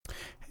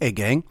Hey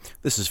gang,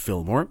 this is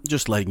Fillmore,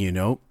 just letting you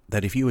know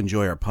that if you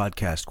enjoy our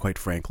podcast, quite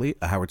frankly,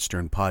 a Howard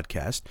Stern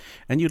podcast,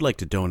 and you'd like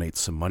to donate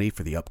some money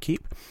for the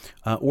upkeep,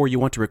 or you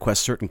want to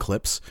request certain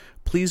clips,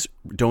 please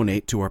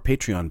donate to our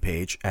Patreon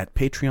page at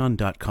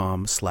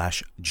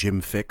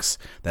patreon.com/JimFix.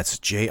 That's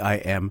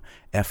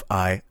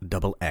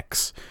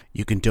JIMFIXX.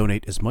 You can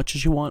donate as much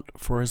as you want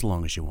for as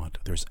long as you want.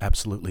 There's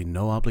absolutely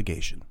no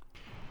obligation.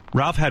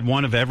 Ralph had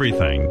one of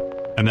everything,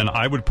 and then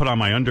I would put on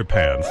my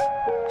underpants.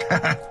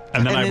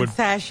 And then I would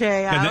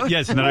sashay out.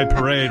 And then I'd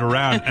parade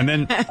around. And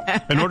then,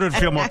 in order to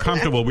feel more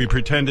comfortable, we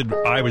pretended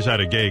I was at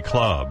a gay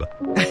club,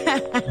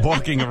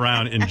 walking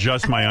around in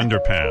just my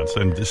underpants,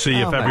 and to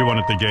see if everyone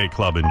at the gay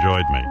club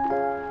enjoyed me.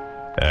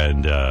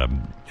 And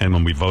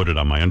when we voted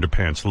on my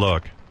underpants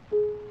look,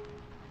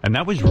 and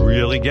that was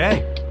really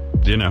gay.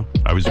 You know,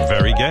 I was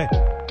very gay.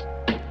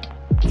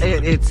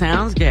 It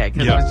sounds gay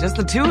because it was just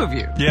the two of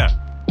you. Yeah.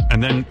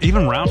 And then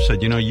even Ralph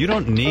said, you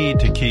don't need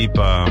to keep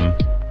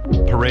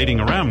parading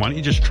around. Why don't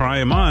you just try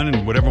them on,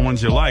 and whatever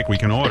ones you like, we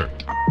can order.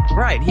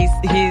 Right. He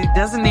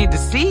doesn't need to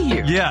see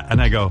you. Yeah. And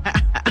I go,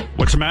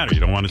 what's the matter? You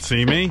don't want to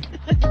see me?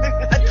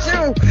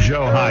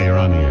 Joe, hi, you're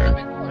on the air.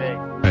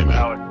 Hey, man.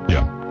 Howard.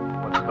 Yeah.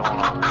 What's going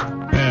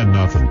on? And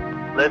nothing.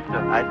 Listen,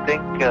 I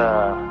think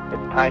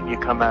it's time you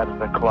come out of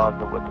the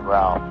closet with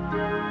Ralph.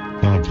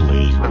 Oh,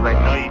 please. Because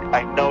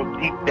I know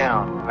deep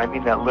down, and I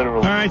mean that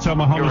literally. All right, so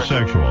I'm a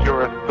homosexual.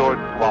 You're a sword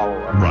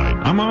swallower. Right.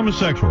 I'm a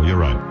homosexual. You're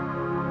right.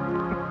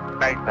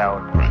 Thanks,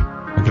 Howard. Right.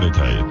 What can I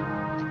tell you?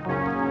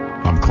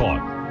 I'm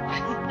caught.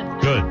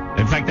 Good.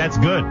 In fact, that's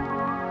good.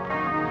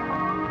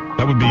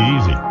 That would be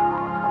easy.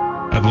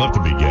 I'd love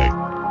to be gay.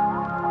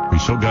 It'd be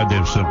so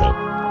goddamn simple.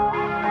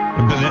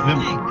 And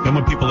then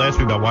when people ask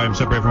me about why I'm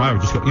separated from Ira,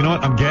 just go, you know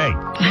what? I'm gay.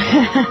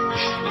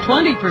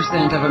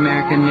 20% of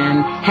American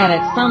men had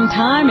at some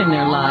time in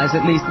their lives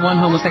at least one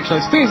homosexual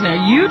experience. Now,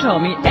 you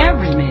told me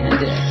every man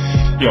did.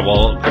 Yeah,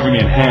 well, every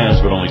man has,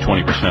 but only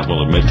 20%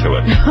 will admit to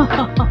it.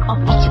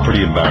 It's a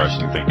pretty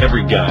embarrassing thing.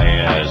 Every guy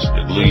has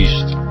at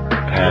least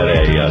had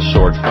a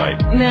sword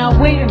fight. Now,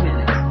 wait a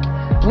minute.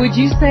 Would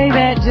you say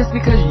that just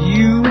because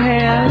you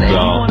had, and you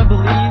want to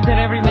believe that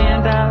every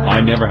man does? I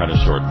never had a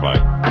sword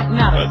fight.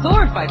 Not a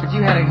sword fight, but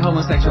you had a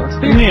homosexual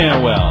experience. Yeah,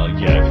 well,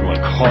 yeah, if you want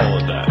to call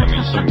it that. I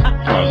mean,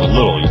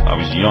 I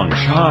was a young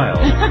child,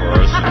 of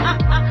course.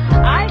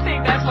 I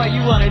think that's why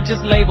you want to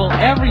just label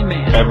every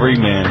man. Every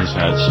man has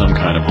had some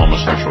kind of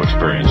homosexual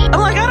experience.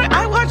 I'm like,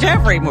 I watch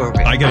every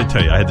movie. I got to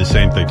tell you, I had the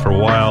same thing for a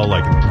while.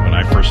 Like when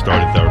I first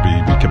started therapy,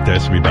 we kept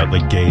asking me about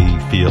like gay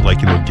feel, like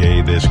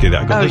gay this, gay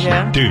that. I go,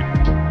 listen, dude,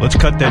 let's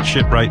cut that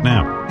shit right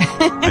now.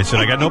 I said,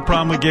 I got no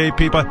problem with gay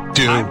people,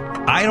 dude.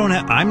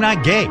 I'm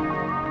not gay.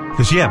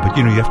 Because but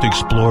you have to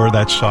explore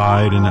that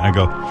side, and I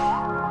go,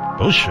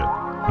 bullshit.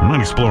 I'm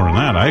not exploring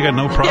that. I got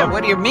no problem. Yeah,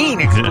 what do you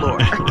mean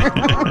explore?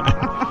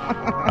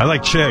 I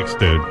like chicks,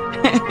 dude.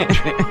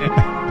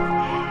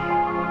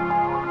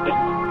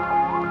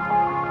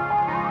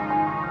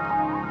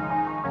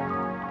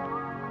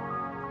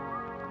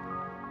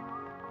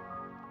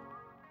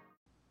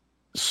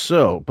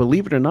 So,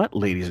 believe it or not,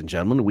 ladies and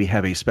gentlemen, we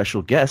have a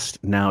special guest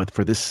now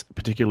for this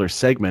particular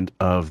segment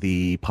of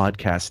the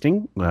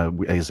podcasting.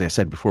 As I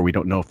said before, we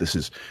don't know if this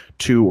is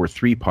 2 or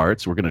 3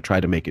 parts. We're going to try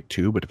to make it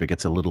 2, but if it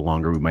gets a little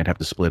longer, we might have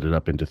to split it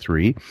up into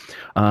 3.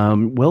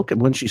 Welcome.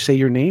 Why don't you say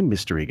your name,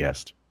 mystery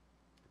guest?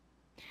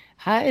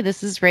 Hi,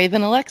 this is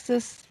Raven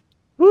Alexis.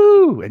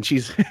 Woo! And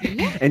she's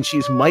and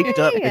she's mic'd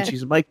up, and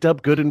she's mic'd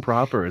up good and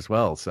proper as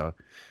well. So,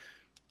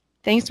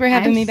 thanks for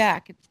having me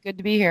back. It's good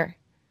to be here.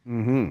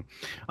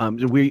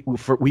 Mm-hmm. We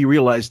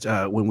realized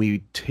when we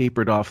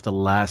tapered off the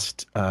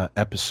last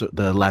episode,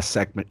 the last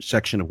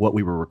section of what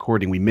we were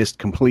recording, we missed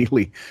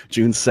completely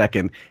June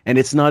 2nd, and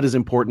it's not as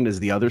important as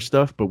the other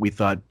stuff. But we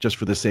thought, just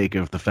for the sake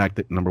of the fact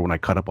that number one, I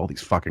cut up all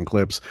these fucking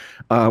clips,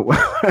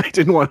 I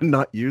didn't want to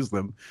not use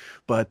them.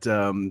 But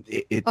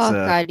it's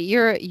God,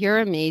 you're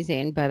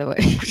amazing, by the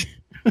way.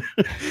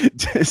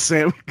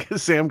 Sam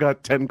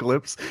got 10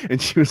 clips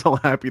and she was all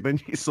happy. Then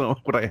she saw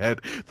what I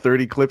had,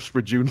 30 clips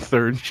for June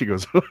 3rd. She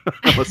goes,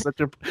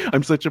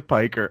 I'm such a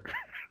piker.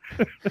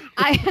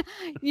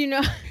 You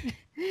know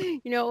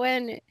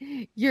when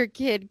your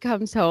kid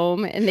comes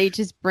home and they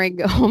just bring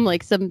home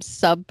like some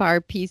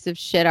subpar piece of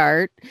shit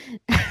art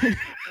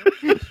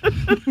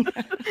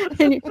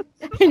and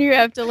you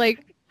have to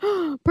like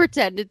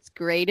pretend it's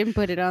great and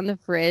put it on the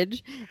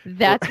fridge.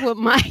 That's what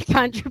my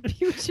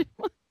contribution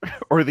was.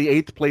 Or the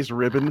 8th place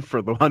ribbon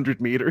for the 100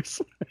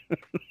 meters.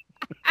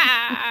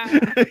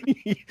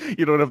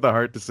 You don't have the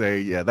heart to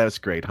say, yeah, that's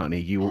great, honey.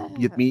 You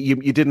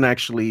didn't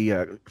actually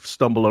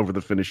stumble over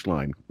the finish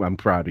line. I'm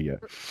proud of you.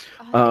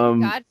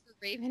 God for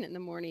Raven in the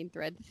morning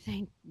thread.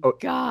 Thank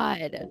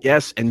God.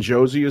 Yes, and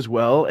Josie as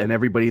well, and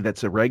everybody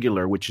that's a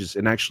regular,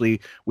 and actually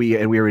we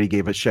already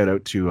gave a shout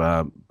out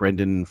to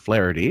Brendan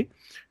Flaherty,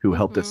 who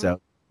helped us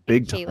out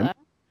big time. Kayla.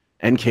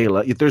 And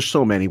Kayla. There's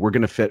so many. We're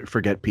going to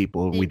forget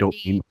people, and we don't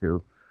mean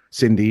to.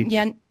 Cindy.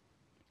 Yeah,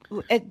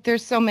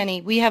 there's so many.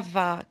 We have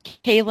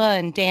Kayla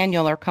and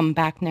Daniel are coming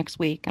back next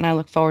week, and I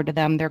look forward to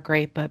them. They're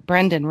great, but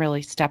Brendan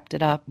really stepped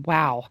it up.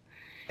 Wow.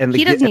 And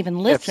he doesn't even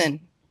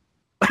listen.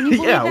 Can you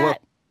believe yeah,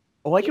 that?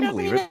 well, I can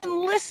believe it. He doesn't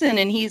even listen,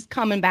 and he's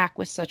coming back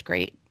with such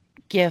great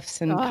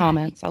gifts and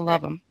comments. I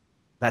love him.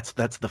 That's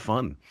the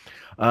fun.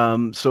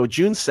 So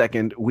June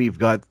 2nd, we've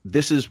got,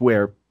 this is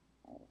where,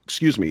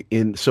 excuse me,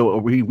 so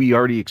we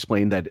already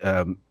explained that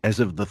as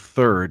of the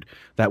 3rd,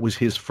 that was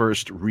his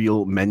first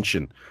real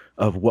mention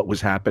of what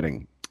was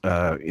happening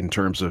in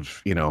terms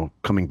of,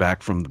 coming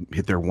back from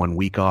their 1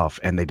 week off,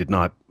 and they did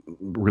not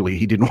really,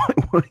 he didn't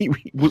want, he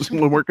was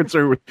more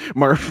concerned with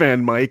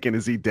Marfan Mike and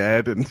is he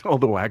dead and all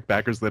the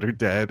whackbackers that are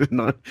dead and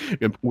not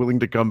willing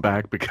to come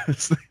back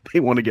because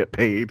they want to get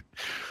paid.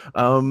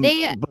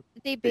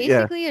 They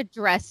basically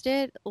addressed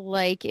it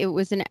like it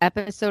was an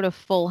episode of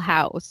Full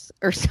House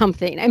or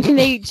something. I mean,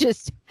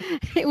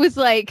 it was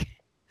like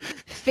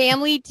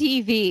family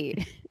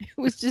TV. It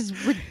was just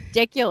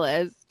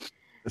ridiculous.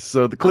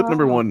 So the clip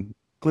number one,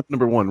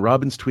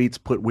 Robin's tweets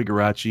put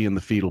Wigarachi in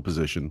the fetal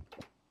position.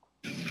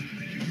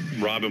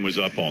 Robin was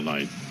up all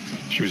night.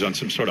 She was on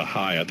some sort of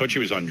high. I thought she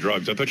was on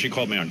drugs. I thought she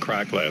called me on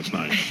crack last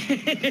night.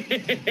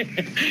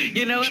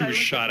 You know, she was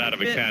shot out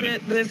of a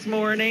cannon this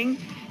morning,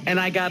 and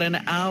I got an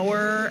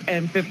hour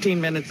and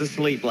 15 minutes of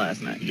sleep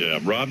last night. Yeah,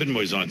 Robin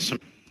was on some.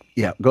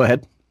 Yeah, go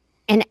ahead.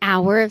 An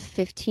hour of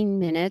 15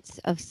 minutes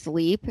of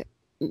sleep.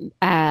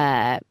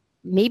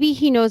 Maybe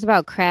he knows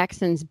about crack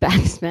since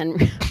Beth's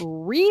been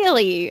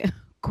really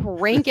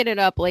cranking it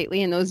up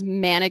lately in those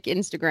manic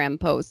Instagram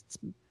posts,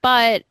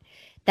 but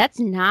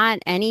that's not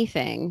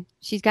anything.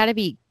 She's got to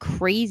be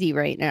crazy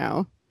right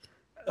now.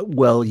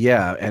 Well,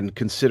 yeah, and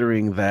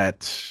considering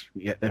that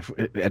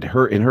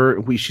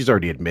she's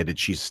already admitted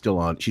she's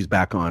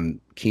back on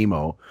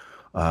chemo,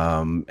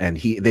 and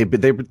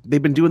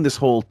they've been doing this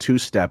whole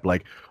two-step,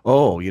 like,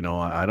 oh,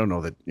 I don't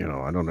know,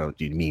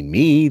 do you mean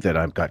me that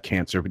I've got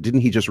cancer? But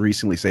didn't he just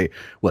recently say,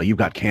 well, you've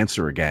got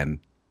cancer again,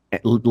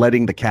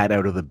 letting the cat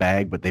out of the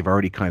bag, but they've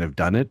already kind of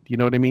done it. You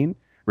know what I mean,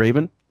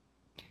 Raven?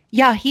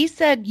 Yeah, he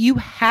said, you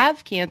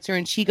have cancer.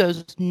 And she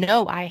goes,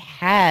 no, I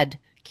had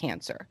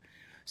cancer.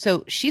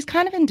 So she's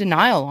kind of in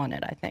denial on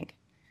it, I think.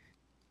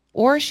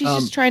 Or she's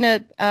just trying to,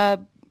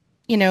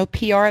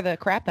 PR the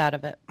crap out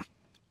of it.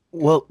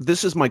 Well,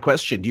 this is my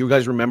question. Do you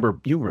guys remember?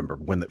 You remember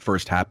when it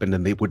first happened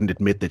and they wouldn't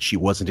admit that she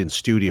wasn't in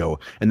studio.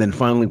 And then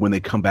finally, when they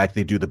come back,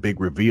 they do the big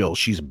reveal.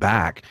 She's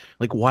back.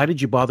 Like, why did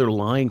you bother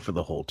lying for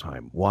the whole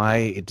time? Why?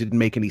 It didn't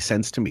make any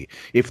sense to me.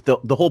 If the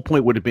whole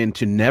point would have been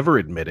to never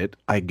admit it,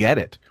 I get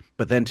it.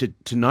 But then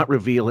to not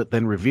reveal it,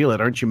 then reveal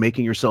it. Aren't you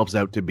making yourselves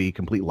out to be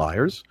complete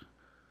liars?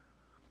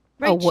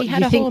 Right. She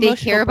had a whole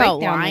emotional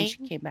breakdown when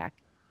she came back.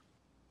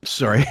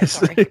 Sorry.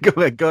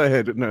 Go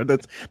ahead. No,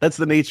 that's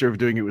the nature of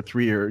doing it with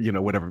 3 or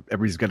whatever.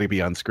 Everybody's going to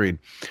be on screen.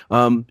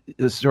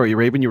 Sorry,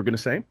 Raven, you were going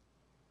to say?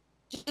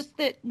 Just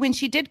that when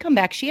she did come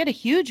back, she had a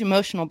huge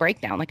emotional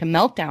breakdown, like a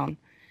meltdown,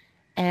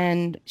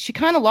 and she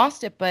kind of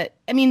lost it. But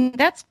I mean,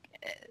 that's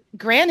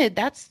granted,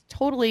 that's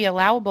totally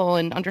allowable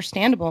and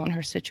understandable in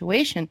her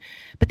situation.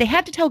 But they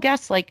had to tell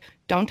guests, like,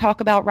 don't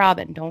talk about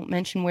Robin, don't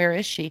mention where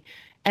is she.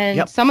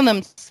 And some of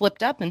them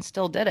slipped up and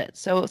still did it.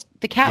 So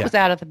the cat was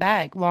out of the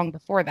bag long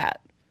before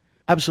that.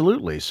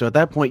 Absolutely. So at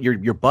that point,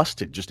 you're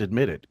busted. Just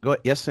admit it. Go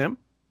ahead. Yes, Sam?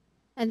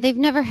 And they've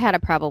never had a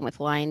problem with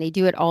lying. They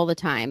do it all the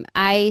time.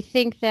 I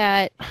think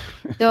that,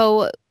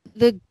 though,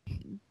 the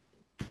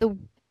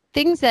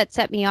things that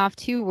set me off,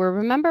 too, were,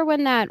 remember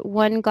when that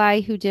one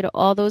guy who did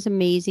all those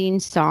amazing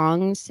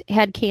songs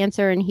had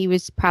cancer and he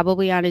was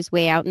probably on his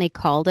way out and they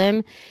called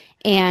him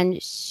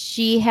and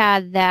she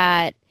had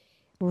that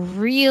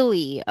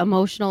really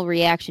emotional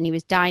reaction. He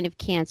was dying of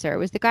cancer. It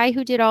was the guy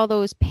who did all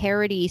those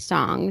parody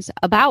songs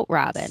about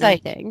Robin, Psych.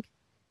 I think.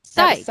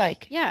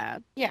 Psych. Yeah.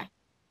 Yeah.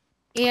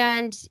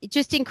 And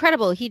just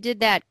incredible. He did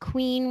that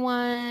Queen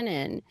one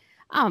and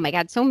oh my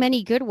God, so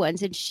many good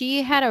ones. And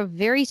she had a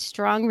very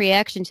strong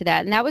reaction to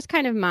that. And that was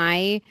kind of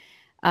my,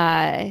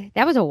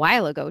 that was a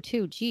while ago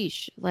too.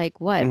 Geesh,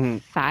 like what,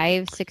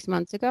 5-6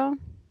 months ago?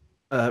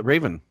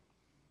 Raven.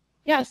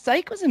 Yeah,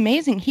 Psych was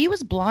amazing. He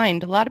was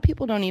blind. A lot of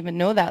people don't even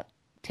know that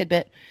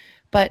tidbit.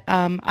 But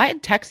I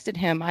had texted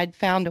him. I'd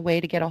found a way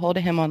to get a hold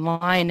of him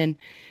online and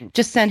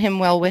just sent him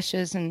well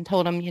wishes and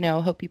told him,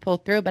 hope you pull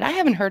through. But I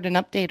haven't heard an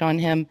update on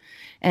him.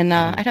 And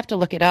I'd have to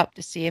look it up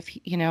to see if,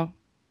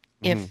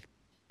 if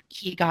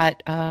he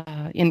got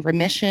in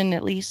remission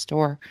at least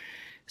or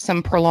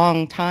some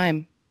prolonged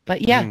time.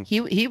 But yeah,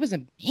 he was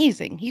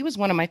amazing. He was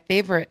one of my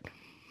favorite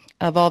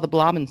of all the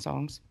Blobbin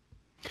songs.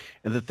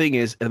 And the thing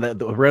is,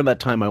 around that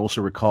time, I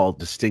also recall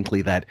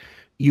distinctly that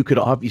you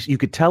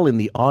could tell in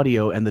the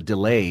audio and the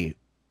delay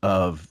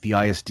of the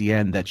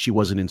ISDN that she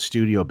wasn't in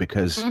studio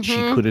because she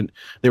couldn't.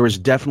 There was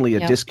definitely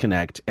a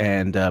disconnect,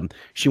 and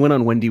she went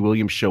on Wendy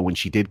Williams' show when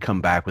she did come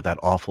back with that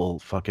awful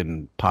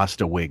fucking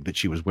pasta wig that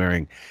she was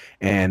wearing,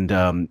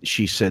 and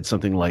she said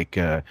something like.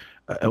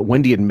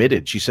 Wendy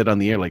admitted, she said on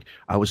the air, like,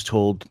 I was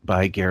told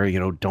by Gary,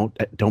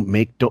 don't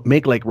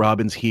make like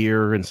Robin's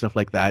here and stuff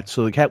like that.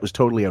 So the cat was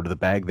totally out of the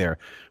bag there.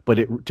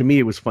 But to me,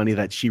 it was funny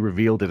that she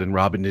revealed it and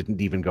Robin didn't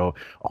even go,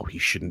 oh, you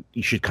should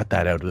cut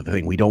that out of the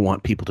thing. We don't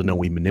want people to know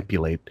we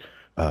manipulate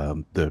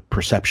the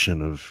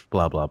perception of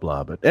blah blah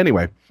blah. But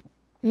anyway,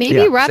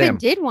 maybe Robin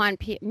Sam.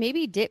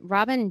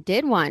 Robin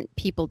did want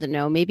people to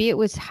know. Maybe it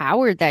was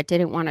Howard that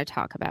didn't want to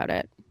talk about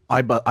it.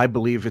 I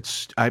believe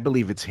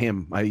it's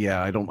him.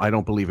 I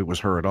don't believe it was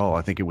her at all.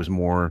 I think it was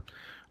more.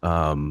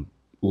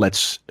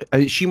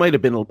 She might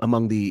have been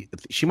along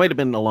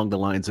the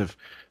lines of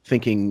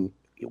thinking,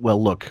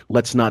 well, look,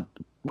 let's not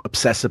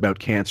obsess about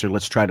cancer.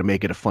 Let's try to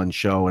make it a fun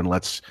show, and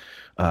let's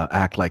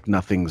act like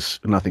nothing's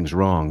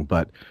wrong.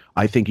 But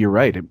I think you're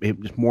right. It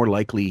was more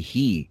likely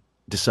he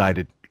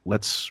decided,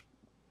 let's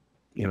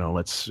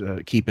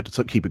keep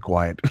it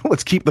quiet.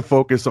 Let's keep the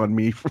focus on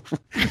me for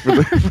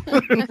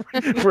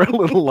a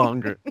little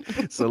longer.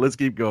 So let's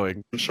keep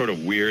going. Sort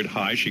of weird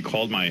high. She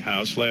called my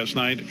house last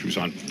night. She was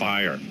on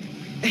fire.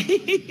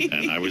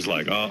 And I was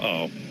like,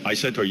 uh-oh. I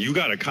said to her, you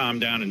got to calm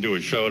down and do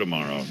a show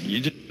tomorrow. You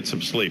just get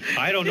some sleep.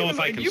 I don't know if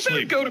I can sleep. You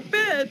better go to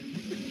bed.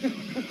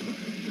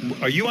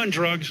 Are you on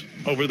drugs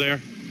over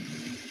there?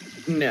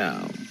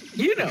 No.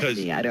 You know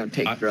me. I don't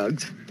take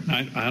drugs.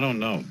 I don't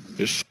know.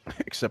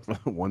 Except for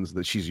the ones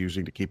that she's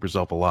using to keep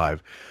herself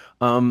alive.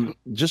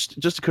 Just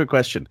a quick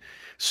question.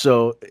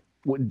 So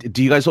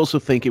do you guys also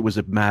think it was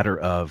a matter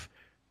of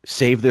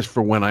save this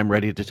for when I'm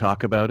ready to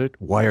talk about it?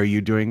 Why are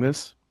you doing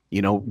this?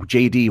 You know,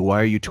 JD,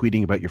 why are you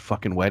tweeting about your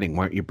fucking wedding?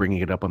 Why aren't you bringing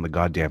it up on the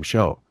goddamn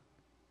show?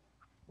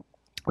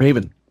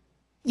 Raven.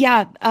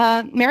 Yeah,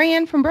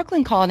 Marianne from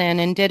Brooklyn called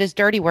in and did his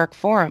dirty work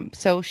for him.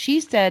 So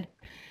she said,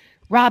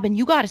 Robin,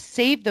 you got to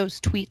save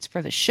those tweets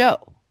for the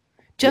show,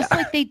 just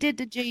like they did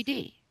to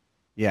JD.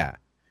 Yeah.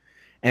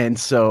 And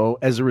so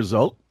as a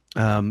result,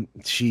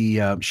 she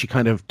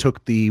kind of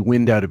took the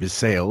wind out of his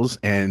sails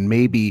and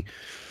maybe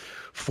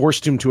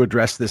forced him to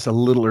address this a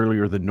little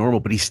earlier than normal,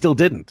 but he still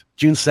didn't.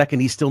 June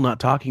 2nd, he's still not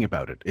talking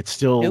about it. It's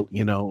still,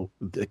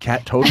 the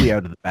cat totally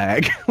out of the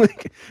bag.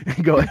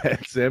 Go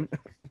ahead, Sam.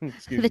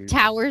 The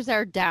towers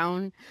are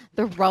down.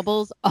 The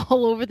rubble's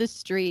all over the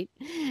street.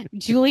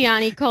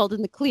 Giuliani called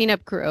in the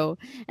cleanup crew,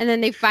 and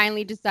then they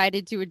finally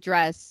decided to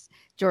address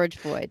George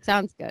Floyd.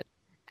 Sounds good.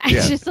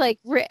 It's just like,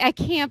 I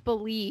can't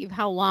believe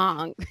how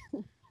long.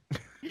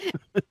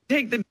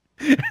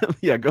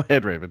 Yeah, go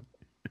ahead, Raven.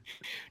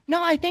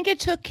 No, I think it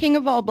took King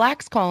of All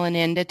Blacks calling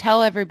in to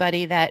tell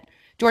everybody that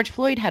George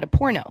Floyd had a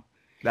porno.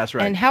 That's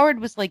right. And Howard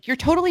was like, you're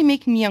totally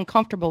making me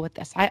uncomfortable with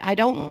this. I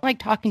don't like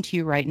talking to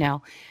you right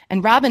now.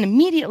 And Robin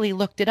immediately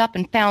looked it up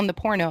and found the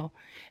porno.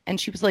 And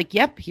she was like,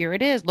 yep, here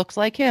it is. Looks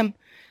like him.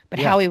 But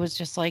Howie was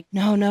just like,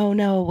 no.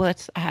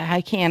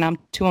 I can't. I'm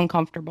too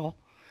uncomfortable.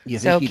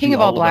 So King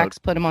of All Blacks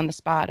put him on the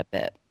spot a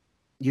bit.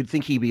 You'd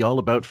think he'd be all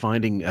about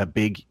finding a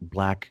big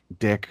black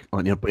dick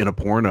in a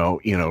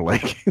porno,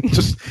 like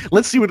just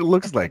let's see what it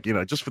looks like,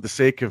 just for the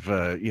sake of,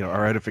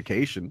 our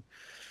edification.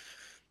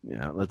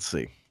 Yeah, let's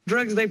see.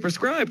 Drugs they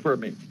prescribe for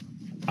me.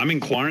 I'm in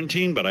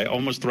quarantine, but I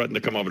almost threatened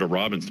to come over to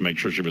Robin's to make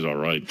sure she was all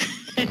right.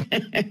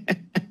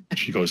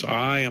 She goes,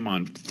 I am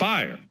on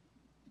fire.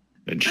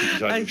 And she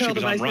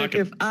was on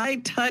rocket. If I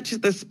touch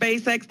the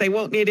SpaceX, they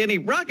won't need any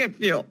rocket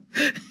fuel.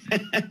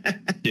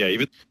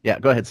 Yeah,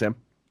 go ahead, Sam.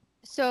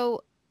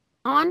 So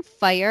on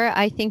fire,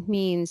 I think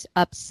means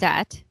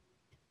upset.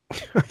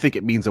 I think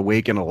it means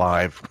awake and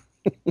alive.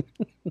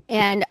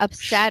 And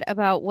upset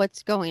about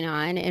what's going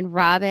on. And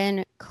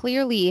Robin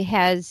clearly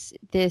has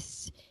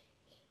this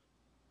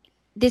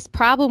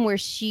problem where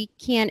she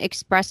can't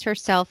express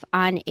herself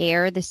on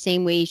air the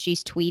same way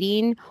she's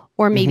tweeting,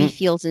 or maybe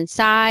feels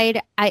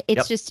inside.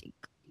 Just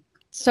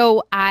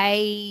so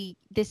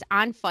this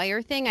on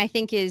fire thing, I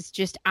think is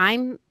just,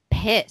 I'm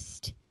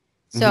pissed.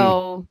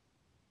 So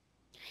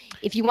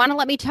if you want to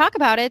let me talk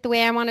about it the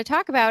way I want to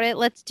talk about it,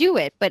 let's do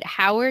it. But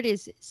Howard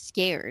is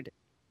scared.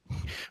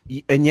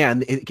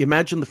 And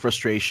imagine the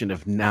frustration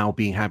of now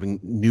having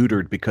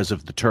neutered because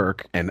of the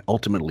Turk, and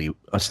ultimately,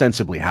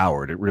 ostensibly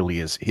Howard. It really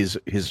is his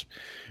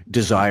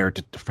desire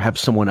to have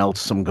someone else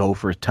some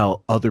gopher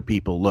tell other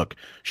people, look,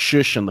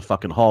 shush in the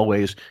fucking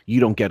hallways. You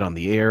don't get on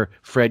the air.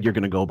 Fred, you're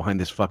going to go behind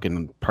this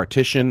fucking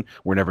partition.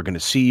 We're never going to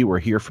see you or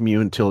hear from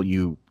you until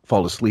you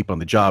fall asleep on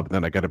the job. And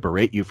then I got to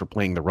berate you for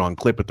playing the wrong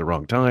clip at the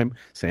wrong time.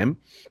 Sam?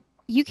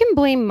 You can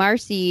blame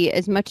Marcy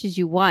as much as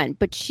you want,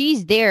 but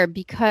she's there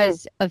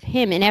because of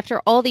him. And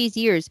after all these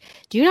years,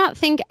 do you not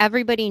think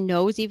everybody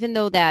knows, even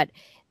though that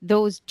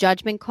those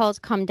judgment calls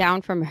come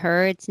down from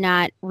her, it's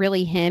not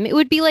really him? It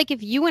would be like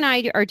if you and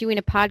I are doing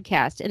a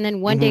podcast and then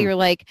one day you're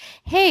like,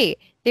 hey,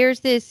 there's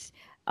this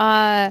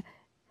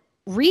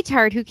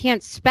retard who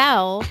can't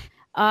spell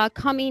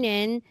coming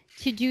in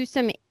to do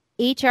some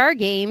HR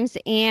games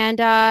and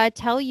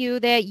tell you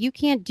that you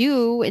can't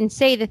do and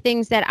say the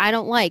things that I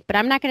don't like, but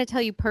I'm not going to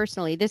tell you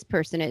personally. This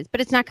person is,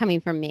 but it's not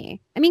coming from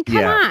me. I mean,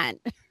 come on.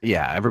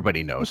 Yeah,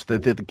 everybody knows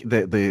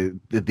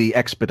the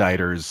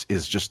Expeditors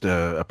is just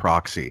a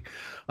proxy.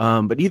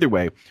 But either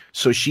way,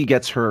 so she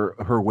gets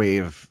her way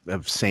of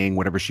saying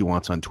whatever she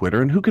wants on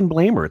Twitter, and who can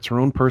blame her? It's her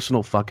own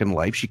personal fucking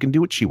life. She can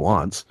do what she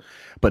wants,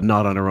 but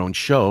not on her own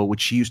show,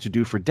 which she used to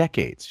do for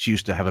decades. She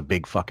used to have a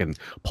big fucking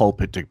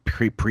pulpit to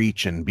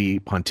preach and be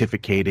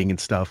pontificating and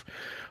stuff.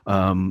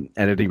 At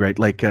any rate,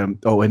 like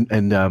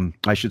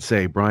I should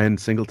say, Brian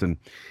Singleton,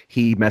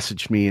 he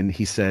messaged me and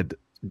he said,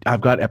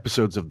 I've got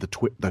episodes of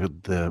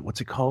the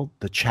what's it called?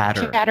 The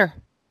Chatter.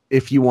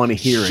 If you want to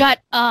hear it. Shut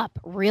up.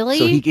 Really?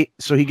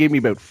 So he gave me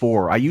about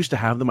 4. I used to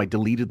have them. I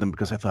deleted them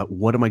because I thought,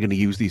 what am I going to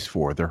use these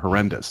for? They're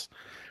horrendous.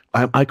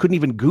 I couldn't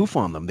even goof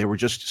on them. They were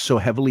just so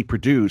heavily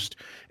produced.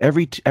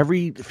 Every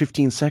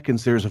 15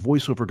 seconds, there's a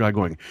voiceover guy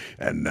going,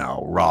 and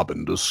now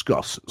Robin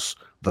discusses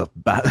the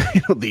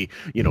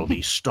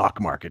stock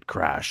market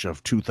crash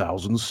of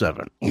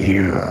 2007.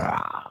 Yeah.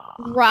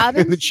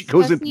 Robin, and then she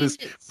goes into this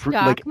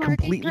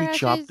completely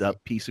chopped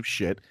up piece of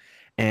shit,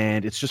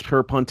 and it's just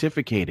her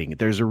pontificating.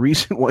 There's a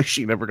reason why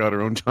she never got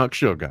her own talk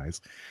show,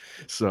 guys.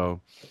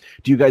 So,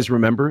 do you guys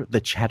remember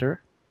the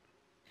Chatter?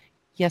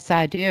 Yes,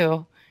 I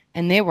do.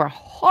 And they were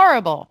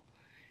horrible.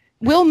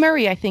 Will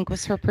Murray, I think,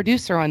 was her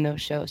producer on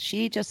those shows.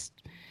 She just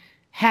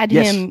had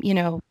him,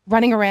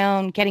 running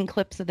around getting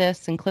clips of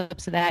this and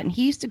clips of that. And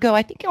he used to go,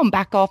 I think, on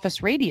Back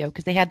Office Radio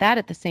because they had that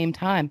at the same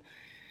time.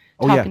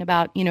 Talking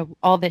about,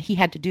 all that he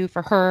had to do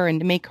for her and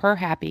to make her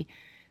happy.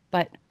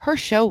 But her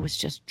show was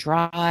just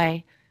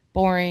dry,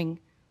 boring.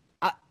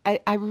 I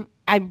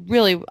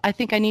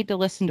think I need to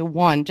listen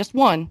to just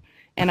one,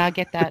 and I'll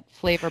get that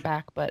flavor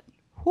back. But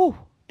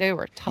they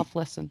were a tough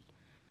listen.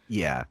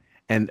 Yeah.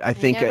 And I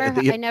think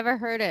I never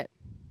heard it.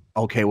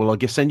 Okay, well,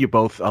 I'll send you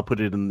both. I'll put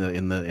it in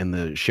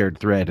the shared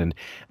thread. And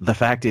the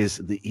fact is,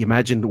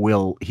 imagine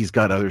Will. He's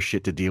got other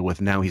shit to deal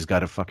with now. He's got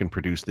to fucking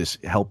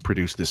help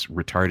produce this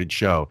retarded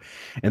show,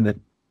 and that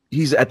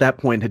he's at that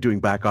point doing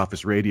Back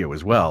Office Radio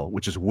as well,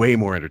 which is way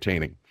more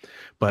entertaining.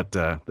 But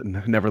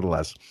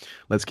nevertheless,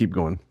 let's keep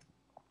going.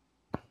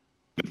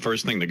 The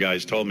first thing the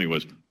guys told me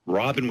was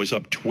Robin was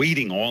up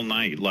tweeting all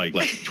night, like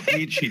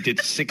tweets. She did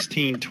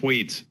 16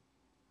 tweets.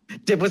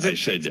 Was it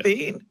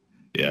 16?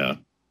 Yeah.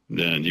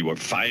 Then you were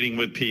fighting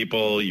with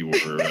people. You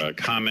were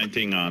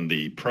commenting on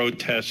the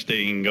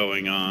protesting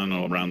going on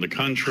all around the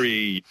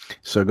country.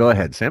 So go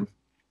ahead, Sam.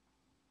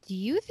 Do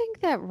you think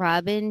that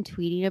Robin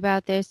tweeting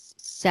about this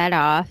set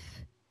off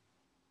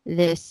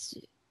this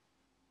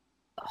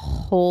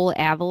whole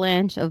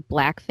avalanche of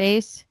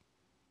blackface?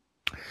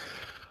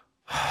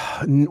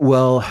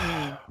 Well,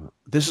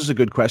 this is a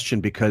good question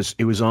because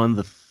it was on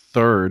the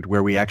 3rd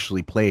where we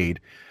actually played.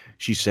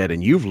 She said,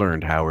 and you've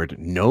learned, Howard,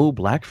 no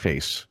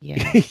blackface.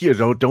 Yeah.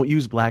 Don't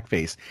use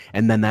blackface.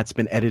 And then that's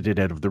been edited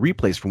out of the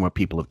replays from what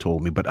people have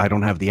told me, but I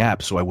don't have the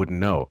app, so I wouldn't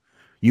know.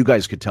 You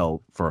guys could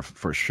tell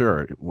for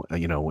sure,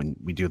 when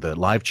we do the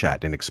live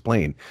chat and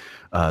explain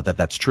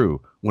that's true.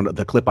 When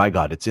the clip I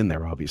got, it's in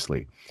there,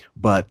 obviously.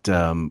 But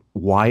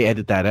why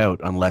edit that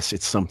out unless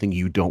it's something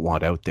you don't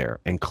want out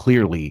there? And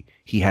clearly,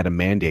 he had a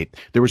mandate.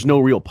 There was no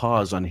real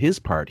pause on his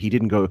part. He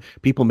didn't go.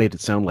 People made it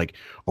sound like,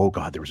 oh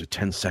God, there was a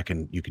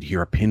 10-second. You could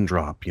hear a pin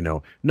drop.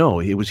 No,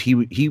 it was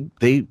he.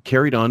 They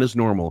carried on as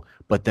normal.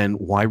 But then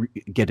why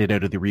get it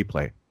out of the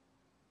replay?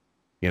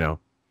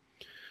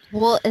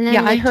 Well, and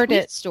then I heard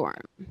it.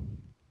 Storm.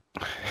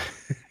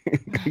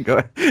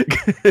 Go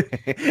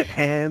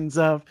hands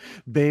up,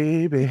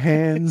 baby,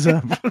 hands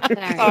up.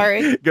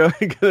 Sorry. Go.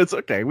 It's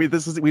okay. We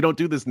don't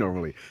do this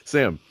normally.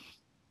 Sam.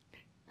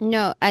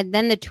 No,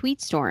 then the tweet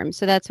storm.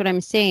 So that's what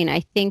I'm saying. I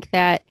think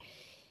that.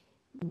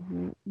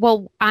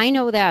 Well, I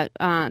know that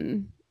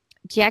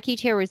Jackie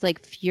Chair was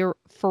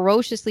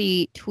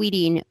ferociously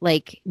tweeting,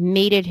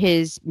 made it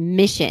his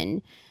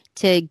mission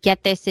to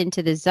get this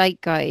into the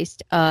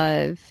zeitgeist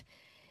of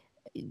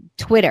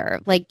Twitter.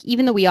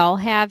 Even though we all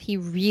have, he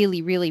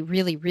really, really,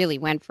 really, really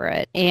went for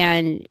it.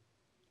 And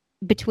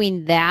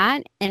between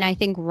that and I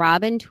think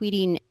Robin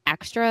tweeting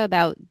extra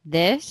about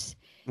this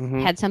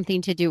had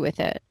something to do with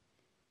it.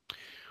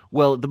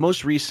 Well, the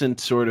most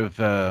recent sort of,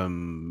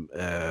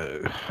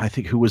 I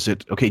think, who was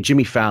it? Okay,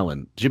 Jimmy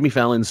Fallon. Jimmy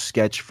Fallon's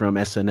sketch from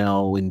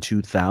SNL in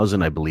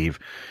 2000, I believe,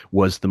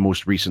 was the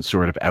most recent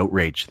sort of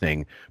outrage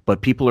thing.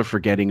 But people are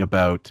forgetting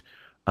about,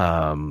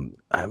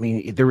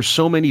 there were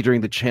so many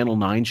during the Channel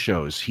 9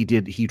 shows. He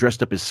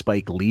dressed up as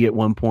Spike Lee at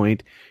one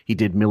point. He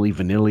did Milli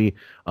Vanilli.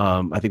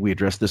 I think we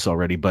addressed this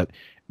already, but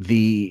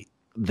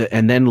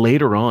and then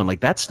later on,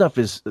 that stuff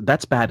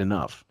that's bad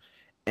enough.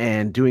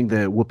 And doing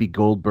the Whoopi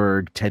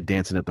Goldberg, Ted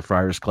Danson at the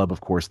Friars Club, of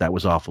course, that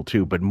was awful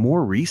too. But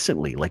more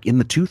recently, in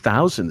the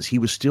 2000s, he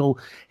was still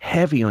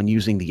heavy on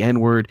using the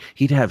N-word.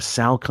 He'd have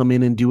Sal come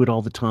in and do it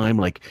all the time.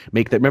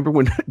 Make that. Remember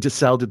when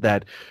Sal did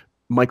that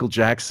Michael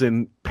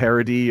Jackson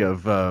parody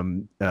of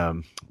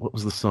what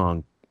was the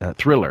song?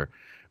 Thriller.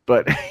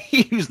 But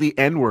he used the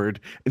N-word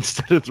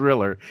instead of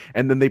Thriller.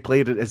 And then they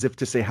played it as if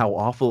to say how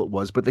awful it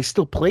was, but they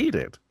still played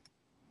it.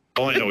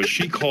 All I know is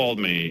she called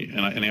me,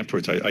 and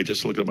afterwards I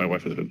just looked at my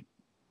wife and said,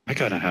 I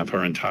got to have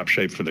her in top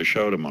shape for the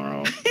show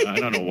tomorrow. I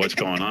don't know what's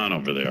going on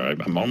over there.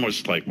 I'm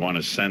almost like want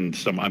to send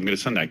I'm going to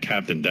send that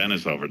Captain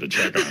Dennis over to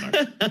check on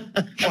her.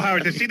 Well,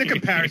 Howard, to see the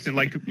comparison,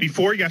 like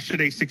before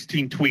yesterday's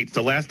 16 tweets,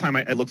 the last time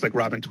it looks like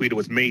Robin tweeted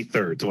was May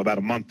 3rd, so about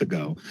a month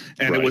ago.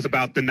 And It was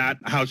about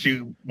how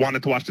she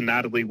wanted to watch the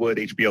Natalie Wood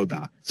HBO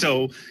doc.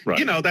 So,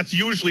 that's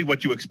usually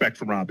what you expect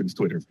from Robin's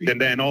Twitter feed. And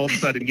then all of a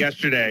sudden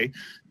yesterday,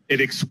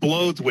 it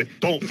explodes with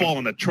 "Don't fall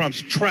into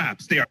Trump's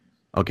traps. They are."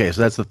 Okay,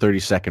 so that's the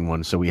 30-second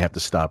one, so we have to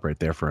stop right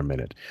there for a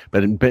minute.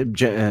 But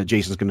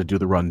Jason's going to do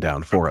the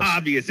rundown for us.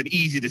 Obvious and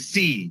easy to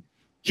see.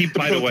 Keep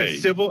the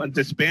protest civil and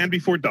disband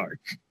before dark.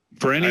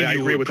 For any of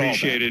you who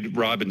appreciated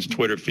Robin's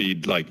Twitter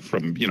feed, like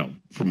from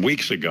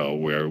weeks ago,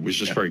 where it was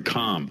just very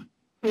calm.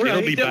 Right.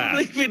 It'll be back.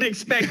 Don't even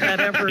expect that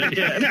ever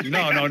again. No.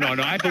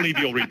 I believe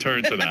you'll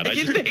return to that.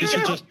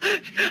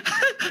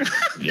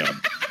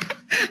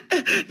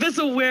 This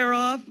will wear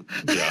off.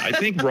 Yeah, I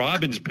think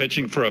Robin's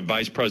pitching for a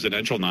vice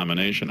presidential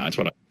nomination. That's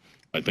what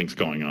I think's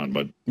going on.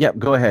 But yeah,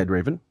 go ahead,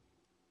 Raven.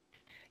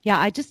 Yeah,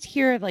 I just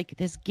hear like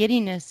this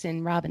giddiness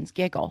in Robin's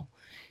giggle.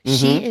 Mm-hmm.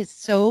 She is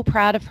so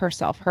proud of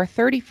herself, her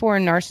 34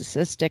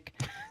 narcissistic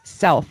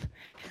self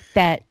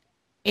that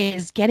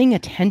is getting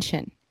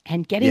attention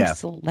and getting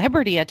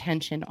celebrity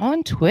attention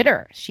on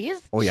Twitter. She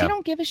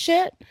don't give a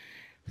shit.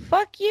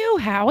 Fuck you,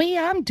 Howie.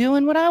 I'm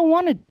doing what I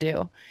want to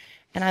do.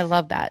 And I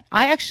love that.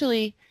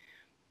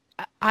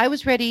 I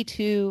was ready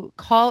to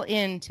call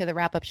in to the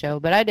wrap-up show,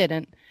 but I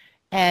didn't,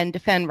 and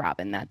defend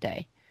Robin that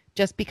day,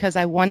 just because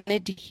I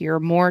wanted to hear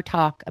more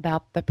talk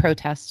about the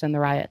protests and the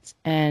riots.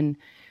 And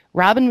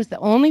Robin was the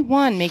only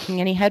one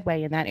making any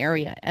headway in that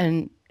area.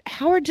 And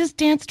Howard just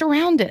danced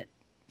around it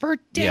for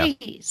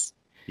days.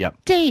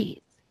 Yep. Days.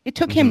 It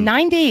took him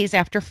 9 days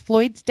after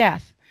Floyd's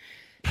death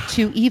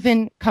to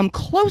even come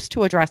close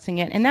to addressing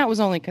it. And that was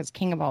only because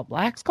King of All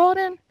Blacks called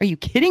in. Are you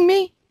kidding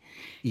me?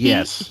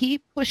 Yes. He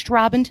pushed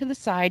Robin to the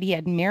side. He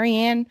had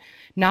Marianne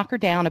knock her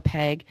down a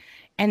peg.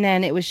 And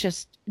then it was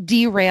just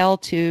derail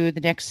to the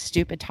next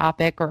stupid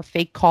topic or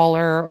fake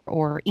caller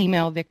or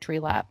email victory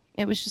lap.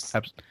 It was just,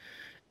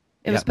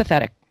 it was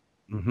pathetic.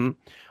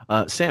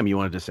 Mm-hmm. Sam, you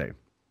wanted to say?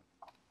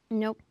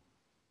 Nope.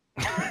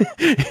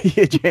 You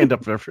had your hand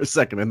up there for a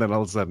second, and then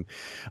all of a sudden.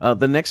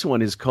 The next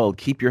one is called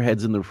Keep Your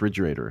Heads in the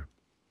Refrigerator.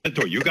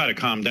 You got to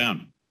calm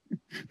down.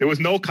 There was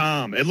no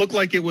calm. It looked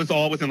like it was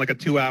all within like a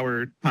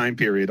 2-hour time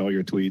period, all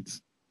your tweets.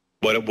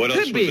 What else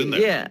was in there?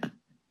 Yeah.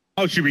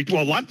 Oh,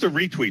 lots of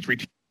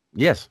retweets.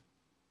 Yes.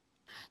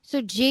 So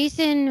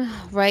Jason,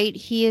 right,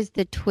 he is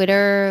the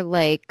Twitter,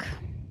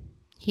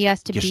 he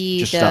has to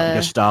be the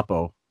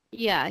Gestapo.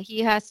 Yeah, he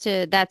has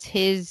to, that's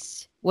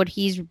what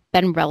he's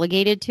been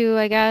relegated to,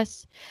 I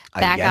guess.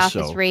 Back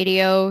office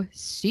radio.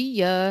 See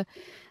ya.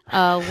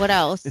 What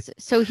else?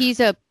 So he's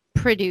a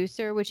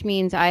producer, which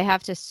means I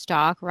have to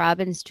stalk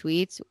Robin's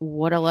tweets.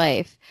 What a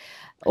life.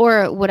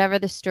 Or whatever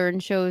the Stern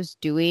Show's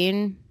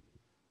doing.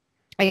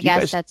 I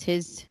guess that's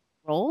his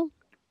role.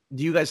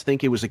 Do you guys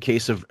think it was a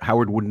case of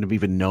Howard wouldn't have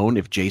even known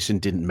if Jason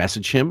didn't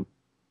message him?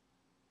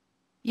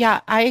 Yeah,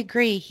 I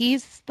agree.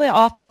 He's the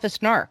office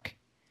narc.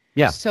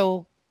 Yeah.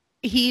 So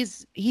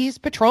he's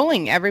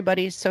patrolling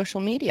everybody's social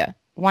media.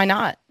 Why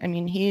not? I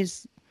mean,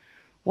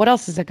 what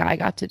else has a guy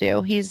got to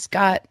do? He's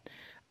got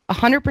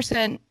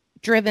 100%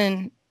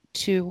 driven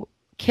to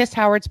kiss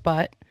Howard's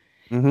butt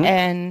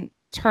and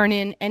turn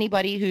in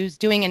anybody who's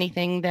doing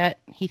anything that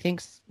he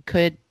thinks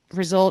could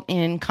result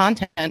in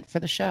content for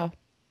the show.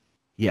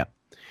 Yeah.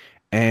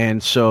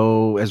 And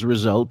so as a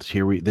result,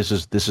 this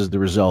is the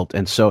result.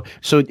 And so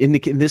in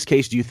this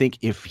case, do you think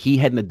if he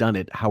hadn't have done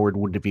it, Howard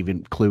wouldn't have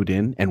even clued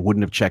in and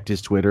wouldn't have checked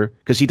his Twitter?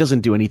 Because he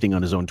doesn't do anything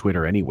on his own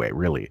Twitter anyway,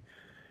 really.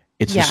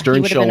 It's the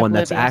Stern Show one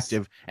that's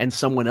active, and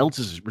someone else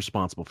is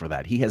responsible for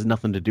that. He has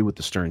nothing to do with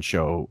the Stern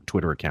Show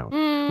Twitter account.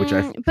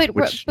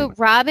 But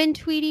Robin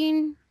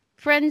tweeting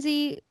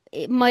frenzy,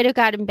 it might have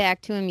gotten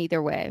back to him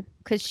either way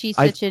because she's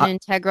such an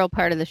integral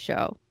part of the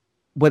show.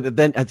 But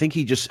then I think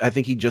he just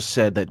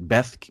said that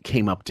Beth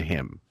came up to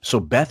him. So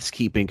Beth's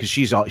keeping, because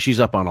she's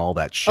up on all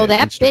that shit. Oh,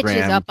 that Instagram. bitch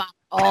is up on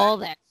all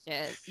that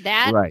shit.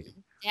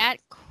 That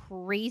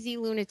crazy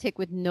lunatic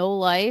with no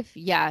life.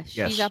 Yeah,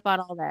 she's up on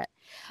all that.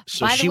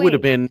 So she would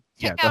have been.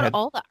 Check out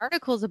all the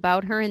articles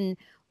about her and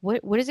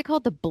what is it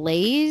called? The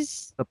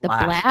Blaze? The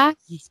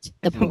Blast?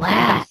 The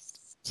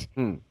Blast.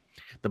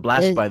 The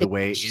Blast, by the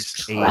way, is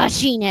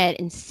crushing it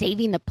and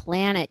saving the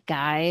planet,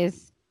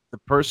 guys. The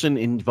person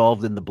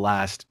involved in The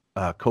Blast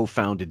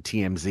co-founded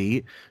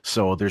TMZ,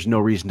 so there's no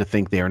reason to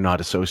think they are not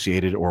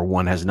associated or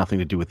one has nothing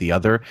to do with the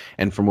other.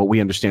 And from what we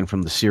understand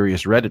from the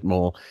Serious Reddit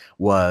mole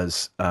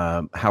was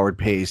Howard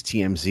pays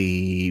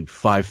TMZ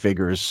 5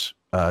 figures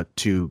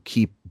to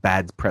keep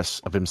bad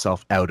press of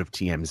himself out of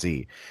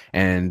TMZ.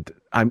 And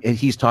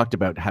he's talked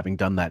about having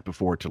done that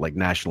before to like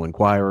National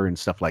Enquirer and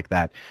stuff like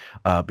that.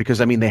 Because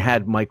I mean, they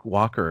had Mike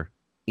Walker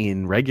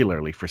in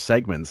regularly for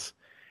segments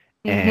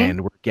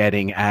and we're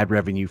getting ad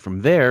revenue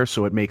from there.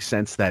 So it makes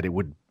sense that it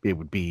would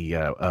be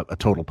a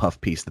total puff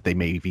piece that they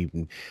may have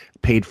even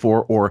paid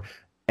for, or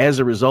as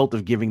a result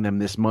of giving them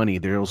this money,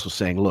 they're also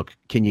saying, look,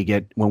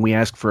 when we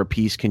ask for a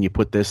piece, can you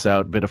put this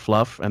out, bit of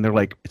fluff? And they're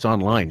like, it's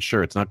online.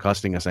 Sure. It's not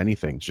costing us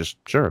anything. It's just,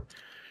 sure.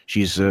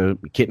 She's a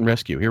kitten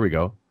rescue. Here we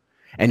go.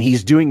 And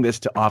he's doing this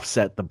to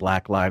offset the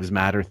Black Lives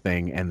Matter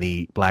thing and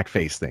the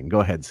blackface thing.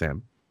 Go ahead,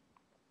 Sam.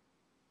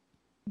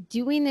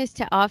 Doing this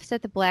to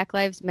offset the Black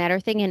Lives Matter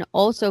thing, and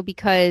also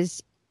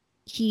because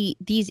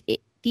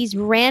these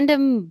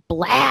random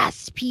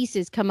blast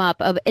pieces come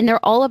up and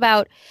they're all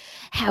about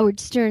Howard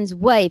Stern's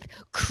wife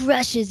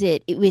crushes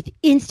it with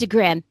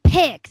Instagram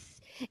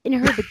pics in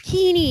her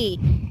bikini.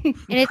 And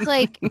it's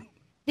like,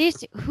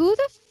 who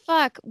the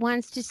fuck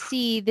wants to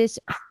see this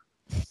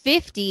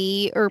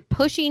 50 or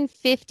pushing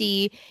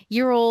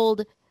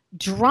 50-year-old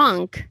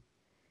drunk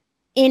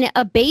in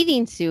a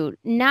bathing suit?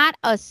 Not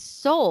a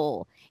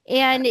soul.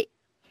 And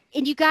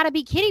you got to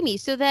be kidding me.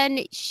 So then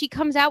she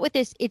comes out with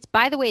this. It's,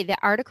 by the way, the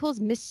article's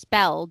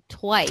misspelled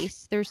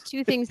twice. There's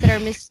two things that are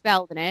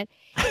misspelled in it.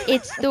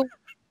 It's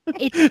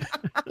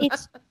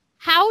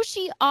how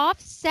she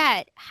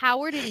offset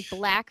Howard in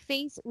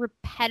blackface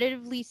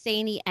repetitively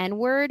saying the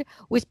N-word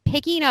was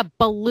picking up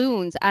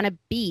balloons on a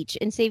beach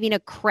and saving a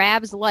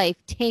crab's life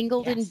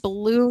tangled in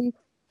balloon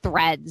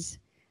threads.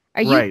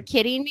 Are you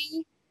kidding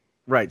me?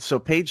 Right. So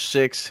Page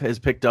Six has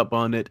picked up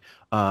on it.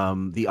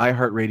 The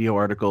iHeartRadio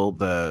article,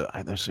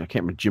 I can't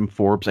remember, Jim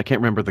Forbes. I can't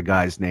remember the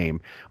guy's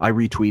name. I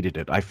retweeted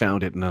it. I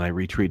found it and then I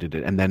retweeted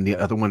it. And then the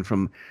other one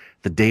from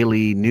the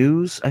Daily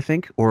News, I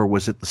think, or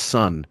was it the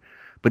Sun?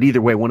 But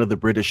either way, one of the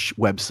British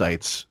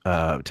websites,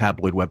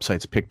 tabloid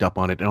websites, picked up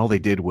on it. And all they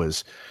did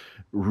was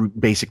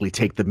basically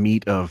take the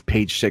meat of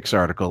Page Six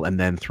article and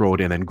then throw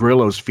it in. And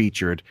Grillo's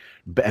featured.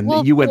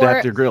 And you went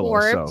after Grillo.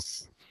 Forbes.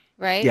 So.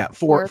 Right? Yeah,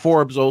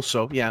 Forbes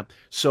also, yeah.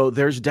 So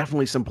there's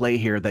definitely some play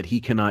here that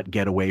he cannot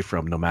get away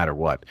from no matter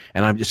what.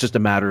 And it's just a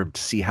matter of to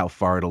see how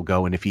far it'll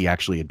go and if he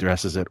actually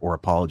addresses it or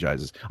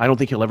apologizes. I don't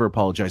think he'll ever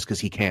apologize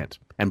because he can't.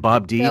 And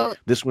Bob D,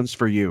 this one's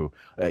for you.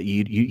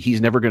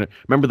 He's never going to...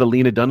 Remember the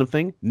Lena Dunham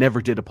thing? Never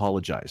did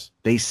apologize.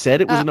 They said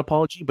it was an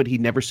apology, but he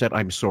never said,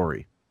 I'm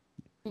sorry.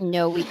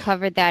 No, we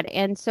covered that.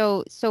 And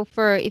so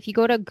if you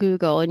go to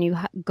Google and you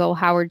go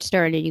Howard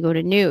Stern and you go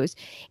to news,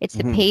 it's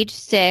the Page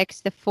Six,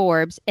 the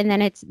Forbes, and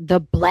then it's the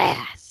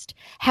blast.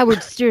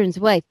 Howard Stern's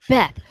wife,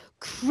 Beth,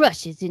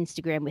 crushes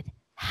Instagram with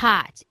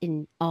hot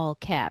in all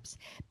caps,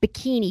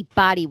 bikini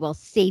body while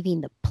saving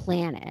the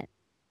planet.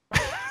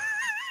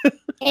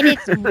 And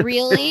it's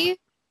really,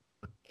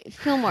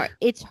 Fillmore,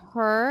 it's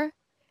her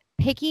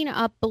picking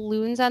up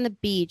balloons on the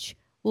beach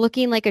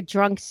looking like a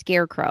drunk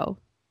scarecrow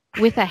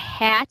with a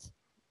hat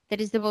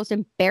that is the most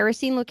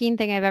embarrassing looking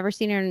thing I've ever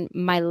seen in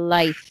my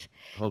life.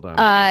 Hold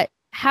on.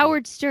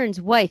 Howard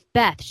Stern's wife,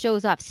 Beth,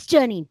 shows off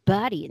stunning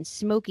body in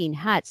smoking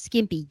hot,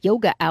 skimpy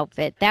yoga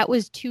outfit. That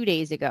was 2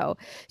 days ago.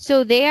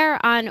 So they are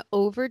on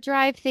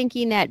overdrive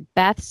thinking that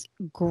Beth's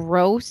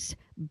gross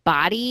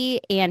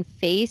body and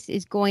face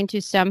is going to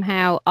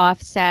somehow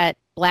offset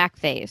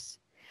blackface.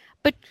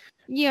 But,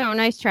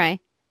 nice try.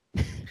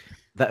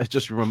 That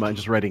just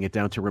writing it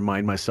down to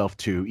remind myself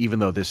to, even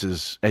though this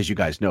is, as you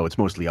guys know, it's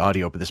mostly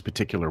audio, but this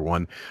particular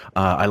one,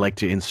 I like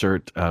to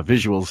insert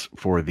visuals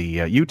for the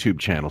YouTube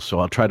channel. So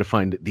I'll try to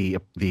find the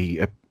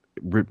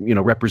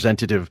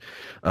representative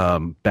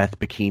Beth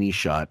bikini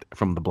shot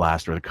from the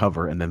blast or the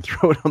cover, and then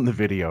throw it on the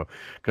video.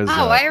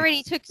 I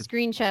already took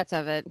screenshots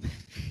of it.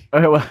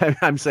 Well,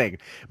 I'm saying,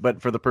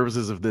 but for the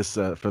purposes of this,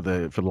 for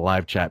the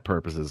live chat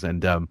purposes,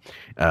 and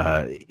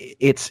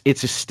it's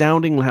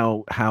astounding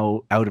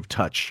how out of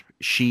touch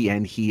she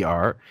and he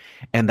are,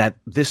 and that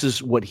this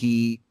is what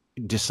he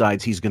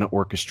decides he's going to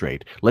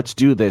orchestrate. Let's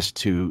do this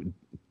to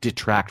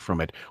detract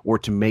from it, or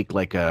to make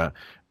like a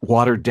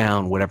watered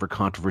down whatever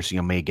controversy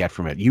I may get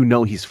from it.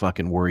 He's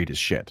fucking worried as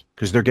shit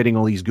because they're getting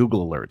all these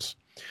Google alerts.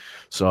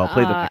 So I'll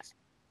play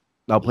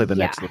the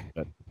next little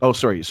bit. Oh,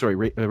 sorry,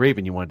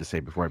 Raven, you wanted to say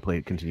before I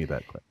continue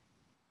that clip.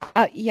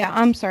 Yeah,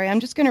 I'm sorry. I'm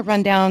just going to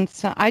run down.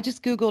 So I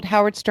just Googled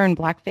Howard Stern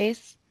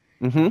blackface.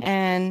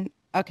 And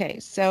okay,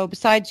 so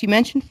besides you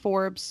mentioned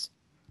Forbes,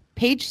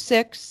 Page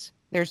Six,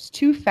 there's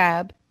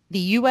 2Fab, the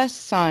U.S.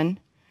 Sun,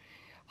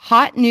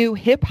 Hot New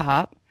Hip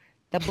Hop,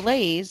 The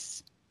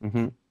Blaze,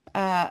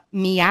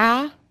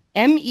 Meaww,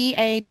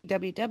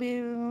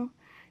 MEAWW,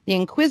 The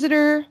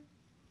Inquisitor,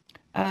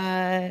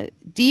 DNUs,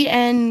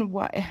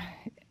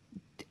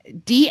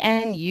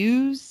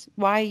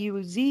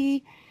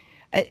 YUZ.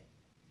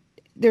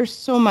 There's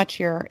so much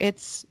here.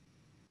 It's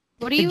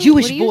the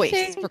Jewish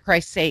Voice, for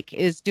Christ's sake,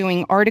 is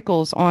doing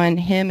articles on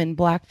him and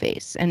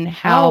blackface and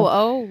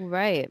how.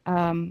 Right.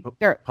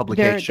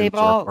 Publications. They've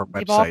all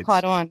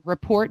caught on.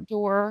 Report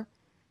Door,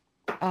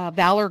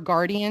 Valor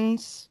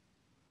Guardians.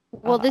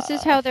 Well, this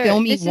is how they're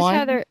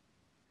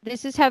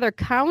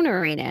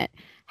countering it.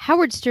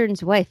 Howard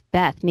Stern's wife,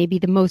 Beth, may be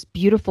the most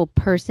beautiful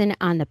person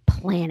on the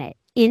planet,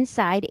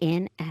 inside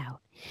and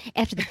out.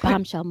 After the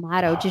bombshell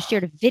motto just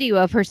shared a video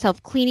of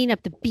herself cleaning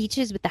up the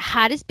beaches with the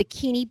hottest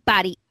bikini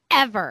body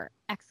ever! !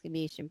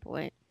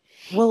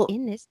 Well,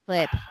 in this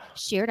clip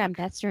shared on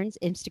Beth Stern's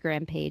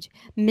Instagram page,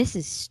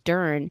 Mrs.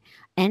 Stern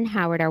and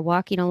Howard are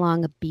walking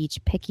along a beach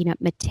picking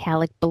up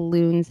metallic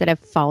balloons that have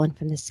fallen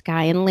from the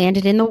sky and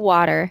landed in the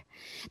water.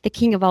 The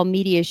king of all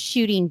media is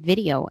shooting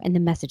video, and the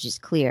message is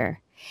clear.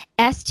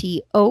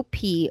 STOP,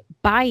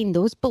 buying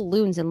those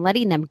balloons and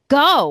letting them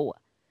go.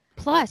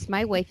 Plus,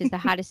 my wife is the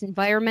hottest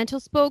environmental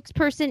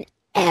spokesperson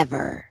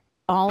ever.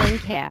 All in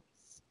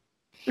caps.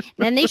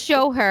 Then they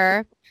show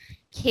her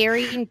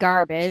carrying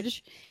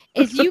garbage.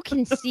 As you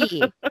can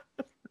see,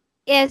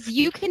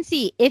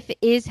 if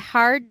is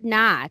hard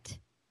not.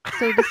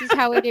 So this is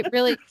how it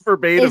really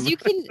verbatim. As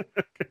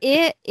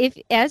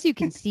you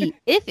can see,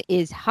 if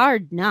is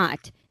hard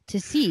not to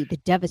see the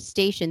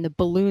devastation the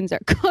balloons are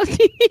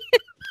causing.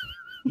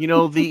 You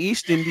know, the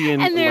East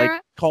Indian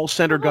call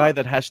center guy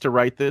that has to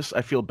write this,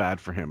 I feel bad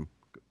for him.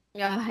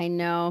 I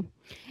know.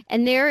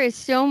 And there is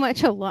so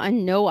much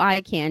no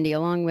eye candy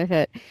along with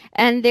it.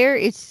 And there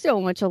is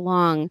so much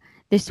along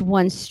this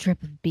one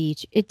strip of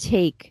beach. It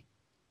take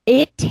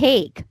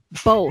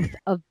both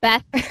of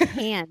Beth's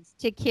hands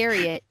to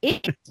carry it.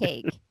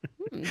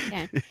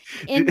 Yeah.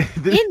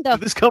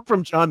 Did this come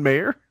from John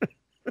Mayer?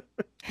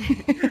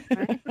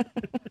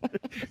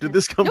 Did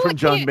this come from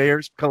John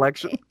Mayer's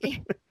collection?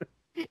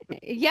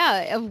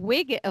 Yeah, of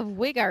wig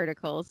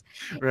articles.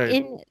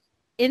 Right.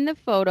 In the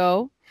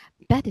photo,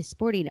 Beth is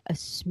sporting a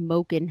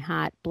smoking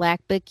hot black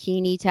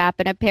bikini top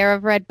and a pair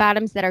of red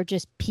bottoms that are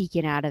just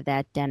peeking out of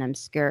that denim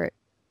skirt.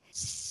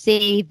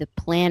 Save the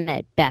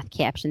planet, Beth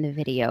captioned the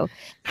video.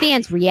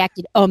 Fans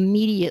reacted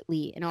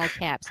immediately in all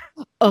caps.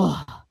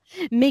 Oh,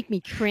 make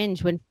me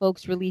cringe when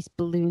folks release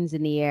balloons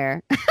in the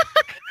air.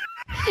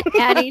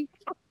 Adding.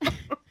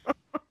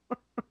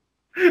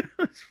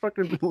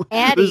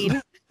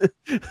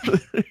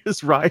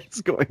 There's riots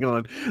going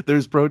on.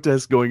 There's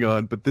protests going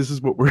on, but this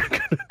is what we're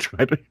going to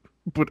try to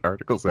put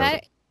articles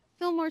out.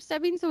 Fillmore,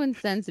 stop being so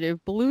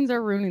insensitive. Balloons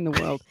are ruining the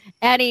world.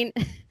 Adding,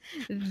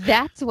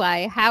 that's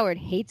why Howard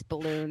hates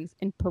balloons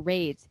and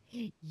parades.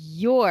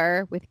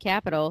 You're, with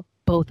capital,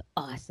 both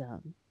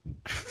awesome.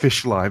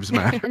 Fish lives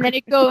matter. and then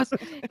it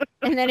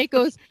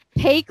goes,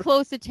 pay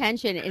close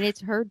attention, and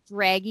it's her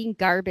dragging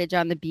garbage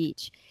on the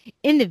beach.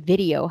 In the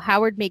video,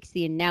 Howard makes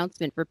the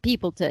announcement for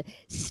people to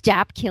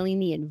stop killing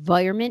the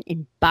environment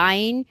and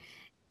buying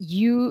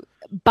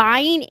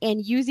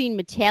and using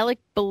metallic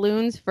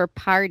balloons for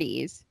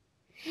parties.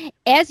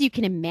 As you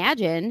can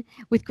imagine,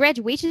 with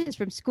graduations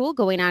from school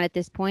going on at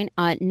this point,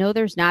 no,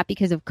 there's not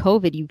because of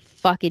COVID, you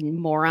fucking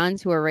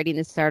morons who are writing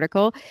this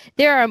article.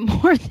 There are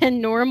more than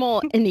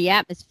normal in the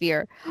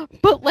atmosphere.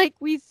 But like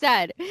we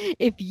said,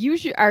 if you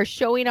are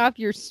showing off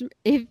your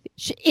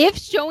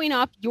showing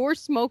off your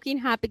smoking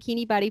hot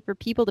bikini body for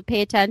people to pay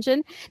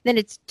attention, then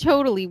it's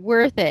totally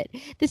worth it.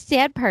 The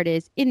sad part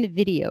is, in the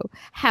video,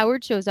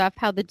 Howard shows off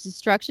how the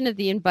destruction of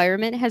the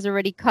environment has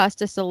already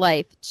cost us a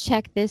life.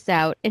 Check this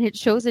out. And it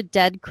shows a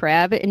dead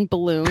crab in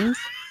balloons.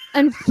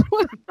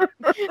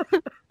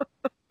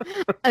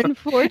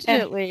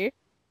 Unfortunately,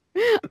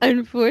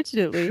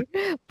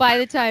 by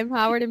the time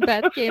Howard and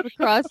Beth came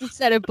across a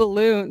set of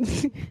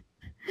balloons,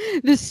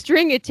 the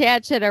string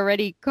attached had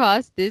already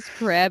cost this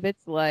crab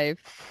its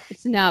life.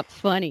 It's not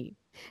funny.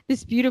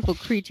 This beautiful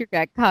creature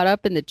got caught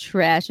up in the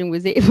trash and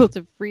was able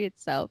to free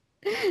itself.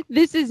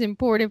 This is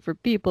important for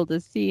people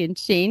to see and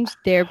change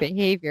their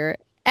behavior.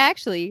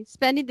 Actually,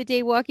 spending the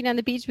day walking on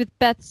the beach with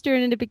Beth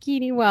Stern in a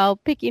bikini while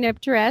picking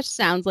up trash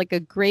sounds like a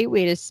great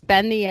way to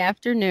spend the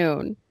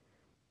afternoon.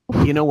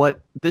 You know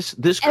what? This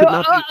could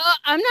not be...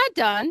 I'm not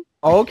done.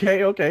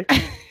 Okay.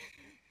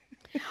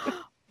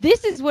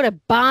 This is what a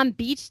bomb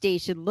beach day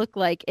should look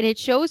like, and it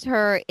shows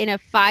her in a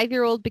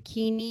 5-year-old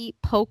bikini,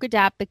 polka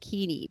dot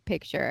bikini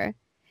picture.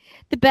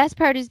 The best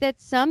part is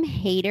that some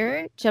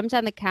hater jumped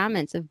on the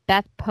comments of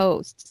Beth's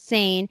post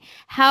saying,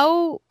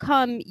 how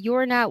come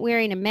you're not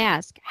wearing a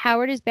mask?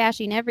 Howard is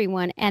bashing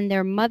everyone and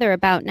their mother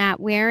about not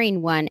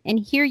wearing one, and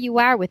here you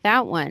are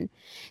without one.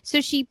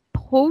 So she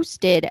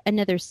posted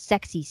another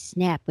sexy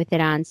snap with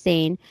it on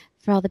saying,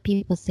 for all the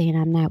people saying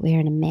I'm not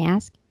wearing a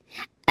mask,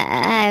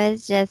 I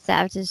was just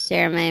out to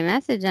share my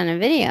message on a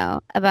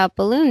video about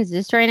balloons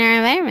destroying our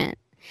environment.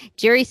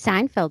 Jerry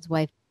Seinfeld's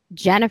wife,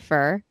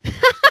 Jennifer...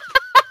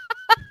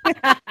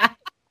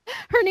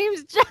 Her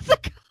name's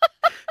Jessica.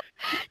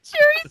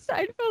 Jerry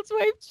Seinfeld's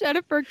wife,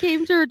 Jennifer,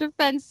 came to her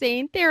defense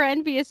saying they're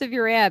envious of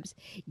your abs.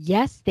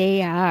 Yes,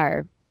 they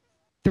are.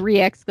 3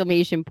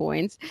 exclamation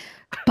points.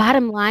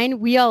 Bottom line,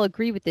 we all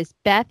agree with this.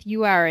 Beth,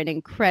 you are an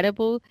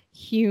incredible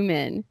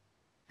human.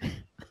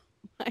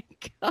 My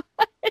God.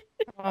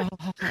 Oh,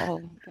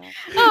 God.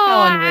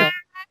 Oh,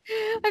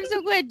 I'm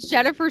so glad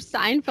Jennifer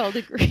Seinfeld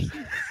agrees.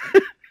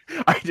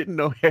 I didn't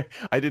know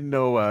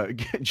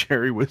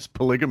Jerry was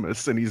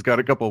polygamous and he's got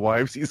a couple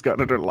wives he's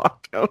got under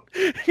lockdown.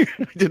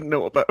 I didn't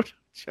know about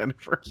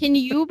Jennifer. Can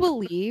you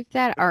believe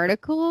that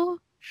article?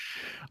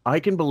 I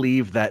can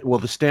believe that. Well,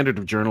 the standard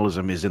of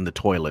journalism is in the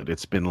toilet.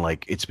 It's been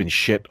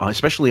shit,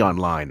 especially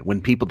online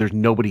when there's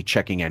nobody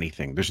checking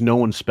anything. There's no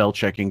one spell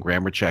checking,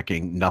 grammar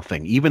checking,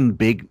 nothing. Even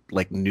big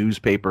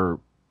newspaper,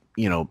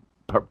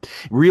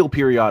 real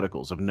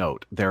periodicals of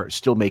note, they're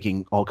still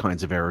making all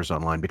kinds of errors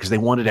online because they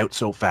want it out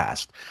so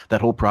fast.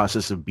 That whole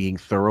process of being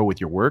thorough with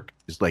your work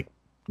is like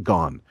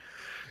gone.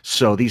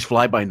 So these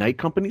fly-by-night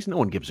companies, no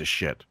one gives a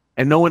shit.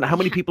 And no one, how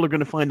many people are going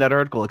to find that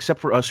article except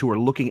for us who are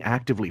looking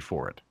actively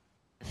for it?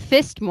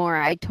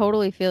 Fistmore, I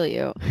totally feel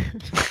you.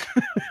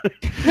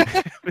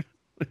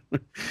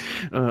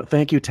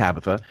 Thank you,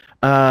 Tabitha.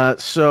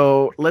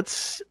 So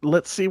let's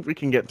see if we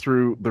can get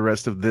through the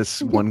rest of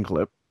this one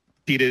clip.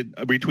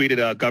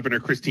 Retweeted Governor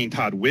Christine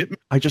Todd Whitman.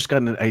 I just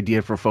got an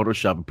idea for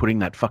Photoshop of putting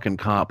that fucking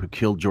cop who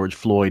killed George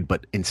Floyd,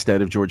 but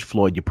instead of George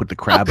Floyd, you put the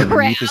crab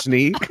underneath his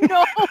knee.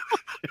 No.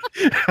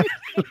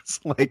 It's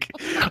like,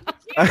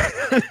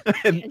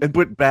 and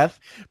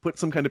put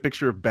some kind of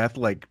picture of Beth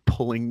like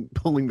pulling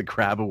the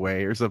crab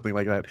away or something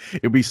like that.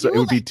 It'd be so. It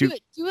would be too.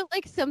 Do it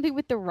like something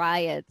with the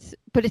riots,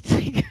 but it's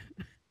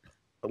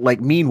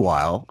like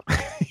meanwhile.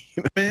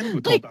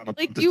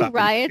 like do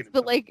riots,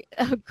 but like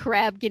a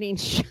crab getting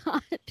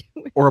shot.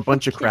 Or a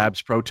bunch of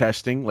crabs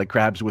protesting, like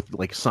crabs with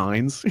like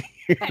signs.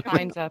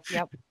 Signs up,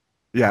 yep.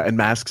 Yeah, and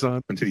masks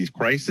on. Into these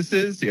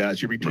crises. Yeah,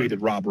 she retweeted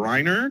Rob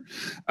Reiner.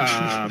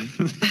 And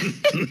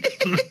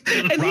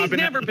he's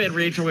never been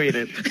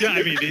retweeted. Yeah,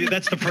 I mean,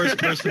 that's the first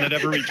person that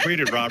ever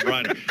retweeted Rob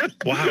Reiner.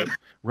 Wow.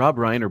 Rob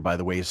Reiner, by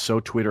the way, is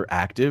so Twitter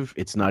active,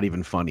 it's not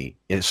even funny.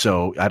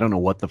 So I don't know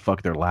what the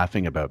fuck they're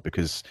laughing about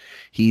because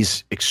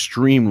he's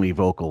extremely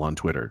vocal on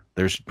Twitter.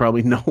 There's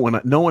probably no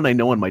one I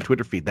know on my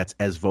Twitter feed that's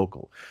as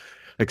vocal,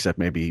 except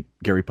maybe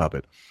Gary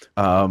Puppet.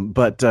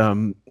 Let's.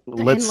 And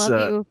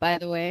love you, by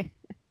the way.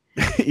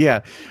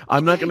 Yeah,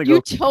 I'm not going to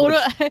go.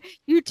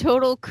 You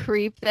total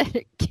creep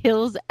that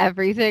kills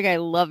everything. I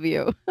love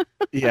you.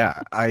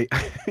 Yeah,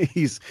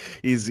 he's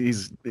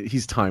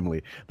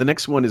timely. The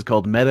next one is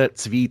called Meta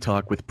Tzvi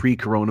Talk with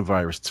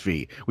pre-coronavirus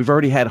Tzvi. We've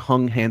already had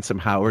Hung Handsome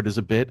Howard as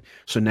a bit,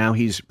 so now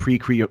he's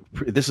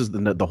this is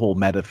the whole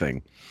meta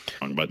thing.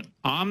 But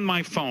on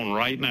my phone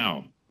right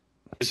now,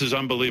 this is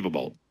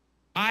unbelievable.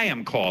 I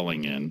am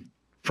calling in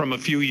from a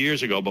few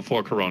years ago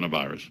before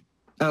coronavirus.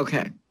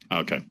 Okay.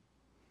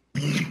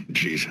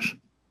 Jesus.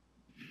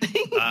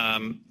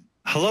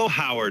 Hello,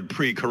 Howard,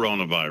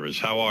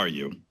 pre-coronavirus. How are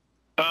you?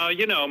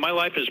 My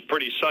life is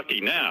pretty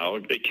sucky now.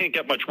 It can't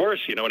get much worse,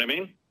 you know what I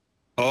mean?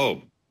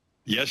 Oh,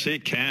 yes,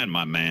 it can,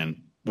 my man.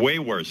 Way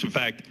worse. In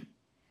fact,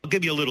 I'll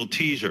give you a little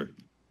teaser.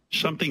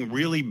 Something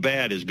really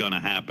bad is going to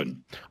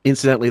happen.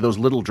 Incidentally, those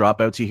little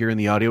dropouts you hear in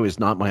the audio is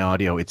not my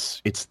audio.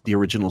 It's the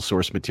original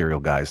source material,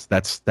 guys.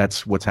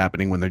 That's what's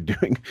happening when they're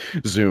doing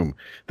Zoom.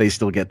 They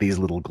still get these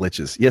little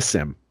glitches. Yes,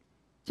 Sim.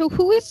 So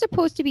who is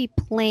supposed to be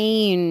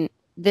playing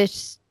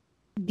these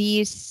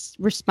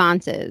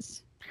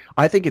responses?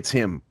 I think it's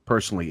him,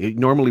 personally. It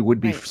normally would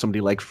be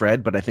somebody like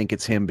Fred, but I think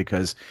it's him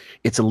because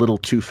it's a little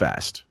too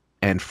fast.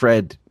 And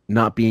Fred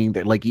not being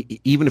there, like,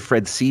 even if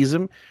Fred sees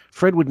him,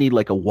 Fred would need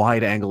like a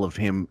wide angle of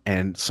him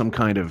and some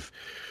kind of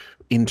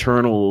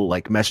internal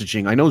like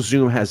messaging. I know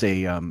Zoom has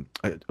a what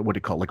do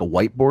you call it? Like a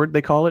whiteboard,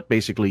 they call it.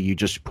 Basically, you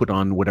just put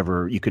on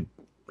whatever you could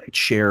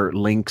share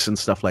links and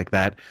stuff like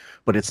that,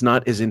 but it's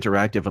not as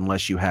interactive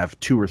unless you have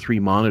 2 or 3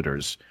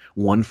 monitors,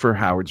 one for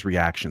Howard's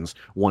reactions,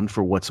 one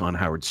for what's on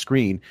Howard's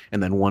screen,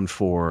 and then one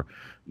for,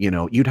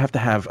 you'd have to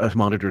have a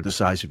monitor the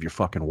size of your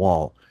fucking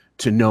wall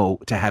to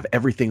have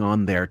everything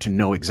on there to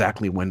know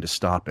exactly when to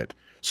stop it.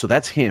 So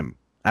that's him,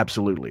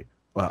 absolutely,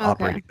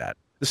 operating that.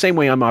 The same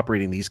way I'm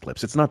operating these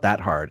clips. It's not that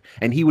hard.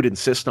 And he would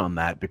insist on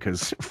that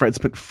because Fred's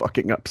been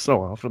fucking up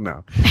so often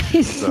now.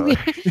 So,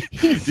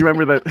 do you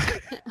remember that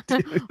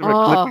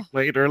clip we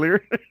played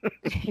earlier?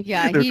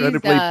 Yeah, They're trying to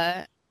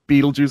play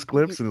Beetlejuice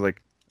clips and he's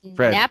like,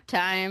 Fred. Nap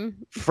time.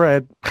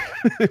 Fred.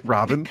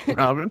 Robin.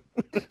 Oh,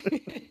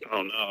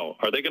 no.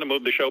 Are they going to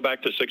move the show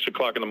back to 6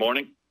 o'clock in the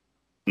morning?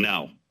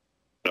 No.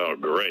 Oh,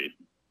 great.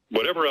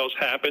 Whatever else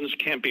happens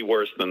can't be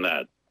worse than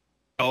that.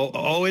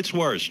 Oh, it's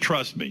worse.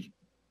 Trust me.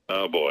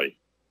 Oh, boy.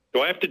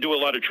 Do I have to do a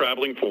lot of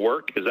traveling for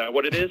work? Is that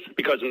what it is?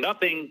 Because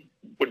nothing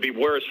would be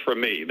worse for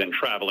me than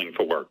traveling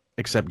for work.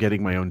 Except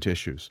getting my own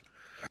tissues.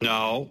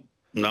 No,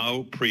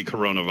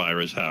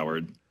 pre-coronavirus,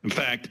 Howard. In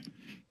fact,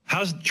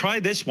 try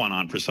this one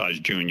on for Size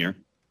Junior.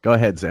 Go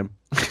ahead, Zim.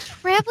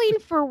 Traveling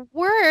for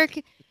work,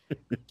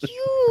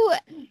 you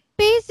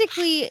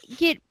basically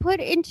get put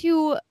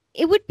into...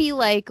 It would be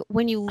like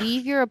when you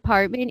leave your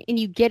apartment and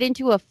you get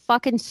into a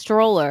fucking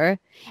stroller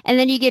and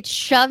then you get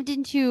shoved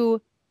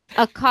into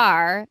a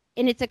car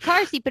and it's a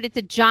car seat, but it's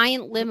a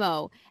giant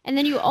limo. And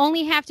then you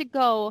only have to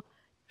go,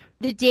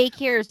 the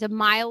daycare is a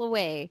mile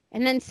away.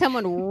 And then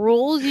someone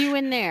rolls you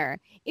in there.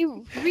 It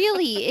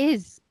really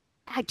is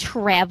a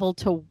travel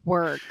to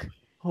work.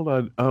 Hold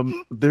on.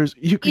 Is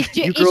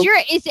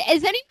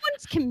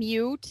anyone's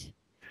commute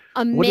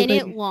a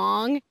minute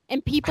long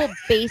and people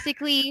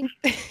basically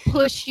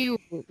push you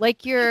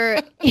like you're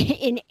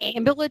in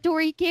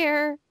ambulatory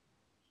care?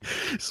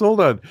 So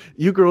hold on.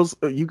 You girls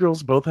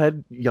both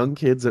had young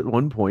kids at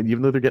one point,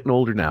 even though they're getting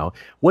older now.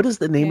 What is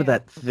the name of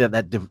that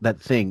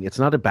thing? It's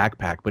not a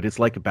backpack, but it's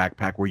like a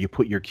backpack where you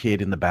put your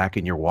kid in the back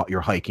and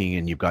you're hiking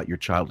and you've got your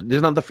child.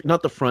 There's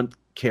not the front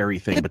carry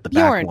thing, but the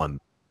back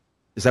one.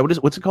 Is that what's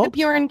it The called?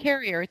 Bjorn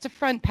carrier. It's a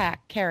front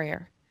pack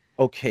carrier.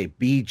 Okay,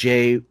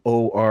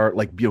 BJOR,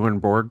 like Bjorn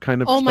Borg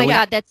kind of. Oh my spelling?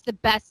 God, that's the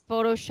best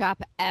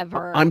Photoshop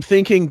ever. I'm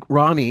thinking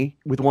Ronnie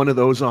with one of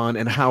those on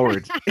and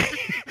Howard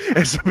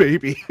as a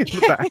baby in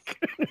the back.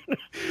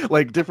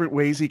 Like different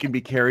ways he can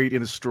be carried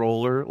in a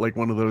stroller, like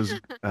one of those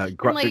Like-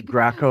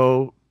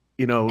 Graco,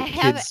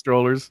 kids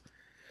strollers.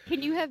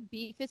 Can you have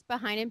Beefus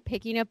behind him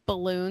picking up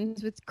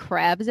balloons with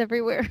crabs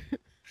everywhere?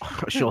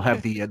 She'll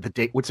have the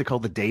day. What's it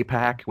called? The day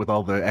pack with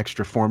all the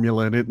extra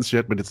formula in it and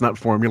shit. But it's not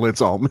formula.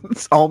 It's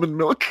almond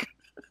milk.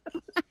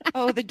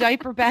 Oh, the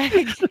diaper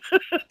bag.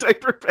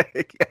 Diaper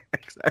bag. Yeah,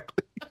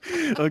 exactly.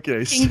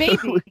 Okay. King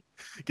baby.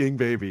 King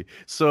baby.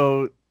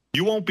 So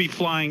you won't be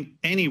flying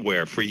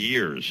anywhere for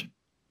years.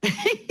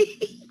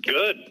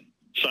 Good.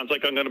 Sounds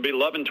like I'm going to be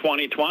loving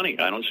 2020.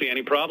 I don't see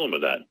any problem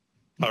with that.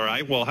 All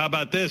right. Well, how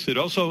about this? It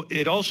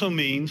also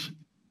means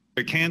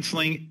they're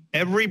canceling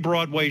every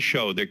Broadway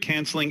show. They're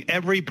canceling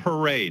every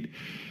parade.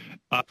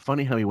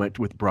 Funny how he went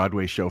with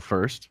Broadway show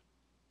first.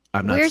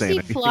 I'm not Where's saying he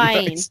anything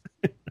flying? nice.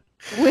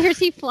 Where's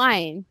he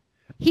flying?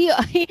 He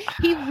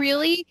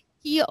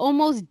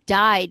almost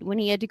died when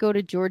he had to go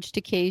to George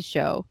Takei's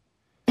show.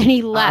 And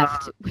he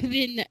left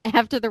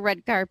after the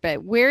red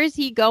carpet. Where is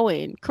he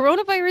going?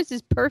 Coronavirus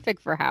is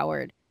perfect for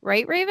Howard.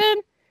 Right,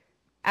 Raven?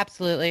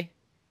 Absolutely.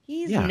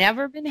 He's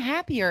never been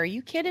happier. Are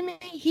you kidding me?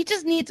 He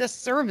just needs a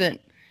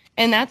servant.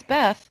 And that's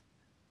Beth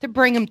to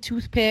bring him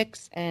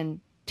toothpicks and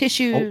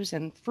tissues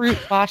and fruit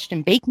washed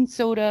in baking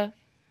soda.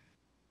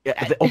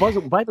 Yeah.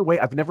 By the way,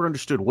 I've never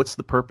understood what's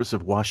the purpose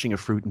of washing a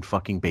fruit in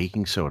fucking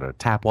baking soda.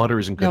 Tap water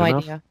isn't good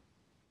enough. Idea.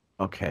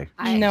 Okay.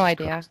 No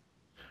idea.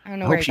 I don't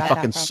know where he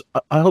got that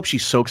from. I hope she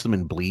soaks them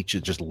in bleach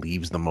and just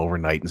leaves them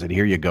overnight and said,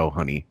 "Here you go,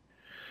 honey."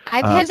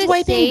 I've had He's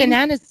wiping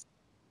bananas.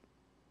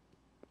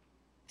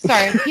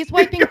 Sorry, he's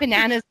wiping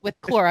bananas with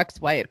Clorox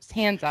wipes.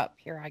 Hands up.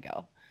 Here I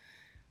go.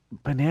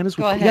 Bananas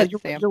with Go ahead,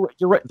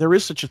 you're right. There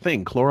is such a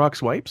thing.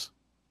 Clorox wipes.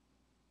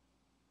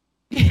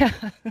 Yeah.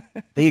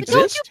 They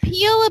exist. Don't you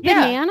peel a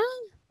banana?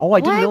 Oh, I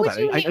didn't Why know would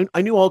that. you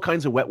I knew all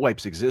kinds of wet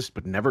wipes exist,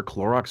 but never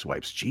Clorox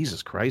wipes.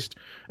 Jesus Christ!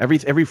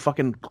 Every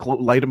fucking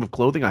item of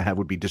clothing I have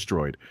would be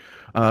destroyed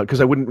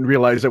because I wouldn't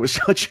realize I was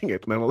touching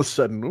it, and then all of a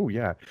sudden, oh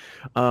yeah,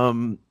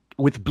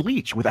 with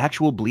bleach, with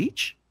actual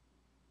bleach.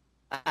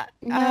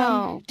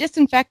 No.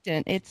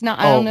 Disinfectant. It's not.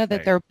 I don't know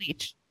that they're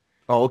bleach.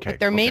 Oh, okay. But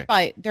they're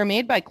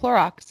made by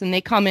Clorox, and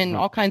they come in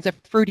all kinds of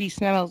fruity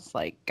smells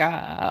like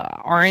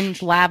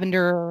orange,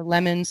 lavender,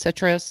 lemon,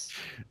 citrus.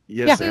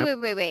 Yes. Yeah.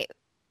 Wait.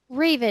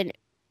 Raven,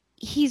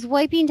 he's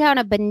wiping down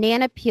a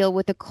banana peel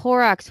with a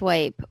Clorox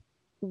wipe.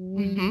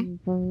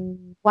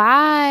 Mm-hmm.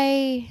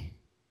 Why?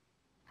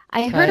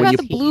 I heard about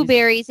the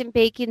blueberries and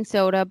baking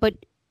soda, but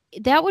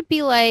that would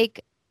be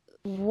like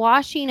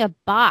washing a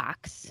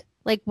box.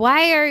 Like,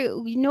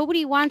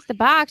 nobody wants the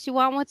box. You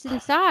want what's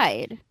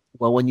inside.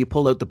 Well, when you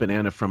pull out the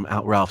banana from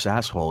out Ralph's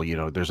asshole,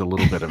 there's a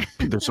little bit of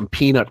there's some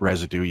peanut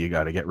residue you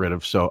got to get rid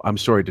of. So I'm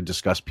sorry to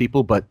disgust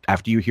people, but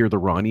after you hear the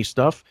Ronnie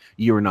stuff,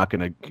 you are not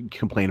going to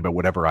complain about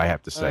whatever I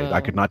have to say.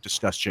 I could not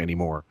disgust you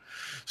anymore.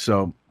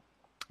 So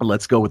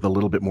let's go with a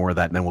little bit more of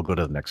that, and then we'll go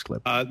to the next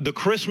clip. The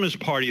Christmas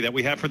party that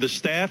we have for the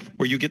staff,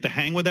 where you get to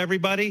hang with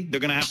everybody, they're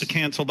going to have to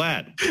cancel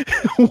that.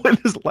 When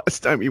is the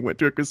last time you went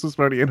to a Christmas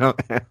party and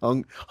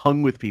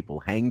hung with people,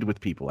 hanged with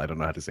people? I don't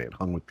know how to say it.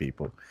 Hung with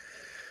people.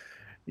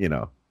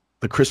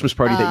 The Christmas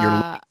party that you're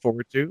looking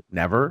forward to?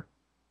 Never.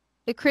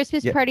 The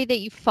Christmas party that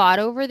you fought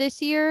over this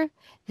year,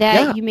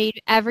 that you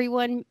made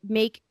everyone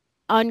make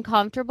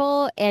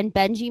uncomfortable, and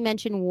Benji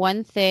mentioned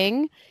one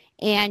thing,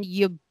 and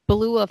you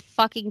blew a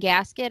fucking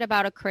gasket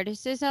about a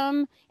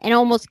criticism and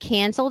almost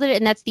canceled it,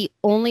 and that's the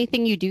only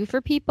thing you do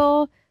for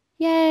people.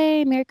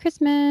 Yay, Merry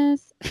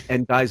Christmas.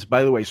 And guys,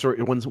 by the way, sorry,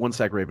 one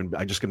sec, Raven.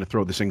 I'm just going to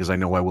throw this in because I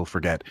know I will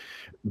forget.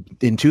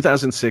 In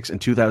 2006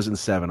 and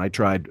 2007, I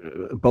tried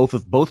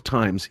both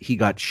times he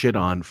got shit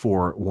on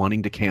for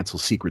wanting to cancel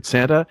Secret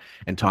Santa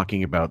and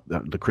talking about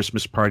the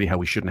Christmas party, how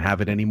we shouldn't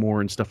have it anymore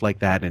and stuff like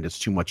that. And it's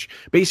too much.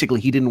 Basically,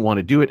 he didn't want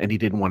to do it and he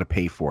didn't want to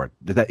pay for it.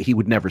 That he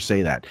would never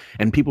say that.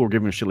 And people were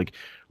giving him shit like,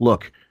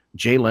 look,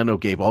 Jay Leno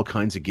gave all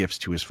kinds of gifts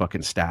to his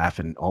fucking staff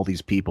and all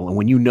these people. And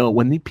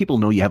when the people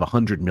know you have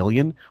 $100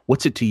 million,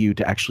 what's it to you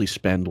to actually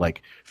spend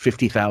like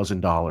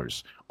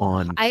 $50,000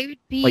 on? I would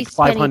be like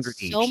spending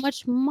 $500 so each.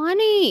 much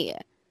money.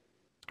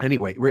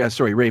 Anyway,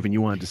 sorry, Raven, you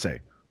wanted to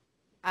say.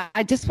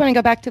 I just want to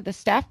go back to the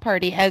staff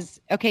party as,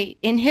 okay,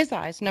 in his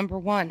eyes, number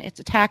one, it's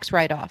a tax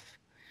write-off.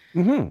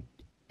 Mm-hmm.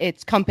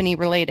 It's company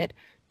related.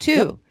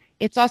 Two,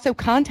 it's also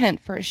content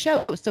for a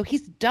show. So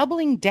he's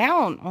doubling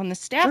down on the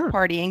staff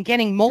party and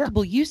getting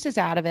multiple uses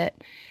out of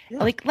it.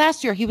 Like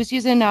last year, he was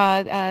using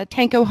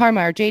Tanko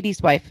Harmeyer,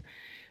 JD's wife,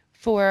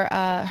 for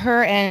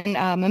her and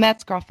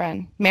Mehmet's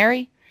girlfriend,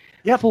 Mary,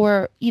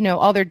 for,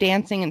 all their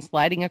dancing and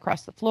sliding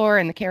across the floor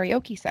in the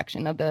karaoke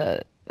section of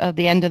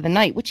the end of the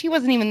night, which he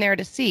wasn't even there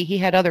to see. He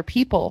had other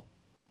people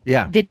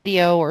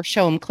video or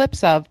show him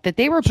clips of that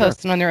they were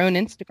posting on their own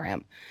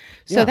Instagram.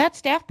 So that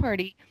staff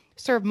party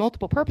served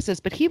multiple purposes,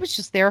 but he was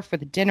just there for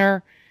the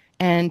dinner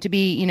and to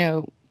be,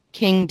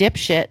 king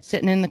dipshit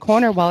sitting in the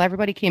corner while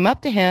everybody came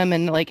up to him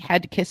and like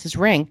had to kiss his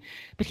ring.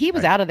 But he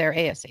was out of there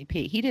ASAP.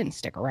 He didn't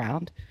stick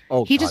around.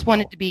 He just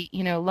wanted to be,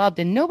 loved.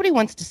 And nobody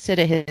wants to sit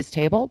at his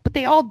table, but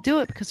they all do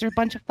it because they're a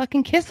bunch of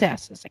fucking kiss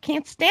asses. I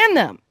can't stand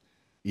them.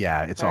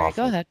 Yeah, it's All right,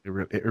 awful. go ahead.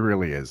 It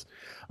really is.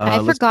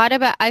 I forgot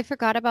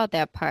about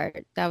that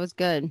part. That was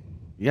good.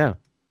 Yeah.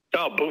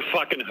 Oh, boo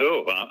fucking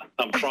who?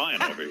 I'm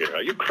crying over here.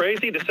 Are you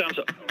crazy? This sounds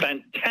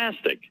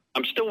fantastic.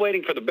 I'm still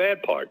waiting for the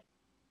bad part.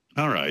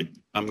 All right.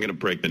 I'm going to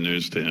break the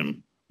news to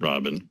him,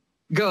 Robin.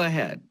 Go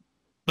ahead.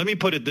 Let me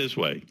put it this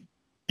way.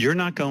 You're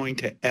not going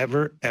to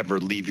ever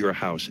leave your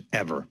house,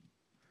 ever.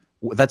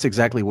 That's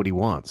exactly what he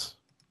wants.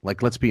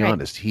 Like, let's be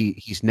honest.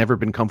 He's never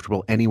been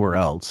comfortable anywhere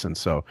else. And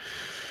so,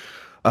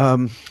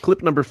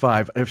 clip number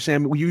 5.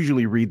 Sam, we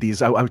usually read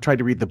these. I tried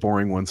to read the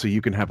boring ones so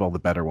you can have all the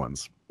better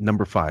ones.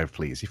 Number 5,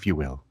 please, if you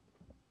will.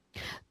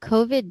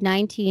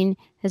 COVID-19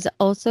 has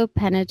also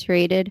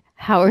penetrated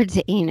Howard's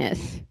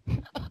anus.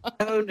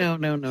 Oh, no.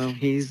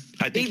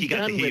 I think he got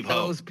done the with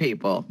heave-ho. those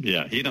people.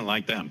 Yeah, he didn't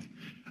like them.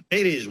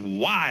 It is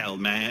wild,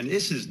 man.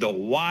 This is the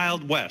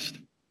Wild West.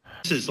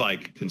 This is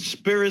like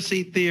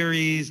conspiracy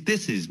theories.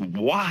 This is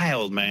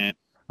wild, man.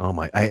 Oh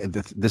my!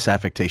 This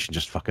affectation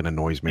just fucking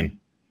annoys me.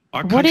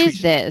 What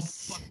is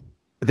this?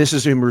 This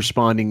is him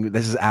responding.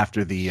 This is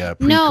after the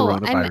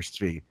pre-coronavirus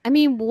tweet. I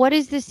mean, what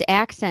is this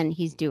accent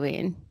he's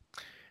doing?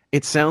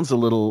 It sounds a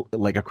little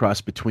like a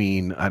cross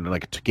between, I don't know,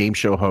 like a game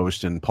show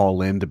host and Paul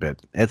Lynde a bit.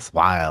 It's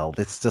wild.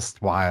 It's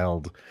just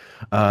wild.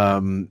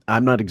 I'm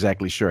not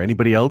exactly sure.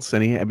 Anybody else?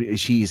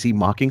 Is he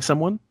mocking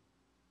someone?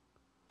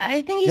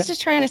 I think he's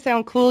just trying to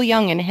sound cool,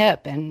 young, and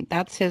hip, and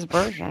that's his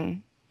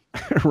version.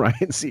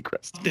 Ryan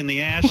Seacrest. In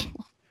the ass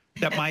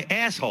that my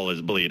asshole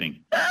is bleeding.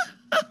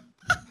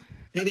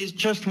 It is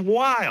just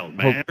wild,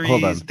 man.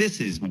 Hold on. This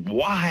is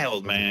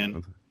wild,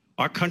 man.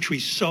 Our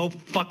country's so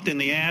fucked in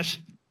the ass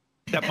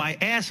that my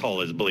asshole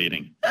is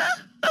bleeding.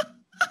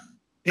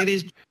 It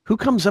is. Who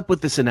comes up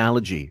with this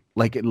analogy,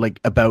 like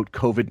about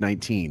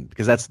COVID-19?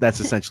 Because that's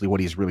essentially what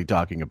he's really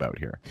talking about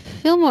here.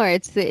 Fillmore,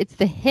 it's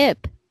the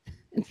hip.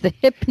 It's the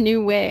hip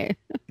new way.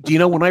 Do you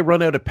know when I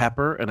run out of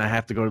pepper and I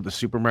have to go to the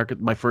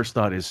supermarket, my first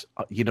thought is,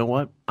 you know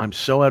what? I'm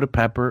so out of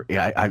pepper.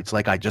 It's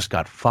like I just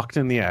got fucked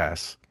in the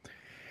ass.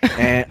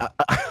 And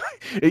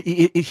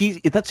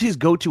that's his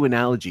go-to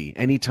analogy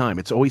anytime.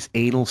 It's always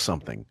anal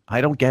something.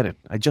 I don't get it.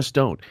 I just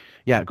don't.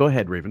 Yeah, go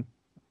ahead, Raven.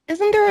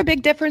 Isn't there a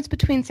big difference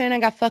between saying I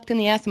got fucked in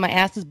the ass and my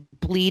ass is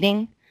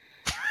bleeding?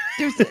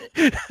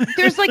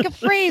 There's like a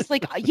phrase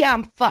like, yeah,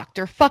 I'm fucked,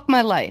 or fuck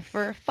my life,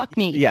 or fuck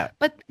me. Yeah.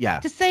 But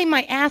to say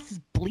my ass is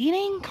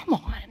bleeding, come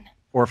on.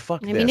 Or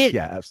fuck this.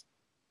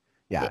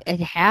 Yeah. It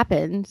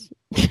happens.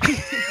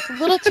 It's a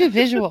little too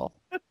visual.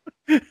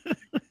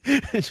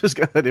 I just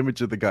got that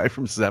image of the guy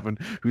from Seven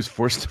who's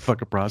forced to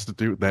fuck a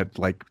prostitute. That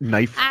like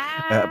knife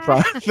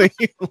thing.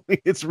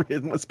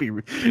 It must be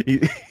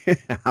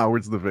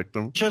Howard's the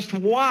victim. Just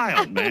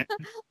wild, man.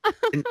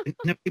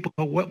 and people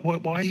go,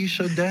 why are you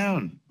so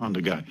down on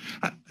the guy?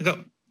 I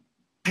go,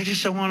 I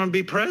just don't want him to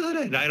be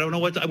president. I don't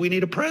know we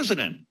need a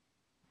president.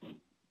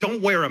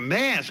 Don't wear a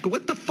mask.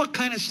 What the fuck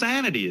kind of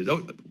sanity is?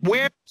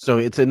 So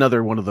it's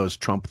another one of those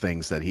Trump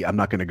things that I'm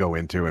not going to go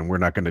into, and we're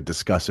not going to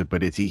discuss it.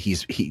 But he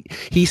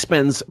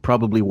spends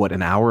probably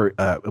an hour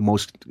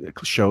most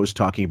shows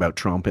talking about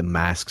Trump and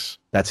masks.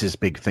 That's his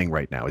big thing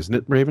right now, isn't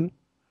it, Raven?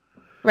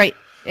 Right,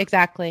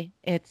 exactly.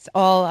 It's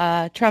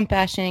all Trump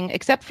bashing,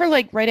 except for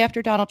like right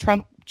after Donald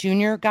Trump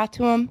Jr. got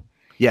to him.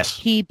 Yes,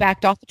 he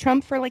backed off the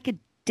Trump for like a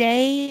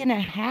day and a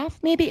half,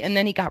 maybe, and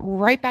then he got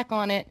right back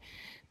on it.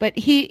 But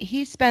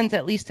he spends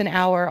at least an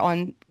hour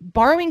on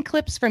borrowing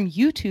clips from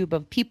YouTube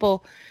of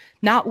people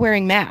not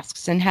wearing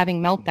masks and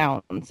having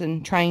meltdowns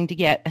and trying to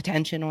get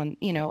attention on,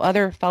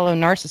 other fellow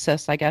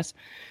narcissists, I guess,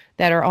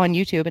 that are on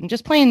YouTube, and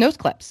just playing those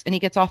clips. And he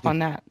gets off on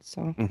that.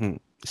 So,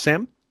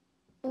 Sam?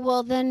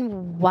 Well,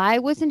 then why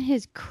wasn't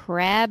his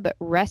crab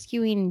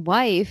rescuing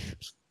wife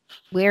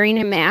wearing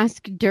a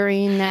mask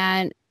during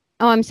that?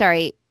 Oh, I'm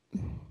sorry.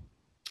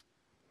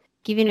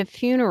 Giving a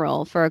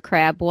funeral for a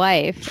crab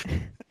wife.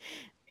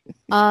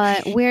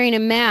 Wearing a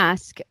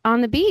mask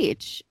on the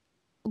beach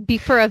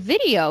for a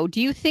video.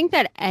 Do you think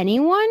that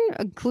anyone,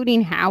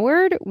 including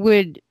Howard,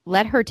 would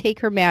let her take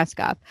her mask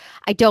off?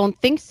 I don't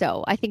think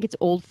so. I think it's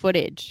old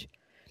footage.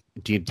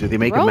 Do they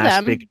make a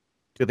mask big?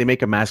 Do they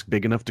make a mask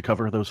big enough to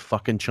cover those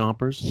fucking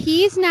chompers?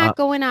 He's not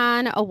going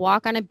on a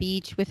walk on a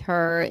beach with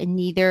her, and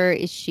neither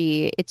is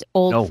she. It's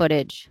old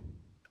footage.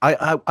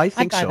 I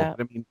think so. That.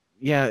 I mean,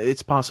 yeah,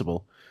 it's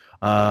possible.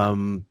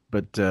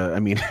 But I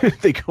mean,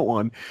 they go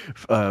on,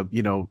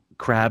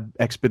 crab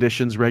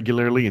expeditions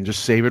regularly and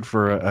just save it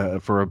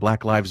for a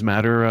Black Lives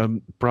Matter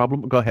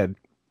problem. Go ahead.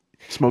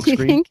 Smoke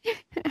screen.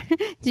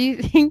 Do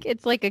you think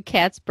it's like a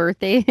cat's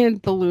birthday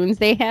and balloons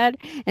they had,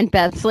 and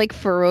Beth's like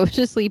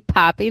ferociously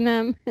popping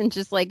them and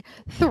just like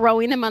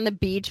throwing them on the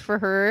beach for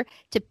her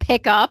to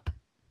pick up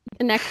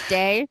the next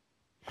day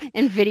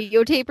and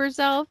videotape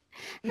herself?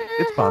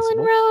 It's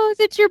possible. Helen Rose,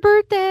 it's your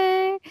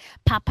birthday.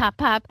 Pop, pop,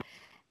 pop.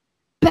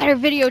 Better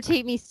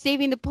videotape me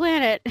saving the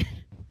planet.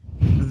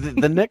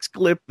 the next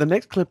clip,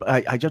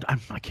 I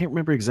can't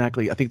remember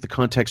exactly. I think the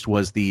context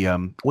was the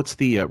what's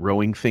the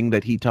rowing thing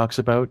that he talks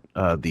about?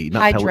 The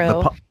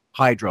hydro.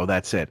 Hydro,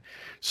 that's it.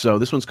 So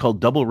this one's called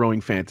Double Rowing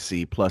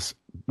Fantasy, plus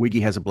Wiggy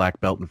has a black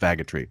belt in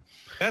faggotry.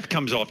 Beth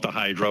comes off the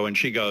hydro and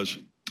she goes,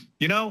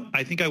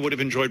 I think I would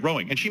have enjoyed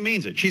rowing. And she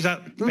means it. She's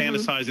out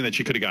fantasizing that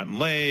she could have gotten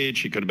laid.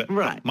 She could have been.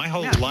 Right. My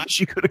whole life.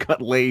 She could have got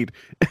laid.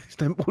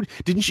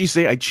 Didn't she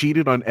say I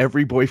cheated on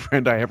every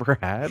boyfriend I ever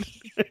had?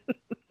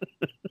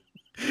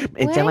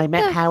 Until I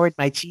met Howard,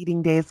 my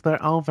cheating days were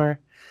over.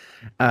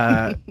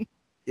 Guys,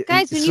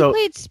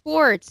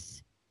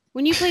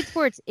 when you played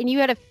sports and you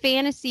had a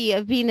fantasy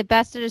of being the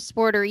best at a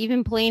sport or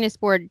even playing a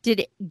sport,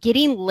 did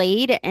getting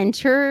laid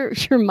enter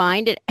your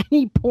mind at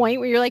any point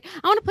where you're like,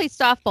 I want to play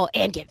softball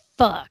and get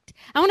fucked.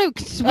 I want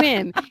to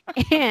swim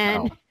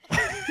and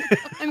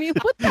I mean,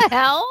 what the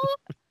hell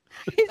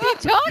is he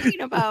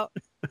talking about?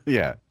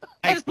 Yeah.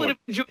 I just would have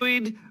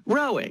enjoyed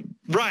rowing.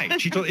 Right.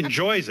 She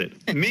enjoys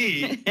it.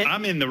 Me,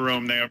 I'm in the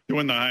room there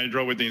doing the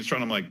hydro with the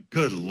instructor. I'm like,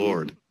 good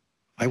Lord,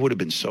 I would have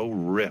been so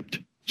ripped.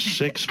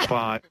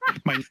 6'5".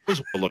 My nose would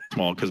have looked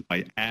small because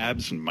my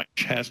abs and my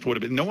chest would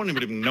have been. No one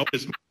would have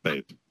noticed my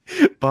face.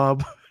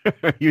 Bob,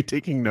 are you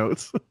taking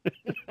notes?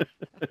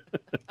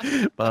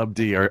 Bob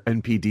D, our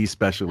NPD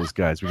specialist,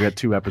 guys. We've got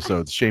 2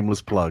 episodes.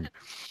 Shameless plug.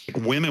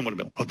 Women would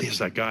have been, there's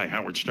that guy,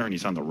 Howard Stern.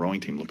 He's on the rowing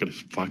team. Look at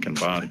his fucking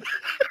body.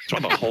 So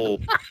I have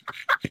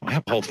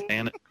a whole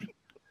fantasy.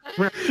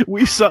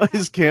 We saw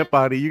his camp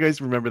body. You guys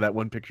remember that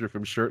one picture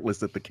from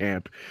Shirtless at the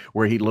camp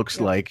where he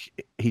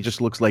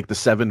just looks like the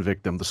Seven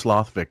victim, the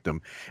sloth victim.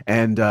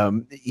 And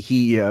I'll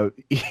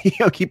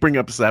keep bringing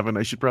up Seven.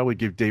 I should probably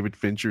give David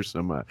Fincher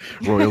some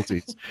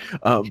royalties.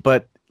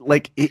 But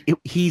like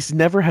he's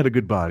never had a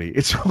good body.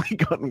 It's only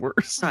gotten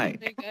worse.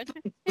 Right.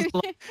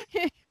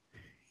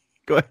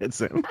 Go ahead,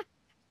 Sam.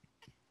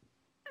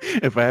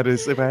 If I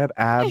had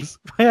abs,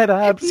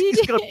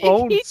 he's got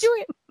bones.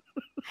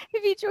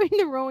 If he joined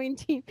the rowing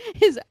team,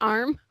 his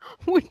arm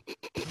would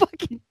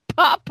fucking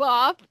pop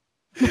off.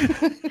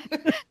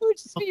 It would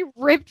just be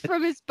ripped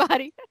from his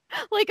body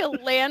like a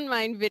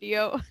landmine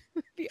video.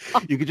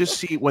 You could just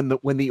see when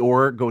the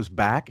oar goes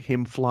back,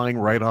 him flying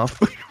right off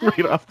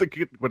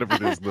the whatever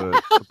it is,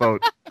 the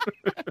boat.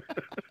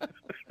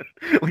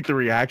 Like the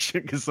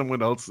reaction because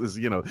someone else is,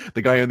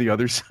 the guy on the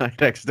other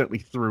side accidentally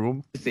threw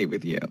him. See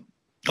with you.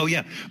 Oh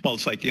yeah. Well,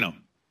 it's like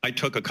I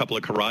took a couple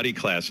of karate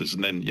classes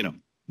and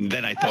then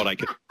then I thought I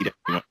could beat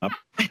everyone up.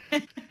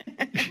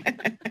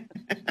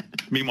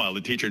 Meanwhile,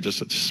 the teacher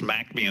just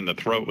smacked me in the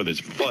throat with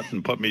his foot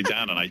and put me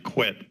down, and I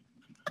quit.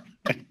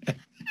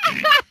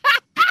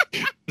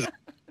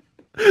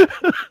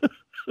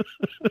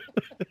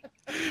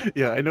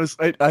 Yeah, I know.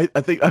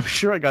 I'm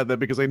sure I got that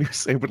because I knew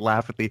Sam would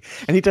laugh at me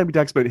anytime he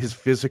talks about his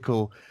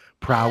physical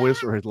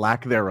prowess or his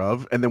lack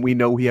thereof, and then we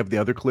know we have the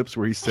other clips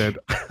where he said,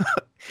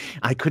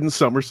 "I couldn't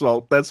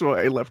somersault. That's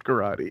why I left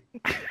karate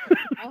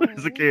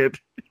as a kid."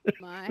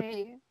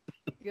 My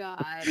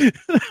God.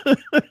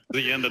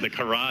 The end of the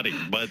karate.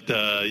 But,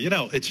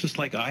 it's just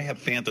like I have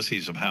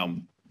fantasies of how,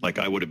 like,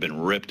 I would have been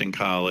ripped in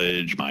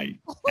college. My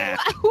ass.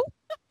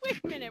 Wait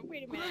a minute.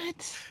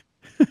 What?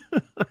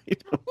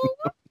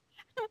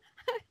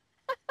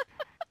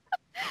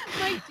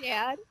 My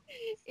dad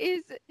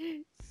is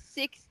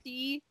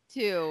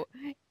 62.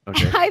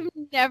 Okay. I've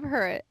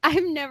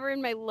never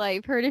in my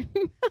life heard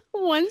him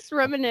once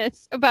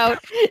reminisce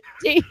about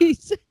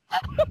days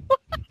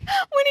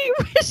when he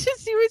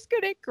wishes he was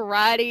good at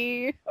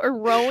karate or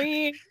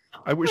rowing.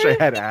 I wish I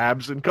had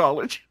abs in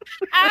college.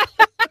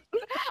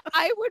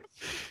 I would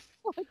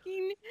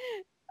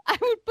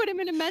put him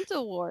in a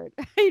mental ward.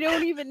 I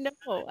don't even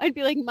know. I'd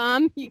be like,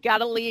 Mom, you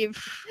gotta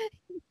leave.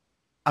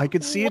 I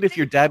could see it if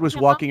your dad was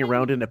walking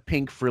around in a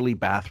pink frilly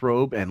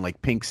bathrobe and like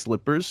pink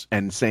slippers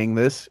and saying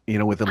this,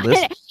 with a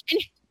list.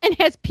 And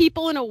has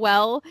people in a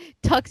well,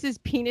 tucks his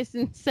penis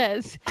and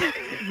says,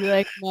 "You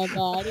like my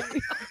body?"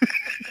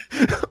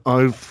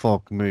 Oh,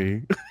 fuck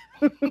me.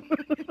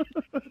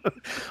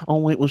 Oh,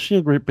 wait, was she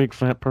a great big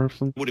fat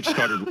person? Would have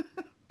started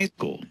high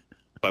school.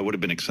 I would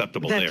have been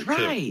acceptable there, too.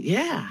 That's right,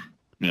 yeah.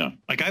 Yeah.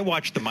 Like, I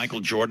watched the Michael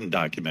Jordan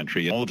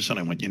documentary, and all of a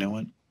sudden I went, you know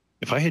what?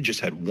 If I had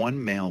just had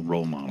one male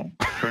role model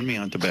turn me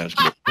on to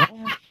basketball,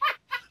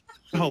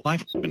 my whole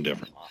life would have been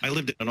different. I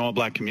lived in an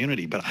all-black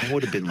community, but I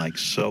would have been, like,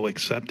 so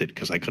accepted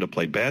because I could have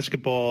played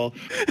basketball.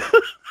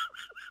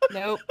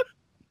 Nope.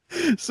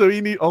 So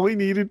all he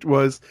needed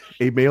was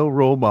a male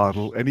role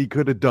model, and he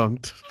could have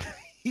dunked.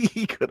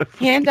 He could have.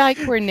 Hand-eye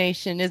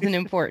coordination isn't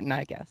important,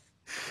 I guess.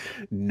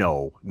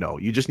 No.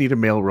 You just need a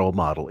male role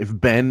model. If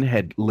Ben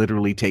had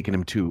literally taken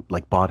him to,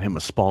 bought him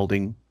a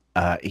Spalding,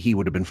 he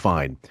would have been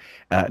fine.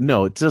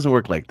 No, it doesn't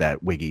work like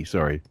that, Wiggy.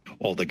 Sorry.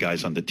 All the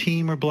guys on the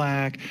team are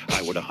black.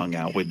 I would have hung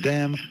out with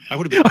them. I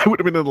would have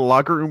been in the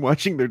locker room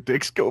watching their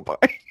dicks go by.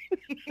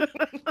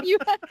 You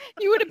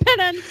would have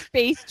been on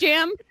Space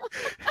Jam.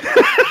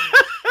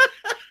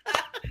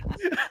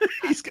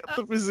 He's got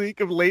the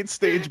physique of late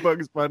stage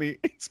Bugs Bunny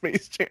in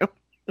Space Jam.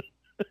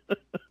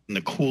 And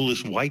the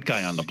coolest white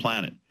guy on the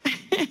planet.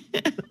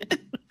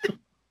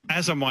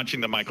 as I'm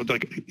watching the Michael,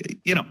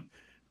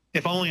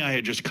 if only I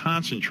had just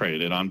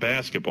concentrated on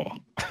basketball.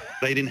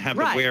 They didn't have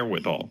the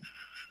wherewithal.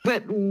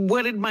 But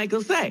what did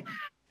Michael say?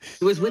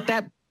 It was with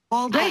that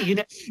all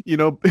day.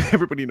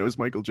 Everybody knows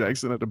Michael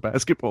Jackson had a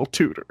basketball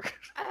tutor.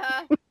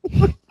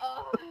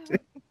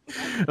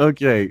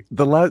 Okay,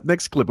 the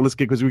next clip. Let's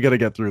get, because we got to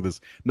get through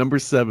this. Number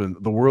 7,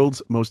 the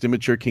world's most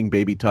immature king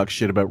baby talks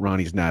shit about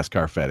Ronnie's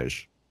NASCAR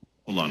fetish.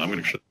 Hold on, I'm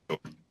going to shut the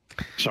door.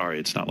 Sorry,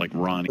 it's not like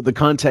Ronnie. The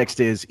context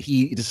is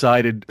he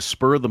decided,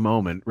 spur of the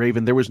moment,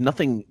 Raven, there was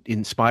nothing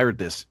inspired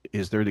this,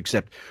 is there,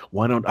 except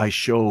why don't I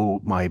show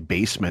my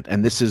basement?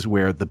 And this is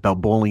where the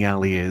bowling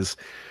alley is.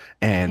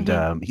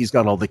 And he's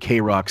got all the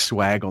K-Rock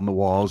swag on the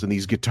walls and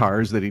these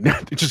guitars that he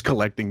just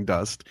collecting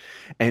dust.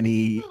 And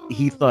he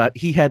thought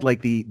he had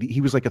like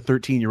he was like a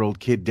 13-year-old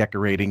kid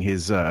decorating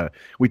his.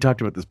 We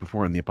talked about this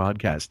before in the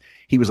podcast.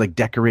 He was like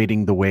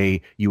decorating the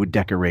way you would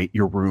decorate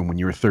your room when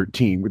you were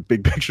 13 with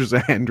big pictures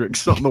of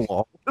Hendrix on the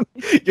wall.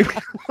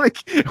 Like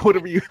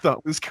whatever you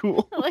thought was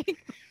cool. Like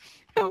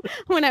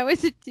when I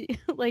was a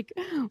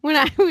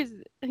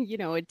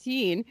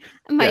teen,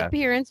 my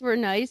parents were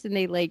nice and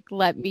they like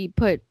let me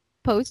put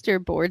poster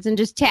boards and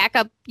just tack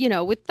up,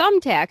 with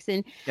thumbtacks.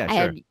 And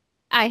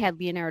I had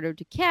Leonardo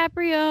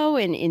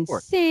DiCaprio and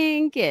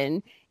NSYNC,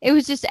 and it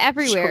was just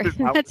everywhere.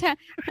 That's how.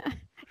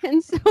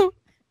 And so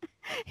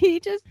he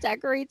just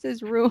decorates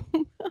his room.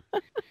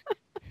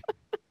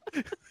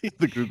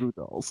 The Goo Goo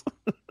Dolls.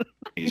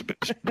 He's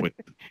with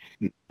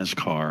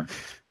NASCAR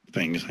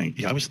things.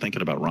 I was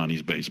thinking about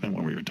Ronnie's basement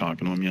when we were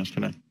talking to him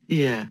yesterday.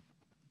 Yeah.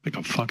 Like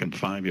a fucking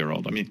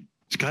 5-year-old. I mean,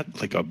 he's got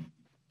like a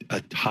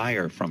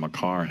tire from a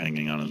car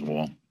hanging on his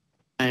wall.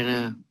 I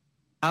know.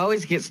 I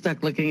always get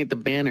stuck looking at the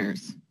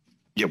banners.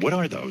 Yeah, what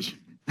are those?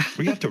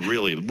 We have to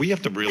really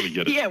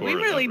get a yeah, we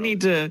really need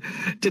to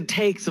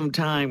take some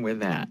time with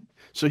that.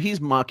 So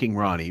he's mocking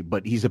Ronnie,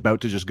 but he's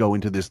about to just go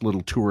into this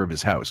little tour of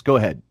his house. Go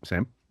ahead,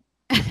 Sam.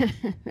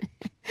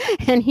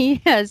 And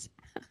he has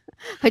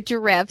a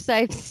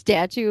giraffe-sized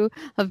statue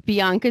of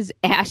Bianca's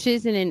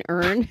ashes in an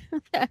urn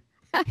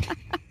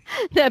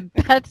that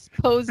Beth's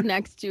posed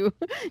next to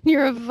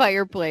near a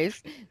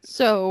fireplace.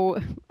 So,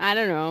 I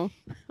don't know.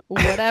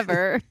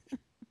 Whatever.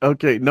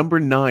 Okay, number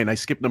 9. I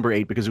skipped number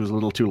 8 because it was a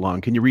little too long.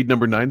 Can you read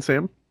number 9,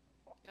 Sam?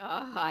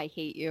 Oh, I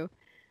hate you.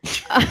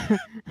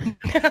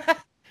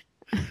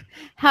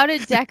 How to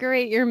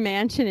decorate your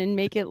mansion and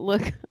make it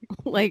look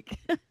like...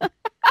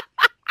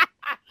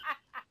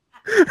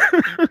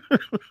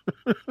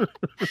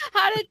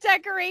 How to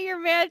decorate your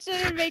mansion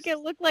and make it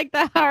look like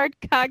the Hard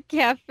Cock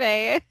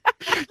Cafe.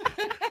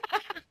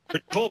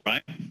 Pretty cool,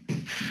 right?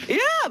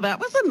 Yeah, that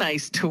was a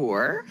nice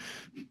tour.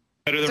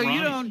 Better than so Ronnie.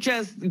 You don't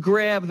just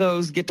grab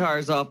those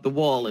guitars off the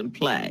wall and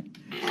play.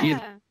 You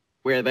know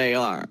where they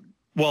are.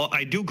 Well,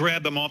 I do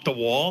grab them off the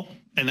wall,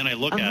 and then I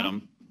look at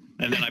them,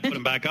 and then I put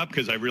them back up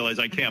because I realize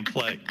I can't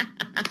play.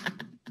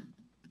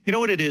 You know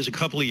what it is? A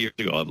couple of years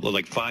ago,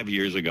 like 5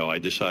 years ago, I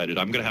decided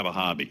I'm going to have a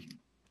hobby.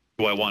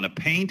 Do I want to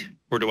paint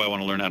or do I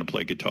want to learn how to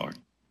play guitar?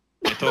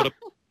 I thought I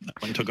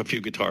went and took a few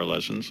guitar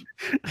lessons.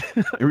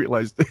 I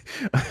realized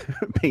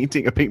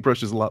painting a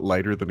paintbrush is a lot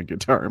lighter than a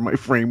guitar. My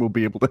frame will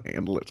be able to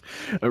handle it.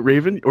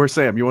 Raven or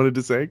Sam, you wanted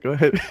to say? Go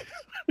ahead.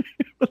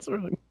 What's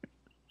wrong?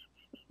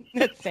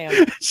 That's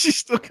Sam.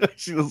 She's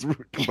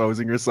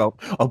composing herself.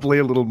 I'll play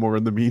a little more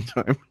in the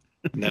meantime.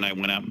 And then I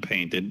went out and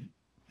painted.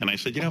 And I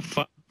said,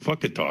 fuck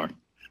guitar. I'm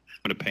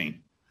going to paint.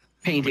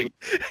 Painting.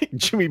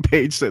 Jimmy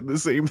Page said the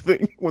same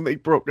thing when they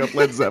broke up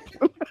Led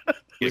Zeppelin.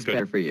 It's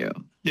better for you.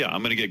 Yeah,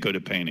 I'm going to get good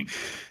at painting.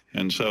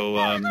 And so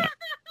that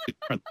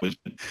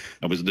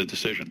was the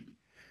decision.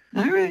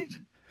 All right.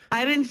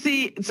 I didn't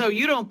see. So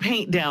you don't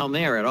paint down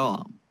there at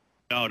all?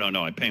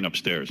 No. I paint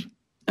upstairs.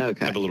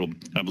 Okay. I have a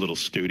little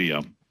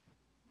studio.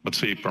 Let's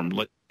see from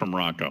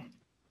Rocco.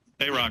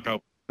 Hey,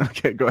 Rocco.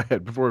 Okay, go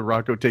ahead. Before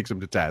Rocco takes him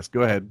to task,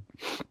 go ahead.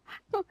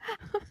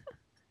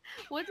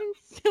 Wasn't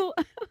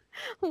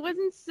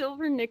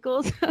Silver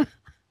Nickels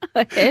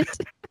a hit?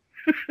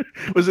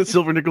 Was it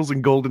Silver Nickels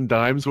and Golden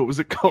Dimes? What was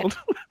it called?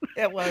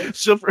 It was.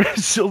 Silver.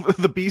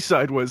 The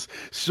B-side was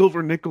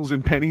Silver Nickels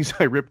and Pennies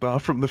I ripped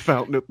off from the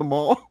fountain at the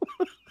mall.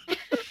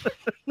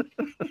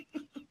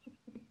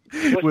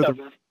 What's up,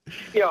 man?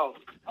 Yo,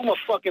 I'm a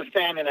fucking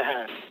fan and a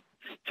half.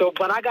 So,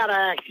 but I gotta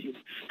ask you,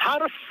 how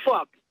the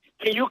fuck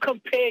can you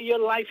compare your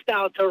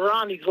lifestyle to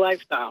Ronnie's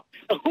lifestyle?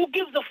 Who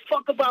gives a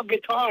fuck about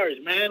guitars,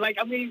 man? Like,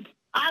 I mean,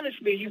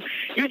 honestly,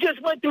 you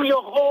just went through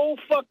your whole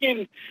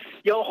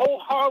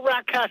Hard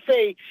Rock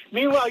Cafe.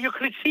 Meanwhile, you're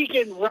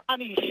critiquing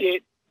Ronnie's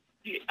shit.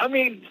 I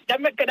mean, that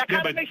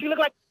kind of makes you look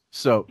like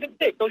a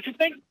dick, don't you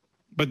think?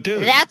 But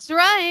dude, that's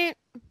right.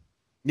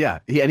 Yeah,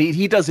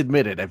 he does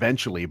admit it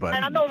eventually, but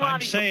I know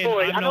I'm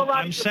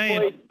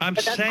saying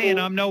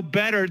I'm no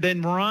better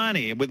than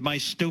Ronnie with my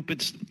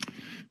stupid.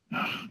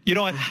 You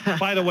know what?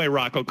 By the way,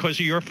 Rocco, because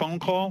of your phone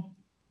call,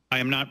 I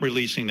am not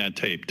releasing that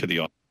tape to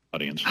the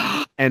audience.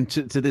 And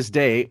to this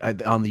day,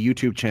 on the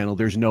YouTube channel,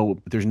 there's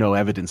no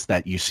evidence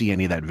that you see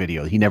any of that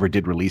video. He never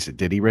did release it,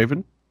 did he,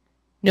 Raven?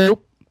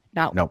 Nope.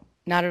 Nope.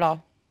 Not at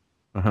all.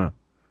 Uh-huh.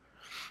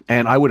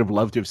 And I would have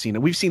loved to have seen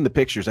it. We've seen the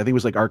pictures. I think it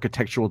was like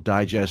Architectural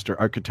Digest or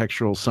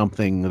Architectural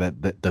something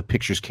that the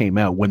pictures came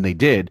out. When they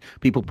did,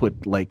 people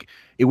put like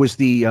it was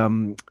the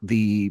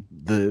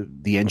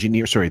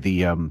engineer, sorry,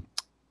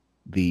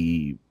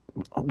 the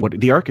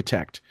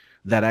architect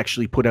that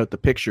actually put out the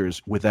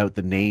pictures without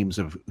the names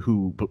of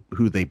who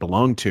they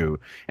belonged to,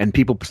 and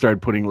people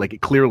started putting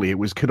like clearly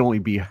it could only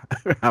be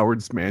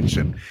Howard's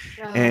mansion,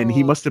 and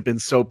he must have been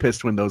so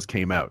pissed when those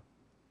came out.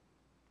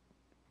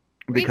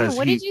 Because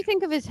what did you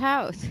think of his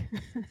house?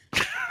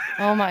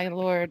 Oh my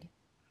Lord!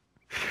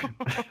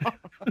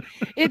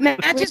 It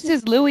matches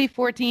his Louis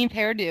XIV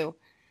hairdo.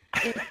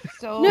 It's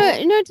so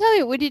no. Tell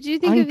you, what did you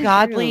think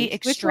ungodly,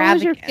 of his room?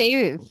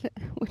 extravagant?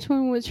 Which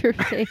one was your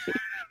fave?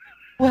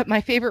 What,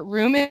 my favorite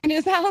room in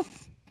his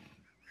house?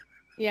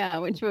 Yeah,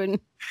 which one?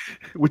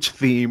 Which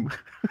theme?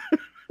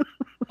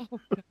 Oh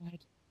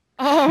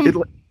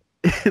God.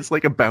 It's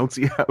like a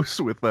bouncy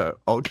house with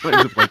all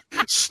kinds of like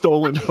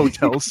stolen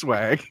hotel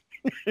swag.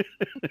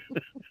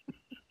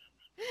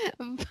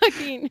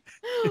 Fucking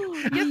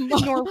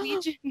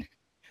the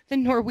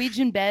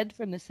Norwegian bed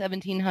from the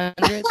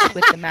 1700s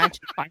with the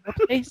matching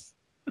fireplace.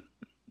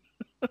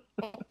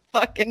 Oh,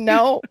 fucking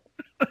no.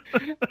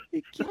 Are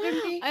you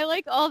kidding me? I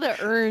like all the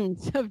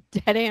urns of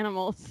dead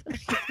animals.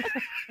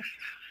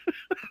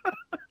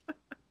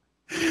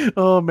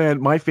 Oh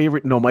man, my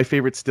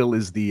favorite still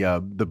is the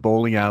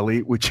bowling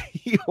alley, which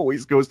he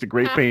always goes to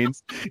great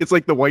pains. It's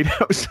like the White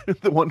House,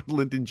 the one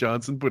Lyndon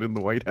Johnson put in the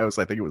White House.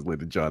 I think it was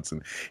Lyndon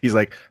Johnson. He's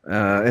like,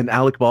 and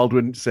Alec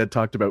Baldwin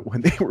talked about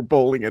when they were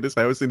bowling at his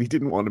house, and he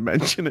didn't want to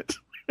mention it.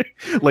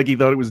 Like he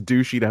thought it was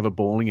douchey to have a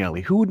bowling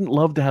alley. Who wouldn't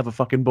love to have a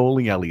fucking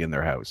bowling alley in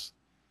their house,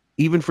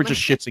 even for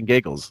just shits and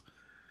giggles?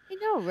 I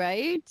know,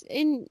 right?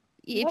 And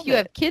if you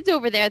have kids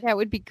over there, that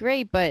would be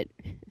great, but.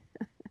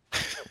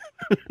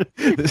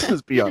 This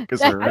is beyond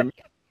concern.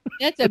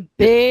 That's a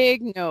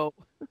big no.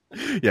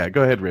 Yeah,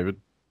 go ahead, Raven.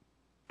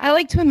 I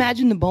like to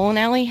imagine the bowling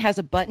alley has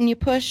a button you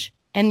push,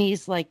 and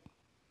these like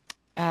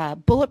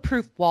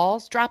bulletproof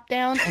walls drop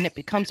down, and it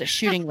becomes a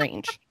shooting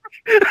range.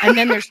 And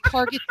then there's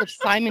targets of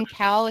Simon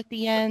Cowell at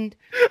the end,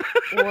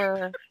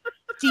 or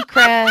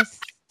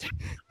Seacrest.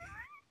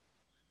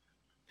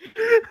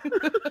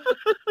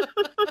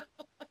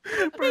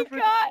 Oh my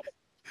God.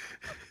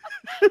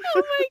 Oh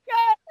my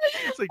God.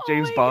 It's like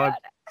James Bond.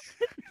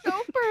 So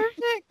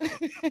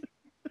perfect.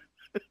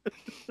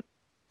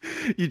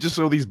 You just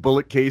saw these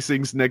bullet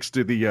casings next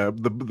to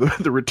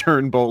the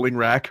return bowling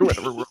rack or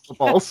whatever where the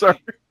balls are.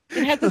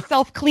 It has a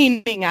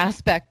self-cleaning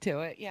aspect to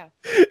it. Yeah.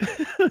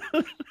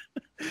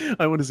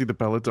 I want to see the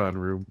Peloton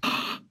room.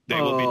 They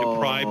will be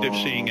deprived of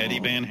seeing Eddie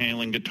Van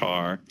Halen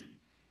guitar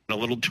and a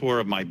little tour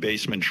of my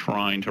basement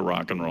shrine to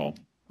rock and roll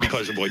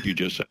because of what you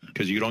just said.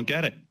 Because you don't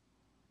get it.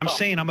 I'm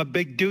saying I'm a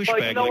big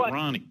douchebag like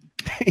Ronnie.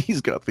 He's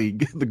got the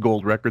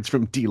gold records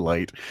from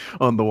D-Light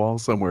on the wall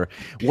somewhere.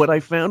 What I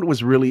found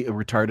was really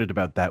retarded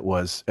about that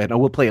was, and I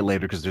will play it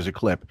later because there's a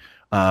clip,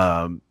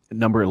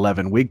 number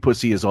 11, Wig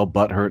Pussy is all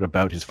butthurt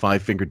about his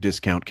 5-finger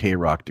discount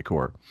K-Rock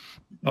decor.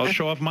 I'll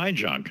show off my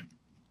junk.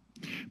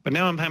 But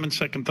now I'm having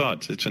second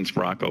thoughts since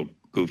Rocco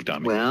goofed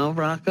on me. Well,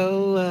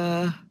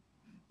 Rocco,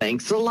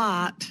 thanks a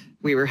lot.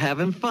 We were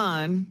having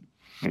fun.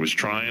 I was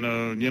trying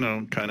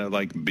to, kind of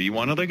like be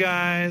one of the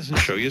guys and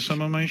show you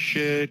some of my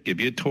shit, give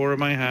you a tour of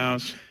my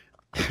house.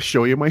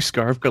 Show you my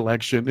scarf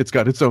collection. It's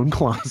got its own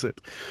closet.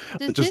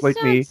 Does just this like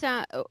me.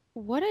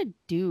 What a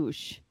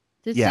douche.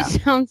 This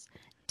just sounds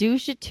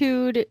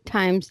douchitude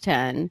times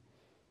 10.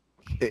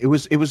 It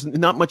was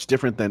not much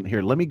different than,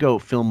 here, let me go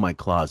film my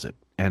closet.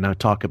 And I'll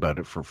talk about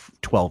it for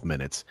 12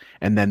 minutes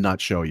and then not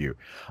show you.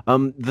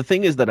 The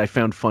thing is that I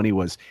found funny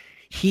was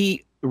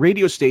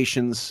radio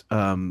stations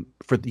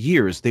for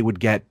years, they would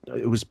get,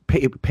 it was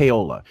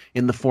payola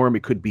in the form,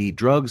 it could be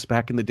drugs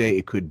back in the day,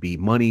 it could be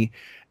money,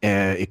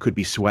 it could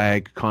be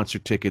swag,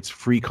 concert tickets,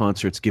 free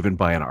concerts given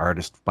by an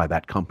artist, by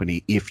that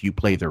company, if you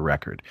play their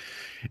record.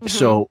 Mm-hmm.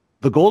 So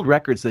the gold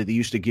records that they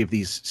used to give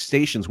these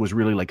stations was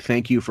really like,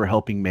 thank you for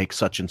helping make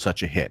such and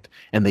such a hit.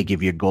 And they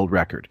give you a gold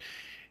record.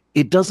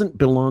 It doesn't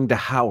belong to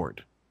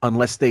Howard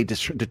unless they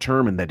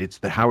determine that it's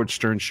the Howard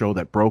Stern show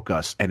that broke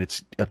us and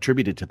it's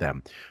attributed to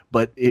them.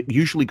 But it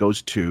usually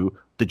goes to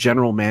the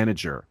general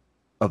manager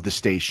of the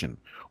station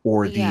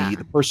or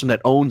the person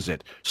that owns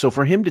it. So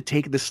for him to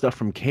take this stuff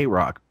from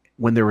K-Rock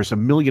when there was a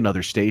million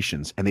other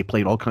stations and they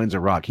played all kinds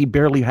of rock, he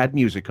barely had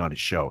music on his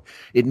show.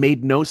 It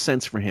made no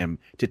sense for him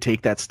to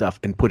take that stuff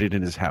and put it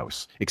in his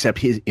house,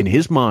 except in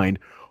his mind,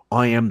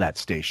 I am that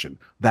station.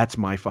 That's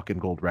my fucking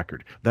gold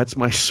record. That's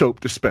my soap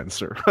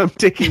dispenser. I'm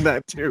taking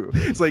that too.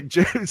 It's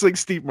like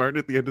Steve Martin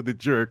at the end of The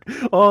Jerk.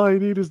 All I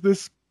need is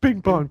this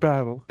ping pong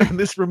paddle and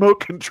this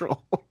remote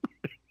control.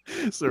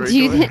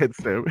 Sorry, go ahead,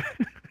 Sam.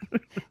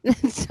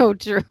 That's so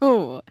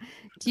true.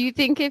 Do you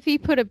think if he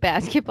put a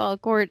basketball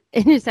court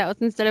in his house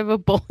instead of a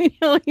bowling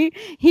alley,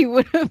 he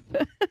would have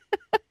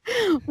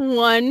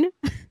won?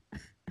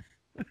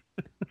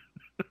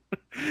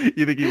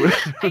 You think he would?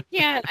 I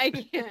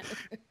can't.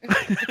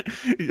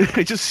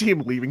 I just see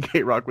him leaving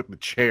K-Rock with the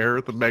chair,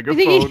 the megaphone.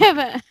 You think he'd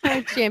have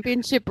a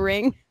championship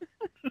ring?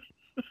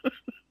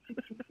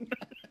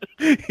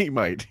 He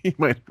might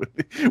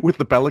with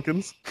the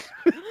Pelicans.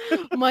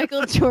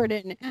 Michael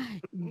Jordan,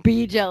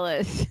 be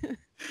jealous.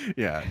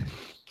 Yeah.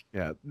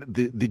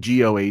 The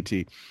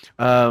GOAT.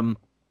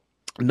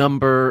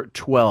 Number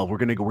 12. We're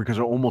gonna go because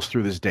we're almost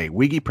through this day.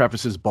 Wiggy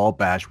prefaces Ball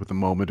Bash with a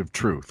moment of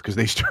truth because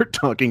they start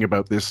talking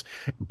about this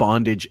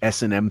bondage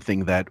S&M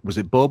thing that was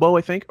it Bobo,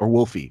 I think, or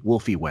Wolfie.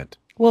 Wolfie went.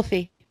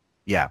 Wolfie.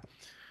 Yeah.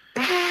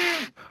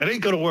 It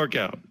ain't gonna work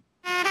out.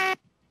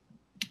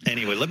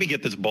 Anyway, let me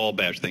get this Ball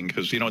Bash thing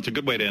because it's a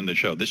good way to end the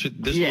show. This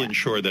will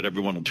ensure that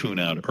everyone will tune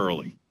out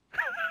early.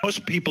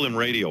 Most people in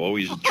radio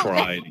always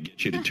try to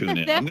get you to tune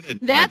in. I'm going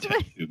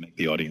to make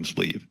the audience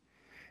leave.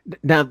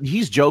 Now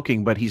he's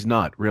joking, but he's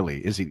not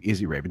really. Is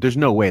he, Raven? There's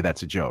no way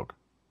that's a joke.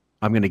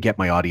 I'm going to get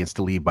my audience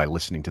to leave by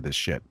listening to this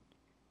shit.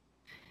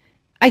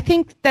 I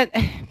think that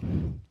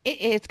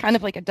it's kind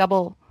of like a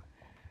double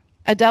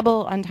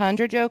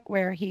entendre joke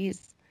where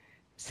he's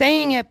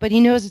saying it, but he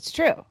knows it's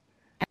true.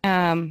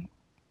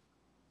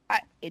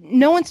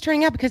 No one's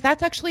turning out because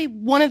that's actually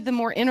one of the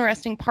more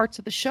interesting parts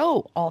of the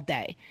show all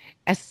day,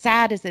 as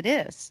sad as it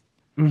is.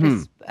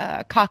 This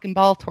cock and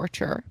ball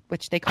torture,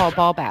 which they call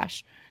Ball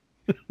Bash.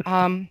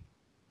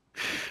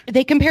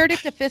 They compared it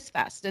to Fist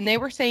Fest, and they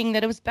were saying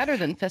that it was better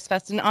than Fist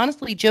Fest. And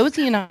honestly,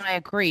 Josie and I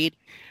agreed.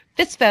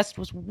 Fist Fest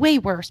was way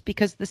worse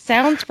because the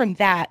sounds from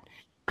that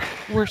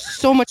were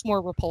so much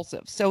more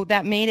repulsive. So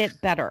that made it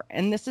better.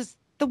 And this is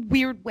the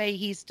weird way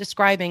he's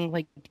describing,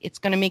 like, it's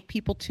going to make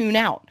people tune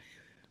out.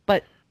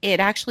 But it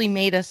actually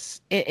made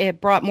us, it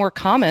brought more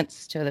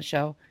comments to the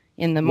show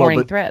in the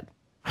morning thread.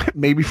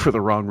 Maybe for the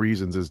wrong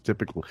reasons, is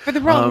typical. For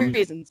the wrong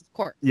reasons, of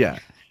course. Yeah.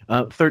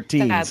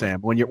 13,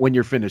 Sam. When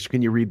you're finished,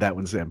 can you read that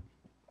one, Sam?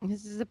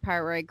 This is the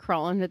part where I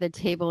crawl under the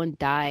table and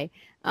die.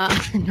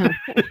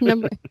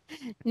 Number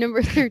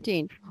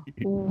 13.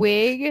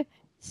 Wig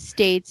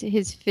states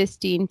his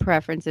fisting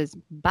preferences.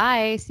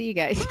 Bye. See you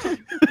guys.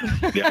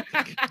 Yeah,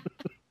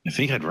 I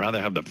think I'd rather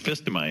have the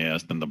fist in my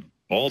ass than the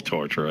ball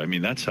torture. I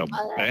mean, that's how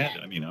bad.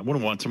 I mean, I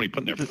wouldn't want somebody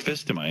putting their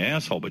fist in my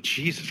asshole, but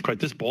Jesus Christ,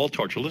 this ball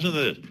torture. Listen to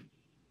this.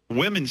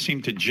 Women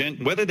seem to,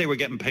 whether they were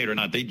getting paid or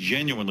not, they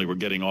genuinely were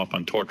getting off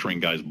on torturing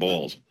guys'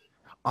 balls.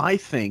 I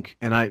think,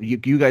 and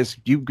you guys,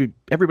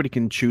 everybody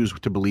can choose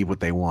to believe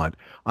what they want.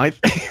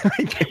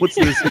 What's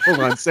this? Hold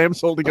on, Sam's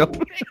holding up.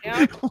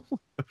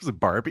 Was it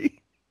Barbie?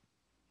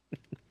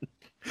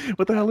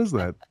 What the hell is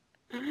that?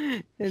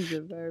 It's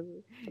a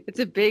Barbie. It's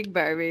a big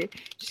Barbie.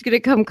 She's gonna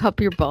come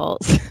cup your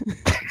balls.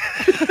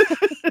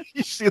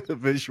 You see the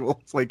visual?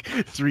 It's like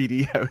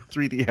 3D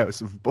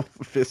house of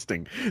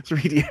fisting,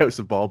 3D house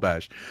of Ball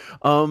Bash.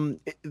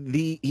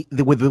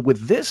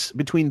 With this,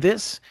 between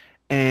this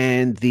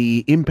and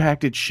the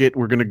impacted shit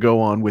we're gonna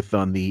go on with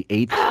on the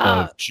 8th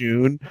of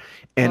June,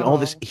 and all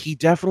this, he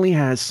definitely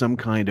has some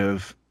kind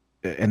of.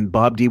 And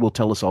Bob D will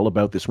tell us all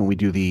about this when we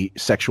do the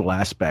sexual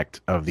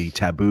aspect of the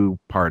taboo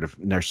part of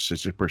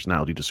narcissistic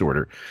personality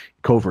disorder,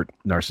 covert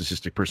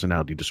narcissistic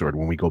personality disorder,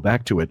 when we go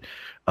back to it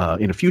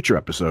in a future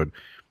episode.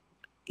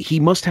 He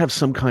must have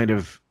some kind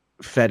of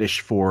fetish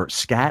for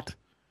scat,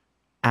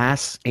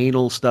 ass,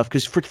 anal stuff,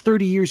 because for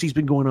 30 years he's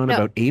been going on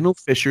about anal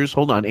fissures.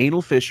 Hold on,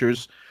 anal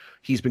fissures.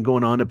 He's been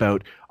going on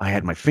about, I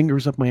had my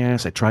fingers up my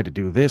ass, I tried to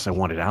do this, I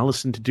wanted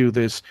Allison to do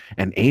this,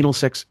 and anal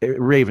sex.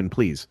 Raven,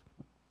 please.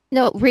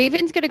 No,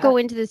 Raven's going to go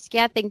into the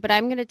scat thing, but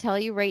I'm going to tell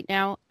you right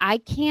now, I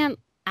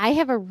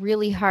have a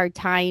really hard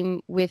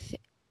time with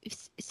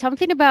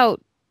something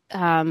about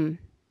poop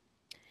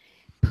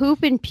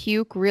and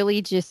puke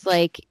really just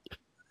like,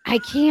 I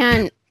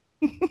can't,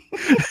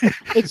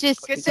 it's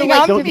just, so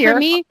like for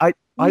me,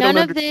 none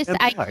of this,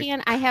 I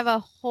can't, I have a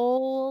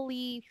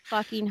holy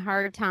fucking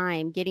hard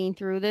time getting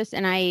through this,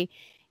 and I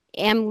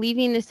am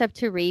leaving this up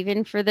to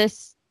Raven for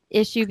this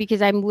issue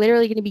because I'm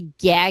literally going to be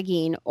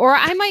gagging, or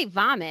I might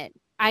vomit.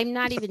 I'm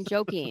not even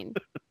joking.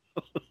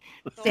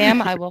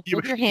 Sam, I will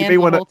hold your hand the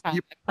whole time.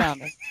 I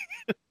promise.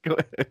 Go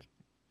ahead.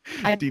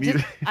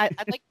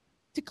 I'd like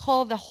to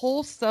call the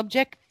whole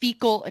subject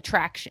fecal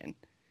attraction.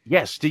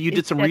 Yes, you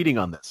did some reading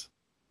on this.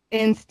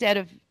 Instead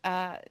of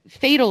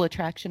fatal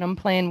attraction, I'm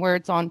playing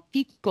words on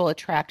fecal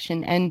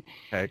attraction. And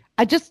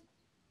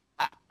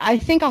I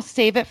think I'll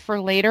save it for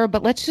later,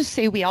 but let's just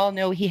say we all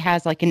know he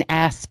has like an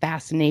ass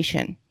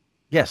fascination.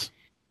 Yes.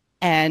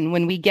 And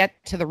when we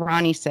get to the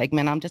Ronnie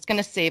segment, I'm just going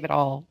to save it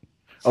all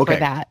for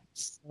that.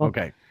 So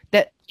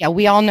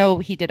we all know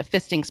he did a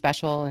fisting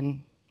special,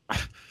 and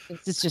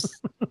this is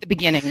just the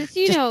beginning.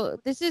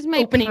 This is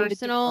my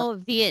personal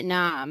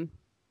Vietnam.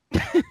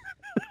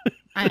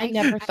 I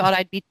never thought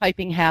I'd be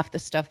typing half the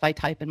stuff I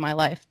type in my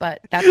life, but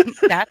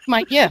that's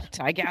my gift,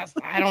 I guess.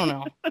 I don't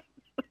know.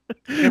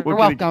 You're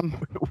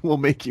welcome. We'll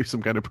make you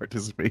some kind of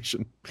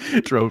participation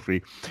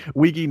trophy.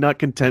 Wiggy, not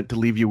content to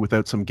leave you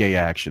without some gay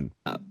action.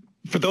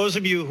 For those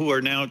of you who are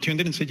now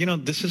tuned in and said,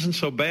 this isn't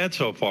so bad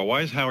so far.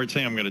 Why is Howard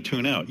saying I'm going to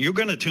tune out? You're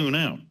going to tune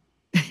out.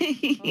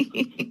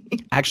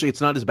 Actually,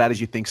 it's not as bad as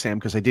you think, Sam,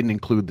 because I didn't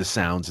include the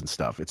sounds and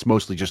stuff. It's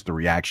mostly just the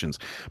reactions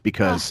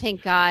because... Oh,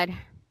 thank God.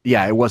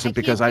 Yeah, it wasn't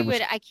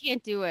I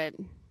can't do it.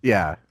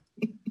 Yeah.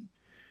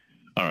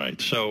 All right.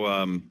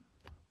 So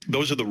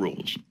those are the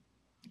rules.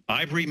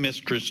 Ivory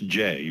Mistress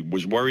J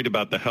was worried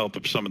about the health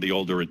of some of the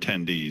older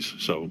attendees.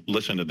 So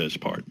listen to this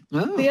part.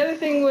 Oh. The other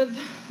thing with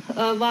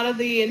a lot of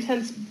the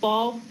intense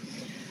ball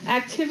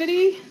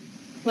activity,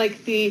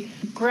 like the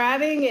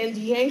grabbing and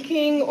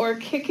yanking or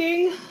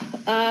kicking,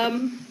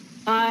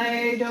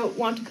 I don't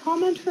want to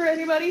comment for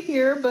anybody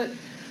here, but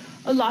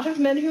a lot of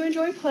men who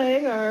enjoy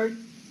playing are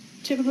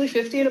typically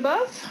 50 and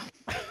above.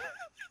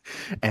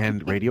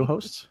 And radio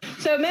hosts?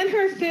 So men who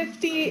are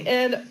 50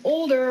 and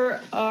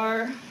older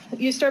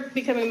you start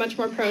becoming much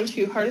more prone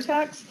to heart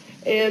attacks.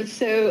 And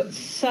so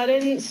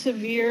sudden,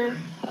 severe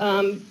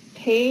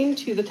pain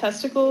to the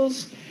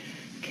testicles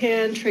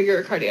can trigger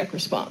a cardiac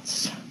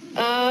response.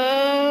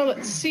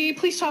 Let's see.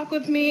 Please talk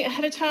with me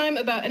ahead of time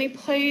about any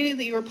play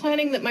that you are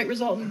planning that might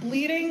result in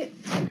bleeding.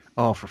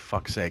 Oh, for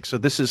fuck's sake. So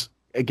this is,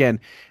 again,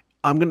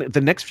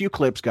 the next few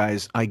clips,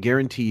 guys, I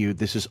guarantee you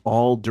this is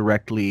all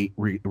directly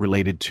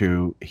related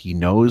to, he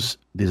knows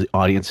the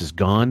audience is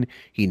gone.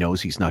 He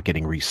knows he's not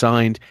getting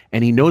re-signed,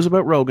 and he knows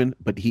about Rogan,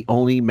 but he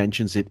only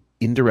mentions it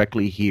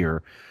indirectly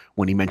here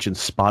when he mentions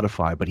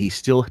Spotify, but he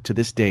still, to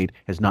this date,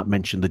 has not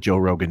mentioned the Joe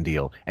Rogan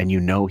deal, and you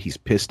know he's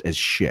pissed as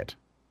shit.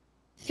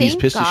 He's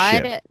pissed as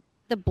shit.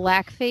 The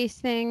blackface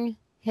thing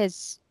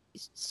has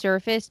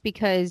surfaced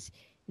because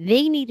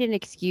they need an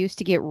excuse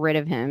to get rid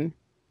of him.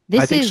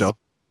 I think so.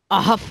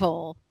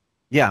 Awful.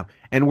 Yeah,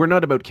 and we're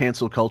not about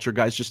cancel culture,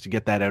 guys, just to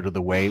get that out of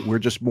the way. We're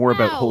just more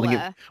about holding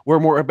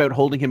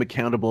him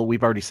accountable.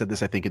 We've already said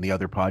this, I think, in the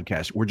other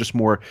podcast. We're just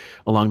more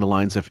along the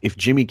lines of, if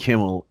Jimmy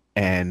Kimmel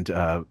and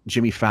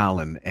Jimmy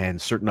Fallon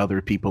and certain other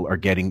people are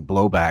getting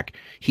blowback,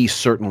 he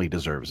certainly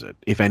deserves it,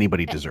 if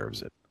anybody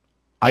deserves it.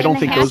 I don't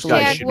think those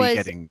guys should be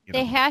getting...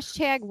 The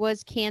hashtag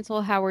was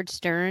cancel Howard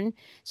Stern.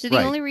 So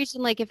the only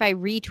reason, like, if I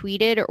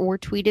retweeted or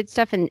tweeted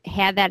stuff and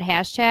had that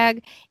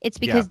hashtag, it's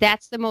because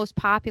that's the most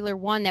popular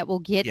one that will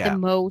get the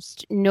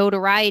most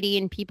notoriety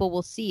and people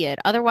will see it.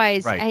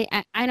 Otherwise,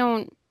 I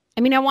don't...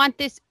 I mean, I want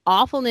this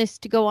awfulness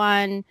to go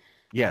on...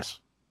 Yes.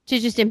 To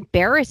just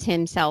embarrass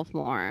himself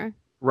more.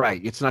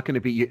 Right. It's not going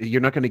to be... You're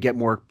not going to get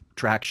more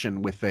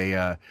traction with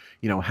a,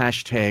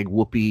 hashtag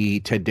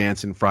Whoopi Ted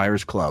Danson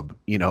Friars Club,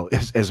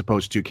 as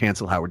opposed to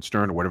cancel Howard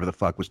Stern or whatever the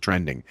fuck was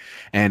trending.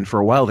 And for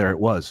a while there it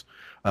was.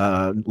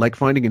 Like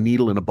finding a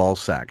needle in a ball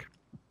sack.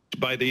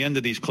 By the end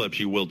of these clips,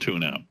 you will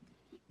tune out.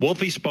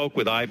 Wolfie spoke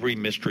with Ivory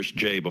Mistress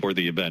J before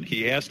the event.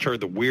 He asked her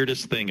the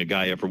weirdest thing a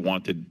guy ever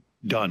wanted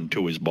done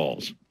to his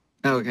balls.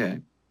 Okay.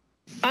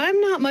 I'm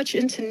not much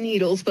into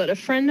needles, but a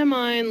friend of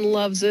mine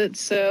loves it,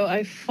 so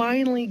I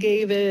finally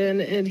gave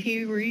in, and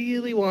he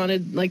really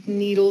wanted, like,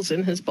 needles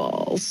in his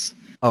balls.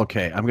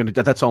 Okay,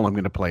 that's all I'm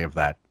gonna play of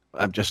that.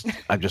 I'm just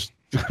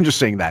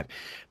saying that.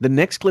 The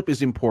next clip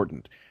is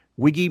important.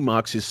 Wiggy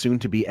mocks his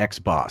soon-to-be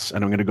ex-boss,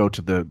 and I'm going to go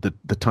to the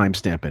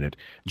timestamp in it.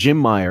 Jim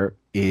Meyer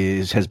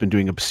has been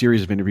doing a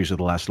series of interviews over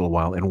the last little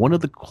while, and one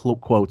of the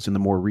quotes in the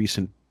more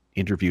recent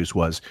interviews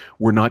was,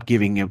 "We're not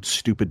giving out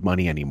stupid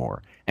money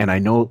anymore." And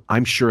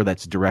I'm sure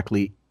that's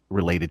directly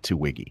related to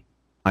Wiggy.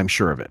 I'm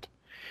sure of it.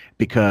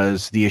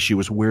 Because the issue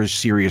is, where's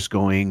Sirius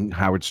going?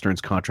 Howard Stern's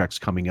contract's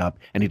coming up.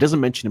 And he doesn't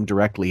mention him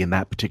directly in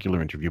that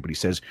particular interview, but he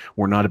says,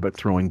 we're not about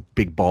throwing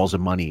big bags of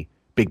money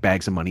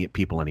at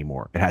people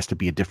anymore. It has to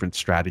be a different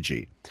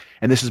strategy.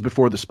 And this is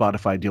before the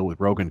Spotify deal with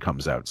Rogan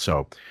comes out.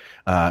 So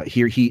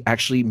here he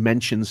actually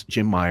mentions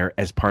Jim Meyer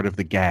as part of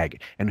the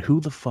gag. And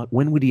who the fuck,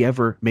 when would he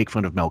ever make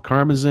fun of Mel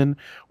Karmazin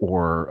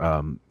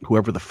or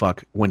whoever the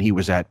fuck when he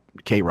was at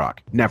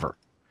K-Rock? Never.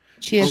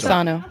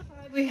 Chiasano.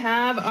 We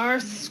have our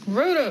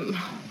scrotum.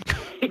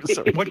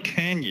 So what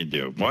can you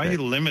do? Why are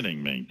you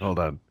limiting me? Hold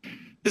on.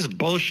 This is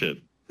bullshit.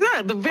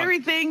 Yeah, the very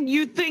thing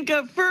you think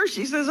of first.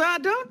 She says,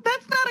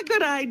 that's not a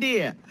good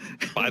idea.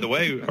 By the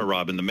way,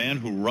 Robin, the man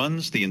who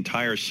runs the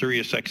entire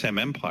Sirius XM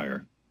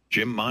empire,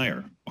 Jim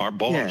Meyer, our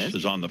boss,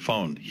 is on the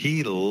phone.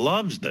 He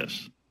loves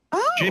this.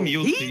 Oh, Jim,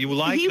 you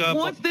like... He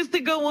wants this to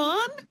go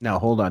on? Now,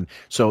 hold on.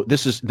 So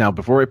this is... Now,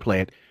 before I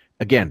play it,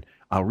 again,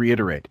 I'll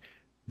reiterate.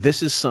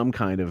 This is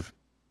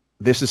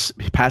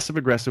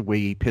passive-aggressive way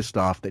he pissed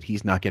off that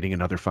he's not getting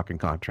another fucking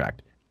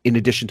contract. In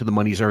addition to the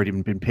money he's already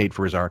been paid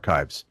for his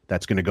archives.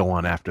 That's going to go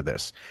on after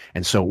this.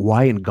 And so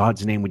why in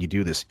God's name would you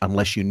do this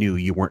unless you knew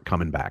you weren't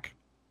coming back?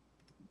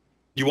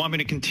 You want me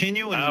to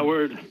continue?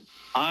 Howard,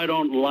 I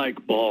don't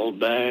like Ball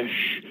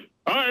Bash.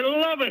 I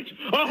love it.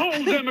 A whole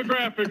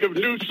demographic of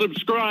new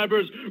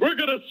subscribers. We're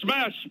going to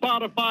smash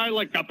Spotify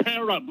like a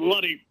pair of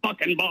bloody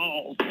fucking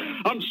balls.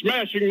 I'm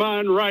smashing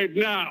mine right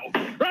now.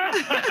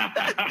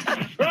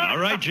 All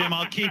right, Jim,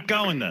 I'll keep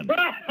going then.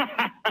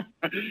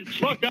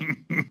 Look,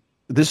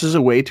 this is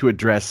a way to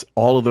address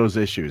all of those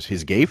issues.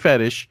 His gay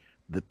fetish,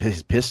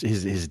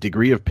 his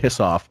degree of piss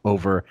off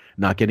over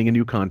not getting a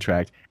new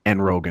contract,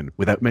 and Rogan.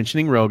 Without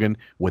mentioning Rogan,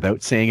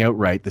 without saying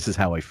outright, this is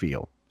how I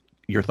feel.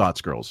 Your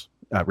thoughts, girls.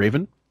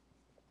 Raven?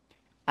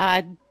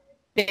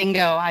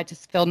 Bingo. I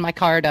just filled my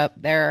card up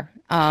there.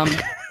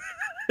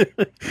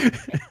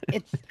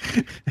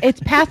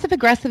 It's passive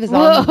aggressive as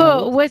all.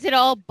 Whoa, was it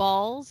all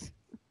balls?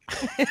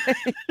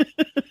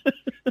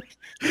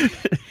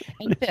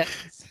 And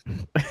piss.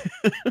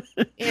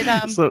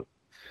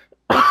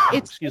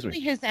 it's really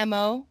his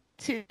MO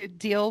to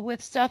deal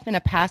with stuff in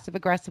a passive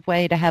aggressive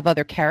way, to have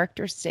other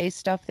characters say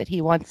stuff that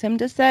he wants him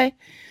to say.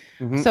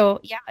 Mm-hmm. So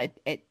yeah,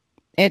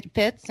 it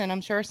fits, and I'm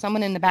sure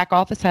someone in the back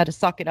office had to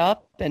suck it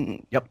up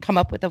and come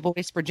up with a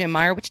voice for Jim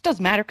Meyer, which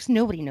doesn't matter because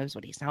nobody knows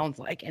what he sounds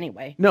like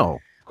anyway. No,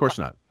 of course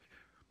not.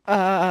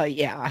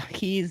 Yeah,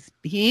 he's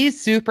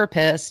super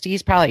pissed.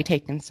 He's probably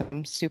taking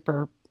some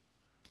super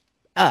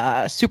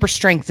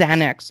strength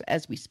Xanax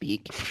as we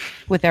speak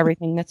with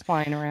everything that's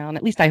flying around.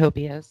 At least I hope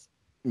he is.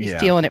 He's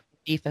dealing it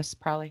with Beefus,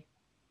 probably.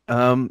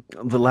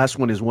 The last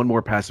one is one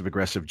more passive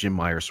aggressive Jim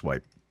Meyer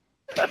swipe.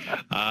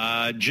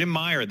 Jim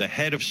Meyer, the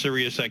head of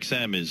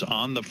SiriusXM, is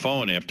on the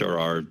phone after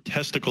our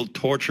testicle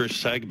torture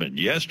segment.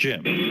 Yes, Jim.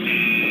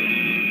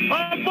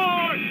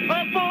 Abort!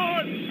 Step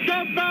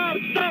out!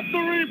 Stop the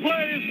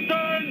replay,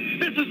 Stern!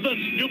 This is the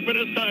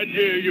stupidest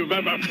idea you've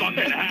ever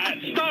fucking had.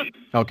 Stop!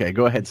 Okay,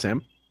 go ahead,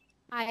 Sam.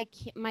 I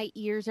can't, my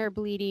ears are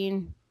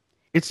bleeding.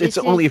 It's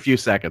only a few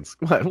seconds.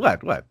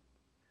 What?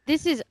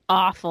 This is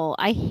awful.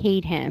 I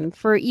hate him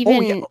for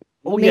even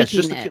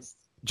making this.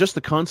 Just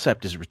the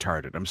concept is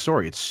retarded. I'm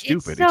sorry, it's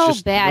stupid. It's so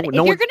just bad. If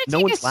you're going to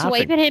take a swipe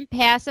laughing at him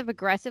passive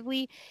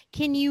aggressively,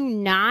 can you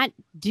not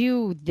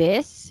do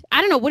this?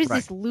 I don't know. What is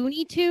this,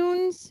 Looney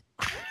Tunes?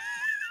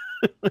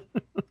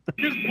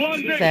 Just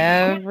plunging.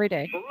 Every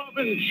day.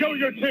 Robin, show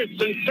your tits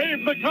and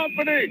save the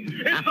company.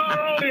 It's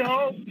our only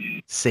hope.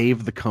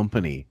 Save the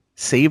company.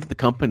 Save the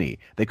company.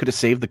 They could have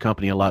saved the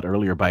company a lot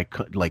earlier by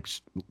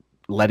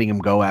letting him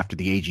go after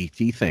the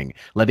AGT thing,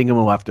 letting him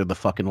go after the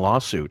fucking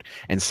lawsuit,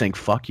 and saying,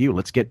 fuck you,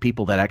 let's get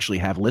people that actually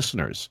have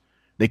listeners.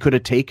 They could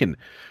have taken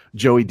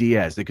Joey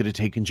Diaz. They could have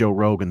taken Joe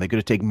Rogan. They could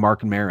have taken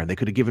Mark Maron. They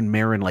could have given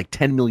Maron like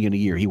 $10 million a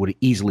year. He would have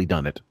easily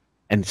done it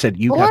and said,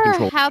 you have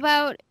control. Or how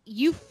about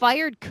you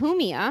fired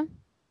Cumia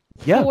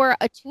for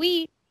a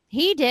tweet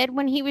he did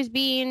when he was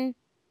being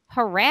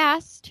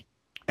harassed?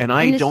 And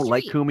I don't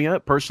like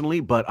Cumia personally,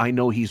 but I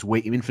know he's way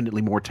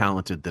infinitely more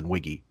talented than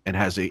Wiggy and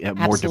has a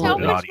more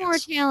devoted audience. So much more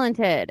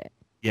talented.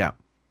 Yeah.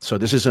 So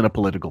this isn't a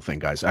political thing,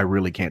 guys. I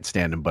really can't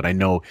stand him, but I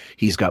know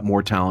he's got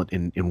more talent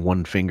in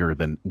one finger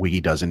than Wiggy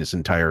does in his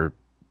entire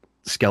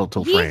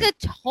skeletal frame. He's a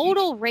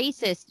total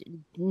racist,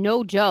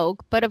 no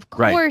joke. But of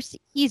course,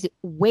 he's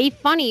way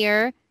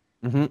funnier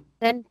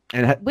than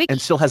Wiggy.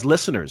 And still has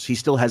listeners. He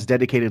still has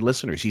dedicated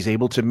listeners. He's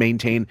able to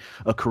maintain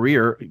a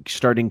career.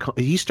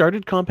 He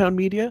started Compound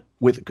Media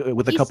with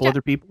a couple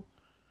other people.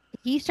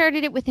 He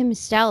started it with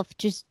himself,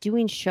 just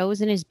doing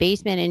shows in his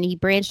basement, and he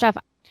branched off.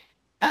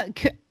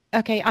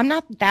 Okay, I'm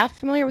not that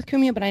familiar with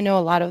Cumia, but I know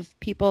a lot of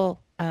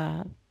people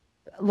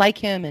like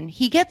him, and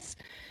he gets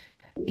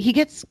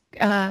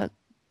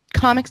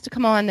comics to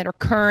come on that are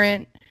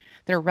current,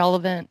 that are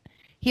relevant.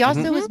 He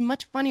also is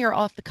much funnier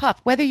off the cuff,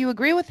 whether you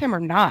agree with him or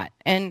not.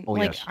 And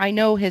I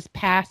know his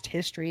past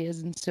history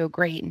isn't so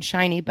great and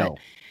shiny, but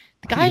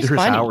the guy's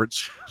funny.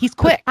 Howard's. He's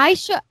quick.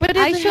 What's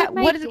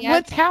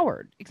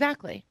Howard?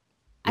 Exactly.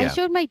 I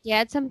showed my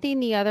dad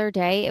something the other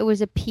day. It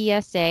was a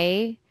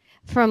PSA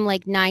from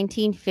like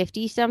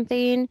 1950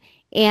 something,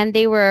 and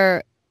they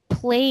were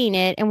playing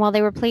it. And while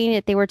they were playing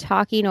it, they were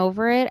talking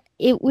over it.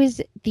 It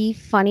was the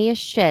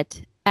funniest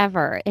shit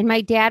ever. And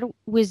my dad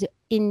was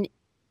in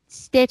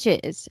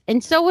stitches,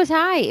 and so was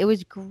I. It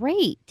was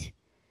great.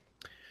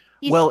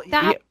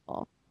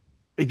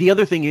 The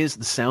other thing is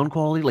the sound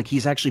quality. Like,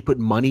 he's actually put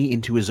money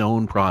into his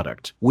own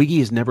product. Wiggy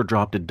has never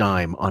dropped a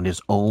dime on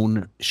his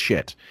own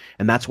shit,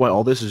 and that's why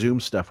all this Zoom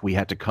stuff we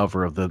had to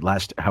cover of the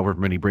last however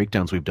many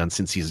breakdowns we've done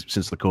since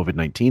the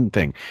COVID-19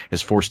 thing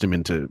has forced him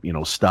into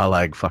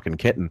Stalag fucking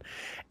kitten,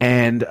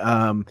 and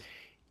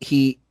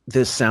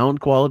the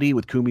sound quality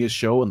with Cumia's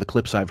show and the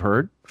clips I've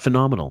heard,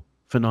 phenomenal.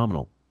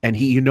 And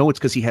it's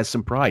because he has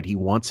some pride. He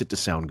wants it to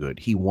sound good.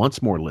 He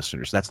wants more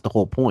listeners. That's the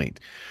whole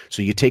point.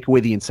 So you take away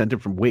the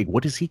incentive from Wig.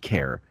 What does he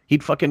care?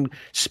 He'd fucking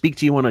speak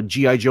to you on a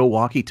G.I. Joe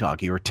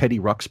walkie-talkie or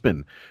Teddy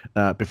Ruxpin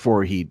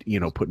before he'd,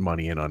 put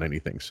money in on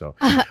anything. So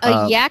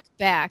a yak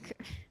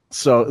back.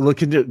 So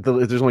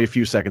there's only a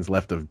few seconds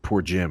left of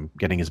poor Jim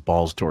getting his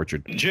balls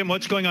tortured. Jim,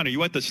 what's going on? Are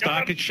you at the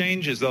stock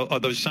exchange? Are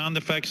those sound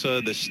effects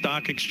the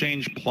stock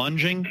exchange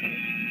plunging?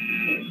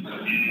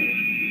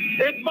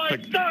 It's my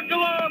stock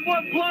alarm.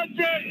 We're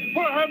plunging.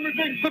 We're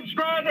hemorrhaging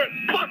subscribers.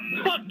 Fuck.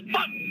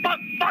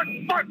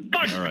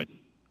 All right.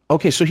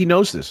 Okay, so he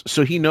knows this.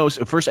 So he knows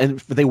first, and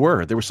there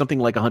was something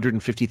like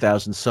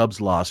 150,000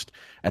 subs lost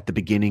at the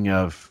beginning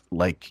of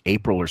like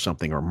April or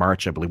something, or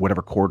March, I believe,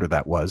 whatever quarter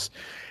that was.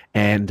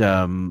 And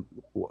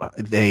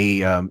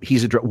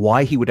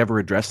why he would ever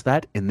address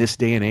that in this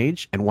day and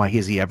age, and why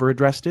has he ever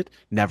addressed it?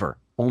 Never.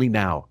 Only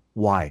now.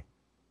 Why?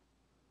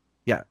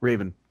 Yeah,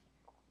 Raven.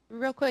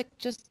 Real quick,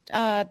 just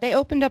they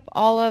opened up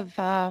all of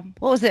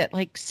what was it,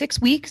 like 6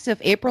 weeks of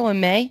April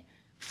and May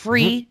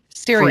free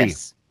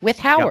Sirius with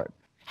Howard. Yep.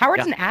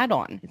 Howard's an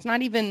add-on. It's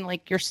not even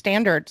like your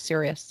standard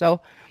Sirius.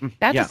 So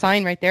that's a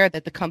sign right there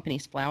that the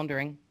company's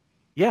floundering.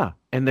 Yeah,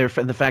 and the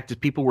fact that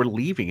people were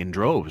leaving in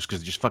droves because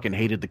they just fucking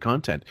hated the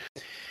content.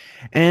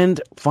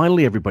 And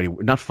finally, everybody,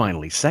 not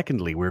finally,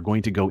 secondly, we're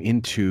going to go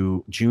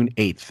into June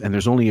 8th. And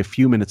there's only a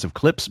few minutes of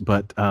clips,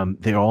 but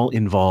they all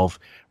involve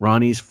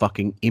Ronnie's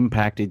fucking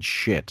impacted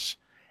shit.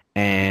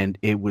 And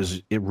it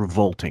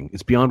revolting.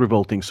 It's beyond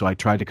revolting, so I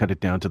tried to cut it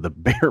down to the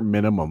bare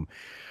minimum.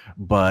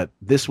 But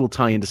this will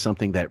tie into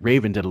something that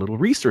Raven did a little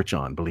research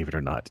on, believe it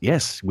or not.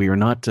 Yes, we are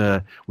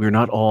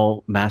not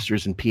all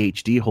masters and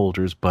PhD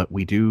holders, but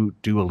we do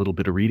a little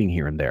bit of reading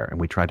here and there, and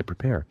we try to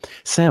prepare.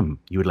 Sam,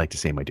 you would like to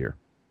say, my dear?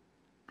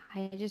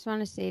 I just want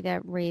to say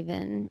that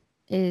Raven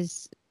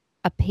is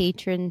a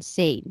patron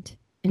saint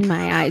in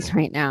my eyes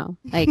right now.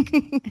 Like,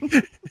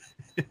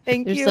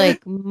 Thank there's you.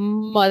 like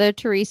Mother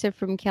Teresa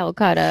from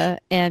Calcutta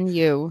and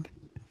you.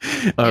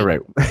 All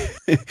right.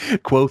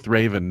 Quoth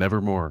Raven,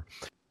 nevermore.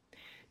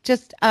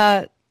 Just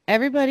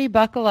everybody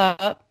buckle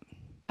up.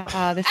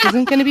 This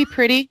isn't going to be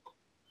pretty.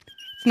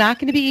 It's not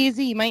going to be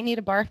easy. You might need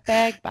a barf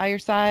bag by your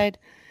side,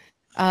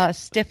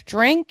 stiff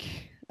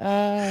drink,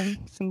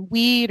 some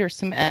weed or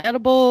some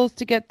edibles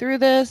to get through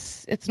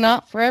this. It's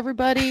not for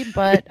everybody,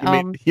 but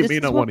this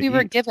is what we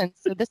were given.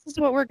 So this is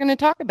what we're going to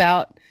talk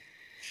about.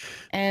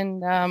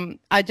 And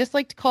I just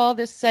like to call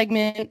this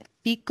segment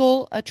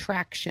Fecal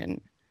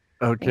Attraction.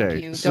 Okay.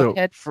 Thank you. Go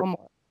ahead for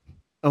more.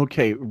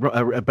 Okay,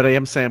 but I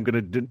am saying I'm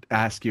going to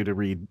ask you to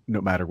read no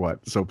matter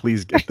what. So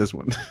please get this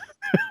one.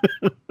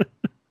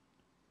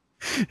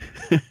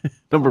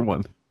 Number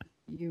 1.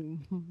 You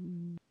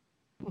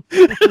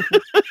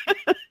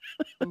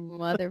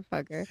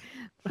motherfucker.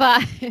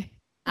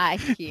 I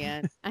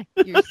can't.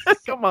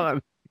 Come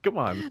on.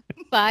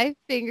 5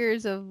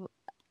 fingers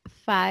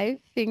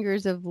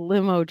of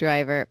limo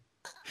driver.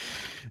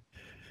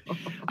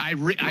 I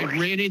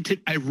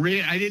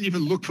didn't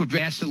even look for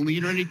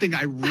Vaseline or anything.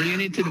 I ran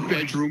into the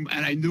bedroom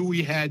and I knew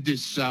we had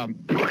this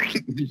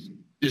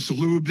this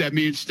lube that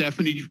me and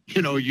Stephanie,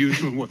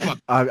 use when we're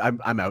fucking.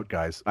 I'm out,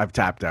 guys. I've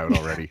tapped out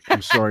already.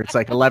 I'm sorry. It's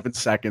like 11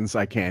 seconds.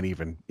 I can't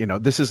even.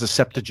 This is a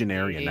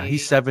septuagenarian. Now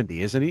he's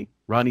 70, isn't he?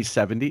 Ronnie's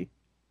 70.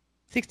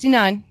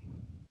 69.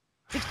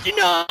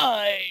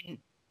 69.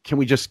 Can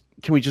we just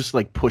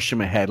like push him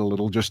ahead a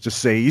little just to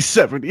say he's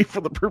 70 for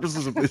the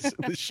purposes of this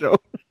show?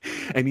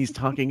 And he's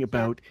talking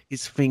about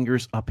his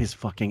fingers up his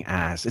fucking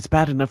ass. It's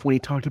bad enough when he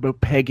talked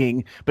about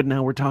pegging, but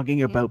now we're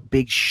talking about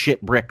big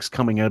shit bricks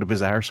coming out of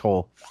his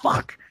arsehole.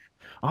 Fuck.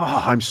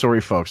 Oh, I'm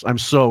sorry, folks. I'm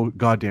so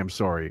goddamn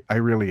sorry. I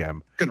really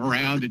am.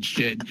 Around and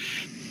shit.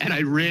 And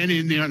I ran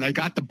in there and I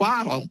got the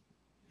bottle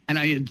and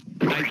I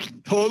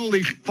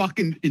totally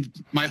fucking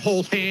my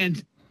whole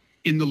hand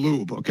in the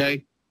lube,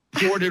 okay?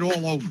 Poured it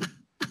all over.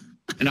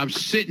 And I'm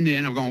sitting there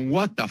and I'm going,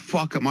 what the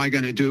fuck am I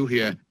going to do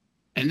here?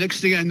 And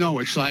next thing I know,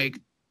 it's like,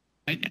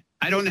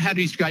 I don't know how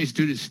these guys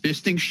do this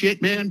fisting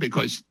shit, man,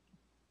 because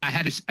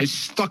I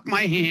stuck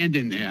my hand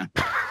in there.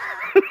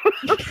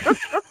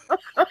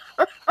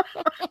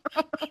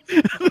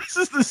 This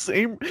is the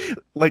same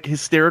like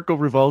hysterical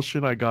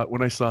revulsion I got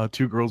when I saw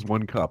Two Girls,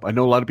 One Cup. I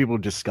know a lot of people were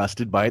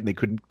disgusted by it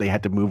and they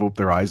had to move up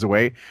their eyes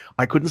away.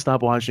 I couldn't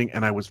stop watching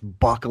and I was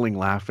buckling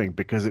laughing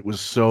because it was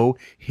so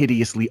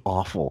hideously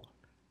awful.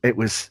 It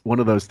was one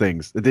of those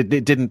things. It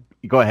didn't.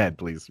 Go ahead,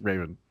 please,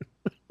 Raven.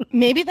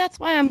 Maybe that's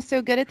why I'm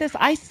so good at this.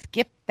 I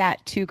skipped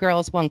that Two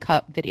Girls, One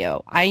Cup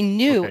video. I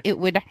knew it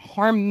would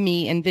harm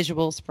me in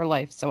visuals for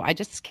life, so I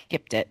just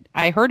skipped it.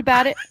 I heard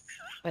about it,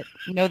 but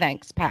no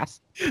thanks.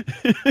 Pass.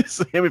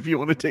 Sam, if you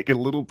want to take a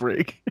little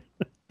break.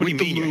 What do you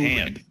mean your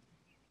hand?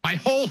 My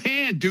whole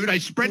hand, dude. I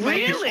spread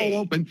my asshole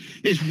open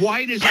as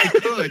wide as I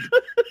could,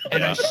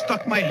 and I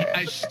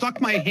stuck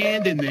my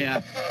hand in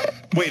there.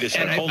 Wait a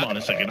second. Hold on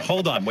a second.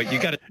 Hold on. Wait, you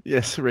got to.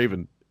 Yes,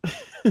 Raven.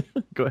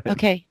 Go ahead.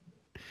 Okay.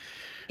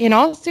 In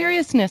all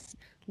seriousness,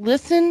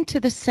 listen to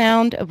the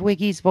sound of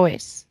Wiggy's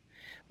voice.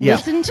 Yeah.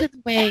 Listen to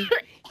the way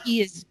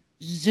he is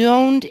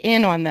zoned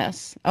in on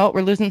this. Oh,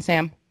 we're losing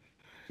Sam.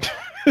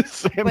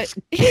 Sam's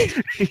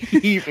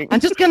heaving.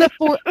 I'm just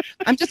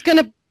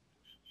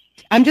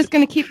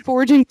gonna keep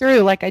forging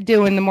through like I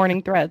do in the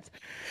morning threads.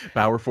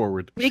 Power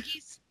forward.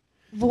 Wiggy's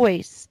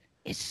voice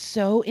is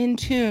so in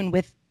tune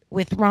with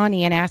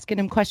Ronnie and asking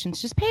him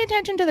questions. Just pay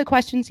attention to the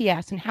questions he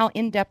asks and how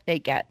in depth they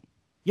get.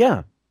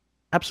 Yeah,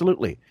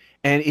 absolutely.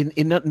 And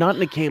not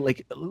in a case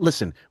like,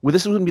 listen,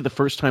 this wouldn't be the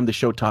first time the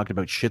show talked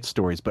about shit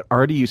stories, but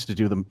Artie used to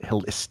do them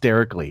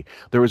hysterically.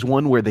 There was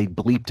one where they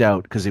bleeped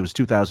out, because it was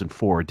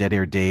 2004, Dead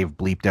Air Dave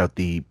bleeped out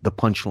the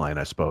punchline,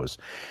 I suppose.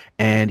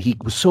 And he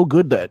was so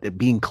good at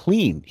being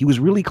clean. He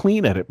was really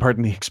clean at it,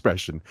 pardon the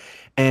expression.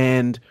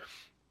 And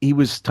he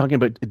was talking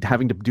about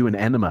having to do an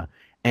enema.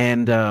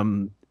 And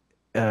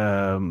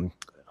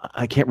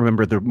I can't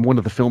remember, one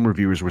of the film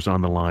reviewers was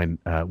on the line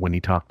when he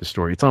talked the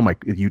story. It's on my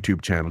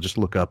YouTube channel. Just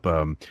look up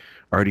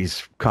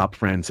Artie's cop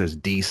friend says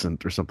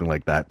decent or something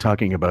like that,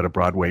 talking about a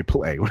Broadway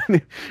play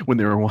when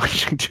they were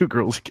watching two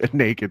girls get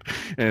naked.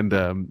 And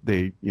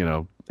they,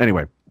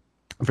 anyway,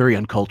 very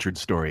uncultured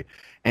story.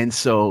 And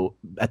so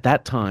at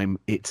that time,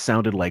 it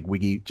sounded like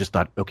Wiggy just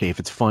thought, okay, if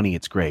it's funny,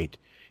 it's great.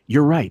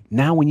 You're right.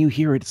 Now when you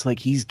hear it, it's like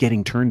he's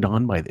getting turned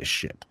on by this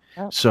shit.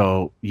 Oh.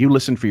 So you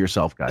listen for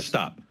yourself, guys.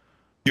 Stop.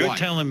 You're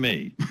telling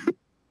me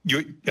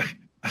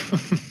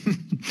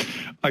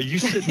Are you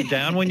sitting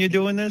down when you're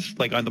doing this,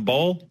 like on the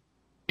bowl?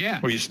 Yeah.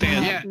 Or you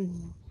stand? Yeah.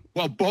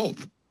 Well,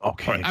 both.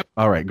 Okay.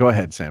 All right. Go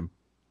ahead, Sam.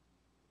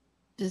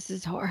 This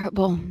is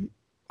horrible.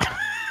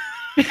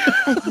 We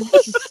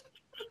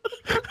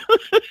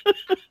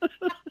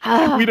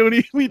don't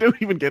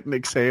even get an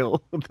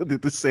exhale.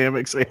 The Sam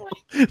exhale.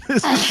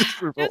 This is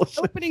just revolting. Just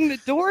opening the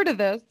door to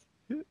this.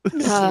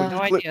 No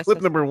idea.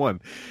 Clip number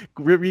 1.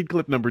 Read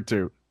clip number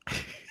 2.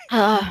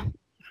 Number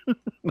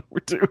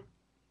 2.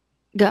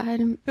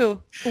 God.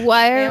 Who?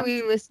 Why are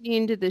we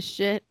listening to this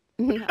shit?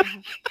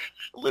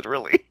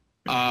 Literally.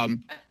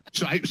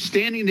 So I was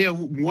standing there,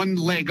 one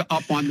leg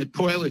up on the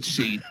toilet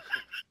seat,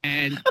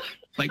 and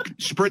like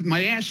spread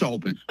my ass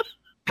open.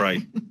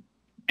 Right.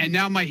 And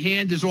now my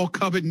hand is all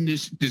covered in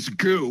this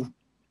goo,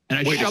 and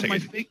I shoved my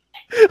finger.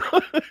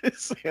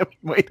 Sam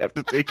might have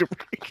to take a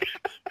break.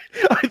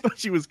 I thought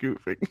she was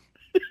goofing.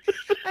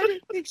 I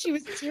didn't think she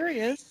was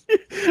serious.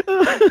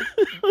 I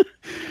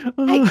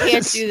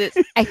can't do this.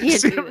 I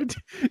can't Sam, do this.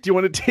 Do you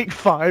want to take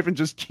 5 and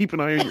just keep an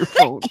eye on your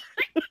phone?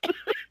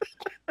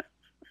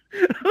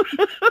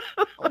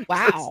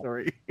 Wow.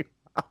 Sorry.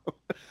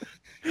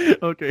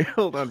 Okay,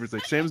 hold on for a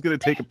sec. Sam's going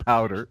to take a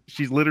powder.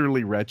 She's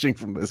literally retching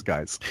from this,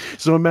 guys.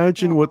 So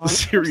imagine what are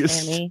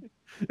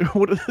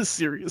the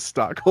serious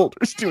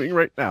stockholders doing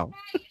right now?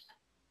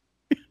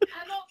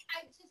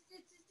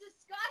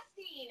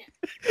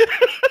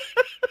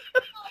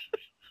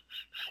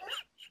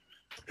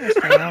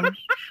 Sam.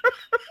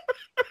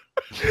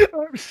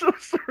 I'm so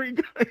sorry,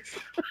 guys.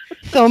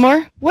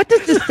 Fillmore, what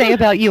does this say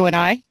about you and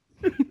I?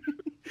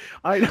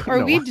 I don't know.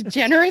 Are we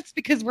degenerates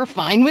because we're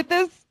fine with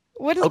this?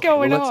 What is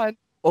going on?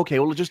 Okay,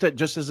 well, just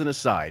as an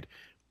aside,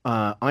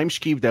 I'm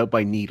skeeved out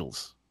by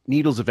needles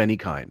of any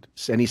kind,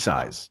 any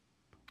size.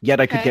 Yet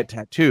I could get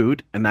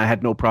tattooed, and I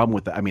had no problem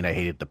with that. I mean, I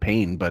hated the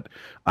pain, but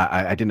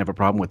I didn't have a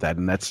problem with that.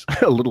 And that's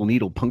a little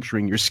needle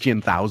puncturing your skin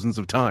thousands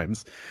of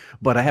times.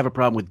 But I have a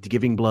problem with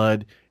giving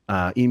blood,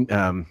 not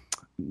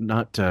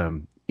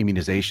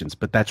immunizations,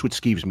 but that's what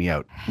skeeves me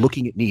out.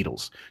 Looking at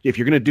needles. If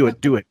you're going to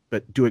do it,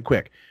 but do it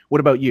quick.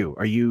 What about you?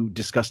 Are you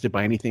disgusted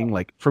by anything?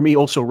 Like, for me,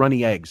 also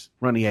runny eggs.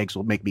 Runny eggs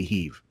will make me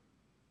heave.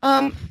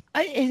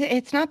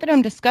 It's not that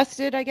I'm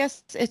disgusted, I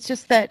guess. It's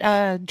just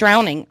that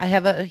drowning. I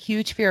have a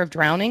huge fear of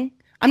drowning.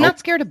 I'm not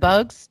scared of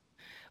bugs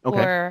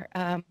or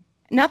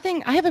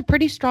nothing. I have a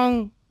pretty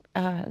strong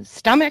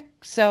stomach.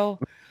 So,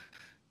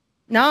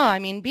 no, I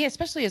mean,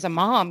 especially as a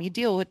mom, you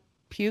deal with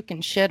puke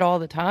and shit all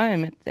the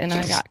time. And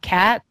I got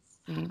cats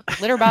and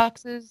litter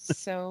boxes.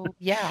 So,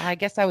 yeah, I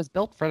guess I was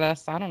built for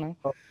this. I don't know.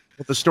 Well,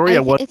 the story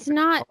it's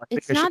not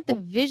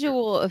the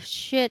visual of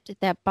shit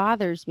that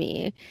bothers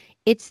me.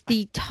 It's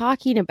the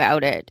talking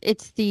about it.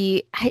 It's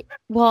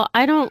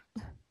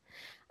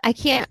I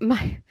can't.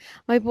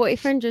 My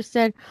boyfriend just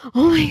said,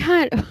 "Oh my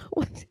God,"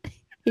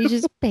 he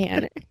just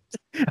panicked.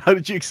 How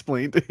did you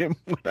explain to him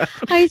what happened?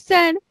 I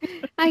said,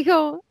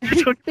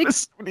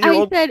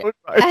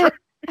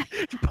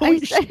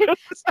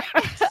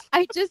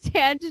 I just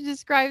had to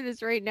describe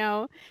this right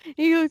now.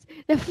 He goes,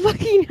 "The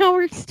fucking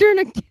Howard Stern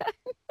again."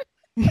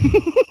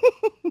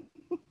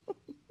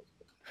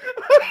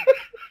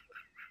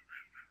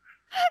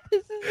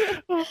 This is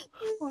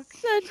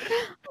such.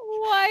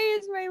 Why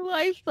is my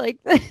life like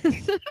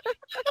this?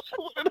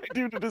 What did I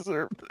do to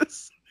deserve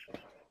this?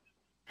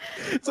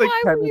 It's Why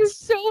like were you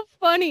so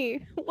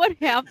funny? What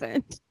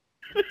happened?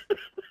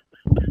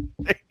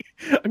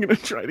 I'm gonna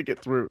try to get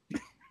through.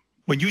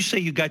 When you say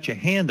you got your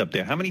hand up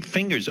there, how many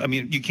fingers? I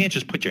mean, you can't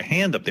just put your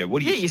hand up there.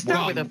 What do you? Yeah, you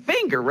start with a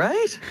finger,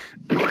 right?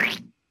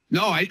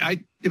 No,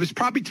 it was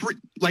probably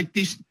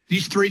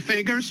these 3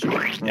 fingers.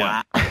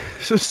 Yeah.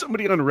 So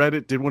somebody on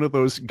Reddit did one of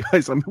those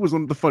guys. It was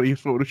one of the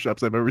funniest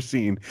Photoshops I've ever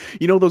seen.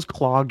 You know those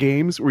claw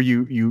games where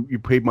you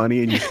pay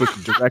money and you're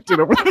supposed to direct it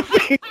over the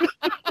thing.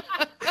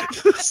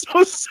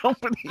 So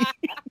somebody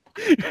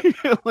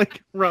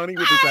like Ronnie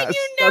with his ass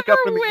stuck up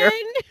in the air.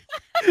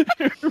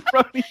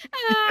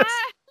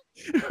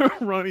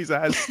 Ronnie's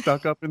ass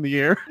stuck up in the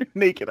air,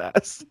 naked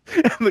ass,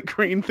 and the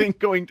crane thing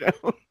going down.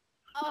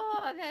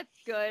 Oh, that's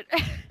good.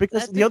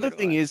 Because the other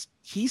thing is,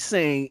 he's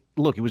saying,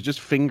 look, it was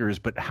just fingers,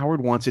 but Howard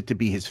wants it to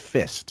be his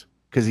fist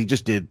because he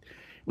just did,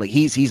 like,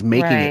 he's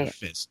making it a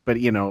fist. But,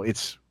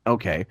 it's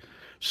okay.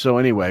 So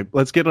anyway,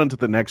 let's get on to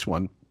the next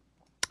one.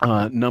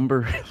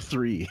 Number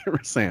 3,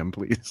 Sam,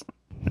 please.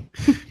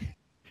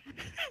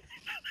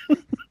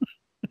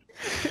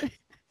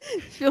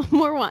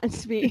 Fillmore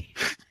wants me.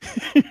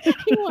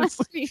 He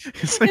wants me.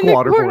 It's like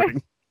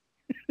waterboarding.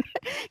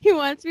 He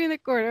wants me in the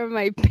corner of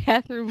my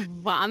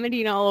bathroom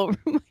vomiting all over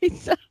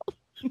myself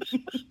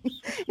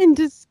in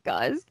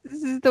disgust.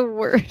 This is the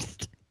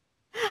worst.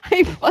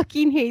 I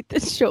fucking hate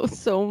this show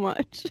so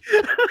much.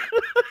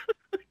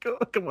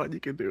 Come on,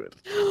 you can do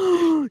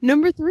it.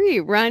 Number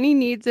 3, Ronnie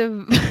needs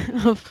a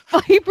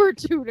fiber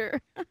tutor.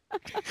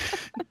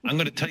 I'm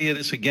going to tell you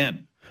this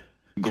again.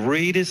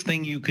 Greatest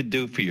thing you could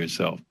do for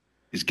yourself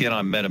is get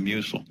on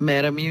Metamucil.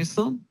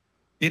 Metamucil?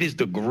 It is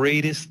the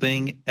greatest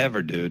thing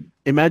ever, dude.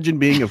 Imagine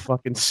being a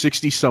fucking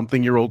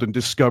 60-something-year-old and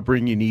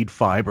discovering you need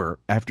fiber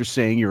after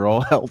saying you're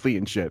all healthy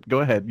and shit. Go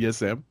ahead. Yes,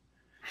 Sam?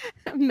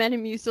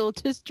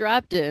 Metamucil just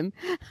dropped him.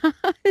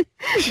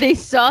 They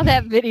saw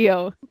that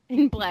video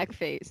in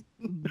blackface.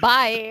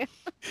 Bye.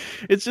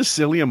 It's just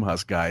psyllium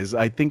husk, guys.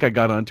 I think I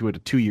got onto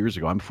it 2 years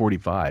ago. I'm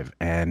 45,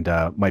 and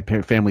my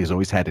family has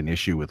always had an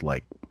issue with,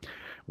 like,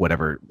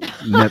 whatever,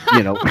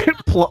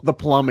 the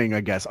plumbing,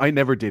 I guess. I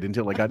never did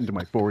until I got into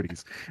my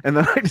 40s. And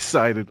then I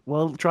decided,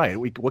 well, try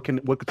it.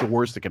 What's the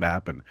worst that can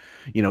happen?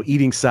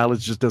 Eating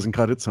salads just doesn't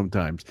cut it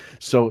sometimes.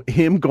 So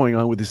him going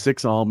on with his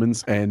 6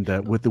 almonds and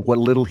with what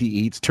little he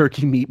eats,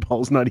 turkey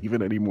meatballs, not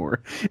even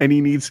anymore. And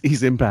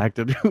he's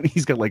impacted.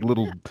 He's got like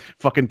little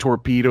fucking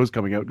torpedoes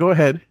coming out. Go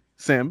ahead,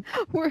 Sam.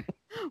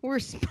 We're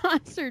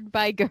sponsored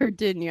by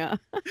Gardenia.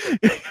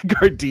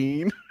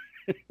 Gardein.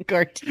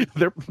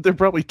 They're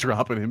probably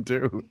dropping him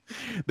too.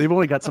 They've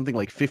only got something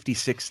like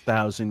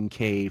 56,000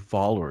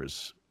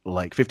 followers,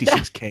 like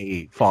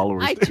 56K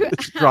followers.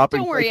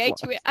 Don't worry, I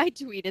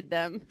tweeted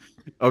them.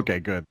 Okay,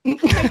 good. I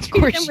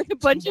tweeted them with a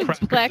bunch of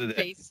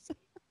blackface.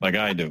 Like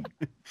I do.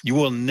 You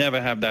will never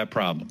have that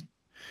problem.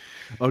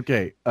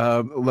 Okay,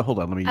 hold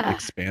on. Let me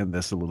expand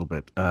this a little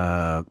bit.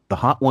 The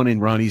hot one in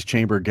Ronnie's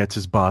chamber gets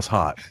his boss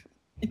hot.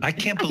 I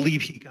can't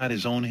believe he got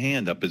his own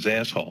hand up his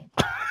asshole.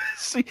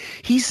 See,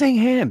 he's saying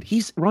hand.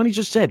 Ronnie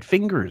just said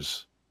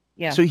fingers.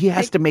 Yeah. So he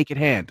has to make it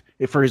hand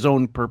for his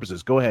own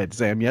purposes. Go ahead,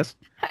 Sam. Yes.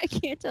 I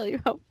can't tell you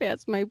how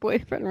fast my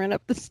boyfriend ran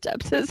up the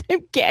steps as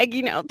I'm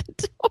gagging out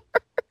the door.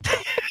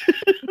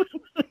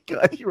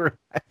 God,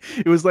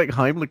 it was like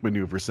Heimlich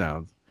maneuver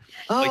sounds.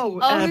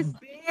 A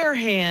bare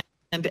hand,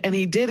 and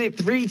he did it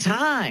 3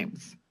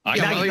 times. I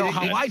know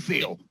how I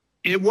feel.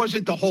 It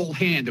wasn't the whole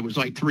hand. It was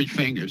like 3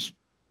 fingers.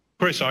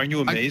 Chris, aren't you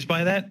amazed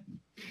by that?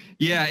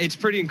 Yeah, it's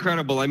pretty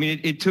incredible. I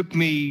mean, it took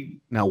me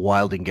now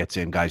Wilding gets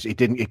in, guys. It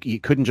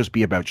couldn't just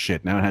be about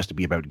shit. Now it has to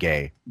be about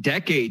gay.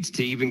 Decades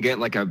to even get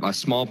like a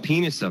small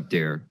penis up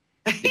there.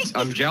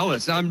 I'm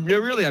jealous. I'm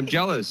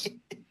jealous.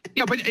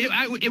 Yeah, but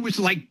it was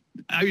like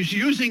I was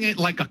using it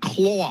like a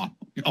claw,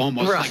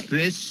 almost like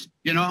this.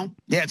 Yeah,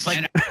 it's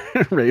like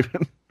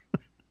Raven.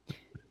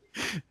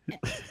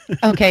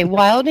 Okay,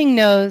 Wilding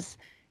knows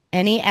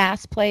any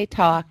ass play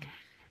talk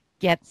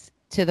gets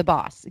to the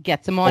boss,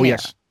 gets him on air.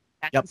 Yes.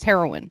 That's his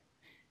heroin.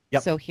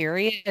 Yep. So here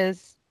he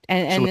is.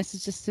 And this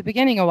is just the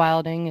beginning of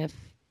Wilding if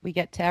we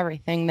get to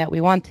everything that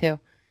we want to.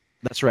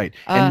 That's right.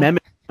 And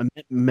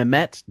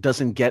Mehmet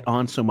doesn't get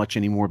on so much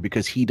anymore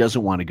because he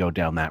doesn't want to go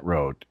down that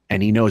road.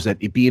 And he knows that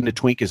being a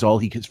twink is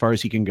as far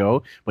as he can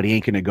go, but he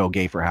ain't going to go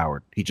gay for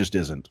Howard. He just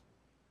isn't.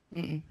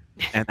 Mm-mm.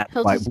 And that's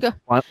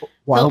why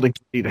Wilding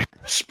need a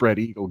spread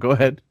eagle. Go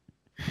ahead.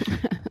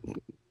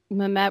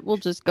 Mehmet will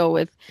just go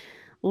with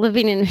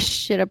living in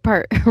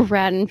a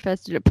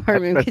rat-infested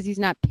apartment because he's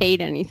not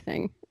paid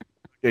anything.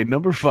 Okay,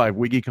 number 5,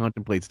 Wiggy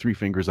contemplates 3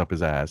 fingers up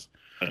his ass.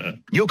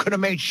 You could have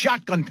made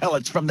shotgun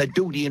pellets from the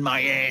duty in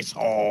my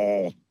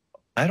asshole.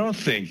 I don't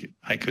think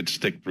I could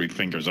stick 3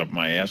 fingers up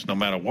my ass no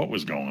matter what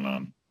was going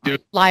on.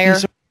 Liar.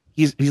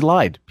 He's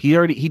lied.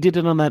 He did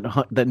it on that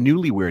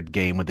Newlywed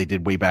game when they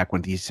did way back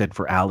when he said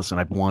for Allison,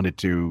 I've wanted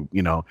to,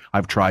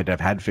 I've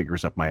had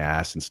fingers up my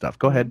ass and stuff.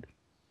 Go ahead,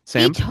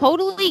 Sam. He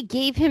totally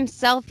gave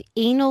himself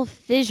anal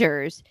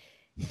fissures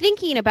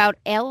thinking about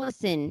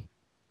Allison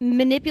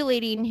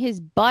manipulating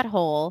his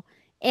butthole,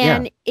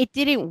 and it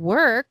didn't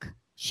work.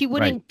 She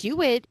wouldn't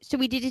do it, so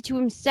he did it to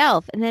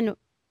himself. And then,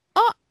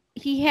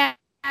 he had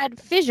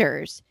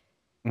fissures.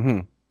 Mm-hmm.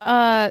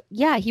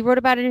 He wrote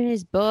about it in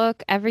his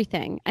book,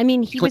 everything. I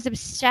mean, he was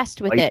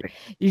obsessed with it.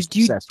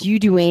 Do you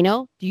do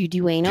anal? Do you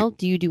do anal?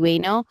 Do you do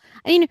anal?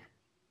 I mean,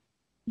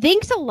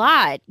 thanks a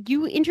lot.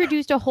 You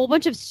introduced a whole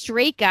bunch of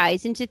straight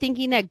guys into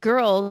thinking that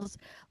girls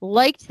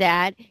liked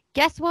that.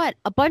 Guess what?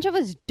 A bunch of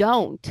us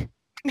don't.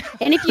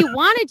 And if you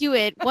want to do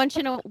it once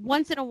in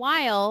a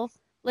while,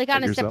 like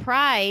on a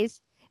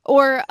surprise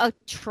or a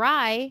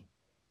try,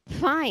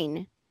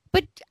 fine.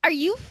 But are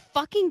you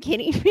fucking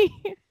kidding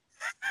me?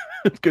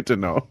 Good to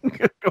know.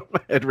 Go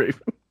ahead,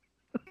 Raven.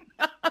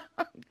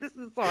 This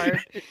is hard.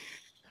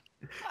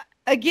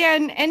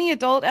 Again, any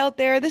adult out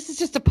there, this is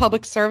just a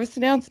public service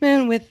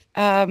announcement with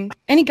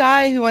any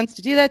guy who wants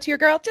to do that to your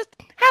girl, just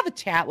have a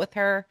chat with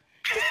her.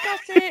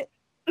 Discuss it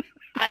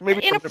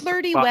in a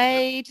flirty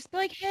way. Just be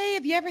like, hey,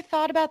 have you ever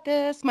thought about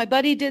this? My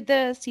buddy did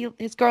this.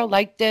 His girl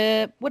liked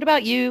it. What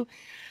about you?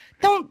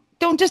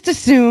 Don't just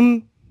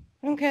assume.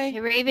 Okay. Hey,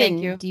 Raven,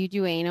 thank you. Do you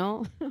do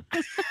anal?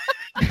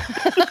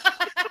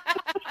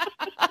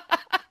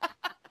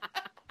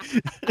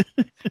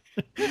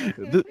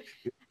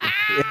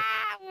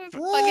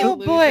 Oh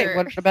boy,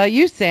 what about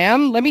you,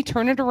 Sam? Let me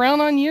turn it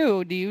around on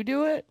you. Do you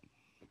do it?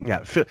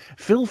 Yeah,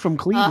 Phil from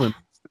Cleveland.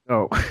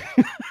 Oh,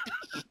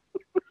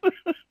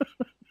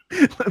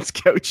 let's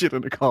couch it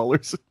in the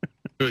collars.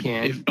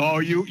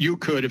 You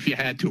could if you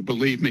had to.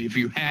 Believe me, if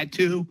you had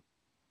to.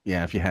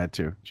 Yeah, if you had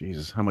to.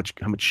 Jesus, how much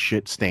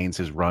shit stains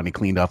has Ronnie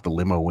cleaned off the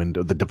limo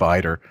window, the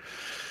divider?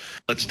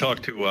 Let's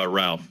talk to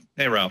Ralph.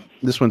 Hey, Ralph.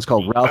 This one's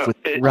called Ralph with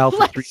Ralph.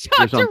 Let's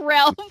talk to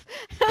Ralph.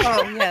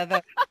 Oh yeah.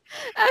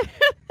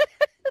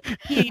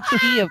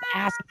 PhD of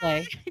ass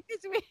play.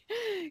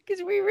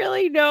 Because we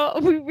really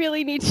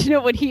need to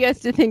know what he has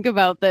to think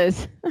about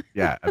this.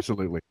 Yeah,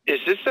 absolutely. Is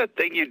this that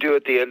thing you do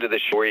at the end of the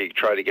show where you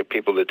try to get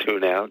people to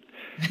tune out?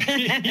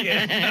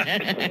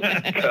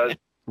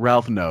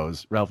 Ralph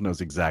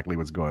knows exactly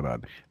what's going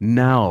on.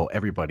 Now,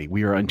 everybody,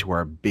 we are into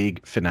our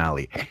big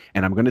finale.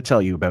 And I'm going to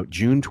tell you about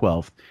June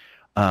 12th.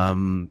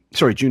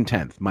 June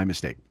 10th. My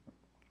mistake.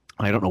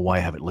 I don't know why I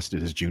have it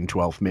listed as June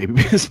 12th. Maybe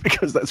it's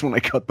because that's when I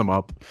cut them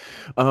up.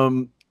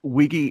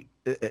 Wiggy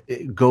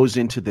goes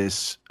into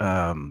this.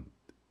 Raven,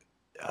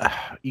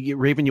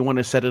 you want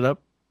to set it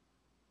up?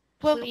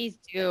 Well, please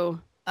do.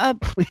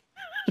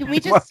 Can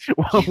we just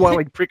while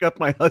I prick up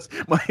my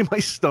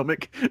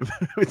stomach?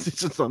 It's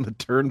just on the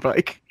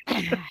turnpike.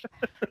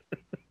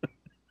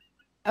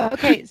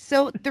 Okay,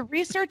 so the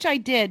research I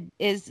did,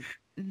 is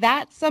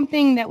that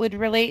something that would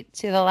relate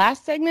to the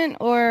last segment,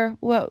 or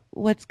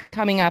what's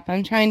coming up?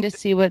 I'm trying to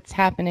see what's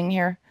happening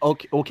here.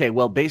 Okay.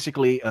 Well,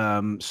 basically,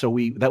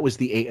 that was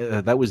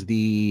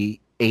the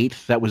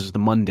 8th. That was the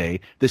Monday.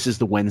 This is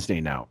the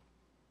Wednesday now.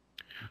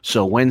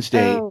 So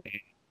Wednesday. Oh.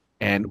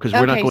 And because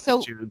we're not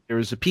going to, there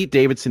was a Pete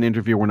Davidson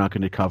interview we're not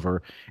going to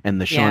cover,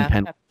 and the Sean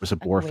Penn was a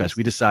bore fest.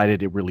 We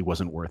decided it really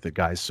wasn't worth it,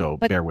 guys. So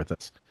bear with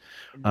us.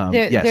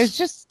 Yes. There's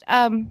just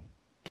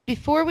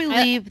before we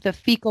leave the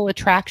fecal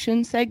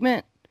attraction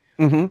segment.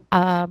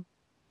 Mm-hmm.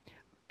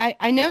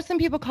 I know some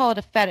people call it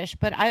a fetish,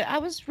 but I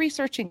was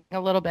researching a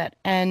little bit,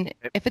 and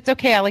if it's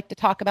okay, I like to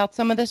talk about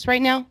some of this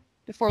right now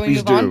before we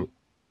move on.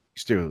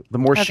 Please do. The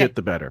more shit,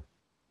 the better.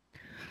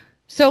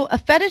 So a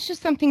fetish is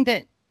something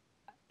that.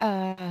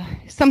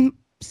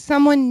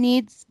 Someone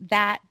needs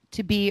that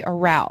to be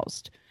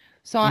aroused.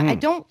 So I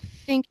don't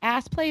think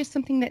ass play is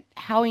something that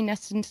Howie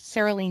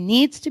necessarily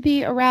needs to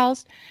be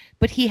aroused,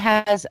 but he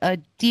has a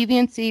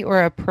deviancy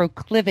or a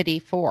proclivity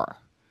for.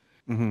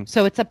 Mm-hmm.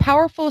 So it's a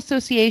powerful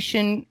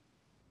association,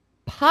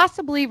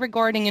 possibly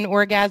regarding an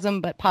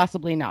orgasm, but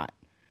possibly not.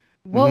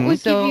 What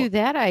would give you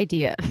that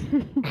idea?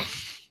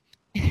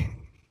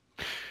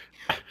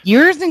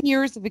 Years and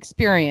years of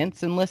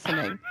experience and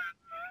listening.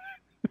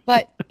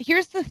 But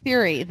here's the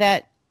theory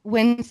that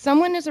when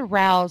someone is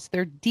aroused,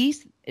 their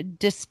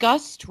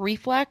disgust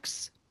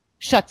reflex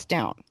shuts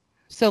down.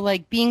 So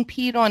like being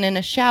peed on in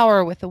a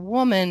shower with a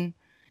woman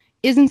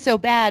isn't so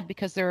bad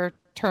because they're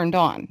turned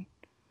on.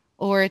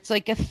 Or it's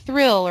like a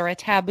thrill or a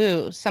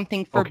taboo,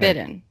 something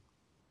forbidden. Okay.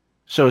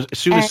 So as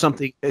soon as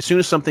something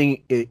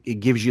it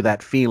gives you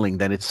that feeling,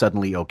 then it's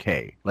suddenly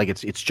okay. Like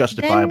it's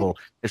justifiable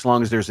as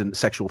long as there's a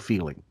sexual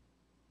feeling.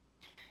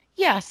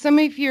 Yeah, some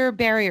of your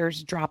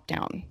barriers drop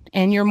down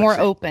and you're more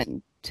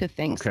open to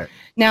things. Okay.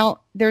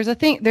 Now, there's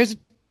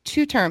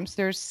two terms.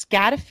 There's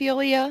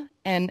scatophilia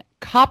and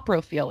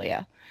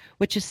coprophilia,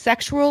 which is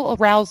sexual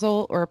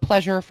arousal or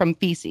pleasure from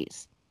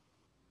feces.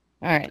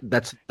 All right.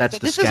 That's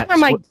this is where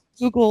my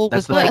Google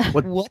was like,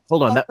 what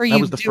hold on, that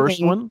was the doing?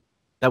 first one?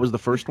 That was the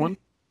first one?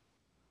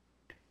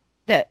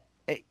 That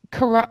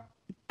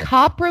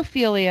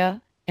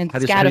coprophilia and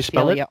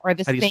scatophilia are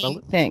the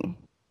same thing.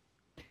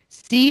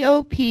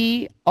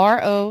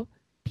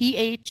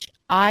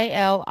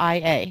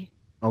 Coprophilia.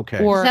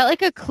 Okay. Or, is that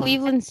like a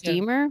Cleveland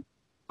steamer?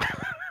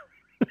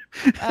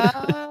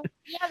 Yeah,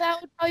 that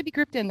would probably be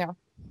grouped in there.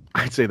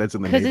 I'd say that's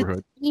in the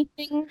neighborhood. It's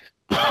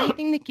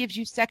anything that gives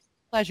you sexual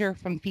pleasure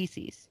from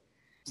feces.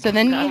 So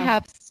then you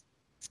have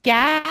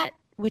scat,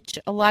 which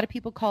a lot of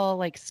people call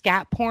like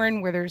scat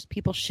porn, where there's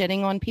people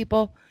shitting on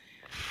people.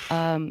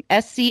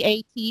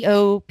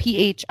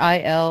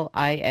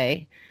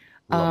 Scatophilia.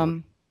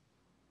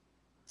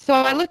 So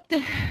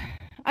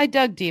I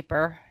dug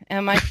deeper,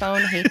 and my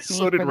phone hates me.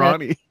 So did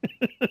Ronnie.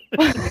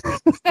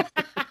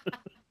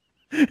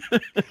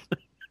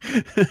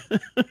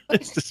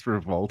 It's just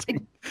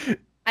revolting.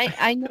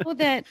 I know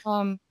that.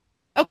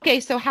 Okay,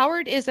 so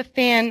Howard is a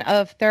fan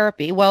of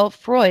therapy. Well,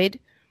 Freud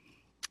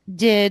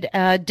did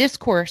a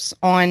discourse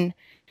on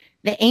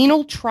the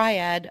anal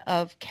triad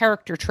of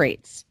character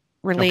traits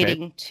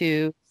relating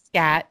to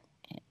scat,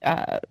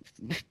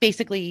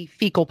 basically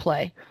fecal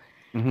play.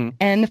 Mm-hmm.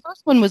 And the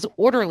first one was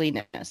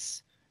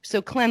orderliness,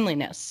 so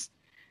cleanliness.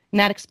 And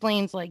that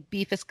explains like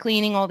Beefus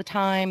cleaning all the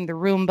time, the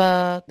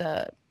Roomba,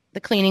 the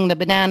cleaning the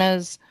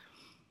bananas.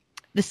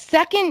 The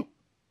second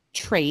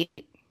trait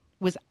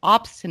was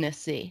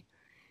obstinacy.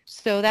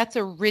 So that's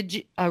a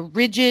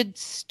rigid,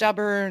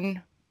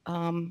 stubborn,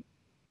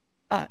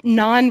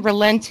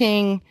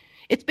 non-relenting.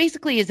 It's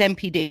basically his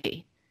MPD.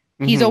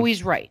 Mm-hmm. He's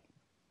always right.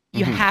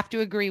 You have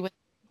to agree with him.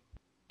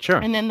 Sure.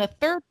 And then the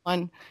third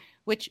one,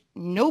 which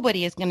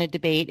nobody is going to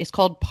debate, is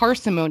called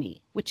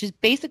parsimony, which is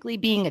basically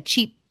being a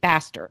cheap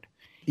bastard.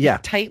 Yeah.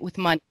 He's tight with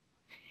money.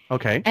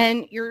 Okay.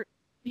 And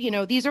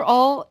these are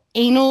all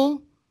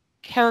anal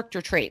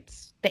character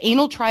traits, the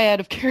anal triad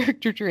of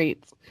character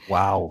traits.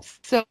 Wow.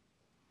 So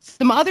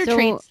some other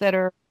traits that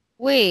are...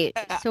 Wait,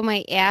 so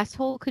my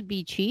asshole could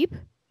be cheap?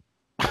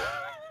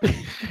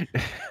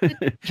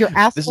 Your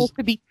asshole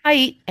could be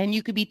tight, and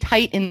you could be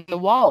tight in the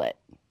wallet.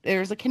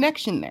 There's a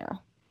connection there.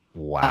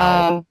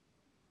 Wow.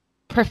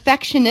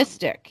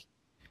 Perfectionistic.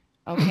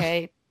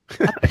 Okay.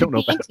 I don't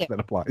know if that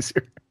applies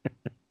here.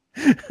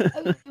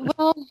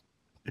 Well,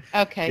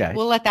 okay, Yeah.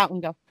 we'll let that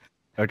one go.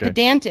 Okay.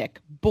 Pedantic,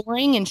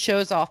 boring, and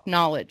shows off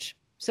knowledge.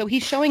 So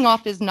he's showing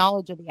off his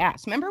knowledge of the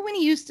ass. Remember when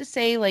he used to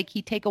say, like,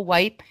 he'd take a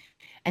wipe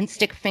and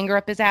stick a finger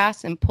up his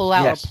ass and pull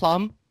out Yes. a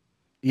plum?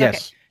 Yes.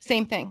 Okay,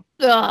 same thing.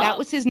 That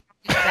was his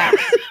knowledge of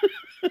ass.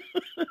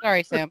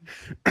 Sorry, Sam.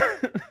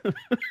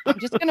 I'm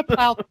just going to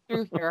plow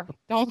through here.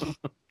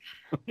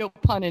 No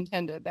pun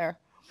intended there.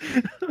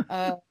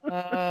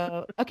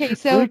 Okay,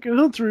 so we're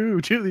going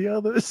through to the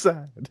other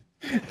side.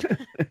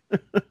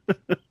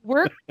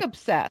 work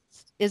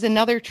obsessed is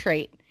another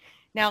trait.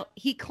 Now,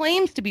 he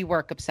claims to be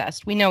work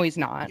obsessed. We know he's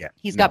not. Yeah,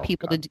 He's got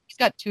people he's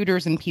got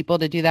tutors and people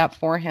to do that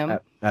for him.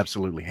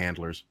 Absolutely,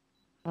 handlers.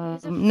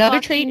 Another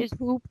trait is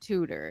poop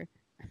tutor.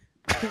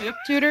 Poop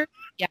tutor?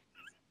 Yeah.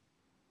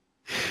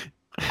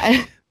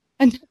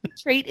 Another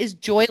trait is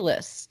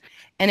joyless.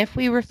 And if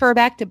we refer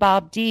back to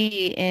Bob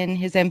D in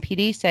his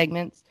MPD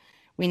segments,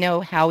 we know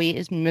Howie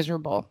is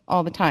miserable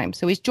all the time.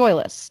 So he's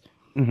joyless.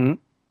 Mm-hmm.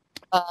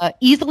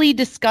 Easily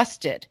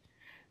disgusted.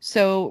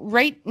 So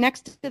right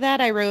next to that,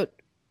 I wrote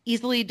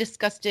easily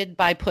disgusted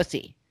by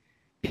pussy.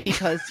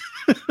 Because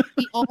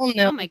we all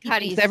know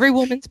every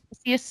woman's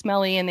pussy is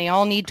smelly and they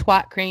all need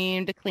twat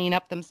cream to clean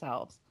up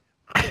themselves.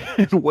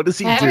 And what does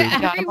he do?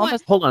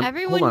 Hold on.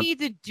 Everyone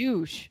needs a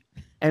douche.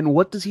 And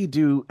what does he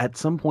do at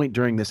some point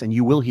during this? And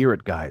you will hear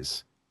it,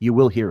 guys. You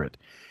will hear it.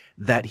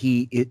 That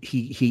he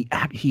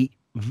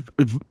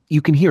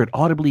you can hear it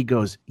audibly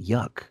goes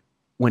yuck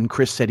when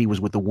Chris said he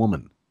was with a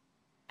woman.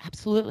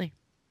 Absolutely.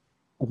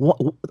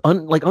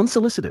 Like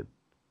unsolicited.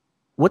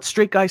 What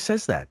straight guy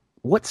says that?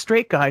 What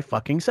straight guy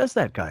fucking says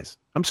that, guys?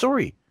 I'm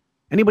sorry.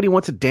 Anybody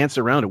wants to dance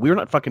around it? We're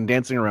not fucking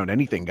dancing around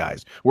anything,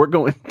 guys. We're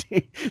going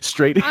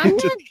straight into... I'm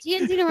not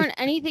dancing around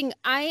anything.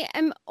 I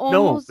am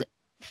almost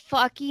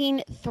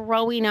fucking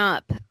throwing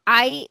up.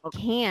 I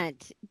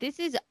can't. This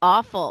is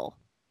awful.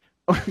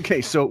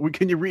 Okay, so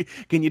can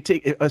you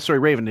take... sorry,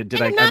 Raven, I'm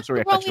sorry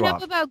I cut you I'm throwing up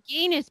off. about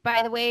gayness,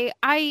 by the way.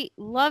 I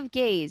love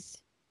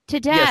gays to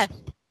death.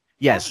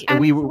 Yes,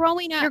 I'm and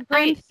throwing up.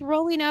 I'm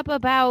throwing up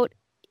about...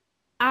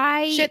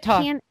 Shit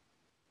talk.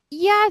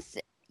 Yes.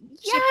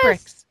 Shit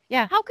bricks.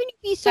 Yeah. How can you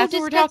be so That's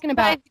what we're disgusted talking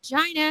about. by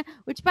vagina,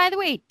 which, by the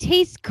way,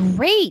 tastes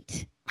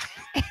great?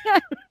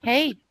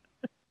 Hey,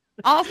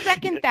 I'll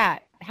second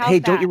that. How's hey,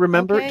 that? don't you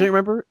remember? Okay?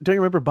 Don't you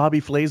remember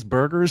Bobby Flay's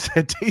burgers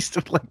that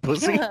tasted like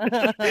pussy?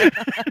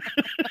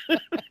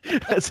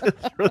 That's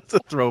a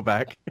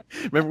throwback.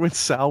 Remember when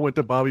Sal went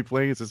to Bobby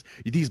Flay and says,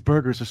 "These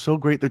burgers are so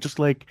great. They're just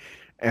like,"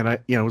 and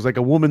it was like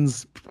a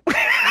woman's.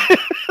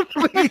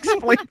 He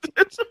explained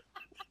it.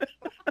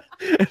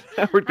 And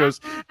Howard goes,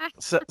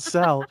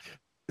 Sal,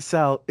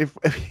 if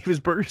his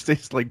burgers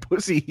taste like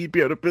pussy, he'd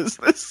be out of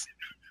business.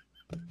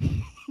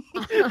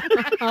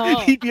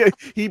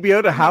 He'd be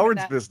out of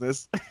Howard's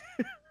business.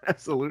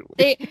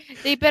 Absolutely.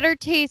 They better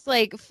taste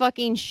like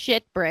fucking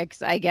shit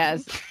bricks, I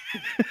guess.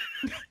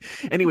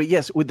 Anyway,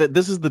 yes,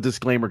 this is the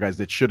disclaimer, guys,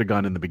 that should have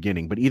gone in the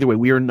beginning. But either way,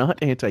 we are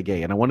not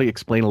anti-gay, and I want to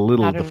explain a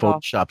little of the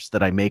photoshops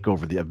that I've made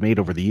over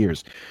the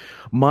years.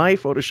 My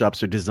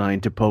photoshops are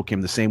designed to poke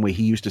him the same way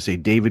he used to say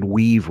David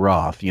Weave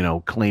Roth,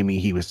 claiming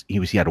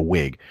he had a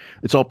wig.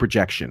 It's all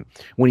projection.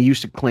 When he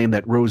used to claim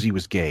that Rosie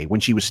was gay, when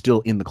she was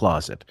still in the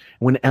closet.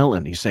 When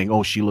Ellen, he's saying,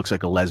 oh, she looks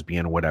like a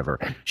lesbian or whatever.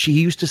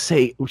 She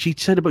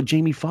said about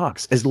Jamie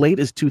Foxx as late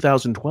as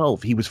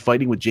 2012, he was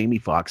fighting with Jamie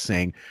Foxx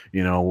saying,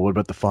 what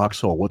about the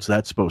foxhole? What's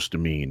that supposed to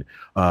mean?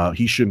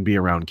 He shouldn't be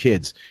around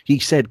kids. He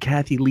said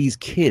Kathy Lee's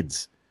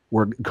kids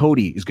where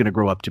Cody is going to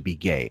grow up to be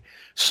gay.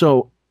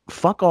 So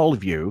fuck all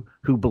of you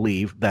who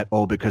believe that,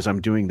 because I'm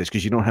doing this,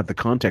 because you don't have the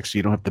context,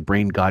 you don't have the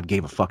brain God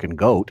gave a fucking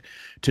goat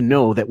to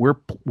know that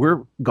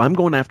I'm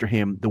going after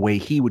him the way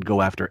he would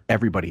go after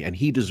everybody, and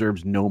he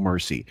deserves no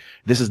mercy.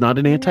 This is not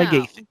an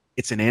anti-gay thing.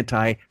 It's an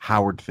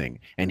anti-Howard thing,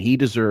 and he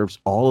deserves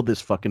all of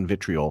this fucking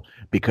vitriol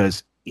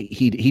because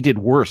he did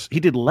worse. He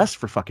did less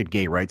for fucking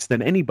gay rights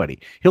than anybody.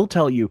 He'll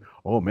tell you,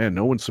 oh man,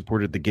 no one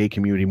supported the gay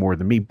community more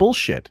than me.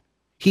 Bullshit.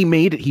 He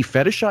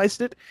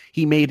fetishized it.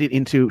 He made it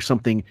into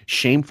something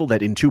shameful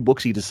that in 2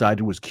 books he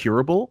decided was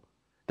curable,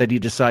 that he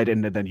decided,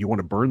 and then you want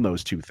to burn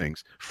those 2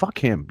 things. Fuck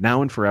him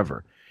now and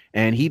forever.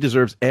 And he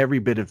deserves every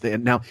bit of the.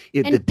 Now,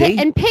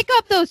 pick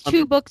up those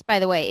 2 books, by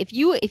the way. If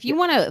you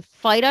want to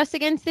fight us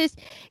against this,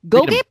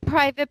 go get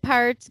Private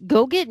Parts.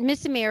 Go get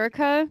Miss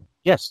America.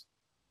 Yes.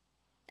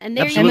 And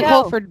there Absolutely. you go.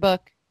 The Colford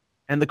book.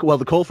 And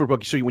the Colford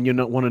book, so when you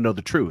want to know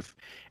the truth.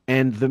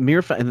 And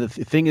the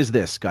thing is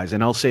this, guys,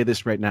 and I'll say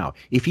this right now: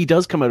 if he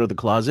does come out of the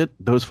closet,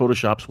 those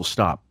photoshops will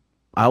stop.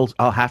 I'll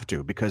have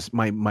to, because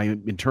my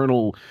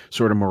internal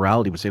sort of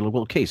morality would say,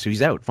 well, okay, so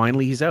he's out.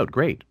 Finally, he's out.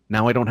 Great.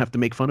 Now I don't have to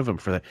make fun of him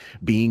for that,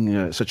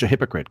 being such a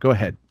hypocrite. Go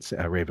ahead,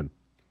 Raven.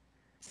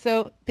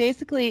 So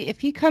basically, if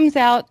he comes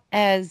out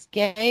as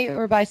gay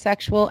or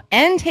bisexual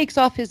and takes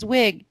off his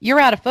wig, you're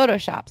out of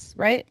photoshops,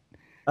 right?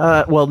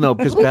 Well, no,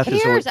 because Who Beth cares?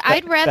 is always,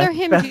 I'd rather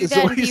him Beth do is that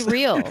and always be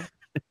real.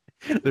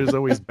 There's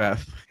always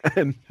Beth.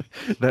 And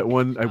that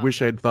one, I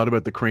wish I had thought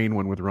about the crane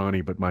one with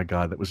Ronnie, but my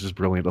God, that was just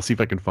brilliant. I'll see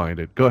if I can find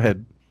it. Go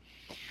ahead.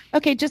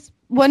 Okay, just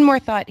one more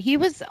thought. He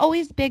was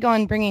always big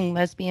on bringing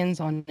lesbians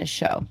on his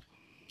show.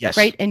 Yes.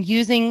 Right, and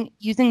using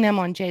them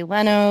on Jay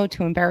Leno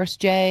to embarrass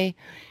Jay.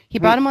 He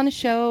brought him on the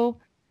show,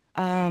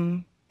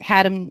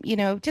 had him,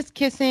 just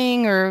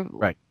kissing or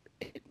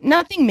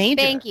nothing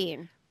major.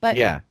 Spanking. But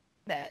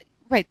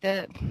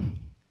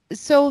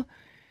so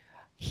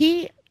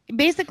he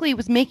basically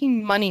was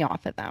making money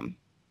off of them.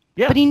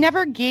 Yeah. But he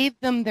never gave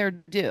them their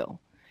due.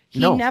 He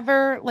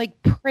never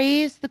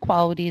praised the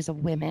qualities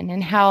of women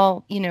and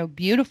how,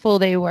 beautiful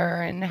they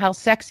were and how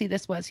sexy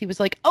this was. He was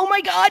like, oh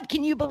my God,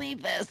 can you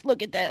believe this?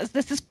 Look at this.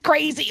 This is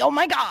crazy. Oh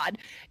my God.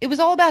 It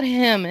was all about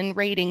him and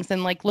ratings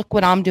and look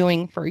what I'm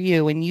doing for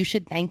you and you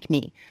should thank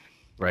me.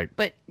 Right.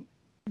 But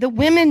the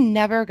women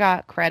never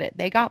got credit.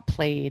 They got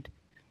played.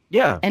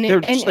 Yeah. And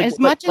as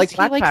much as he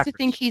likes to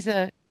think he's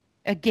a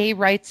gay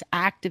rights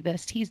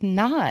activist, he's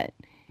not.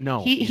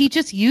 No. He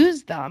just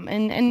used them.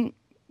 And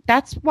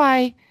that's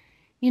why,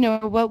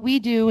 what we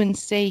do and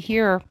say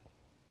here,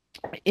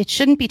 it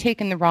shouldn't be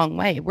taken the wrong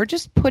way. We're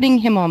just putting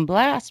him on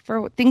blast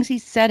for things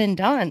he's said and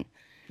done.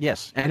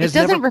 Yes. And it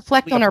doesn't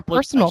reflect on our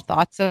personal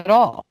thoughts at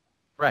all.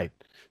 Right.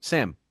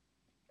 Sam.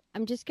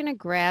 I'm just going to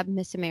grab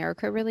Miss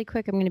America really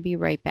quick. I'm going to be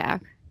right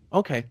back.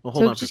 Okay. Well,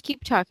 hold on. So just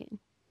keep talking.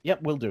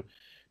 Yep, we'll do.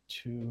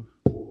 2,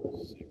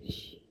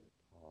 6,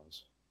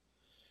 pause.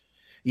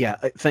 Yeah,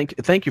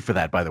 thank you for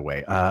that. By the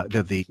way,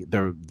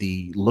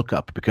 the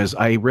lookup, because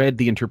I read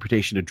The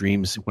Interpretation of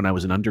Dreams when I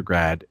was an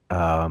undergrad,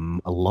 a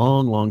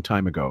long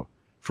time ago,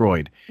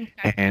 Freud,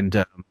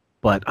 and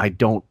but I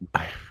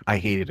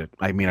hated it.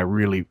 I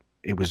mean,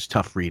 it was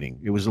tough reading.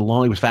 It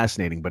was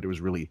fascinating, but it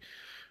was really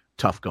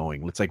tough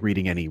going. It's like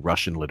reading any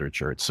Russian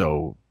literature. It's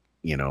so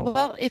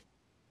Well,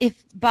 if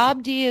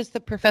Bob D is the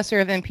professor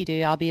of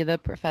NPD, I'll be the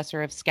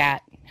professor of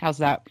scat. How's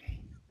that?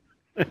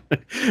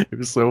 It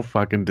was so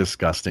fucking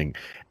disgusting.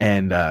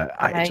 And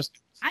I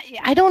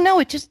don't know.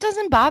 It just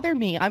doesn't bother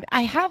me.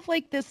 I have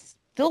this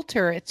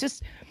filter. It's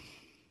just,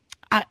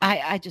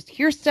 I just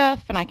hear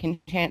stuff and I can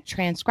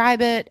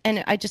transcribe it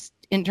and I just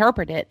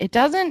interpret it. It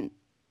doesn't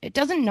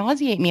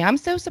nauseate me. I'm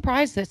so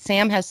surprised that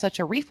Sam has such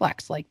a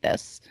reflex like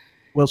this.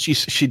 Well,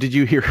 she did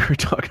you hear her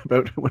talk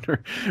about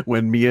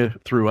when Mia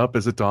threw up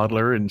as a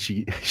toddler and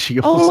she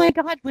oh my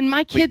God, when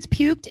my kids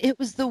puked, it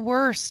was the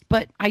worst,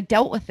 but I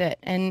dealt with it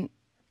and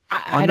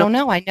I don't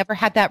know. I never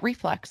had that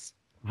reflex.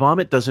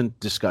 Vomit doesn't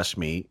disgust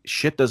me.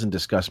 Shit doesn't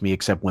disgust me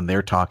except when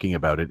they're talking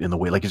about it in the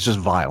way it's just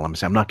vile.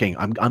 I'm not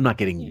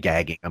getting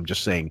gagging. I'm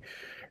just saying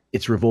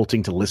it's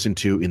revolting to listen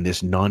to in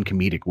this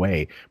non-comedic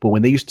way. But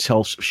when they used to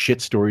tell shit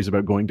stories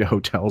about going to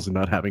hotels and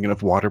not having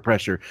enough water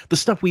pressure, the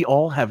stuff we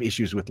all have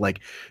issues with,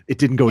 it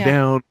didn't go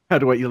down. How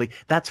do I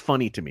that's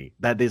funny to me.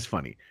 That is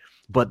funny.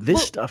 But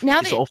this stuff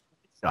is all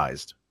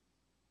disguised.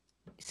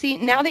 See,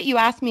 now that you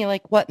ask me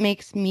what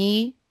makes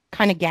me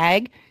kind of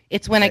gag,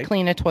 it's when I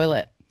clean a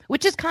toilet,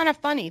 which is kind of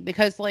funny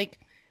because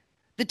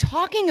the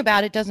talking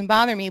about it doesn't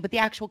bother me, but the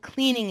actual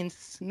cleaning and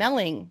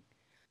smelling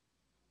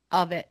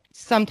of it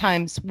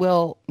sometimes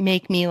will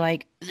make me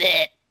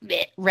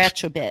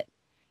retch a bit.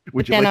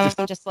 But then I'm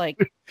just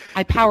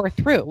I power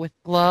through with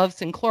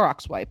gloves and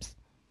Clorox wipes.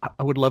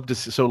 I would love to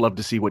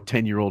see what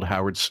 10-year-old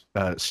Howard's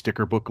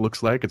sticker book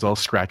looks like. It's all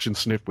scratch and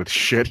sniff with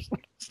shit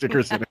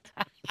stickers in it.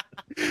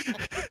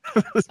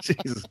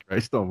 Jesus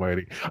Christ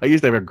almighty. I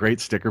used to have a great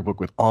sticker book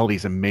with all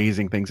these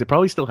amazing things. I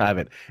probably still have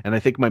it. And I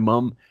think my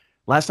mom,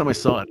 last time I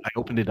saw it, I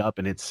opened it up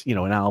and it's, an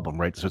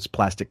album, right? So it's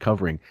plastic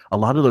covering. A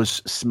lot of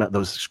those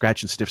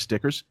scratch and sniff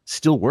stickers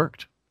still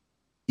worked.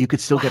 You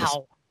could still get a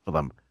sticker for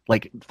them.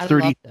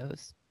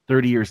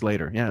 30 years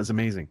later. Yeah, it's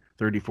amazing.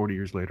 30, 40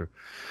 years later.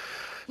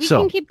 We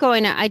can keep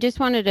going. I just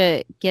wanted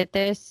to get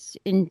this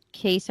in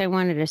case I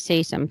wanted to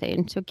say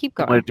something. So keep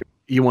going.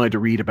 You wanted to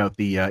read about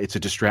the it's a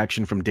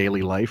distraction from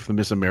daily life, the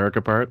Miss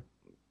America part?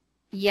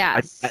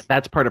 Yes.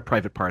 That's part of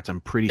Private Parts,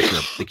 I'm pretty sure.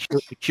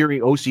 The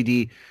curing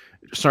OCD,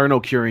 Sarno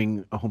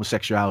curing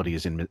homosexuality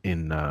is in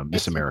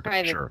Miss America.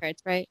 Private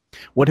Parts, right?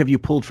 What have you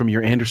pulled from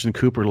your Anderson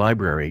Cooper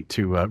library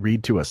to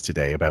read to us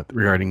today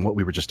regarding what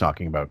we were just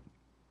talking about?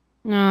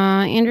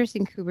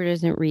 Anderson Cooper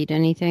doesn't read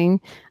anything.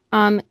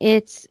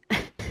 It's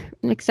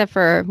except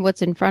for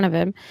what's in front of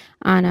him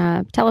on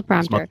a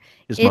teleprompter.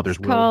 His mother's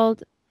will. It's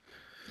called,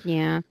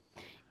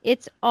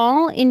 it's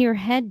all in your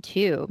head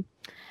too.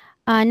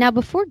 Now,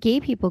 before gay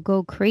people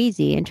go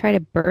crazy and try to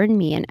burn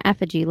me in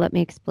effigy, let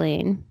me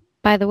explain.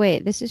 By the way,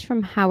 this is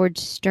from Howard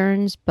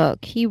Stern's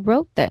book. He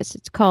wrote this.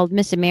 It's called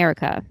Miss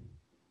America.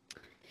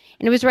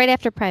 And it was right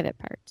after Private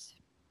Parts.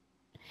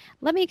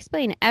 Let me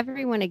explain.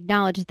 Everyone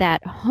acknowledged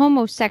that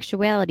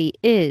homosexuality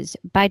is,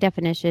 by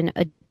definition,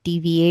 a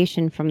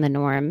deviation from the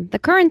norm. The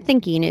current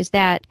thinking is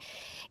that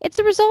it's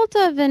the result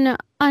of an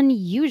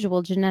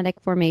unusual genetic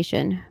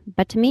formation.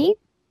 But to me,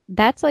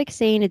 that's like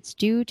saying it's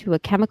due to a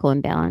chemical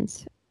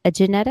imbalance, a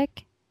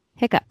genetic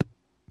hiccup.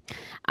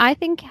 I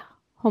think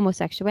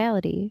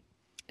homosexuality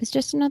is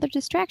just another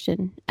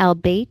distraction,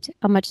 albeit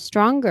a much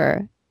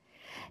stronger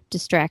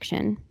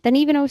distraction than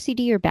even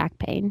OCD or back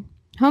pain.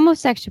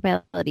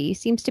 Homosexuality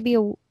seems to be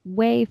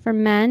way for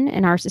men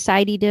in our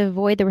society to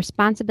avoid the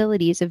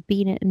responsibilities of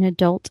being an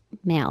adult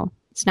male.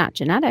 It's not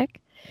genetic.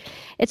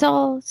 It's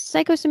all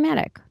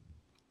psychosomatic.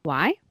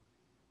 Why?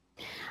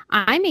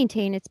 I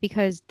maintain it's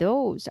because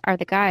those are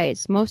the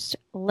guys most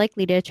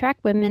likely to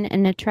attract women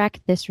and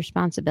attract this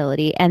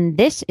responsibility. And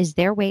this is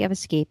their way of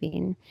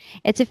escaping.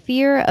 It's a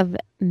fear of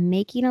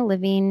making a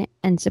living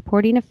and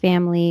supporting a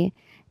family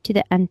to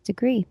the nth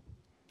degree.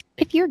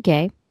 If you're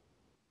gay.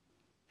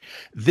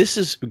 This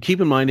is,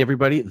 keep in mind,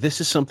 everybody, this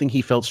is something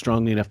he felt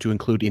strongly enough to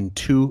include in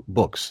 2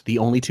 books, the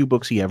only 2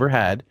 books he ever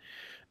had,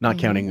 not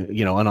counting,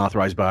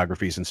 unauthorized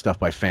biographies and stuff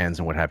by fans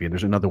and what have you. And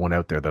there's another one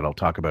out there that I'll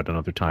talk about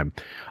another time.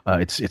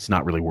 It's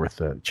not really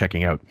worth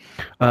checking out.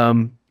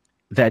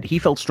 That he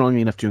felt strongly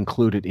enough to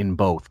include it in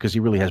both because he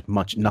really has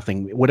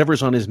nothing,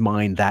 whatever's on his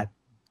mind that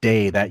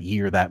day, that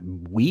year, that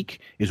week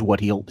is what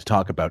he'll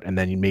talk about. And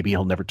then maybe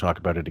he'll never talk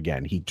about it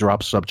again. He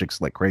drops subjects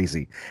like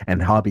crazy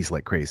and hobbies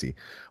like crazy.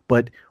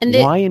 But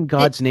why in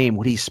God's name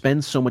would he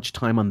spend so much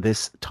time on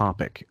this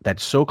topic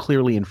that's so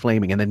clearly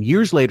inflaming and then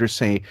years later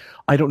say,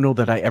 I don't know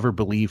that I ever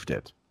believed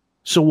it?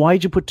 So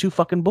why'd you put 2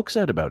 fucking books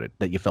out about it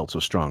that you felt so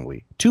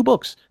strongly? 2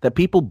 books that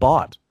people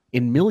bought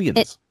in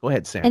millions. Go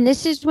ahead, Sam. And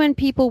this is when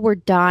people were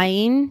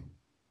dying,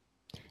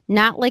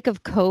 not like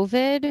of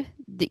COVID.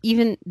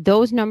 Even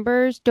those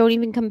numbers don't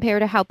even compare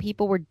to how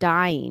people were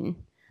dying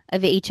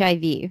of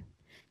HIV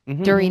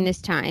during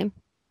this time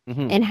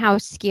and how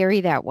scary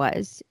that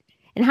was.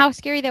 And how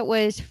scary that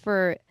was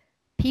for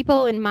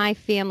people in my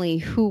family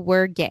who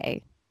were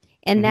gay.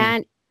 And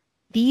that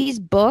these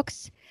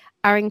books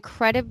are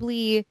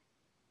incredibly...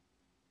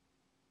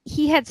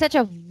 He had such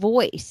a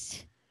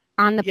voice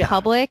on the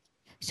public.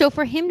 So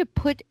for him to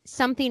put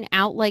something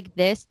out like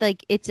this,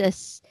 like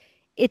it's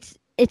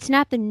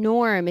not the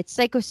norm. It's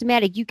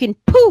psychosomatic. You can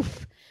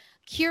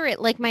cure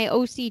it like my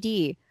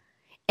OCD.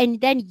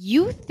 And then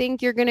you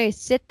think you're going to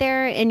sit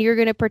there and you're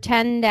going to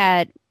pretend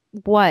that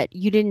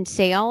you didn't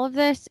say all of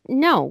this?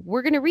 No,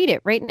 we're going to read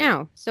it right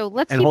now. So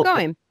let's keep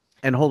going.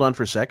 And hold on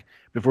for a sec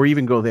before you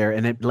even go there.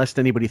 And lest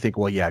anybody think,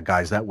 well, yeah,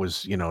 guys, that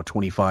was,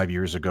 25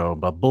 years ago,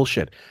 but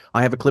bullshit.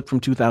 I have a clip from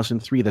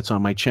 2003 that's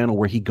on my channel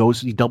where he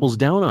doubles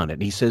down on it.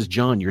 And he says,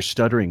 John, your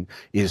stuttering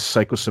is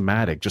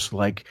psychosomatic, just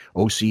like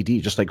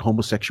OCD, just like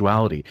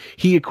homosexuality.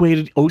 He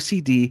equated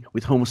OCD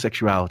with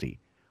homosexuality.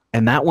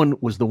 And that one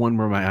was the one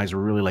where my eyes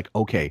were really like,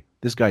 okay,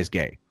 this guy's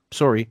gay.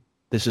 Sorry.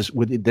 This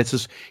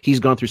is he's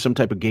gone through some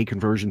type of gay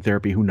conversion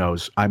therapy. Who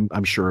knows?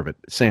 I'm sure of it.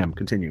 Sam,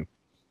 continue.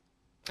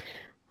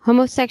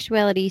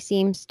 Homosexuality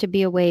seems to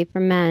be a way for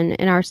men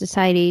in our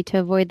society to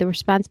avoid the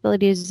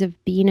responsibilities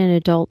of being an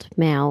adult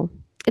male.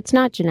 It's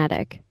not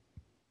genetic.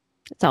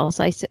 It's all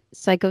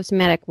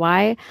psychosomatic.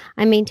 Why?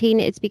 I maintain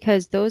it's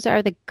because those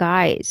are the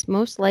guys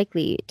most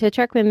likely to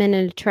attract women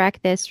and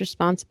attract this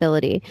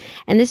responsibility.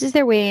 And this is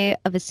their way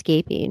of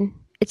escaping.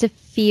 It's a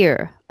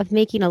fear of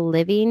making a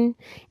living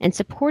and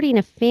supporting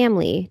a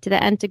family to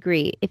the nth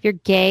degree. If you're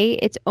gay,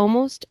 it's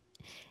almost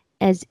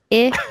as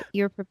if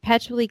you're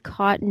perpetually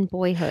caught in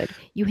boyhood.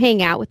 You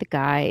hang out with the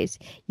guys.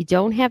 You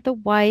don't have the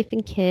wife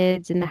and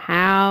kids and the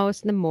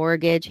house and the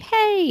mortgage.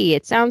 Hey,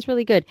 it sounds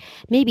really good.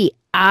 Maybe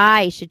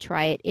I should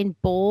try it in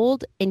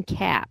bold and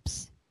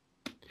caps.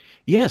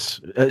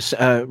 Yes,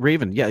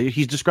 Raven. Yeah,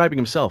 he's describing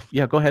himself.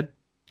 Yeah, go ahead.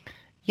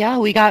 Yeah,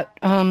 we got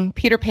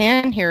Peter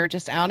Pan here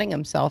just outing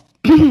himself.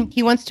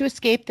 He wants to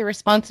escape the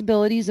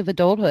responsibilities of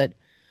adulthood,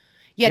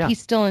 yet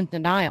he's still in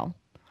denial.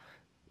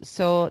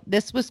 So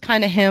this was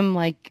kind of him,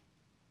 like,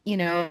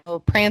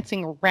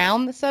 prancing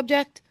around the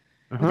subject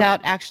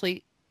without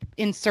actually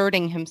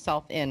inserting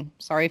himself in.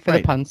 Sorry for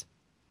the puns.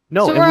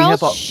 No, so we're all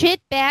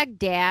shitbag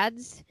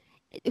dads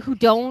who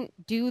don't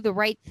do the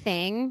right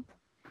thing.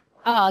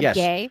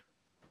 Gay.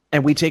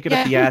 And we take it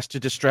up the ass to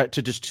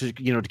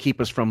keep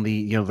us from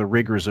the the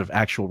rigors of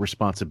actual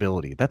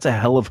responsibility. That's a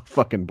hell of a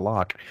fucking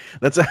block.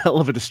 That's a hell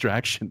of a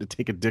distraction to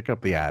take a dick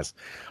up the ass,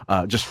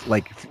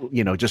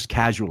 just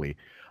casually.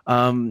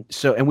 And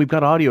we've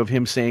got audio of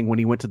him saying when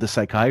he went to the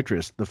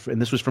psychiatrist,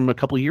 and this was from a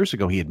couple of years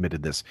ago, he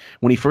admitted this.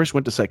 When he first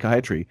went to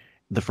psychiatry,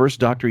 the first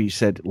doctor, he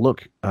said,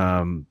 look,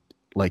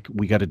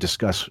 we got to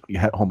discuss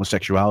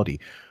homosexuality.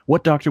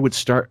 What doctor would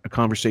start a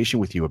conversation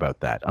with you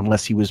about that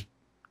unless he was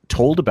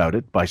told about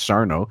it by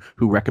Sarno,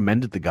 who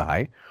recommended the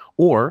guy,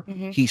 or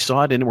he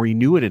saw it in him or he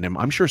knew it in him?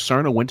 I'm sure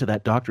Sarno went to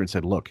that doctor and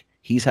said, look,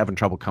 he's having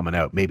trouble coming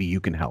out. Maybe you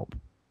can help.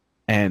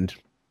 And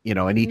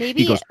and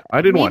he goes,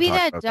 I didn't want to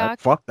talk about that.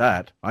 Fuck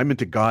that. I'm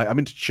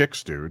into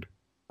chicks, dude.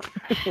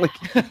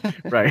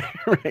 Right.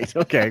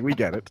 Okay, we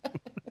get it.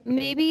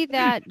 Maybe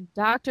that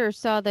doctor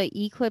saw the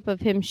e-clip of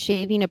him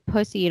shaving a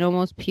pussy and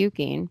almost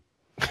puking.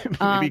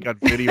 Maybe he got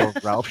video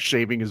of Ralph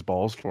shaving his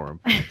balls for him.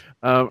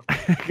 Go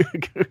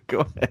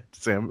ahead,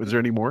 Sam. Is there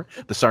any more?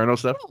 The Sarno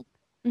stuff?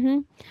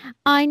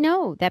 I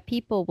know that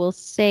people will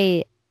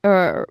say,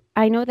 or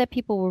I know that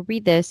people will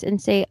read this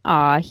and say,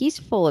 he's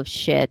full of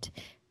shit.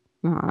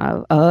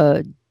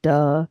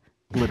 Duh.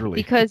 Literally.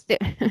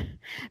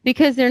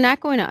 Because they're not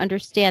going to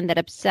understand that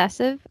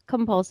obsessive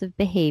compulsive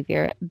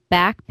behavior,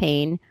 back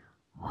pain,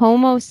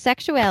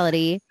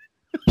 homosexuality,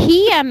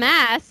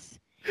 PMS,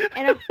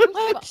 and a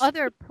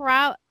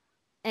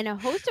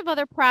host of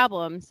other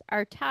problems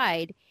are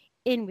tied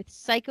in with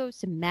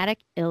psychosomatic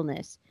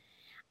illness.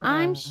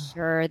 I'm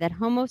sure that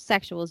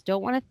homosexuals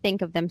don't want to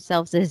think of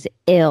themselves as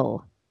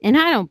ill, and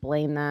I don't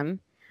blame them.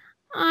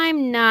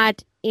 I'm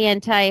not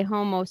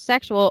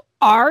anti-homosexual.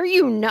 Are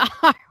you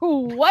not?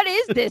 What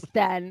is this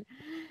then?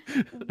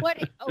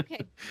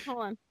 Okay,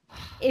 hold on.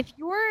 If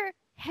you're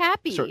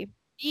happy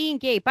being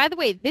gay, by the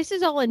way, this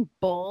is all in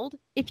bold.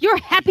 If you're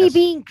happy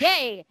being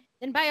gay,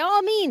 then by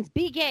all means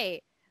be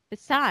gay.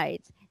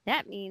 Besides,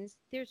 that means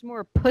there's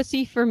more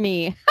pussy for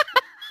me.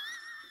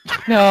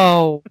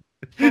 No.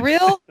 For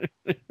real?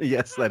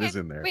 Yes, that is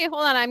in there. Wait,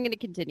 hold on. I'm going to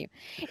continue.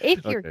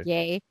 If you're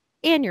gay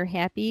and you're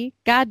happy,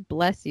 God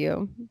bless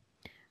you.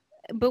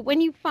 But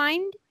when you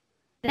find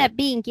that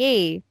being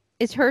gay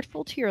is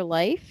hurtful to your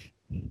life,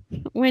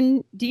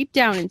 when deep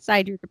down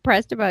inside you're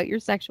depressed about your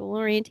sexual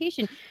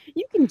orientation,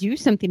 you can do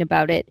something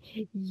about it.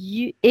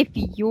 If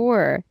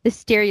you're the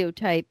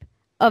stereotype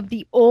of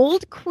the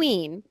old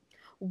queen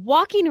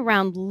walking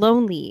around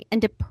lonely and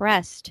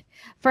depressed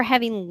for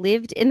having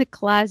lived in the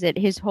closet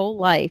his whole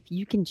life,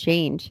 you can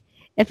change.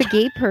 If a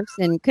gay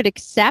person could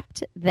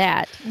accept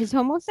that his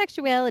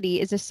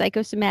homosexuality is a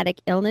psychosomatic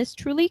illness,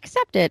 truly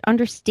accept it,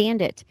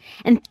 understand it,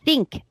 and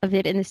think of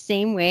it in the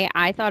same way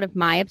I thought of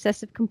my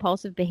obsessive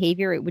compulsive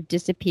behavior, it would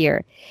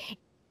disappear.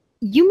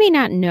 You may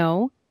not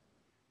know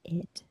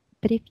it,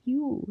 but if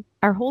you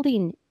are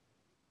holding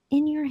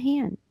in your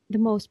hand the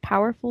most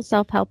powerful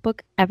self-help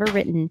book ever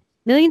written,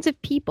 millions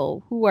of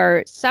people who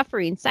are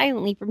suffering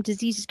silently from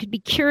diseases could be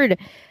cured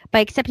by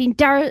accepting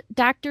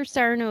Dr.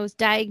 Sarno's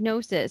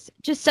diagnosis.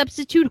 Just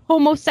substitute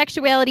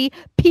homosexuality,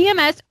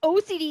 PMS,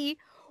 OCD,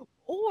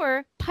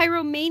 or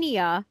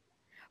pyromania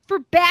for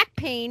back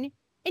pain,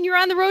 and you're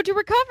on the road to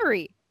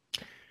recovery.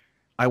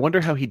 I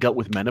wonder how he dealt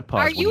with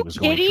menopause. Are you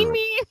kidding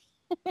me?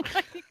 Oh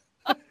my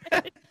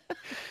God.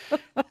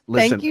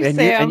 Listen, Thank you,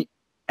 Sam.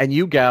 And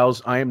you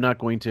gals, I am not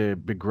going to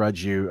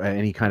begrudge you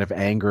any kind of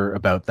anger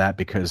about that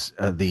because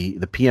the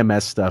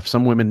PMS stuff,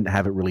 some women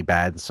have it really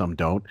bad and some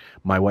don't.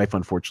 My wife,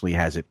 unfortunately,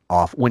 has it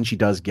off. When she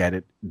does get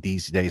it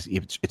these days,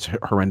 it's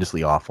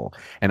horrendously awful.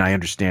 And I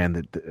understand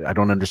that. I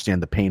don't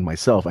understand the pain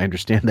myself. I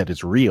understand that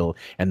it's real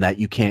and that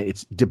you can't,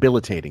 it's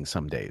debilitating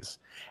some days.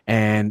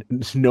 And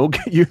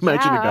you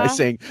imagine a guy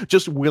saying,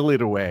 just will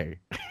it away.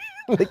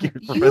 Like you're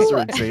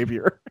Professor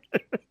Xavier.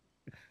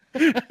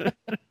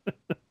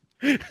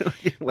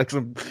 Like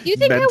some Do you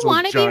think I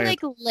want to be giant like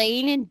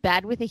laying in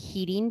bed with a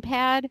heating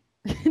pad?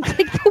 It's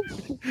like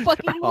the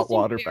fucking hot most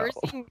water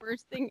embarrassing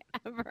worst thing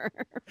ever.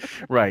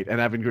 Right, and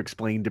having to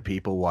explain to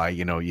people why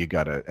you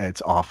gotta.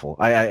 It's awful.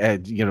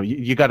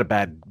 You got a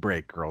bad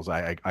break, girls.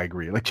 I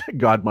agree. Like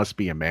God must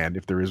be a man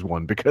if there is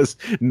one, because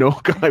no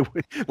guy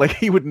would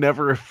he would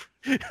never have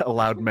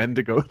allowed men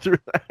to go through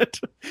that.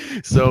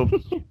 So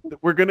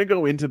we're gonna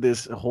go into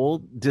this whole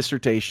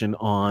dissertation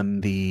on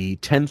the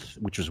 10th,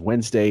 which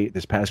was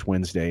this past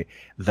Wednesday,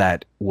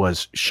 that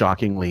was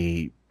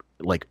shockingly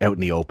out in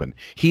the open.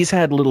 He's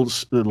had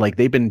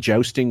they've been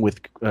jousting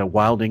with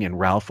Wilding and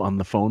Ralph on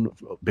the phone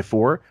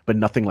before, but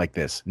nothing like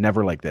this,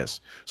 never like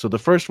this. So the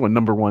first one,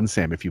 number one,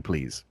 Sam, if you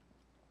please.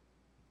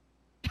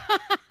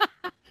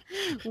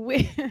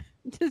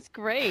 This is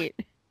great.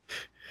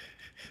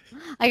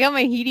 I got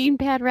my heating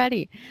pad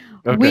ready.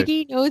 Okay.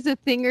 Wiggy knows a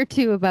thing or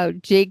two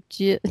about Jake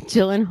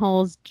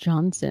Gyllenhaal's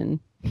Johnson.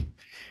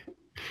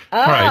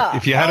 All right,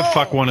 if you had to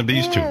fuck one of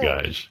these two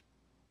guys,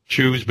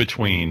 choose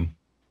between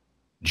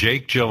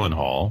Jake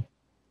Gyllenhaal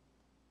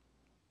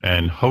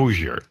and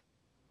Hosier.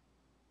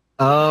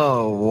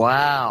 Oh,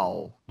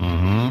 wow.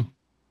 Mm-hmm.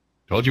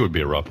 Told you it would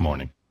be a rough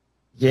morning.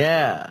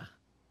 Yeah.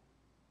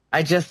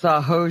 I just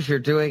saw Hosier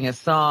doing a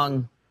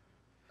song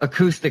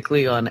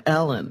acoustically on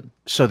Ellen.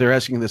 So they're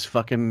asking this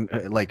fucking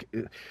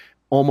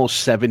almost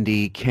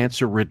 70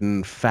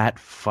 cancer-ridden fat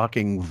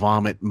fucking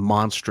vomit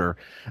monster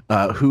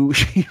who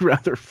she'd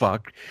rather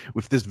fuck.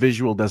 If this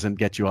visual doesn't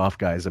get you off,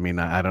 guys, I mean,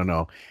 I don't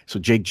know. So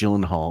Jake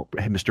Gyllenhaal,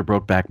 Mr.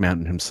 Brokeback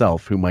Mountain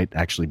himself, who might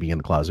actually be in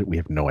the closet, we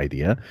have no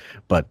idea,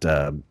 but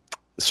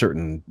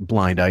certain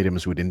blind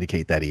items would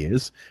indicate that he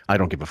is. I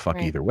don't give a fuck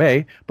either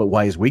way, but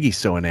why is Wiggy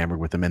so enamored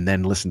with him? And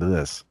then listen to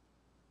this.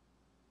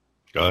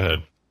 Go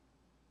ahead.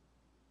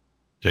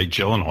 Jake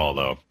Gyllenhaal,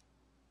 though.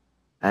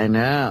 I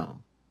know.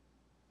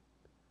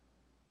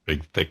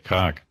 Big, thick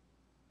cock.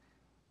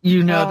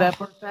 You know that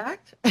for a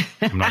fact?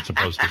 I'm not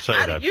supposed to say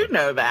that. You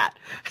know that.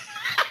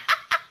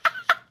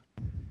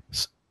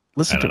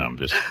 Listen to him.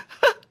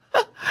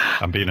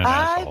 I'm being an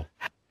asshole.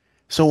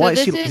 So why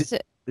this is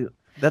he?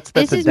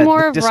 This is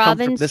more of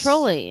Robin's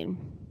trolling.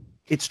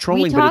 It's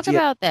trolling. We talk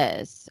about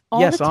this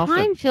all the time,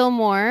 often.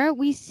 Fillmore.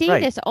 We see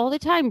this all the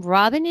time.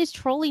 Robin is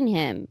trolling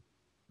him.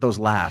 Those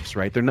laughs,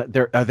 right? Are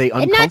they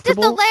uncomfortable? And not just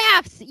the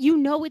laughs. You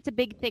know it's a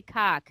big, thick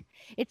cock.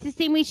 It's the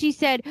same way she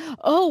said,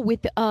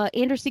 with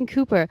Anderson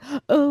Cooper.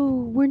 Oh,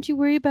 weren't you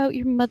worried about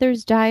your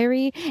mother's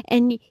diary?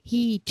 And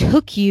he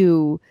took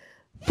you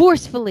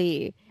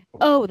forcefully.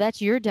 Oh,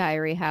 that's your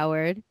diary,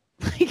 Howard.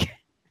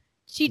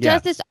 She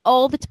does this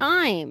all the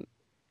time.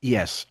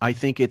 Yes, I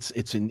think it's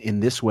in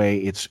this way.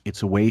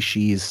 It's a way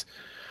she's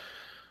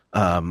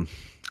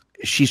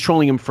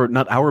trolling him for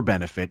not our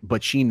benefit,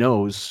 but she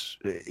knows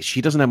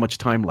she doesn't have much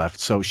time left.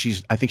 So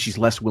I think she's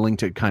less willing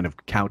to kind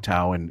of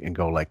kowtow and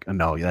go like, oh,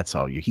 no, that's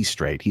all you. He's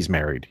straight. He's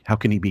married. How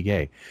can he be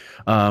gay?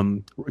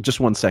 Just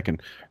 1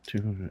 second.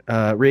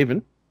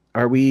 Raven,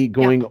 are we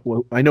going? Yeah.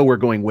 Well, I know we're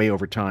going way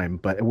over time,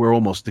 but we're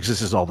almost.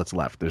 This is all that's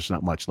left. There's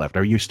not much left.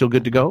 Are you still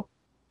good to go?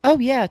 Oh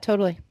yeah,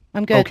 totally.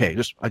 I'm good. Okay,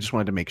 I just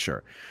wanted to make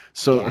sure.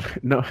 So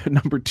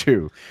number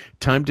 2,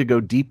 time to go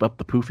deep up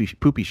the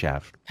poopy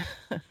shaft.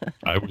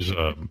 I was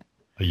a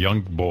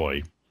young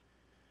boy,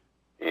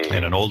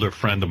 and an older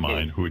friend of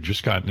mine who had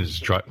just gotten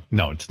his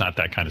No, it's not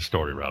that kind of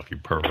story, Ralph. You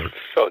pervert.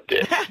 So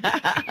did.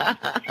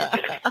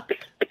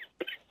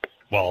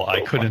 Well,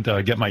 I couldn't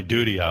get my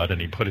duty out, and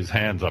he put his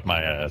hands up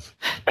my ass.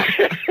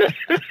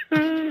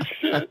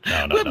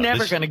 We're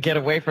never going to get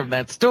away from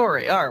that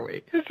story, are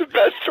we? It's the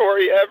best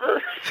story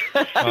ever.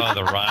 Oh,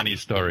 the Ronnie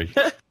story.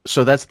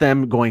 So that's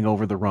them going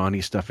over the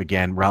Ronnie stuff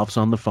again. Ralph's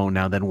on the phone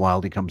now, then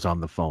Wildy comes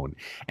on the phone.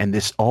 And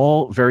this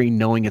all very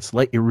knowing, it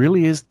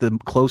really is the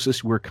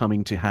closest we're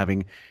coming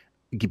to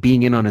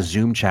being in on a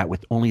Zoom chat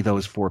with only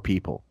those 4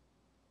 people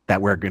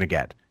that we're going to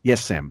get.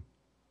 Yes, Sam?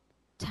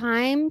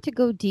 Time to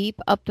go deep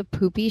up the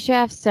poopy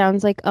shaft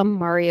sounds like a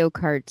Mario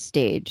Kart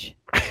stage.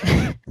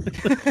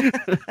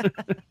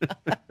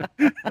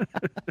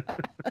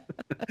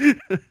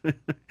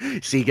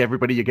 See,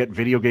 everybody, you get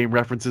video game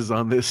references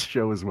on this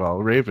show as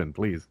well. Raven,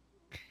 please.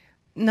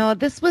 No,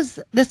 this was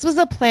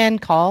a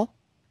planned call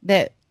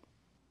that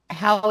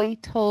Howie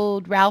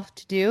told Ralph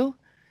to do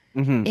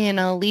in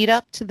a lead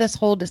up to this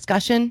whole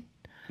discussion.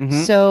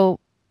 Mm-hmm. So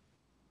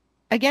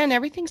again,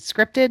 everything's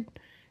scripted,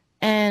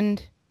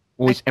 and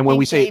when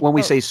we say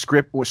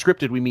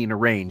scripted, we mean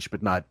arranged,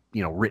 but not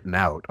written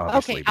out.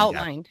 Obviously, okay,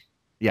 outlined,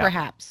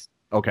 perhaps.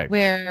 Okay,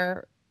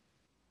 where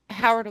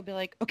Howard will be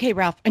like, "Okay,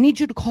 Ralph, I need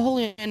you to call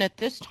in at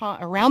this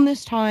time, around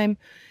this time,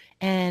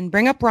 and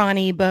bring up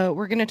Ronnie. But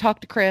we're going to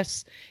talk to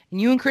Chris,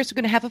 and you and Chris are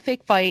going to have a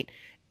fake fight,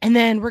 and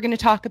then we're going to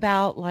talk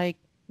about like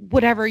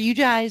whatever. You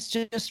guys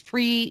just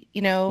free,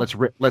 Let's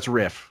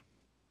riff.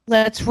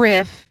 Let's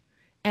riff."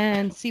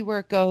 And see where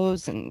it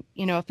goes, and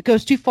if it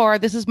goes too far,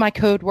 this is my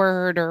code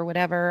word or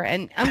whatever.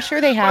 And I'm sure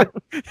they have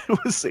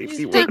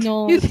safety word.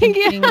 You think?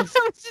 I was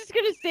just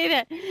gonna say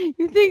that.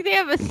 You think they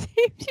have a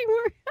safety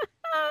word?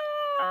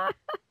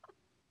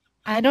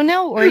 I don't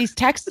know. Or he's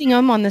texting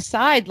him on the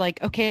side,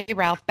 like, "Okay,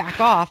 Ralph, back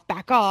off,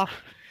 back off."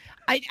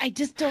 I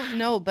just don't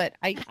know, but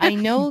I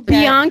know that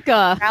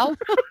Bianca, Ralph,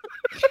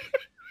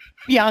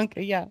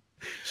 Bianca, yeah.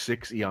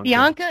 6 young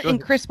Bianca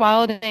and Chris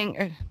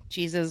Wilding.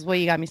 Jesus, what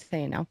you got me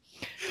saying now?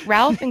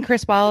 Ralph and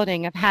Chris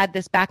Wilding have had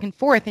this back and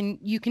forth, and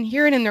you can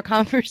hear it in their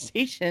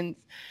conversations.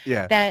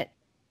 Yeah. That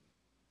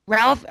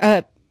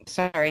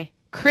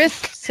Chris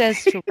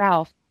says to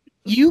Ralph,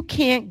 "You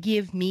can't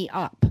give me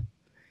up,"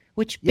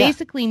 which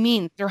basically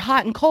means they're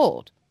hot and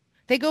cold.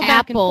 They go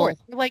back and forth.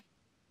 They're like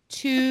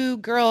 2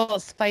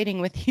 girls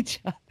fighting with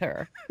each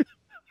other.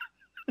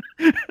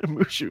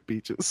 Mushu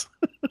Peaches.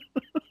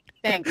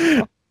 Thanks.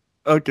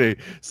 Okay,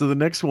 so the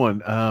next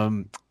one,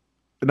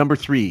 number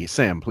 3,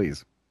 Sam,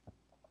 please.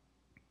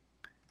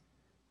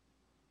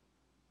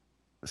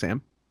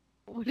 Sam?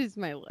 What is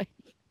my life?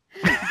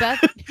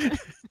 Beth?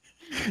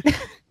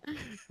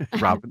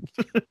 Robin?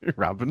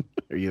 Robin,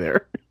 are you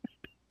there?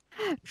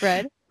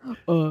 Fred?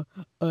 I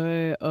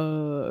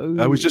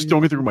was just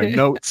going through my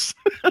notes.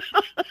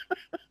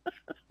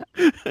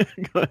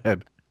 Go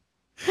ahead.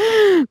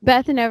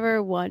 Beth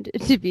never wanted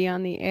to be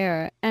on the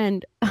air,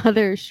 and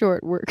other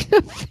short works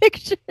of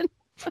fiction.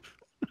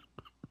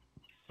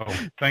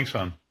 Oh, thanks,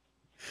 hon.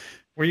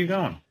 Where are you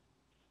going?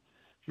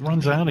 She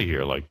runs out of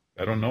here like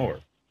I don't know her.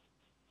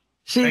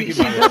 She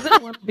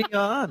doesn't want to be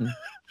on.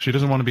 She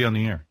doesn't want to be on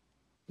the air.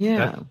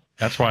 Yeah.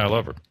 That's why I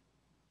love her.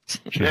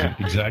 She's the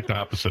exact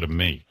opposite of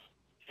me.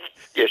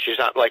 Yeah, she's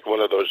not like one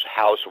of those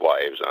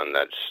housewives on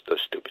those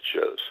stupid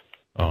shows.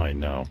 Oh, I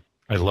know.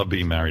 I love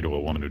being married to a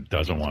woman who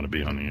doesn't want to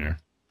be on the air.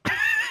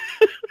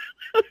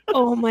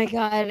 Oh my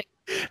God.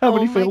 How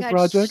many failed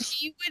projects?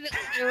 She would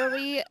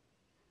literally.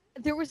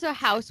 There was a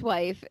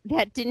housewife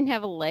that didn't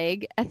have a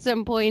leg at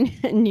some point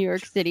in New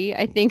York City.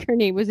 I think her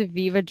name was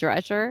Aviva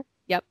Drescher.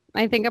 Yep,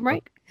 I think I'm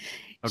right.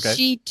 Okay.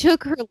 She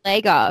took her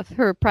leg off,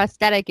 her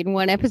prosthetic, in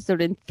one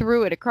episode and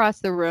threw it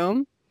across the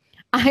room.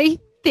 I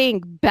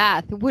think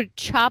Beth would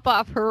chop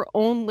off her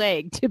own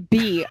leg to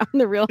be on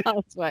The Real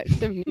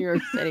Housewives of New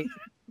York City.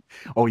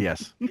 Oh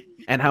yes,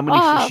 and how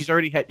many? She's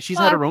already had. She's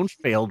had her own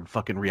failed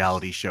fucking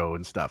reality show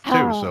and stuff too.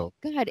 So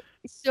God,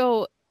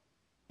 so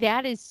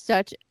that is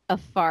such a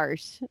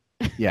farce.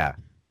 Yeah.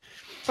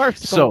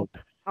 Farce. So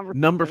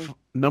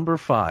number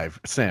 5,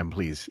 Sam,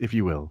 please, if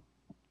you will.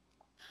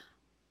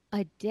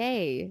 A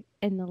day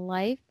in the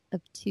life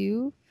of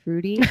 2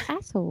 fruity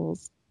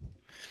assholes.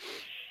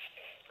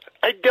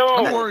 I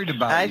don't. I'm worried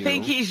about I you.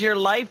 think he's your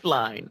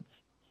lifeline.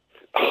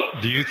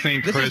 Do you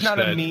think, This Chris, is not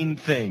a mean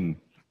thing.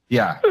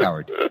 Yeah,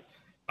 Howard.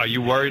 Are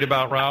you worried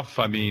about Ralph?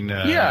 I mean...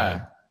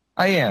 yeah,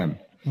 I am.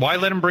 Why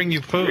let him bring you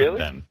food,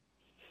 then?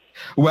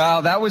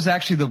 Well, that was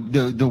actually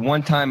the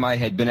one time I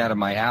had been out of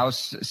my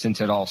house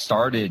since it all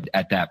started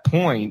at that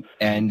point,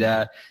 and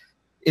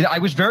I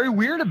was very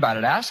weird about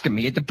it. Asking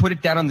me, he had to put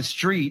it down on the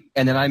street,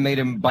 and then I made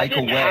him bike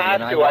away.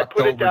 And I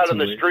put it down on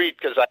the street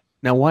because I.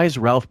 Now, why is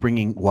Ralph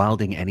bringing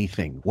Wilding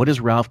anything? What is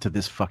Ralph to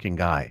this fucking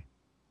guy?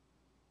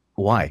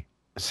 Why?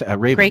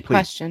 Raven, Great please.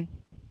 question.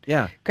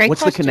 Yeah. Great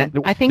What's question. the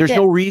connect? I think there's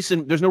no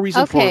reason. There's no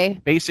reason Okay.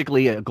 for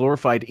basically a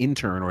glorified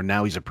intern, or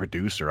now he's a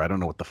producer. I don't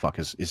know what the fuck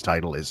his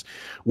title is.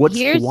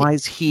 Why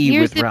is he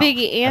Here's with the Ralph big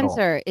at all?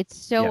 answer. It's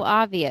so Yeah.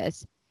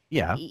 obvious.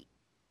 Yeah.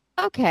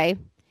 Okay.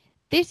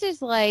 This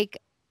is like,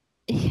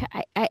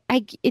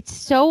 it's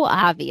so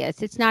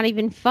obvious. It's not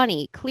even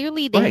funny.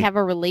 Clearly, they Right. have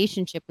a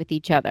relationship with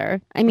each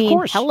other. I mean,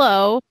 course.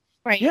 hello.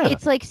 Right. Yeah.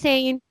 It's like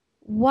saying,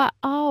 "What?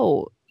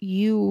 Oh,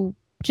 you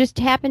just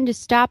happened to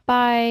stop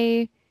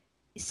by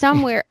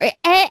somewhere."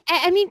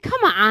 I mean,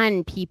 come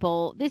on,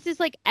 people. This is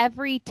like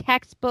every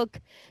textbook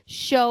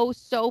show,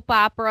 soap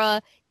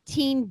opera,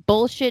 teen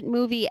bullshit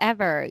movie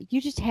ever. You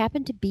just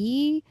happen to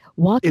be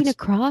walking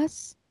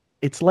across.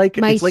 It's like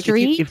my it's like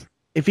street?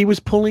 if he was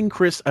pulling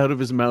Chris out of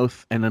his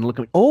mouth and then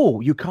looking, oh,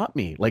 you caught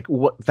me. Like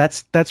what?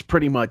 That's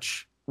pretty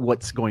much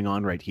what's going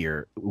on right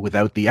here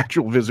without the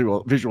actual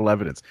visual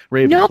evidence.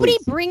 Raven, Nobody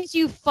please. brings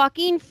you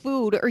fucking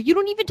food, or you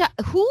don't even talk.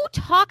 Who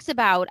talks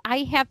about, I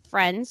have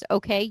friends,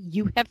 okay?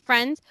 You have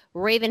friends.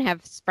 Raven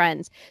has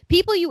friends.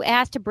 People you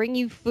ask to bring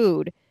you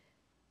food.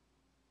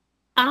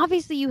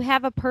 Obviously, you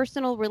have a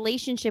personal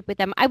relationship with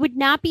them. I would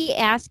not be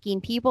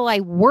asking people I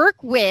work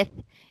with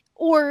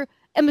or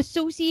am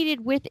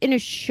associated with in a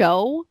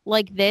show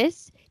like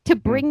this to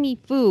bring me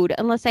food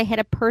unless I had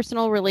a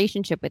personal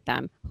relationship with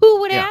them. Who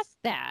would Yeah. ask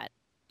that?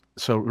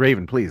 So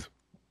Raven, please.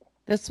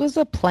 This was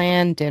a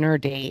planned dinner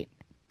date.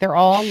 They're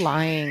all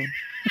lying.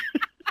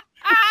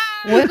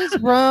 What is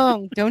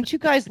wrong? Don't you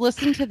guys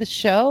listen to the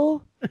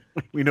show?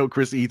 We know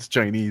Chris eats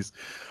Chinese.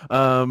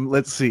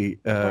 Let's see.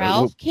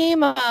 Ralph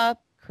came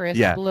up. Chris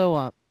Yeah. blew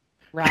him.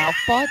 Ralph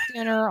bought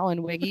dinner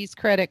on Wiggy's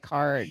credit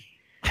card.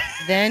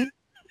 Then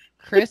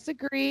Chris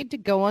agreed to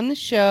go on the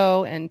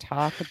show and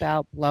talk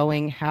about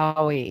blowing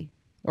Howie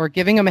or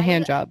giving him a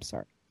hand job.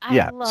 Sorry. I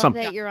Yeah, love some-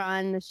 that you're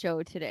on the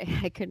show today.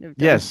 I couldn't have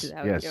done Yes, this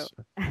without yes.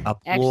 you. Applause,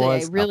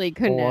 Actually, I really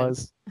couldn't have.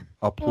 applause,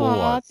 Aw,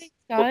 applause. thanks,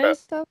 guys.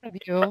 So love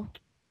you.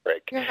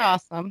 You're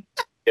awesome.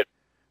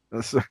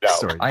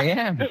 Sorry. I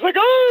am. It's like,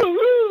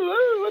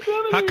 oh, what's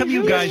wrong with How you? come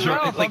you guys are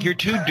Ralph, like you're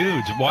two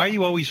dudes? Why are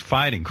you always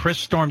fighting? Chris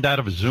stormed out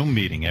of a Zoom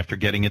meeting after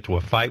getting into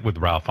a fight with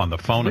Ralph on the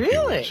phone a few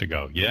Really? weeks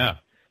ago. Yeah.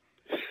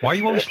 Why are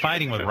you always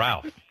fighting with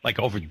Ralph? Like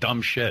over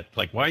dumb shit.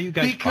 Like why are you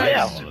guys fighting?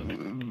 all the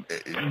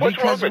time? What's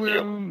wrong Because with we're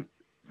you?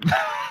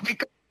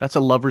 That's a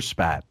lover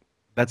spat.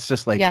 That's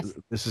just like, Yes.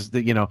 this is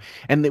the,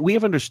 and we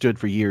have understood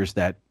for years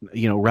that,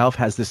 Ralph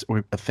has this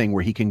a thing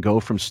where he can go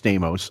from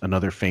Stamos,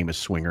 another famous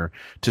swinger,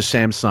 to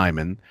Sam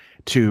Simon,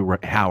 to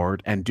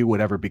Howard, and do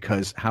whatever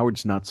because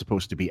Howard's not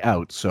supposed to be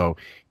out. So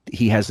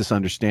he has this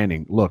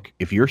understanding. Look,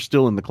 if you're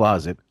still in the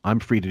closet, I'm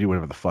free to do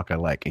whatever the fuck I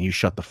like, and you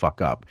shut the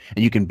fuck up.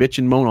 And you can bitch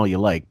and moan all you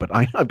like, but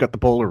I've got the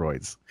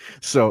Polaroids,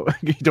 so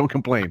don't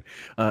complain.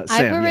 Sam,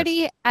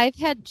 yes. I've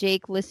had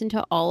Jake listen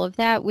to all of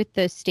that with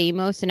the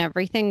Stamos and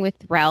everything with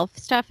Ralph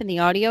stuff in the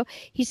audio.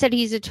 He said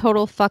he's a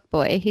total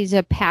fuckboy. He's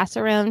a pass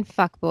around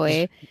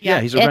fuckboy.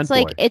 Yeah, he's a rent It's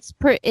like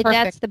boy.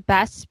 that's the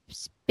best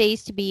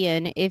space to be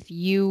in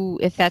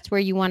if that's where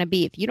you want to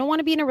be. If you don't want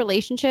to be in a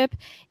relationship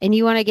and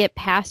you want to get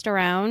passed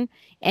around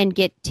and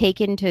get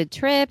taken to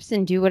trips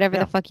and do whatever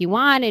the fuck you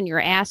want, and your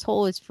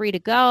asshole is free to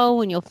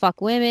go, and you'll fuck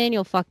women,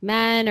 you'll fuck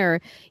men,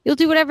 or you'll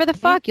do whatever the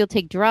fuck, you'll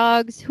take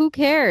drugs, who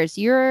cares?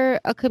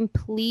 You're a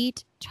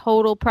complete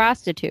total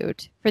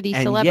prostitute for these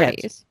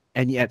celebrities.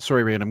 And yet,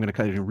 sorry, Ray, I'm going to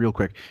cut it in real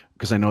quick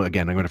because I know,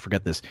 again, I'm going to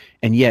forget this.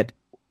 And yet,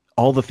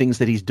 all the things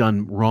that he's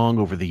done wrong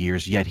over the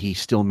years, yet he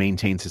still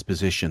maintains his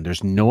position.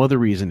 There's no other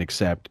reason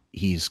except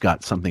he's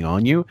got something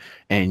on you,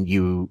 and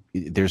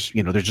there's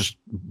just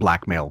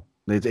blackmail.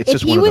 It's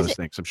just one of those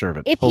things. I'm sure of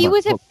it. If he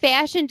was a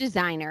fashion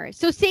designer,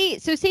 so say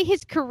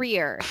his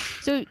career,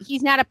 so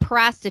he's not a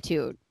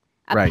prostitute,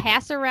 a Right.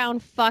 pass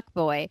around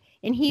fuckboy,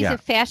 and he's Yeah. a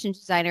fashion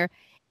designer.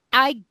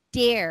 I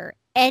dare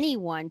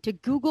anyone to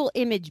Google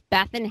image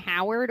Beth and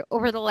Howard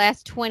over the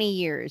last 20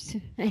 years,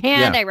 and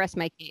Yeah. I rest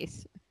my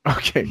case.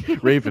 Okay,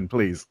 Raven,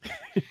 please.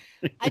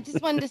 I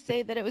just wanted to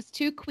say that it was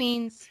two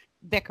queens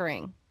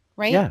bickering,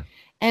 right? Yeah.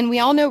 And we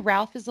all know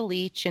Ralph is a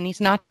leech and he's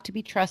not to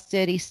be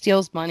trusted. He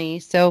steals money.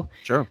 So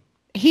Sure.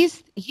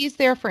 he's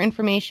there for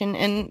information.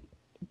 And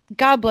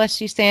God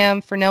bless you,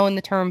 Sam, for knowing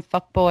the term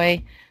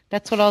fuckboy.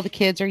 That's what all the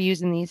kids are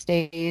using these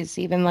days.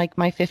 Even like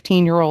my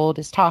 15-year-old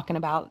is talking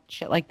about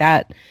shit like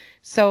that.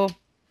 So, Oh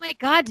my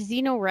God, does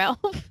he know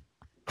Ralph?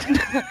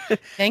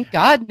 thank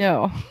God,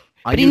 no.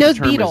 I But he knew the knows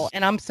term Beetle, is-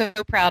 and I'm so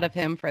proud of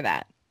him for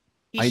that.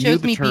 He I knew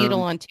shows the me term-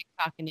 Beetle on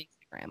TikTok and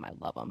Instagram. I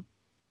love him.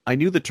 I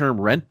knew the term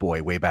rent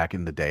boy way back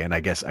in the day, and I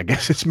guess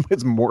it's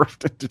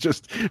morphed into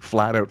just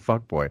flat out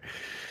fuckboy.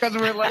 Because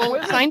we're like, Well,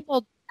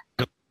 Seinfeld.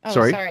 Oh,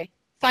 Sorry? sorry.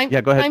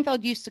 Yeah, go ahead.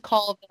 Seinfeld used to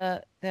call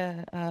a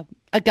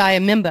guy a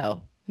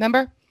mimbo.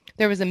 Remember?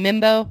 There was a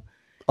mimbo,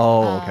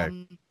 Oh,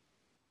 okay.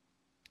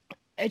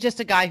 Just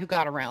a guy who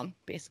got around,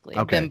 basically.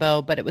 Okay. A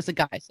bimbo, but it was a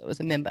guy, so it was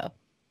a mimbo.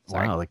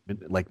 Sorry. Wow,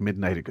 like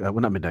Midnight, well,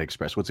 not Midnight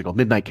Express. What's it called?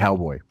 Midnight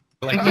Cowboy.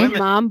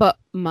 Mambo.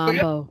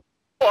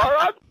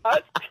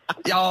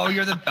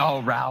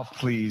 Oh, Ralph,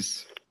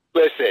 please.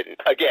 Listen,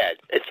 again,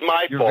 it's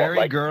my You're fault.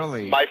 very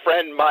girly. My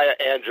friend Maya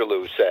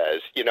Angelou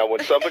says,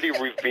 when somebody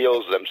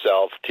reveals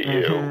themselves to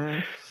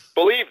you,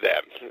 believe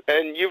them.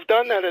 And you've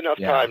done that enough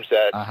times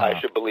that I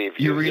should believe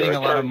you. You're reading a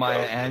lot of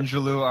Maya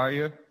Angelou, are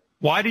you?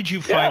 Why did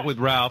you fight with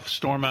Ralph,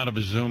 storm out of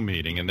a Zoom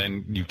meeting, and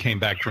then you came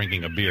back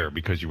drinking a beer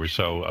because you were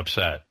so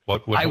upset?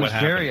 What I was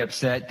happened? very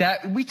upset.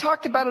 That we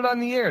talked about it on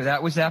the air.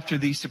 That was after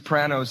the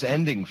Sopranos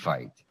ending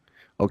fight.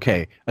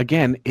 Okay,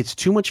 again, it's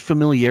too much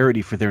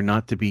familiarity for there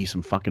not to be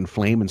some fucking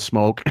flame and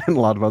smoke and a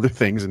lot of other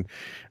things and,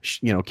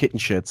 kitten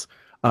shits,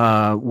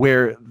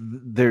 where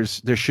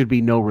there should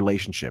be no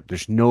relationship.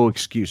 There's no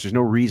excuse. There's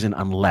no reason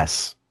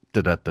unless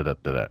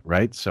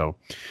right? So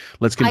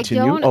let's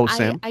continue.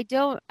 Sam? I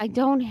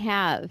don't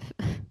have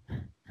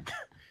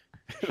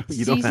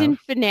season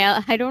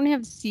finale. I don't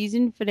have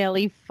season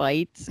finale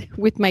fights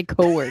with my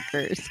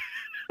coworkers.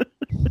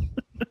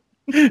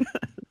 You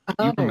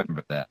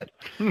remember that?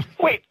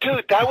 Wait,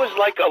 dude, that was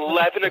like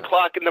 11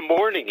 o'clock in the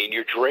morning and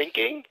you're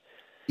drinking?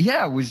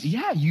 Yeah, it was.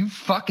 Yeah, you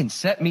fucking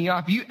set me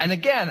off. And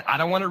again, I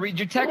don't want to read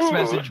your text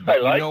message,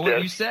 but you know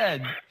what you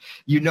said.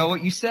 You know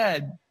what you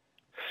said.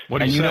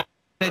 What did you say?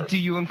 Said to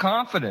you in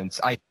confidence.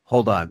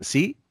 Hold on.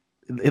 See,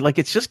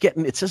 it's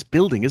just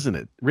building, isn't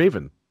it,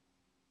 Raven?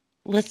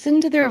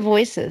 Listen to their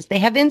voices. They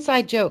have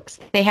inside jokes.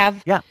 They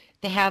have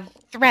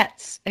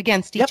threats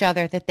against each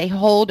other that they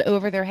hold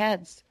over their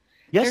heads.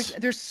 Yes.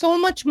 There's so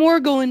much more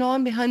going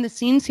on behind the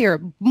scenes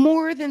here,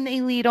 more than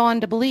they lead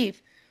on to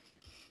believe.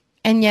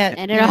 And yet,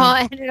 it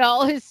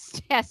all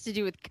has to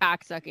do with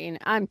cocksucking.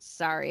 I'm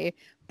sorry.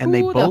 And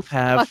they both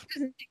have.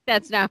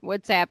 That's not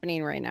what's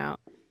happening right now.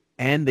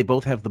 And they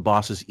both have the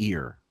boss's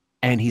ear,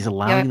 and he's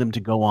allowing them to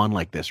go on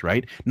like this,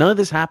 right? None of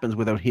this happens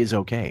without his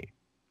okay.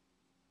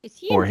 Is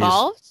he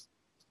involved?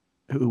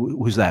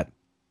 Who's that?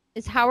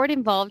 Is Howard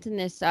involved in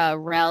this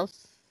Ralph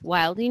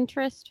Wilding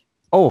tryst?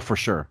 Oh, for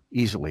sure,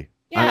 easily.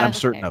 Yeah, I'm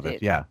certain of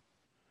it. Yeah.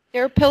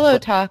 Their pillow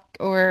talk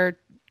or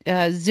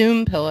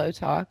Zoom pillow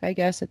talk, I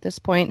guess, at this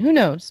point. Who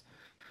knows?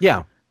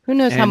 Yeah. Who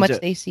knows how much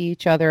they see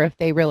each other, if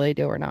they really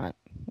do or not.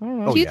 I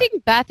don't know. Do you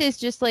think Beth is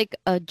just like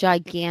a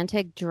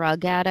gigantic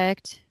drug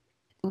addict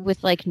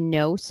with like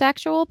no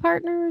sexual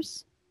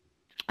partners?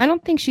 I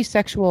don't think she's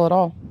sexual at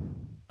all.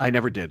 I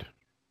never did.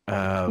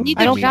 I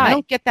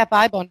don't get that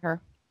vibe on her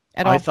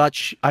at all.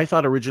 I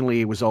thought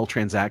originally it was all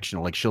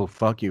transactional, like she'll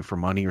fuck you for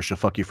money or she'll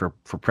fuck you for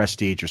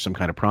prestige or some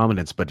kind of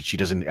prominence, but she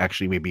doesn't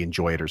actually maybe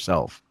enjoy it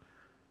herself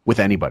with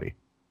anybody.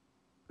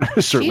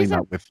 Certainly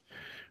not with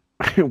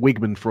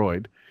Wigmund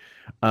Freud.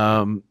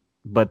 Yeah,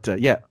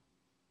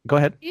 go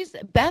ahead.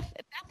 Beth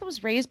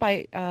was raised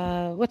by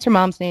what's her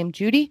mom's name?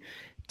 Judy,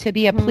 to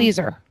be a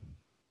pleaser.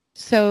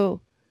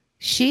 So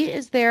she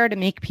is there to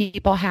make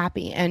people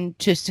happy and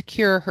to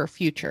secure her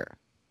future.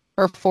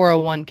 Her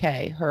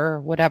 401k,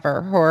 her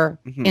whatever, her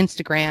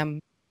Instagram,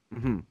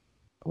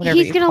 whatever.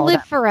 He's gonna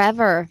live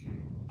forever.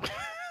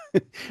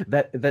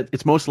 that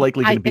it's most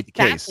likely going to be the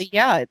case.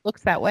 Yeah, it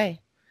looks that way.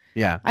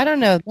 Yeah, I don't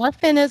know.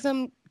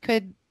 Morphinism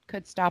could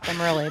stop him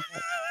really,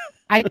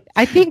 but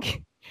I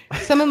think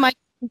some of my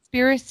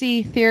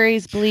conspiracy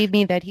theories believe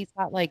me that he's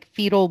got like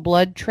fetal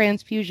blood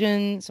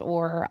transfusions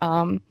or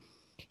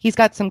he's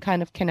got some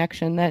kind of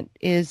connection that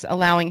is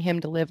allowing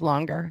him to live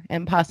longer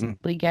and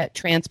possibly get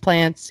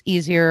transplants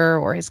easier,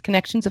 or his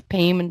connections of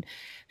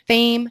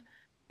fame,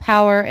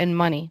 power, and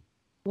money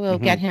will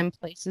get him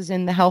places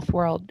in the health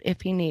world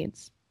if he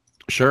needs.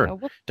 Sure. So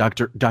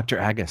Dr.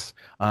 Agus,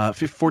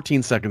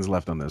 14 seconds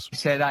left on this. He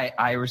said,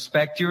 I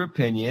respect your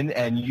opinion,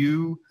 and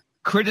you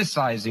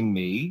criticizing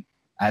me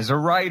as a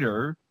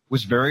writer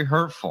was very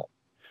hurtful.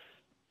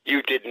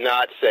 You did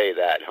not say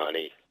that,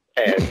 honey.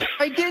 And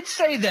I did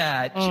say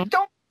that.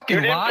 Don't you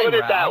didn't lie, put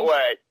it Ralph. that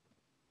way.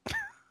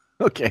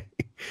 Okay.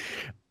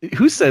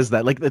 Who says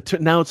that? Like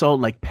now it's all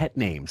like pet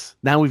names.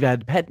 Now we've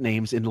had pet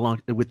names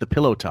with the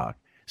pillow talk.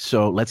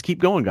 So let's keep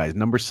going, guys.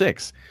 Number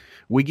 6.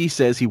 Wiggy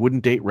says he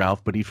wouldn't date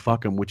Ralph, but he'd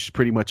fuck him, which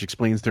pretty much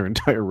explains their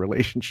entire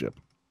relationship.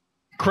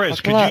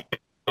 Chris,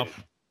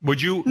 would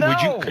you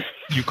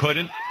you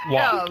couldn't?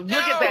 No, look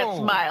at that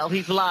smile.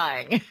 He's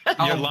lying.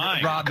 You're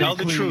lying. Robin, tell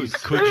the please.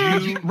 truth.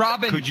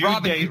 Could you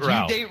date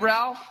Ralph? You date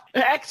Ralph?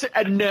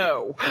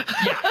 No.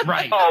 Yeah,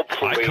 right. Oh,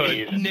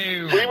 please.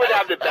 No. We would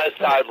have the best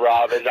time,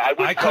 Robin.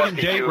 I couldn't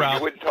date you. Ralph.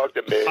 You wouldn't talk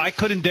to me. I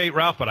couldn't date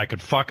Ralph, but I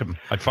could fuck him.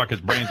 I'd fuck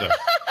his brains out.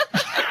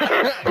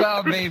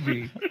 Well,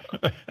 maybe.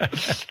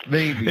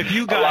 If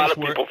you a guys lot of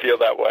people feel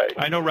that way.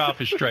 I know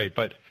Ralph is straight,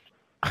 but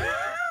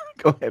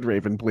Go ahead,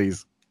 Raven,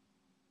 please.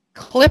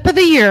 Clip of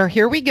the year.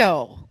 Here we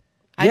go.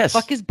 Yes. I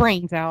fuck his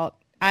brains out.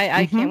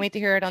 I can't wait to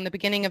hear it on the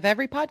beginning of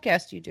every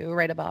podcast you do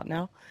right about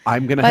now.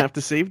 I'm going to have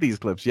to save these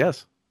clips.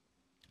 Yes.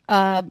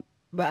 Robin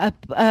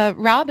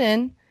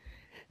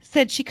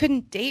said she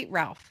couldn't date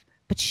Ralph,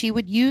 but she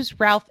would use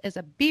Ralph as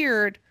a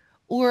beard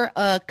or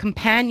a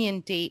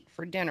companion date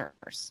for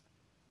dinners.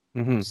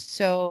 Mm-hmm.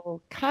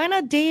 So kind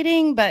of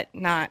dating, but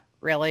not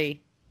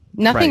really.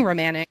 Nothing Right.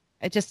 romantic.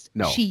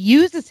 No. She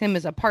uses him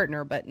as a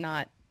partner, but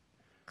not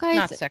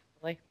Guys,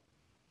 sexually.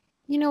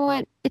 you know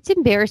what? It's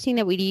embarrassing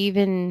that we'd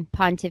even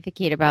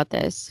pontificate about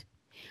this.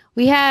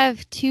 We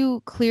have two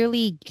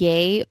clearly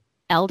gay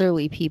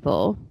elderly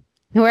people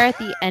who are at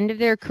the end of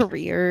their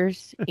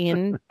careers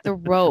in the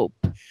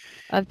rope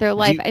of their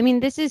life. I mean,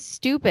 this is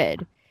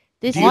stupid.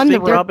 This Do you is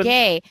think they're Robin-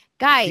 gay.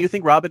 Guys, Do you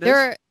think Robin is?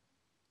 they're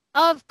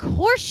of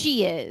course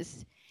she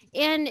is.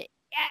 And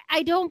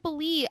I don't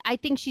believe I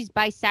think she's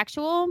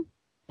bisexual,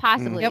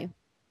 possibly. Yep.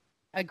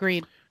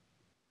 Agreed.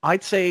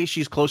 I'd say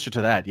she's closer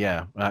to that.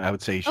 Yeah, I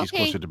would say she's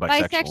closer to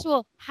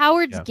bisexual.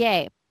 Howard's Yeah.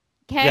 gay.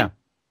 Okay. Yeah.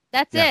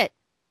 That's Yeah. it.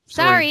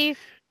 Sorry.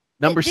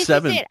 Number This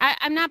 7. is it.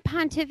 I'm not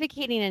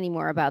pontificating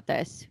anymore about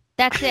this.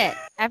 That's it.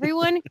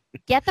 Everyone,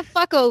 get the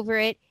fuck over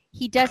it.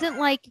 He doesn't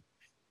like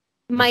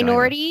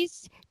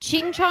minorities.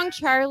 Ching Chong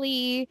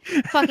Charlie,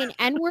 fucking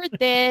N-word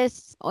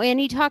this, and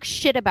he talks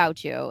shit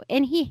about you.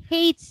 And he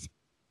hates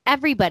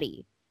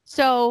everybody.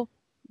 So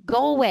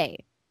go away.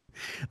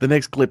 The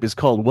next clip is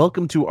called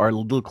 "Welcome to Our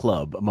Little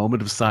Club." A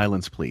moment of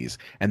silence, please.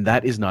 And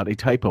that is not a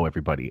typo,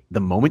 everybody. The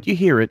moment you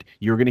hear it,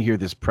 you're going to hear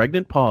this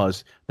pregnant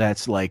pause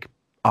that's like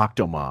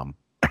Octomom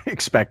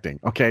expecting.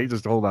 Okay,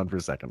 just hold on for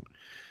a second.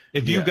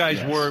 If you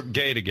guys were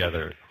gay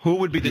together, who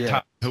would be the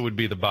top? Who would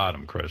be the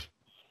bottom, Chris?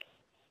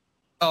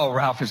 Oh,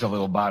 Ralph is a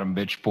little bottom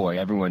bitch boy.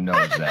 Everyone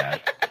knows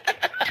that.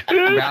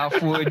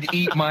 Ralph would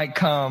eat my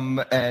cum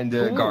and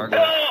gargle.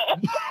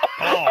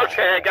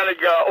 Okay, I gotta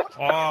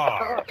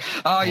go.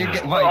 Oh, you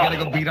gotta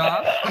go beat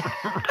off?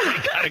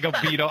 Gotta go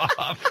beat off.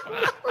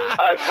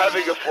 I'm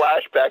having a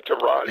flashback to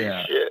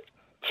Ronnie shit.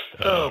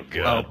 Oh,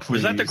 God. Oh,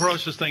 Was that the please.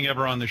 grossest thing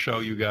ever on the show,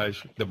 you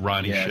guys? The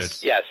Ronnie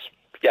shit? Yes.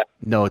 Yeah.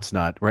 No, it's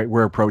not. Right,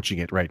 we're approaching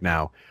it right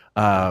now.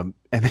 And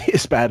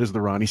as bad as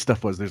the Ronnie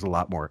stuff was, there's a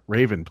lot more.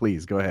 Raven,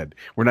 please go ahead.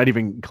 We're not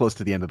even close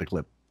to the end of the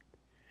clip.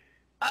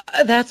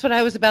 That's what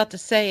I was about to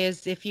say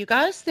is if you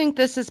guys think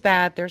this is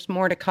bad, there's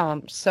more to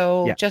come.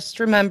 So Yeah. just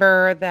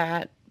remember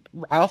that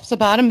Ralph's a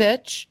bottom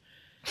bitch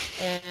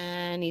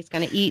and he's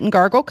going to eat and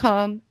gargle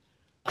cum.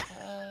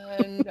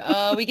 And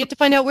we get to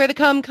find out where the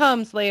cum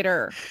comes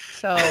later.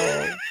 So,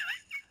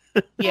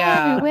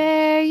 yeah.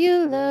 Everywhere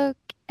you look,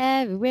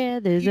 everywhere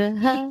there's a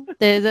hug,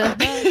 there's a hug.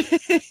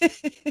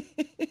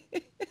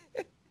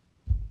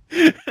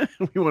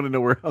 We want to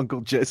know where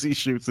Uncle Jesse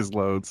shoots his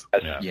loads.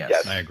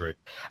 Yes. I agree.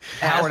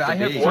 Howard, I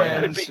have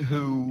friends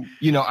who,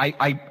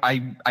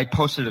 I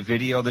posted a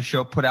video the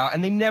show put out,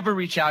 and they never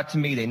reach out to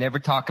me. They never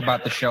talk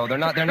about the show. They're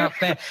not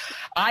fans.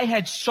 I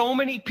had so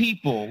many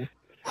people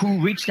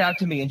who reached out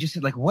to me and just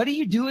said, like, what do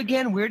you do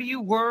again? Where do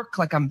you work?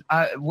 Like,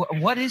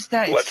 what is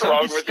that? What's it's so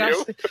wrong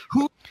disgusting. with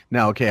you?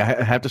 Now, okay,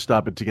 I have to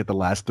stop it to get the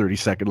last 20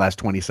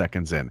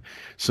 seconds in.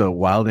 So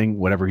Wilding,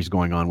 whatever he's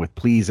going on with,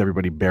 please,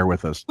 everybody, bear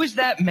with us. Who's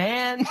that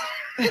man?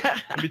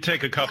 Let me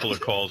take a couple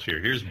of calls here.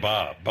 Here's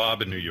Bob.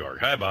 Bob in New York.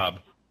 Hi, Bob.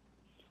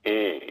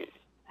 Hey,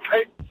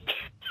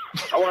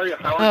 how are you?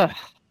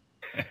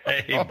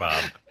 Hey,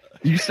 Bob.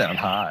 You sound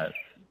hot.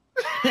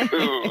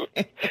 Ooh,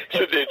 it's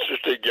an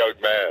interesting young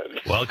man.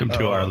 Welcome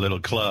to our little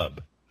club.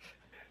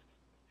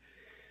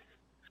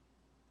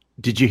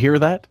 Did you hear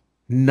that?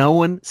 No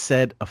one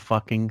said a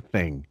fucking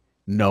thing.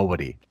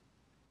 Nobody.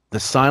 The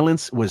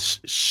silence was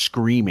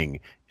screaming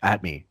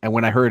at me. And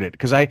when I heard it,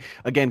 because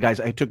again, guys,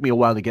 it took me a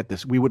while to get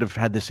this. We would have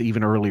had this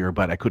even earlier,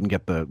 but I couldn't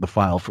get the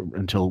file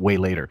until way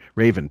later.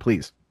 Raven,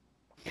 please.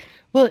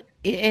 Well,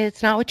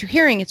 it's not what you're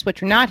hearing. It's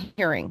what you're not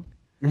hearing.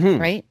 Mhm.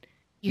 Right?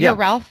 You Yeah. hear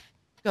Ralph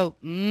go,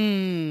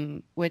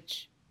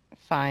 which,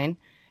 fine.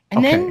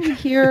 And then you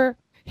hear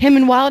him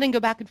and Wilding go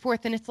back and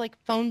forth, and it's like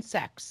phone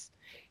sex.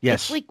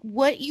 Yes. It's like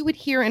what you would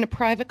hear in a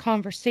private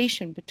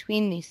conversation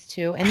between these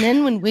two. And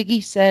then when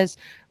Wiggy says,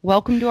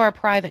 welcome to our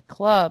private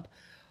club,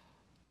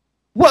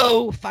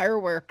 whoa,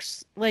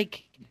 fireworks.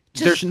 Like,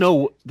 just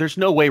there's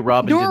no way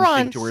Robin didn't think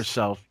neurons. to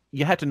herself.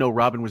 You had to know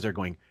Robin was there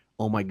going,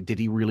 oh my, did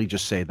he really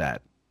just say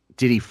that?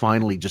 Did he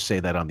finally just say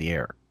that on the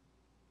air?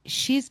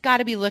 she's got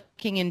to be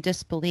looking in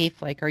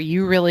disbelief. Like, are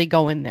you really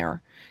going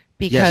there?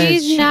 Because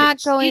she's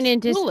not going she's in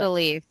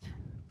disbelief.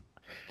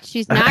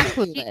 She's not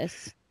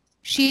clueless.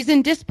 She's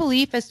in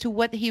disbelief as to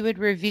what he would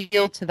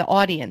reveal to the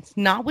audience,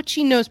 not what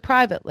she knows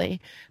privately,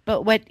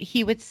 but what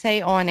he would say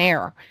on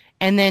air.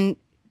 And then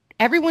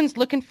everyone's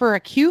looking for a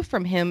cue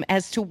from him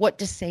as to what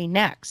to say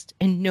next,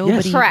 and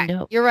nobody Correct.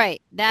 knows. You're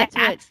right. That's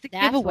the what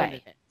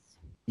giveaway. it is.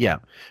 Yeah.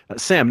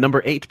 Sam,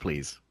 number 8,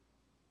 please.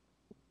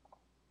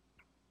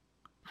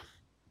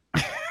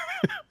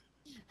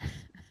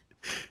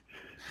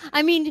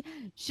 I mean,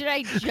 should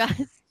I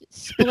just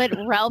split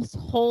Ralph's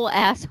whole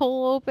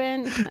asshole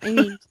open? I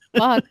mean,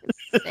 fuck's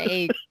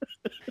sake.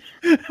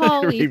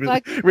 Holy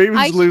fuck.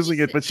 Raven's losing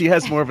it, but she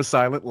has more of a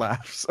silent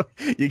laugh, so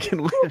you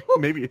can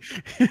maybe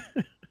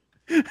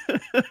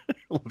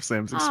love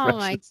Sam's expression. Oh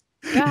my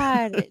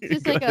god. It's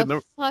just Go like ahead,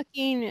 a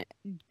fucking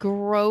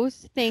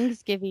gross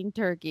Thanksgiving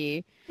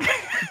turkey.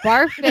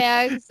 Barf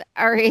bags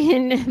are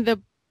in the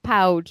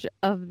pouch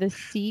of the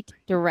seat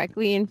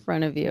directly in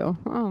front of you.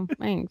 Oh,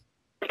 thanks.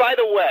 By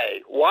the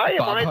way, why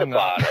am I the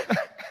bottom?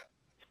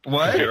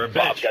 What? You're a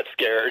Bob bitch. got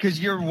scared. Because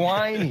you're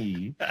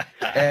whiny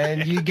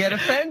and you get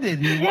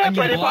offended. Yeah,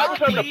 but if I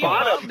was on the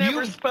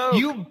bottom,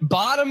 you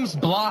bottoms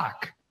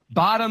block.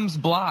 Bottoms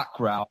block,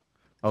 Ralph.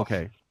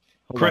 Okay.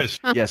 Hold Chris.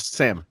 on. Yes,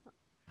 Sam.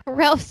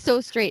 Ralph's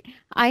so straight.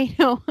 I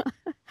know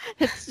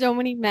that so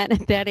many men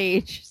at that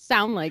age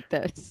sound like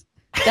this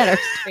that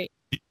are straight.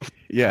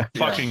 Yeah.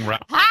 Fucking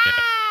Ralph.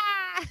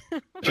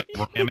 Just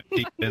ram it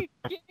deep in,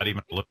 not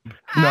even a little.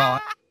 No,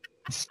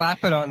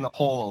 slap it on the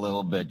hole a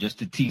little bit just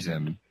to tease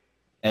him.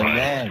 And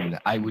then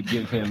I would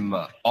give him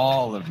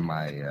all of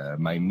my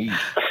my meat.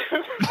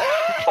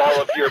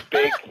 All of your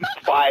big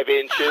 5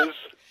 inches.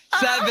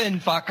 7,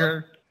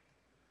 fucker.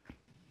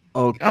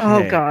 Okay.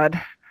 Oh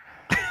God.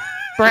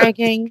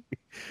 Bragging.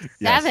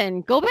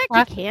 7. Go back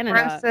to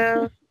Canada.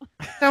 Aggressive.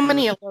 So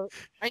many alerts.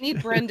 I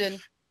need Brendan.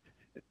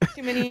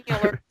 Too many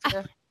alerts.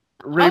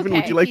 Raven,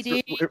 would you like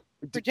PD, to?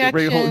 projection.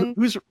 Raven,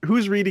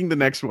 who's reading the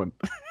next one?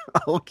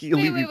 I'll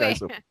leave you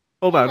guys up.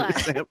 Hold Hold on, on.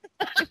 Sam.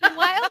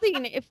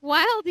 If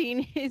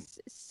Wilding is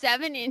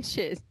 7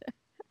 inches,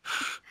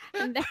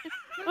 and then,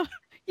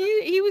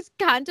 he was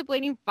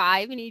contemplating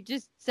 5, and he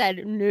just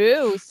said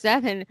no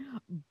 7.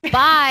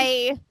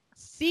 Bye.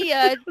 See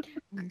ya,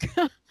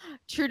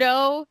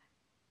 Trudeau.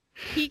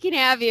 He can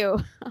have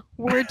you.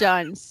 We're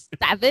done.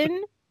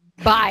 7.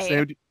 Bye.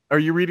 Sam, are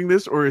you reading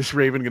this, or is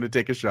Raven going to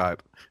take a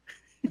shot?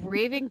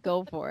 Raven,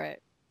 go for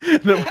it.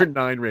 Number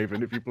 9,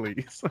 Raven, if you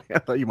please. I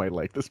thought you might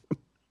like this one.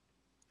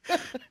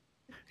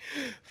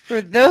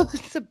 For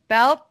those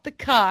about the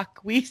cock,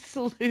 we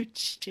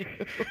salute you.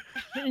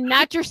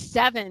 Not your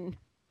 7.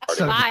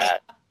 Bye.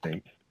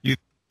 You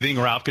think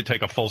Ralph could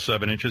take a full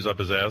 7 inches up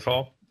his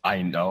asshole?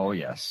 I know,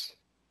 yes.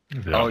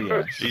 Yeah. Oh,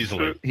 yes.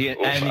 Easily.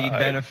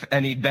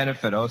 He'd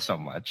benefit oh so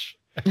much.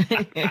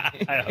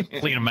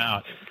 Clean him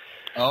out.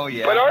 Oh,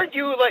 yeah. But aren't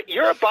you like,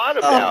 you're a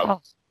bottom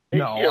now?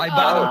 No, You're I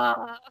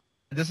bottom.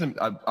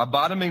 A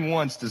bottoming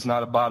once does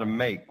not a bottom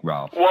make,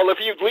 Ralph. Well, if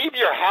you leave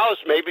your house,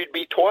 maybe it'd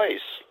be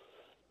twice.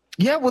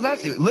 Yeah, well,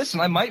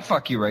 listen, I might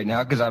fuck you right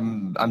now because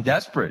I'm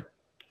desperate.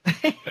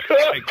 Hey,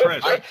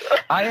 Chris.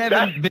 I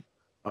haven't been.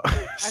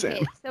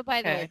 Okay, so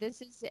by the way,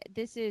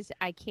 this is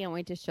I can't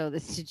wait to show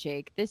this to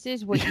Jake. This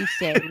is what you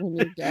say when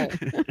you're gay.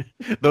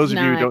 Those of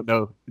you who don't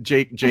know,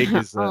 Jake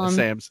is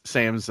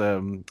Sam's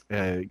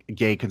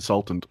gay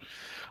consultant.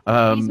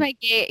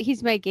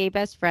 He's my gay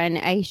best friend.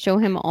 I show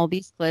him all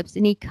these clips,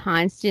 and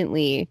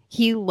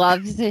he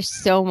loves this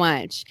so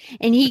much,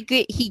 and he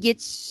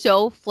gets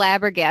so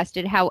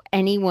flabbergasted how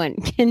anyone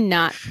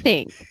cannot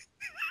think.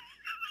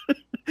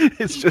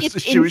 It's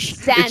just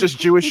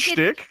Jewish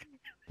shtick.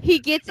 He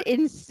gets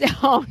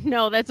Oh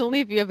no, that's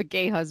only if you have a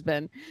gay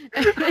husband.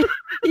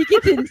 He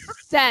gets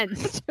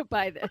incensed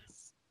by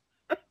this.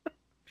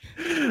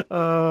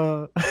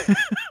 Hold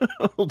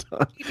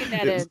on. Keeping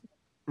that in.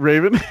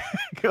 Raven,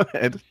 go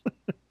ahead.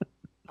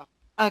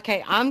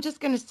 Okay, I'm just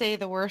going to say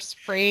the worst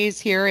phrase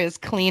here is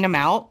clean them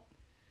out.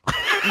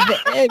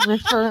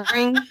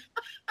 Referring.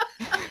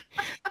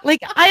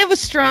 Like, I have a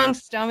strong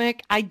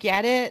stomach. I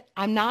get it.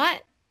 I'm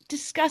not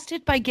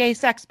disgusted by gay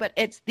sex, but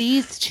it's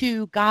these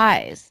two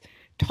guys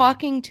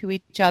talking to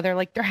each other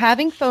like they're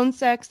having phone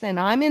sex, and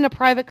I'm in a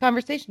private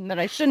conversation that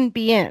I shouldn't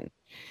be in.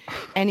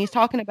 And he's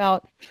talking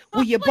about,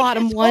 well, you bought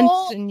him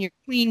once and you're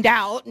cleaned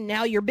out and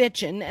now you're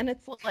bitching. And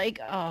it's like,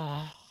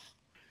 oh,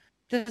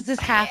 does this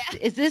have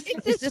to, is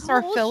this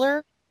our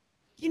filler?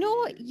 You know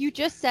what? You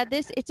just said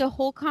this. It's a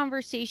whole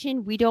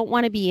conversation we don't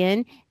want to be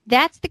in.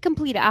 That's the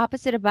complete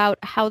opposite about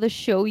how the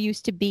show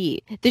used to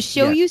be. The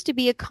show used to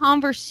be a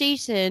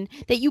conversation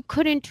that you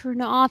couldn't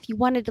turn off. You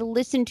wanted to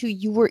listen to.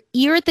 You were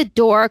ear at the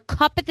door,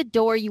 cup at the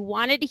door. You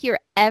wanted to hear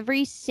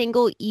every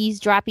single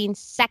eavesdropping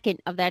second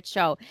of that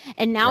show.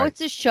 And now it's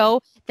a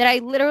show that I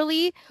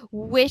literally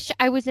wish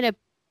I was in a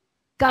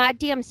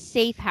goddamn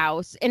safe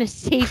house, in a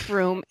safe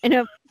room, in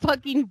a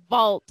fucking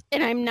vault,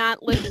 and I'm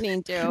not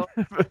listening to.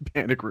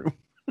 Panic room.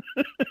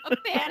 A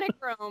panic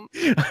room.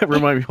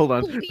 Remind me, hold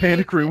on. Please.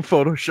 Panic room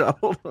Photoshop.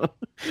 Hold on.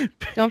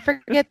 Don't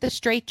forget the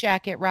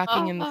straitjacket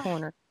rocking in the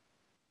corner.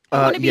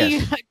 I want to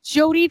be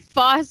Jodie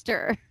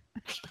Foster.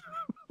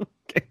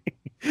 Okay.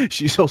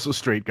 She's also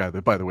straight guy,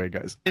 by the way,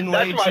 guys. That's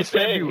my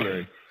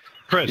February.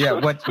 Chris. Yeah,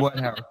 what,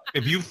 Howard?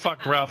 If you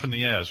fucked Ralph in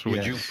the ass,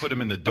 would you put him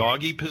in the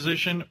doggy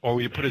position, or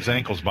would you put his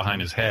ankles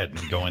behind his head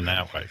and go in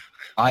that way?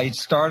 I'd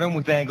start him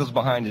with ankles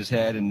behind his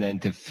head, and then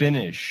to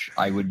finish,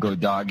 I would go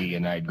doggy,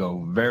 and I'd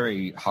go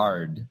very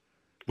hard.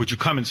 Would you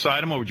come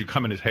inside him, or would you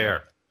come in his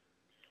hair?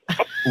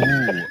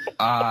 Ooh,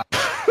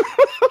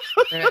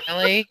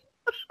 Really?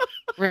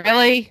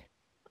 Really?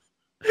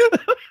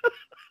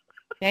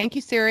 Thank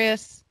you,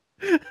 Sirius.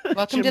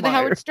 Welcome Jim to the Meyer.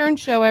 Howard Stern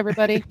Show,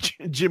 everybody.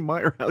 Jim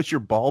Meyer, how's your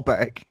ball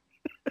bag?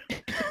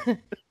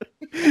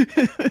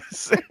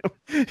 Sam,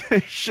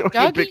 show me a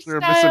Doggy picture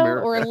of Miss style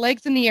America. or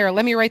legs in the air?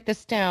 Let me write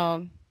this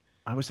down.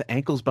 I was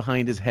ankles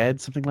behind his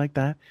head, something like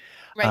that.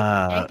 Right,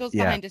 ankles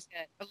behind his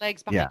head,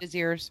 legs behind his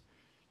ears.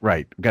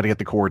 Right, got to get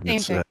the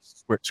coordinates Same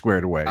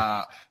squared away.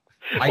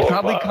 I'd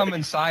probably come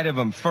inside of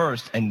him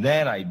first, and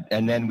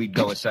then we'd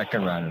go a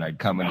second round, and I'd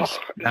come in his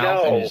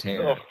mouth and his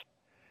hair.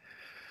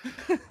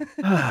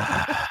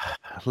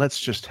 Let's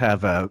just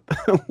have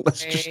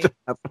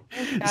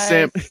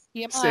Sam.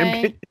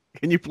 Sam,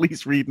 can you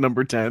please read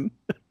number 10?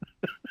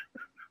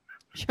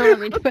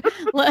 Sure,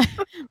 let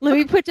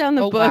me put down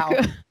the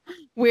book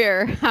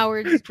where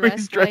Howard's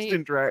dressed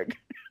in drag.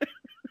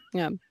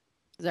 Yeah.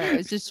 Sorry, I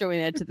was just showing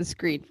that to the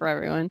screen for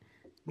everyone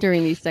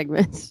during these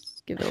segments.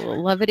 Just give it a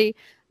little levity.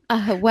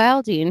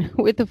 Wilding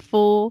with the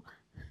full...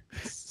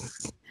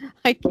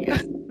 I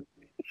can't.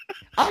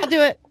 I'll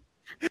do it.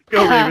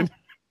 Go, Raven.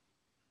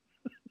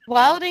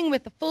 Wilding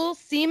with the full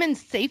semen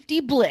safety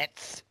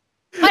blitz.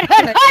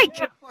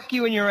 Fuck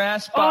you in your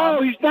ass, Bob.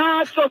 Oh, he's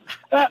not. So,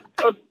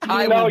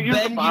 I will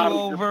bend you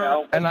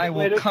over, and I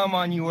will come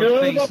on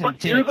your face and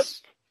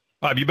tits.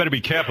 Bob, you better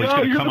be careful. He's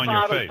going to come on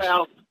your face.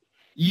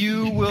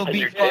 You will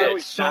be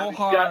fucked so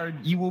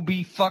hard. You will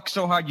be fucked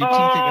so hard your teeth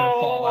are going to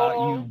fall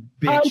out, you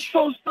bitch. I'm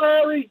so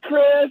sorry,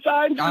 Chris.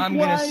 I'm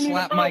going to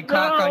slap my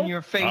cock on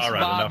your face,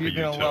 right, Bob. You're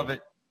going to love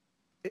it.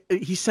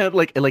 He sounded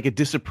like a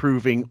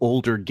disapproving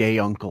older gay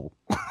uncle.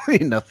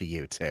 Enough of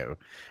you two.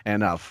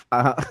 Enough.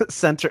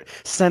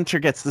 Center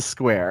gets the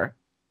square.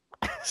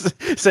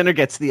 Center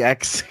gets the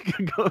X.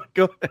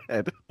 Go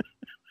ahead.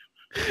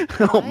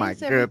 Oh my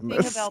goodness.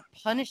 Everything about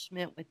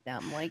punishment with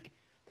them. Like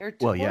they're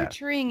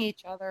torturing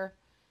each other,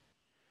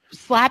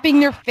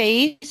 slapping their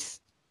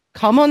face,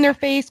 come on their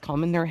face,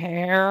 come in their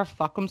hair,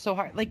 fuck them so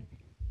hard. Like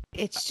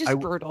it's just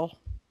brutal.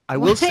 I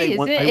will say,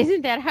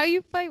 isn't that how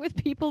you fight with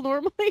people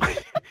normally?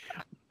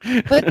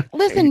 But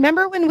listen,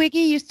 remember when Wiggy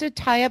used to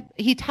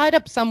he tied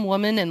up some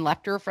woman and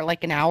left her for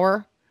like an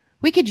hour?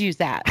 We could use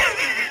that.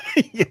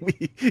 Yeah,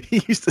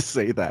 he used to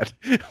say that.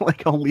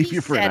 Like, I'll leave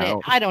you for an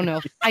hour. I don't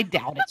know. I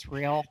doubt it's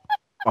real.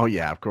 Oh,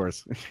 yeah, of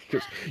course.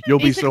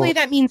 Basically,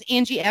 that means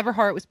Angie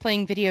Everhart was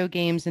playing video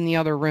games in the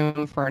other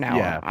room for an hour.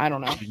 Yeah. I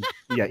don't know.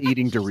 Yeah,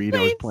 eating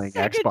Doritos, playing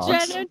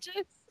Xbox.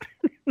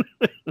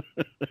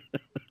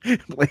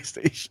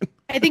 PlayStation.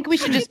 I think we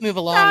should just move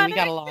along. We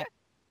got a lot.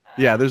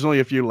 Yeah, there's only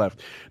a few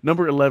left.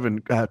 Number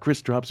 11,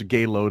 Chris drops a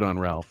gay load on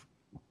Ralph.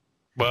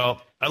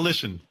 Well,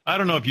 listen, I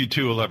don't know if you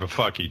two will ever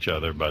fuck each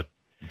other, but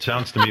it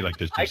sounds to me like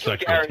there's some sexual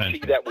tension. I can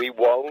guarantee that we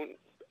won't.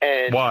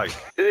 And why?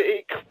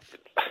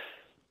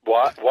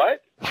 What? Why?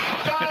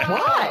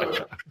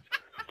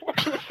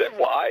 Who said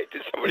why?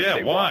 Did somebody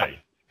say why?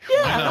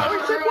 Yeah,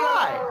 Howard said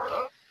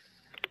why.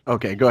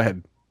 Okay, go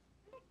ahead.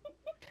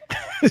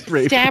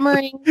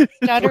 Stammering,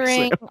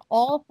 stuttering,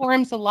 all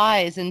forms of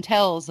lies and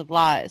tells of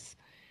lies.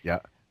 Yeah.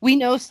 We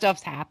know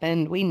stuff's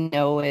happened. We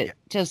know it.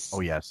 Just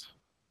yes.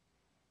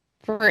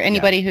 For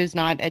anybody who's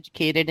not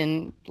educated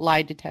in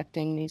lie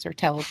detecting, these are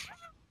tells.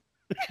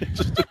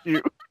 Just a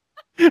few.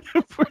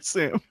 For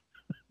Sam.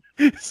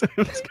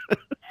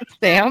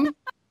 Sam?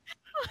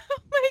 Oh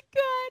my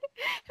God.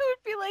 It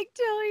would be like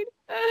telling,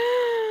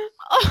 oh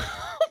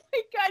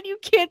my God, you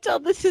can't tell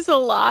this is a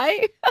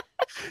lie.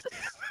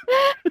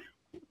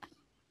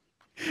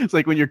 It's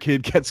like when your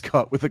kid gets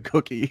caught with a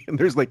cookie and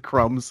there's like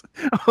crumbs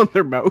on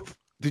their mouth.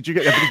 Did you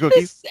get any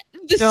cookies?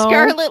 The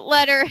Scarlet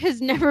Letter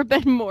has never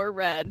been more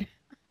read.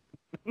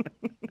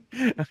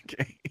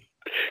 Okay.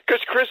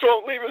 Because Chris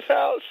won't leave his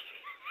house.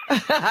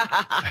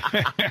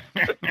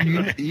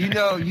 you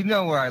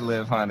know where I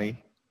live,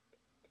 honey.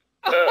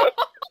 I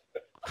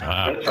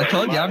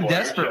told you I'm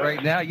desperate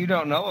right now. You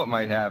don't know what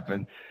might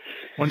happen.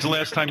 When's the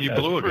last time you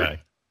blew a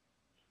guy?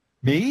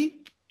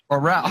 Me or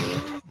Ralph?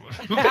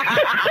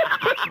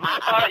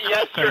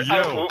 Yes,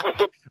 sir.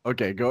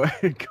 Okay, go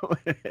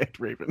ahead,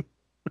 Raven.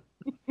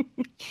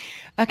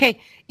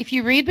 Okay, if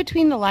you read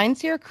between the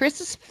lines here,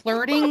 Chris is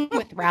flirting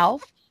with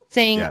Ralph,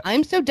 saying,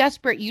 I'm so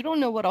desperate, you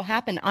don't know what'll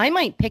happen. I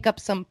might pick up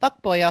some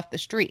fuckboy off the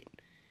street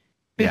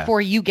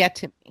before you get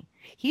to me.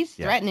 He's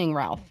threatening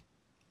Ralph.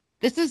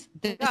 This is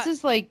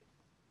like,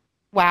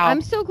 wow.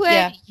 I'm so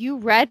glad you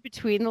read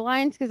between the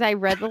lines, because I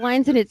read the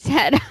lines and it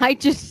said, I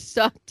just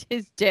sucked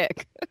his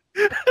dick.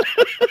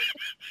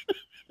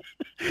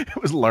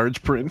 It was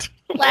large print.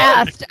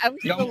 I was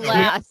the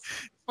last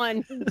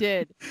one who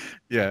did.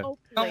 Yeah.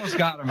 Almost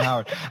got him,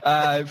 Howard.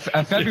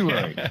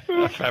 February.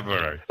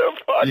 February.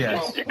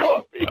 Yes.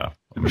 Wow.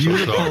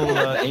 Beautiful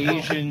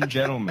Asian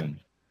gentleman.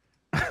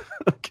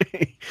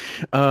 Okay.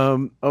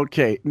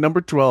 Okay.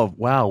 Number 12.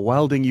 Wow.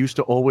 Wilding used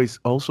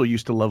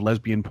to love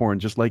lesbian porn,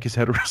 just like his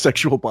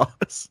heterosexual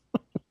boss.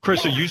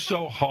 Chris, are you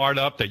so hard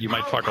up that you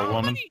might fuck a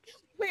woman?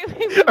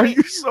 Wait. Are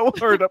you so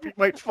hard up you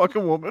might fuck a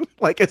woman?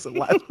 Like as a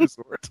last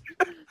resort.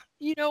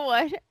 You know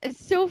what?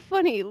 It's so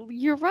funny.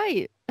 You're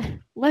right.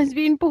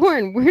 Lesbian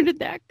porn. Where did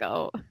that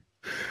go?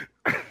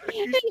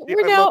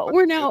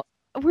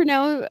 We're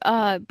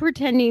now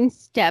pretending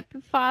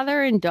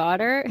stepfather and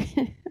daughter.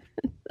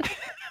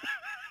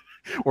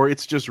 Or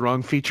it's just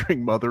wrong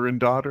featuring mother and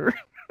daughter.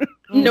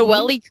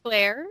 Noelle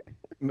Claire.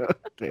 No,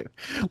 okay.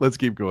 Let's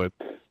keep going.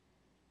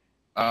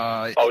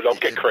 Don't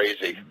get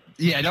crazy.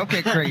 Yeah, don't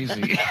get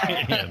crazy.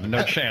 Yeah,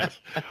 no chance.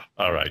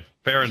 All right.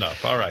 Fair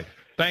enough. All right.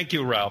 Thank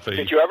you, Ralphie.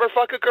 Did you ever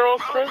fuck a girl,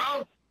 Chris?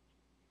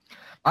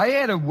 I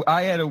had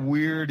a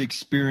weird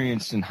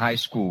experience in high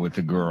school with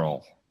a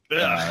girl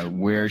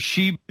where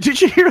she.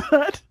 Did you hear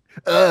that?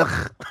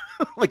 Ugh.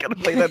 I gotta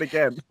play that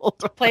again.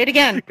 Play it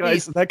again,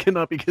 guys. please. That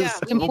cannot be Yeah,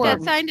 we need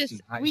that sign.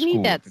 We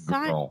need that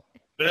sign.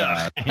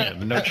 Yeah,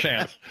 no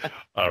chance.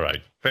 All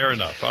right, fair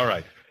enough. All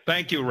right,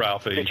 thank you,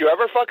 Ralphie. Did you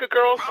ever fuck a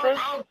girl, Chris?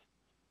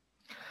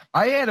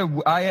 I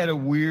had a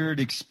weird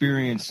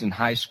experience in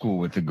high school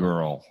with a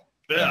girl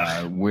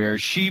where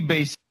she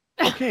basically.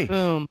 Okay.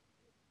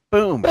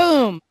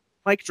 Boom.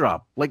 Mic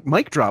drop. Like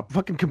mic drop.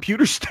 Fucking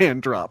computer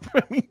stand drop.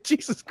 I mean,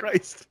 Jesus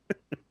Christ.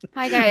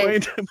 Hi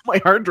guys. My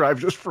hard drive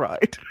just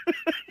fried.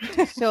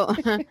 So,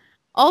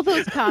 all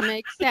those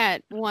comics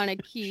that want to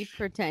keep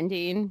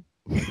pretending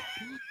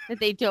that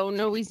they don't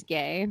know he's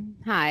gay.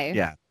 Hi.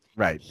 Yeah.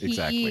 Right.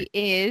 Exactly.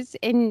 He is,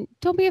 and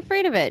don't be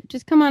afraid of it.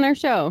 Just come on our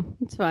show.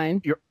 It's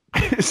fine.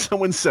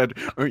 Someone said,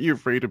 "Aren't you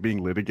afraid of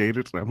being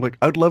litigated?" And I'm like,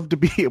 "I'd love to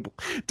be able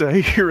to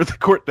hear the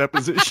court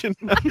deposition,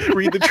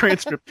 read the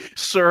transcript,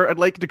 sir. I'd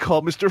like to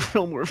call Mr.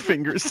 Fillmore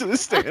Fingers to the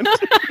stand.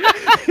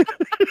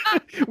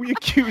 We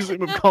accuse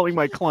him of calling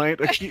my client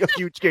a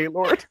huge gay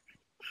lord.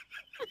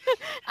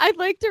 I'd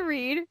like to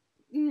read.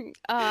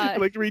 I'd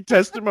like to read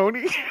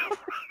testimony.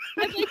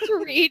 I'd like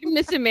to read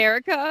Miss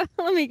America.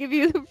 Let me give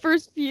you the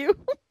first few.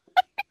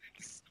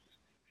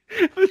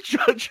 The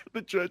judge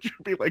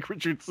would be like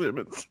Richard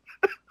Simmons."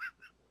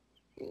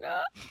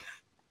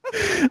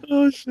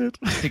 Oh shit!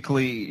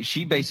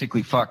 She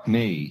basically fucked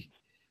me,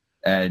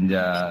 and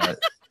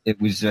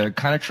it was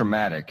kind of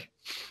traumatic.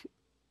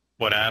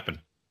 What happened?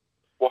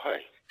 Why?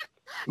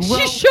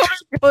 Well,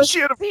 she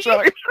had a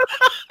vagina.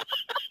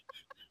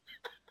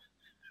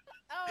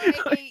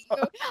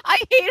 I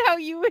hate how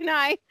you and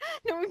I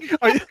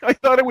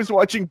thought I was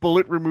watching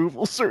bullet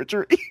removal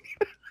surgery.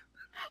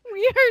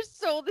 We are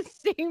so the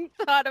same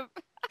thought of.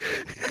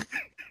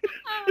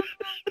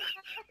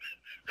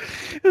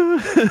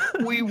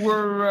 We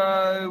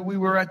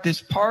were at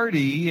this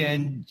party,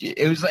 and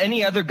it was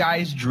any other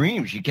guy's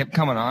dream. She kept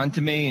coming on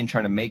to me and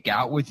trying to make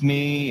out with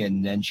me,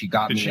 and then she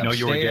got me upstairs. Did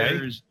she know you were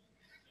gay?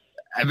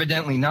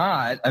 Evidently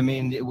not. I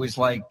mean, it was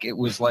like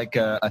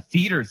a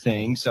theater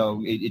thing,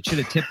 so it should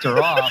have tipped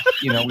her off.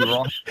 You know, we were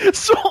all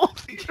so all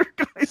theater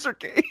guys are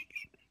gay.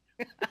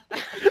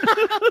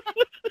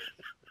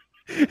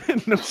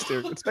 No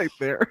stereotype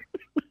there.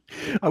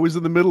 I was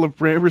in the middle of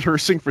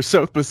rehearsing for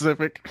South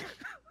Pacific.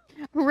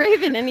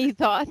 Raven, any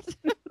thoughts?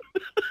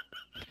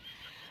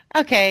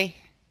 Okay.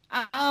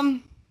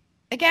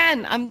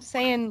 Again, I'm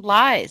saying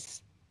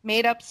lies.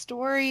 Made up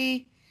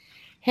story.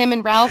 Him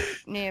and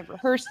Ralph may have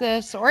rehearsed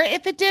this. Or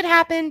if it did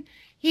happen,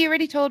 he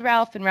already told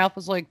Ralph, and Ralph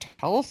was like,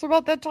 "Tell us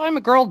about that time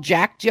a girl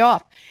jacked you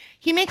off."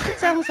 He makes it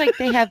sound like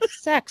they have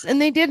sex, and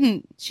they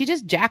didn't. She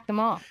just jacked them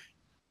off.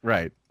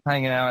 Right.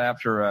 Hanging out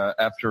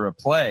after a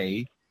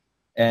play,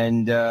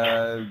 and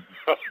oh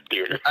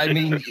dear. I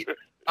mean,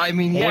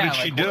 yeah. What did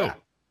she do?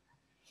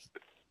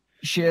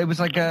 It was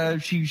like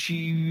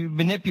she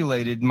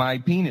manipulated my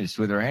penis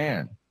with her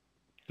hand.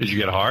 Did you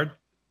get hard?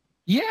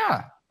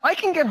 Yeah, I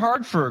can get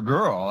hard for a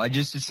girl.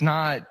 It's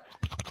not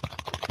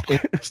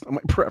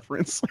my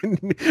preference.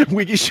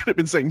 Wiggy should have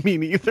been saying me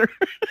neither.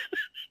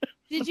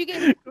 Did you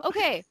get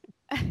okay?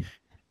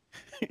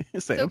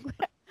 Sam.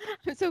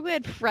 I'm so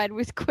glad Fred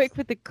was quick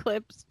with the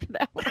clips for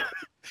that one.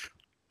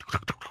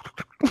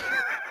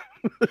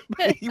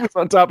 He was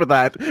on top of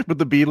that, but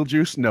the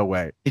Beetlejuice, no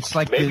way. It's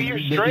like maybe you're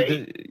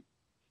straight.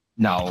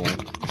 No.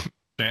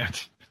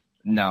 That.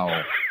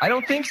 No, I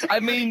don't think so.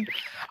 I mean,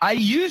 I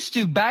used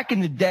to, back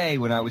in the day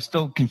when I was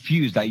still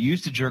confused, I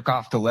used to jerk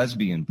off to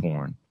lesbian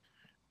porn.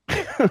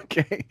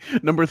 Okay.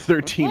 Number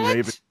 13, What?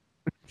 Raven,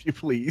 if you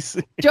please.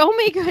 Don't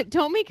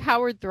make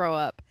Howard throw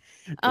up.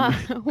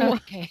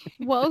 Okay.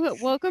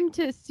 Welcome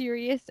to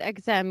Sirius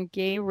XM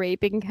Gay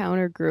Rape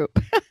Encounter Group.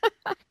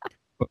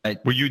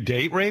 Were you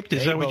date raped?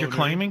 Is that what you're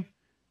claiming?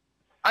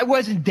 I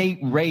wasn't date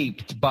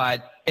raped,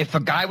 but if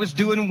a guy was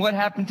doing what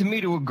happened to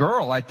me to a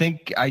girl, I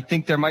think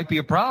there might be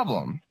a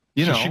problem.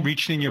 You know, she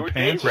reached in your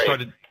pants and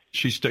started.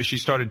 She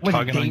started Wasn't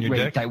tugging on date your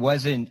raped. dick. I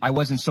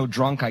wasn't so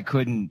drunk I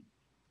couldn't.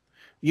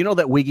 You know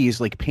that Wiggy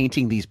is like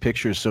painting these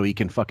pictures so he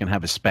can fucking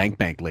have a spank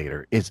bank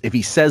later. If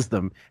he says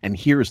them and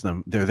hears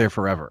them, they're there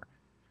forever.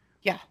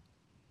 Yeah.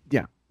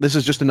 Yeah. This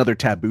is just another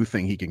taboo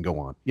thing he can go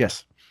on.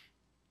 Yes.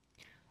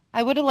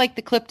 I would have liked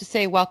the clip to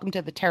say "Welcome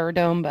to the Terror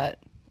Dome," but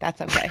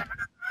that's okay.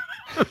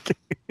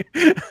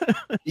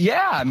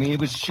 Yeah, I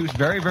mean, she was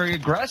very, very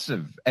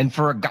aggressive, and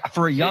for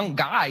a young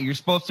guy, you're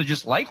supposed to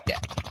just like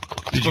that.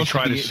 Did you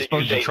try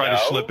to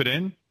slip it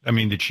in? I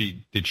mean, did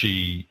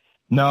she?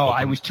 No,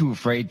 I was too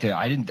afraid to.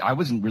 I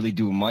wasn't really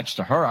doing much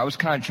to her. I was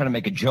kind of trying to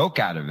make a joke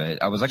out of it.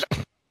 I was like,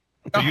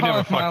 So you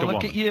never fucked a look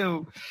woman. at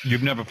you.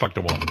 You've never fucked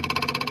a woman.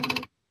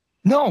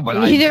 No, but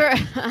Neither.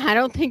 I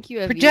don't think you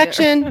have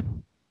Projection. either.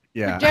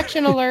 Yeah.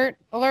 Projection alert.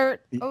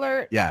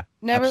 Yeah.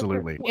 Never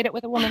absolutely. hit it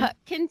with a woman.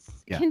 Can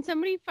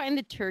somebody find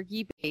the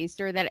turkey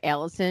baster that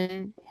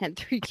Allison had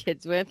 3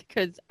 kids with?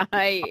 Because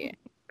I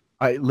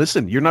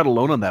Listen, you're not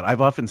alone on that.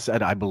 I've often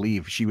said I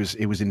believe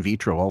it was in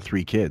vitro, all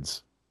 3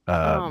 kids.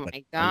 Oh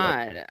my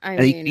God! I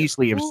mean,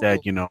 easily have said,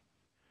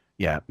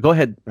 yeah. Go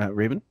ahead,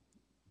 Raven.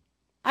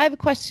 I have a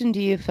question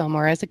to you,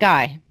 Fillmore, as a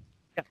guy.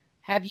 Yeah.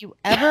 Have you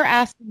ever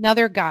asked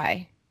another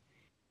guy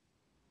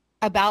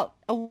about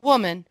a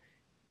woman,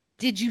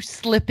 did you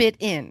slip it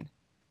in?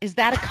 Is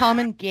that a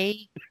common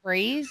gay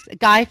phrase, a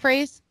guy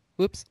phrase?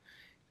 Whoops.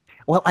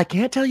 Well, I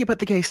can't tell you about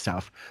the gay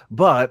stuff,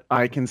 but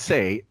I can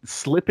say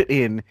slip it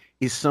in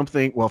is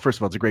something, well, first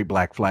of all, it's a great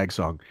Black Flag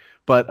song.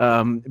 But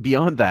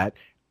beyond that,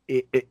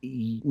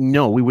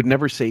 no, we would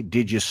never say,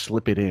 did you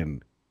slip it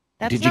in?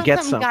 That's did not you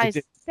get something guys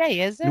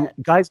say, is it?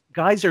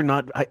 Guys are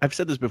not, I've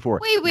said this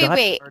before.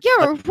 Wait.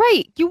 You're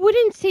right. You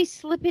wouldn't say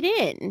slip it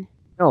in.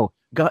 No.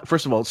 God,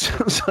 first of all, it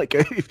sounds like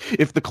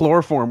if the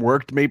chloroform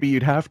worked, maybe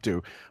you'd have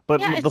to.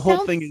 But the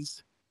whole thing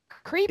is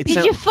creepy.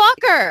 Did you fuck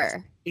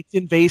her? It's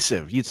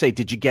invasive. You'd say,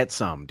 "Did you get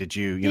some? Did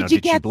you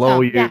did she blow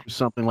you? Yeah.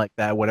 Something like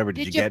that. Whatever.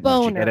 Did you get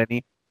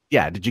any?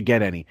 Yeah. Did you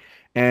get any?"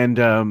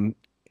 And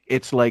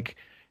it's like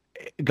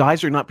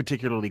guys are not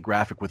particularly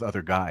graphic with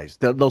other guys.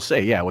 They'll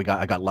say, "Yeah,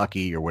 I got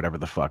lucky" or whatever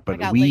the fuck.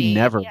 But we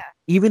never,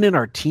 even in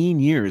our teen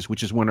years,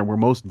 which is when we're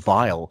most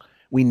vile,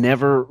 we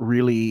never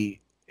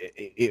really.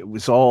 It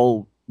was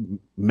all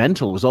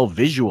mental, it was all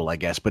visual, I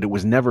guess, but it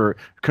was never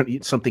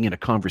something in a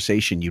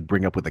conversation you'd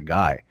bring up with a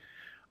guy.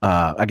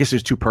 I guess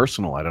it's too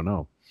personal. I don't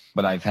know.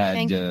 But I've had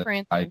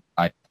I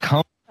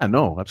come. I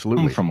know,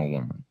 absolutely, from a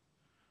woman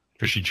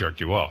because she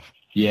jerked you off.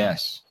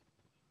 Yes.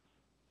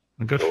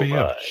 Good for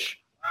you.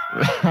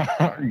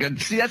 Good.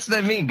 See, that's what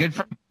I mean. Good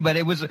for. But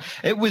it was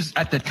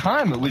at the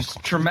time. It was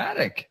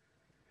traumatic.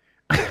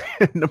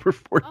 Number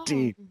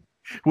 14.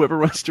 Whoever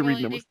wants to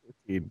read number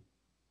 14.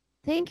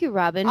 Thank you,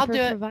 Robin, for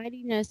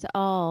providing us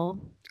all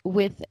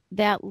with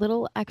that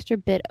little extra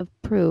bit of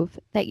proof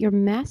that your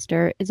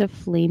master is a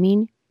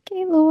flaming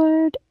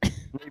gaylord.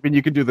 Even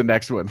you can do the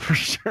next one for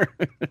sure.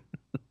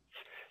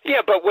 Yeah,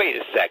 but wait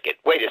a second.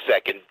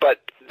 But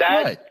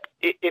that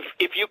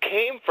if you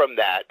came from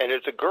that and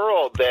it's a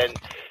girl, then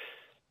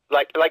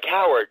like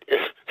Howard,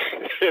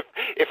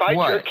 if I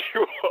jerk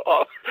you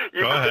off,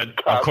 you go ahead.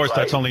 Come, of course, right?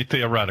 That's only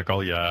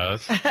theoretical.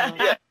 Yes.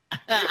 Yeah.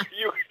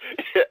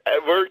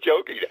 We're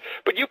joking,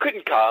 but you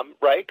couldn't come,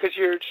 right? Because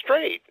you're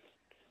straight.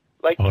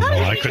 Like, oh, no,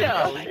 I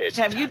couldn't.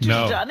 Have you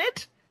done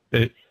it?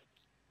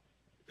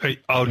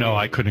 Oh no,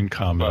 I couldn't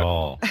come at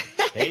all.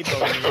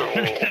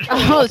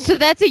 Oh, so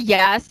that's a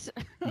yes.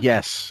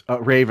 Yes,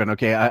 Raven.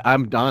 Okay,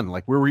 I'm done.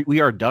 Like we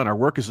are done. Our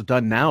work is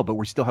done now, but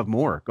we still have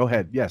more. Go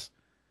ahead. Yes.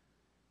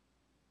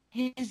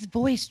 His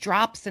voice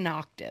drops an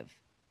octave.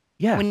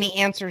 Yeah. When he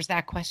answers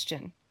that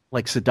question.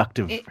 Like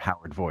seductive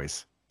Howard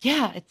voice.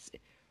 Yeah, it's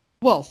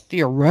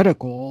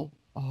theoretical.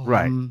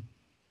 Right.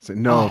 So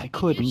no, I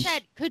couldn't. You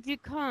said, "Could you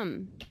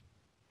come?"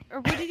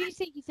 Or what did he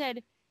say? He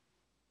said,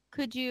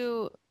 "Could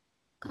you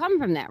come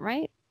from that?"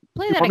 Right?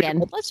 Play that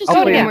again. Let's just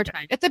do it one more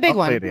time. It's a big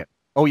one.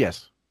 Oh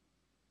yes.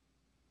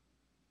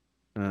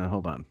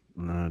 Hold on.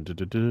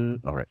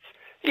 All right.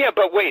 Yeah,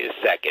 but wait a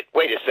second.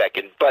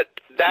 But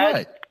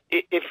that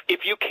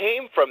if you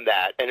came from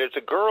that and it's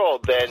a girl,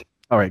 then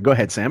all right. Go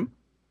ahead, Sam.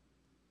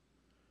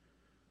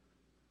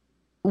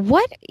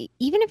 What,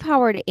 even if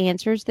Howard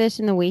answers this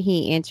in the way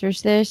he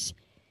answers this,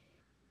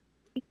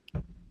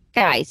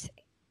 guys,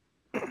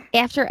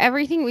 after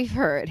everything we've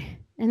heard,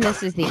 and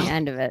this is the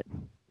end of it,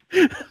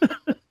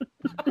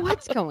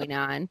 what's going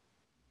on?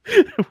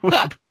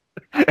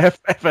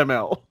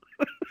 FML.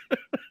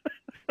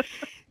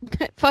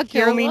 Fuck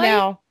your me life?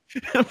 now.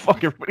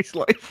 Fuck everybody's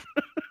life.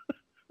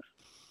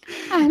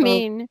 I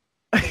mean,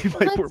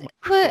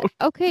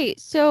 okay,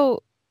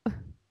 so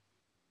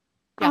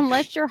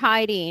unless you're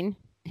hiding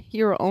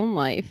your own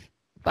life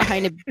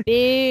behind a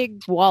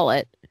big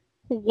wallet,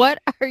 what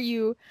are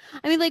you?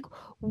 I mean, like,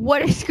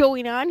 what is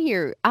going on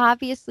here?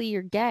 Obviously,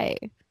 you're gay.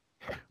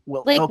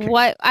 Well, like okay.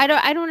 what? I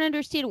don't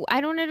understand.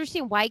 I don't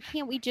understand. Why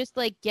can't we just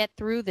like get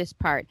through this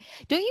part?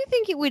 Don't you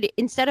think it would,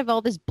 instead of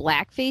all this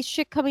blackface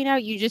shit coming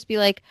out, you just be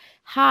like,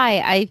 "Hi,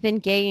 I've been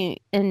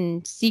gay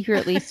and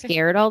secretly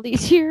scared all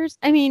these years."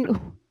 I mean,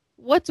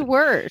 what's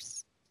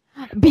worse?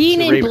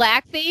 Being in Raven.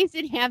 blackface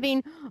and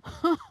having,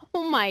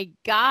 oh my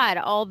God,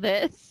 all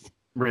this.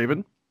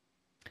 Raven.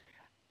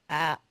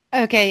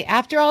 Okay,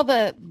 after all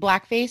the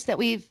blackface that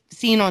we've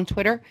seen on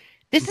Twitter,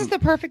 this is the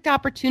perfect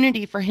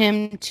opportunity for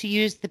him to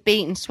use the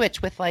bait and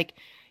switch with like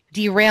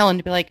derail and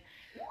to be like,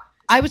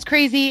 I was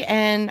crazy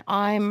and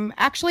I'm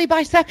actually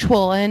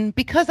bisexual. And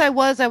because I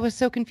was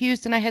so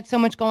confused and I had so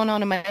much going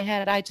on in my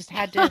head, I just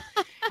had to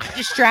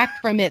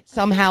distract from it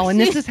somehow. And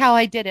this is how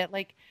I did it.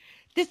 Like,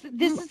 this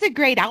is a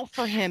great out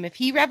for him. If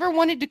he ever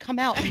wanted to come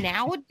out,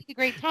 now would be a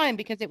great time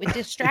because it would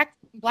distract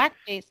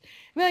blackface.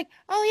 Be like,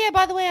 oh yeah,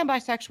 by the way, I'm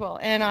bisexual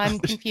and I'm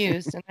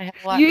confused and I have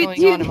a lot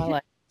going on in my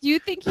life. Do you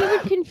think he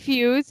would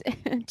confuse,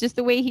 just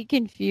the way he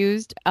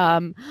confused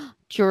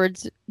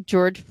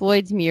George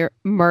Floyd's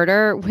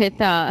murder with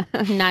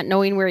not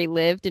knowing where he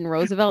lived in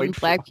Roosevelt and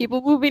black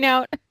people moving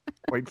out?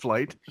 White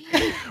flight.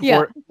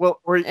 Yeah.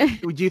 Or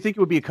do you think it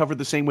would be covered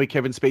the same way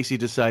Kevin Spacey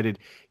decided,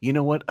 you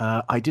know what,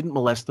 I didn't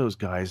molest those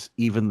guys,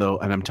 even though,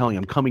 and I'm telling you,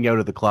 I'm coming out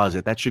of the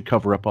closet. That should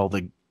cover up all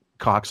the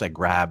cocks I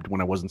grabbed when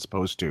I wasn't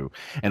supposed to,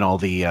 and all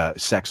the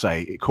sex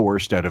I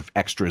coerced out of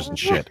extras and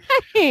shit.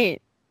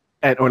 Right.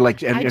 And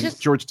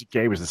George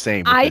Takei was the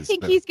same. I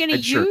think he's going to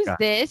use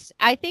this.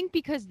 I think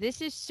because this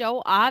is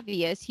so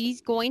obvious, he's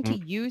going to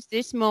use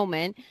this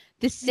moment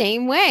the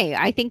same way.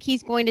 I think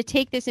he's going to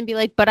take this and be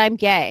like, "But I'm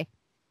gay,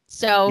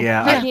 so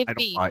forgive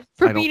me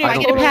for being a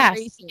total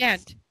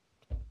racist."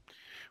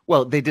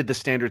 Well, they did the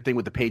standard thing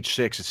with the page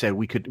 6. It said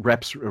we could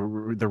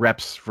the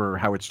reps for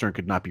Howard Stern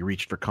could not be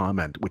reached for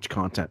comment,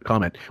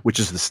 which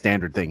is the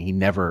standard thing. He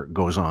never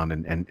goes on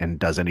and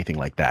does anything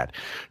like that.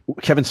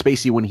 Kevin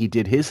Spacey, when he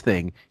did his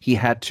thing, he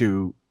had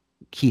to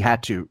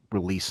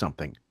release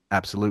something.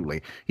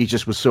 Absolutely. He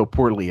just was so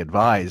poorly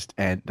advised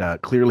and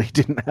clearly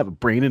didn't have a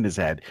brain in his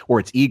head,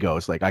 or it's ego.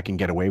 It's like, I can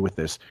get away with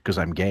this because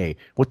I'm gay.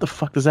 What the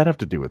fuck does that have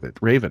to do with it?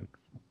 Raven.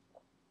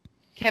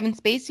 Kevin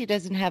Spacey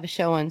doesn't have a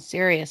show on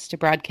Sirius to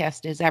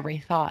broadcast his every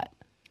thought.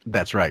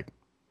 That's right.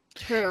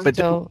 True. But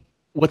so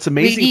what's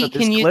amazing about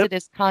this can use clip, it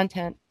as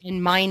content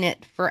and mine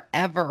it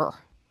forever.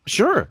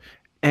 Sure.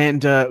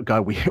 And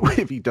God,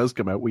 if he does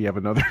come out, we have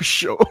another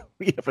show.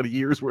 We have a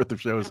year's worth of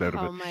shows out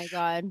of it. Oh my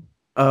God.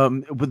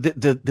 But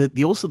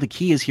the also the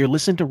key is here.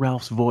 Listen to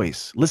Ralph's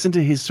voice. Listen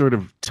to his sort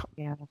of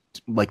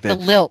like the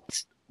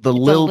lilt. The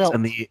lilt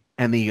and the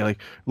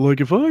like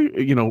if I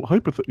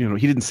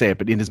he didn't say it,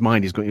 but in his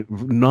mind he's going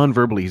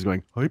non-verbally, he's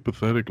going,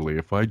 hypothetically,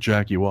 if I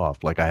jack you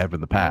off like I have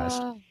in the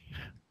past.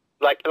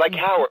 Like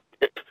Howard,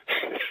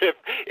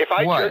 if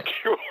I jerk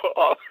you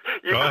off,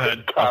 you go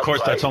ahead. Come, of course,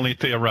 right? that's only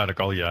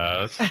theoretical.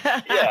 Yes.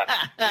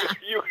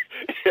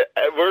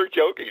 We're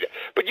joking,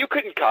 but you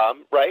couldn't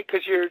come, right?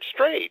 Because you're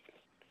straight.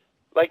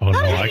 Like, oh no,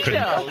 I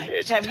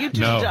couldn't. Have you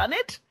two done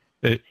it?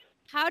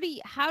 How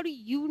do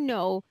you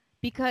know?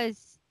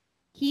 Because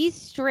he's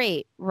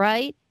straight,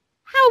 right?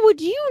 How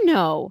would you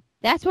know?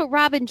 That's what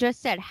Robin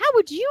just said. How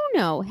would you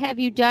know? Have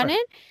you done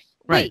it?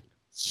 Right. Wait,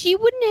 she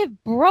wouldn't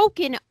have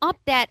broken up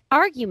that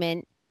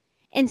argument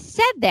and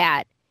said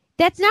that.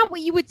 That's not what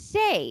you would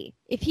say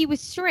if he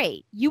was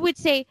straight. You would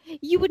say,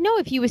 you would know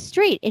if he was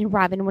straight, and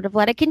Robin would have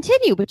let it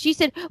continue. But she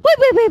said,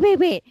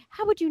 wait.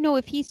 How would you know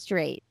if he's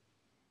straight?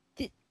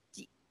 Play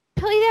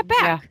that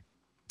back.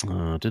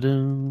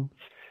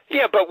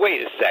 Yeah, but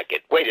wait a second.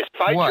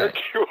 If I jerk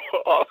you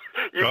off,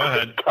 you go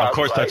ahead. Come, of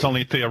course, right? that's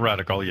only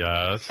theoretical.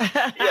 Yes.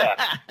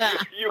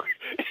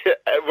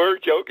 We're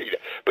joking,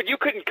 but you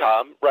couldn't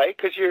come, right?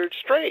 Because you're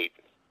straight.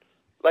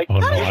 Like, oh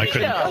no, I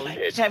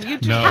couldn't. Have you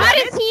two? No. How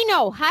does he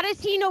know? How does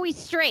he know he's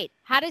straight?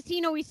 How does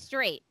he know he's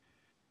straight?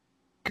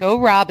 Go,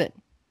 Robin.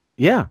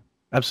 Yeah,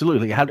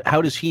 absolutely.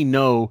 How does he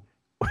know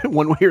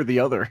one way or the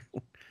other?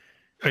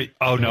 Hey,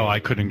 oh no, I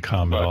couldn't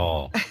come at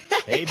all.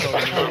 Hey,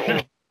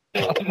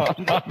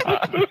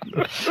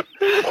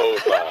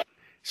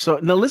 So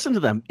now listen to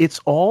them. It's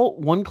all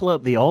one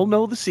club. They all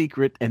know the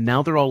secret, and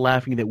now they're all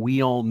laughing that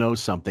we all know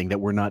something that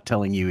we're not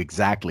telling you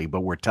exactly,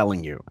 but we're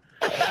telling you.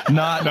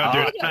 By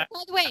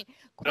the way,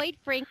 quite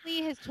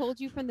frankly, has told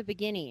you from the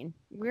beginning.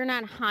 We're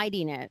not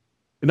hiding it.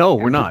 No,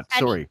 we're not.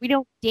 Sorry. We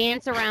don't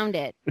dance around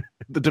it.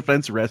 The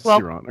defense rests,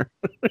 Your Honor.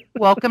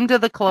 Welcome to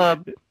the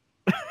club.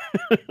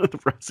 The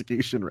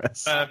prosecution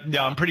rests.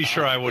 Yeah, I'm pretty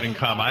sure I wouldn't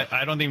come.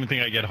 I don't even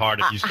think I get hard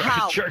if you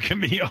start jerking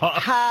me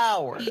off.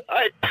 Howard.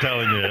 I'm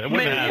telling you. It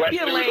wouldn't happen.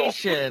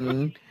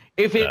 Manipulation.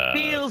 If it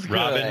feels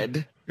Robin,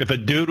 good, if a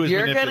dude was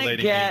you're manipulating going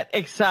to get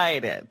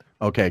excited.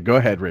 Okay, go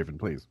ahead, Raven,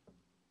 please.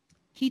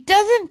 He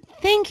doesn't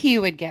think he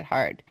would get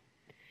hard.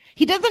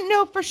 He doesn't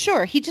know for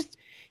sure. He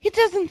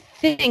doesn't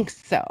think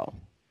so.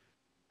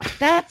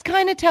 That's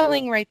kind of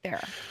telling right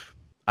there.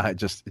 It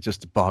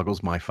just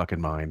boggles my fucking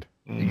mind.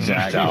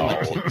 Exactly.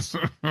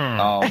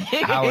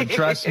 Howard,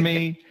 trust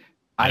me,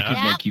 I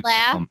could make you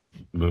come.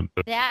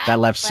 That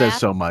laugh says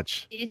so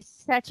much. It's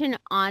such an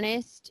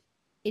honest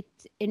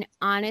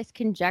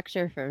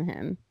conjecture from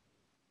him.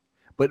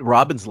 But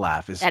Robin's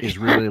laugh is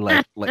really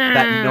like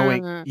that,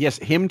 knowing, yes,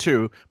 him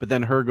too, but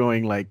then her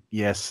going like,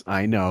 yes,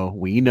 I know,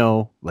 we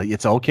know, like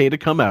it's okay to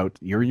come out.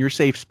 You're in your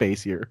safe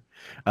space here.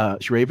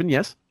 Raven,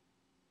 yes?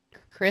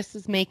 Chris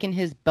is making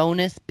his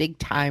bonus big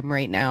time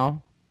right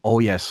now. Oh,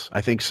 yes,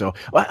 I think so.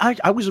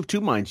 I was of two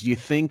minds. Do you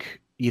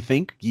think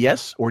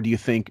yes, or do you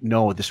think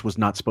no, this was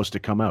not supposed to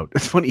come out?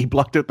 It's funny, he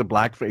blocked out the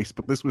blackface,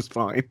 but this was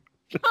fine.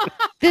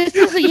 This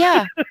is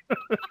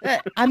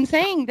I'm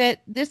saying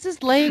that this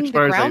is laying the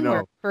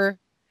groundwork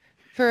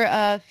for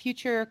a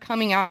future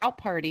coming out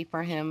party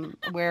for him,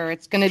 where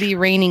it's going to be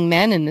raining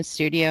men in the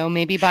studio,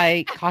 maybe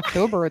by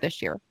October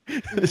this year.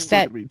 There's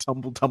going to be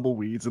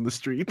tumbleweeds in the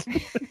street.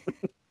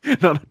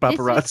 Not a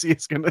paparazzi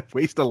is going to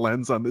waste a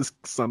lens on this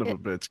son of a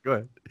bitch.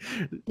 Go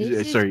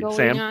ahead. Sorry,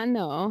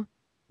 Sam.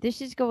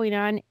 This is going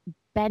on.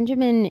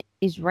 Benjamin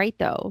is right,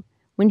 though,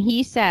 when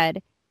he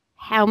said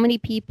how many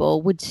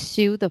people would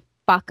sue the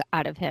fuck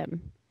out of him.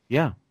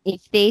 Yeah.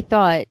 If they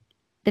thought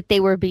that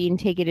they were being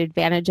taken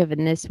advantage of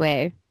in this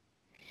way.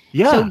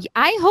 Yeah. So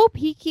I hope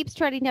he keeps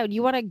treading down.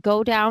 You want to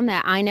go down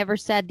that I never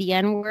said the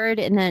N-word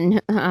and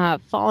then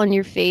fall on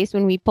your face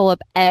when we pull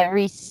up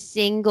every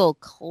single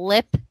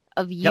clip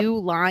of you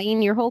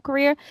lying your whole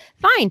career,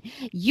 fine.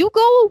 You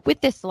go with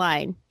this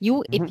line.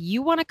 If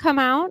you want to come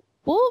out,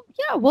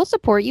 we'll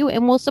support you,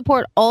 and we'll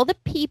support all the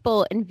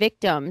people and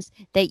victims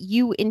that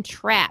you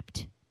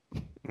entrapped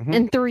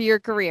and through your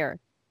career.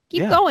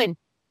 Keep going,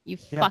 you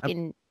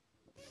fucking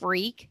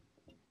freak.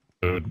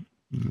 Dude.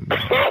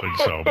 I think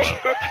so, but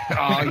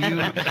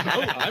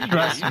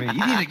trust me.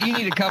 You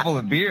need a couple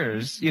of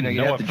beers. You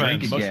have to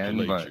drink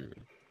again. But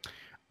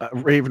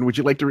Raven, would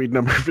you like to read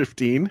number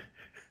 15? Or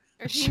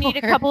if you need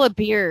a couple of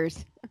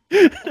beers.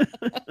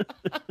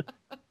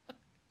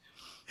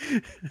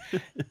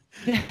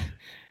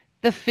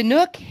 The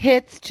Finook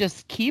hits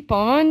just keep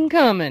on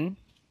coming.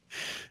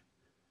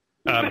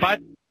 But a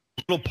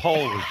little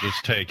poll was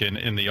just taken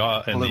in the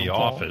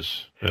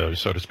office,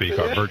 so to speak,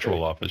 our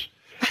virtual office.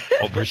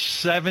 Over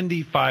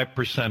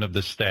 75% of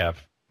the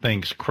staff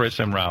thinks Chris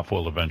and Ralph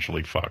will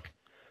eventually fuck.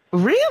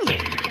 Really?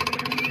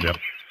 Yep.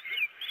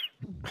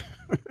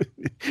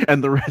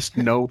 And the rest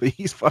know that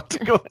he's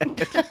fucked. Go ahead.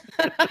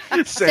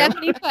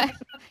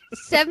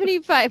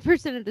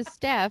 75% of the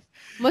staff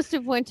must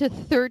have went to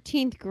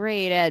 13th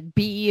grade at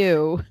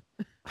BU.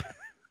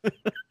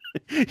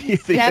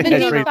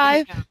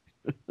 75?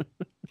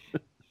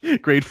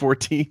 Grade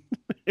 14.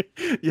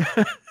 Yeah.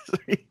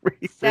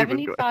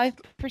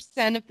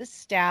 75% of the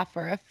staff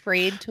are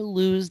afraid to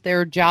lose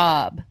their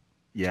job.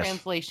 Yes.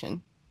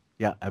 Translation.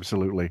 Yeah,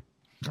 absolutely.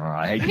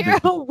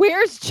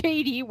 Where's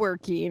JD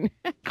working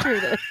after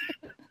this?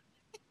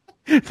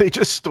 They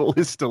just stole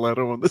his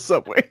stiletto on the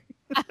subway.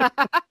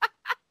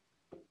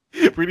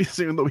 Pretty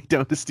soon they'll be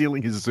down to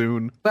stealing his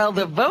Zune. Well,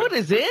 the vote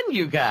is in,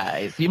 you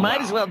guys. You might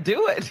as well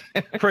do it.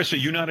 Chris, are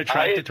you not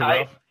attracted to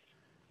Ralph?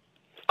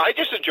 I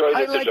just enjoy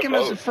this I like him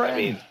as a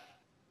friend.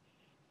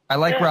 I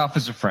like Ralph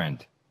as a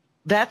friend.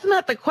 That's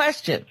not the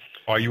question.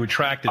 Are you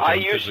attracted to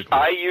him physically?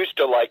 I used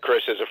to like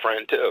Chris as a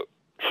friend, too.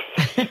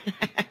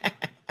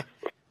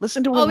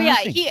 Listen to him. Oh,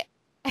 yeah.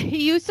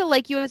 He used to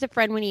like you as a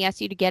friend when he asked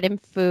you to get him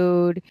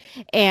food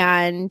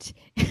and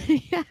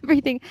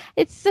everything.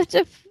 It's such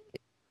a...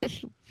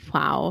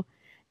 Wow.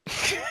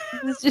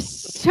 It's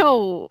just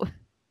so...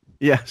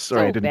 Yeah,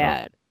 sorry, I didn't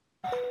bad.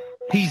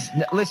 He's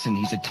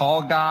a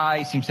tall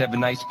guy. Seems to have a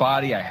nice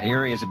body. I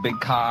hear he has a big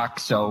cock.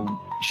 So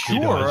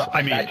sure,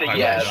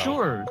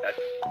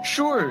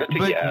 sure.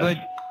 But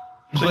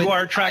you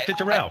are attracted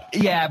to Ralph.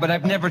 Yeah, but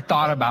I've never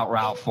thought about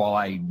Ralph while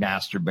I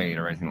masturbate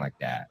or anything like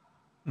that.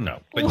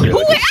 No. But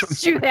who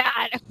asked you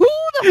that? Who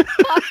the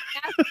fuck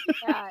asked you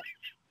that?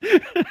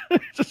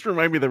 Just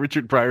remind me of the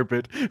Richard Pryor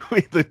bit.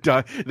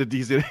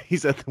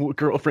 He's at the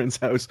girlfriend's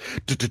house.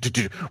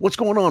 What's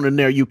going on in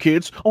there, you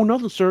kids? Oh,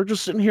 nothing, sir.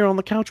 Just sitting here on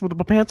the couch with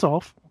my pants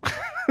off.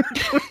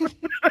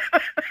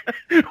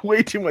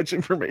 Way too much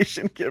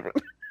information given.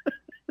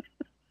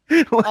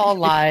 All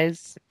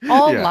lies.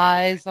 All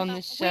lies on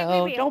this Wait,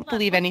 show. wait, Don't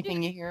believe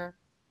anything you hear.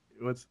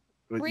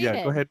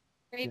 Yeah, go ahead.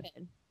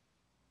 Raven.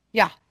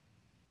 Yeah.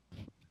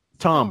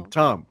 Tom.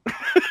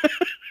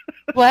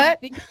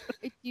 What? Do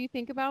you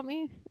think about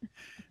me?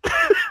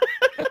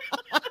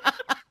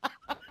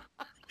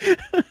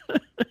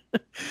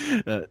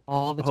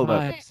 All the hold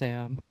time, on.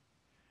 Sam.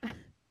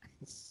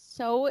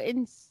 So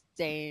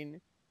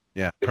insane.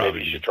 Yeah,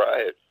 Maybe you should try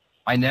it.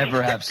 I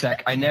never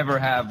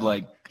have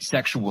like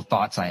sexual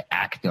thoughts I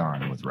act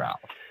on with Ralph.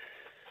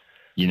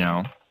 You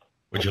know?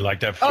 Would you like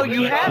to have Oh,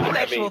 you have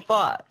sexual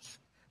thoughts,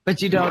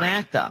 but you don't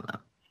act on them.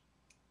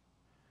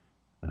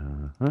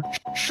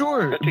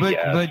 Sure,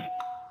 So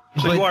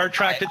you are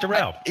attracted to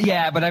Ralph?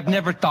 Yeah, but I've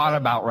never thought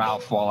about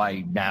Ralph while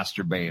I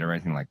masturbate or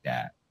anything like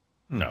that.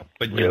 No,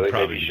 but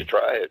maybe you should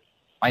try it.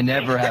 I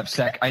never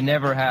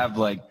have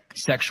like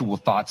sexual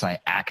thoughts I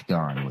act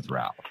on with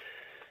Ralph.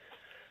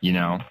 You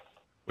know?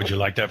 Would you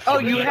like to have Oh,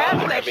 you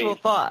have sexual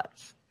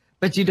thoughts,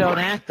 but you don't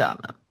act on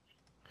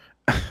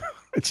them.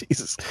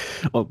 Jesus.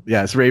 Well,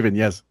 yes, Raven,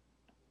 yes.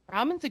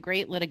 Raman's a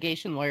great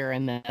litigation lawyer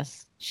in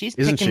this. She's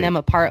Isn't picking she? them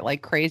apart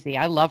like crazy.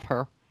 I love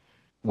her.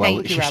 Well,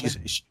 Thank you, Robin.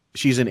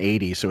 she's an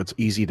 80, so it's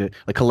easy to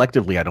like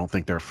collectively. I don't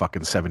think they're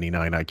fucking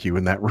 79 IQ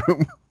in that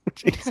room.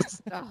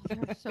 Jesus. Oh,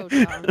 they're so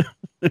dumb.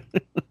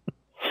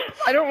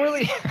 I don't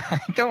really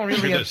Look at have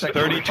this.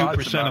 sexual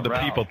 32% of the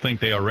Ralph. people think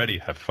they already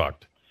have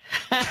fucked.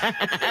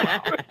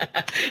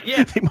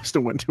 Yeah, They must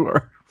have went to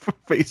our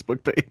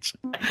Facebook page.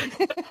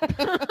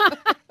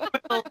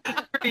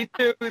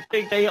 32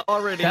 think they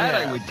already That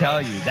have. I would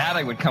tell you. That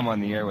I would come on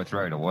the air with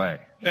right away.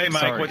 Hey,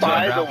 Mike, Sorry, what's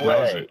By up? the Ralph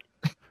knows way, it.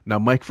 Now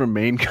Mike from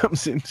Maine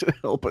comes in to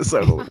help us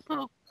out.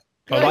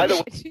 by the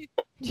way,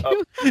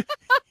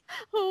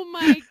 Oh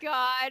my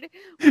God.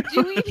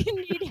 Do we even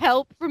need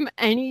help from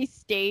any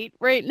state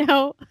right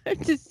now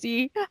to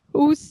see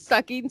who's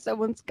sucking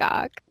someone's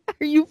cock?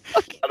 Are you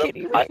fucking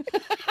kidding me?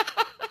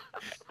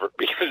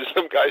 because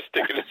some guy's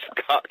sticking his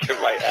cock in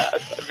my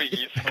ass, I'd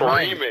be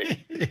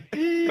screaming.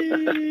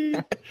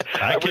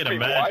 I would can be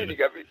imagine. whining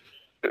at me.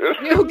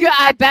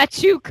 I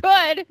bet you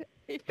could.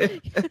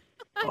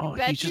 Oh,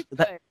 bet he's you just could.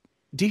 that.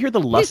 Do you hear the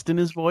lust in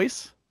his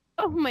voice?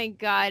 Oh my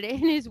God. And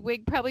his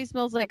wig probably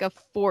smells like a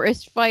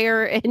forest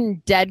fire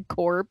and dead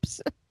corpse.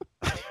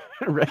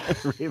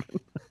 Raven.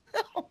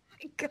 Oh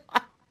my God.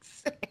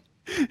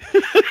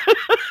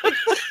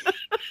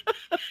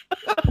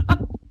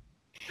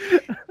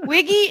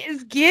 Wiggy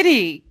is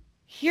giddy.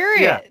 Hear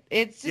it. Yeah.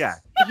 It's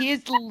just, he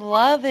is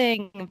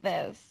loving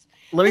this.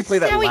 Let me play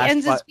that how he last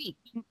ends his week.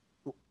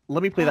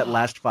 Let me play that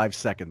last 5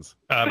 seconds.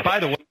 By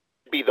the way,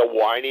 be the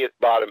whiniest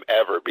bottom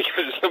ever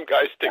because some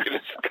guy sticking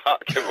his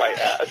cock in my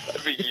ass.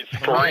 I'd be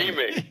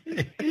screaming.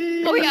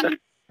 Oh yeah.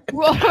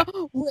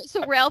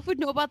 So Ralph would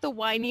know about the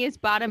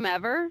whiniest bottom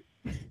ever.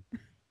 Get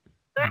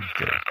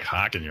a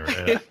cock in your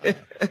ass.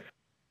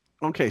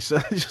 Okay, so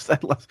just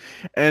that last.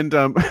 And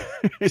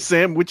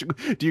Sam,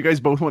 do you guys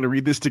both want to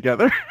read this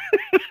together?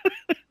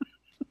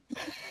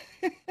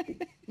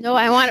 No,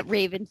 I want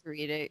Raven to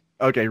read it.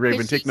 Okay,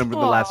 Raven, take the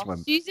last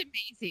one. She's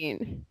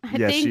amazing.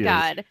 Yes, Thank she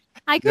God. is.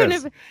 I couldn't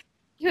have.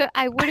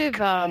 I would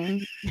have. I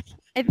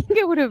think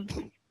I would have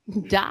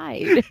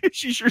died.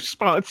 She's your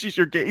sponsor. She's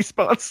your gay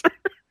sponsor.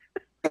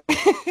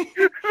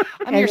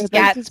 I'm your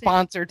scat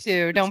sponsor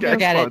too. Don't Scat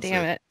forget sponsor. it.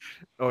 Damn it.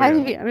 Oh,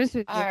 All yeah.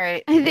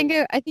 right. I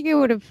think I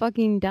would have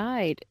fucking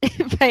died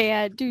if I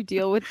had to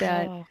deal with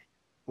that.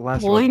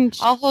 Last Point.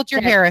 I'll hold your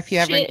hair if you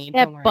ever Shit, need.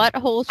 that Don't worry.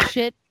 butthole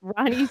shit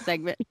Ronnie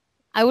segment.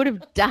 I would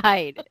have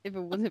died if it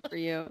wasn't for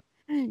you.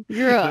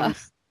 You're a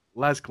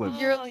Last clip.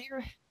 You're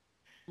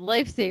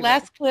lifesaver.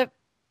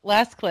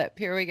 Last clip.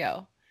 Here we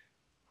go.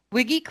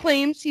 Wiggy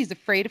claims he's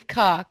afraid of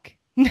cock.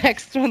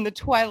 Next on the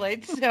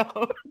Twilight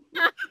Zone.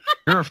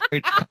 You're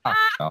afraid of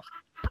cock.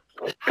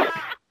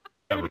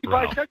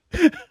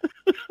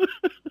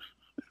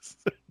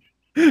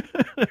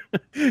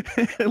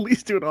 At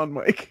least do it on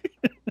mic.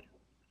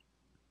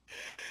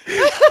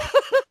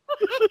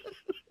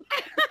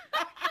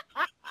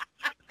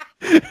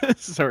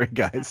 Sorry,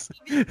 guys.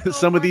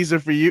 Some of these are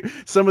for you.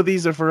 Some of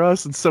these are for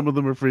us, and some of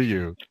them are for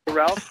you.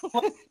 Ralph?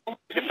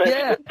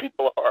 Yeah.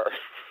 People are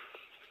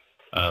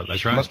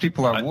that's right. Most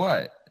people are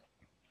what?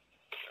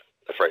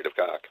 afraid of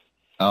cock.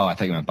 Oh, I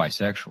thought you meant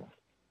bisexual.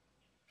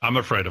 I'm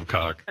afraid of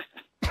cock.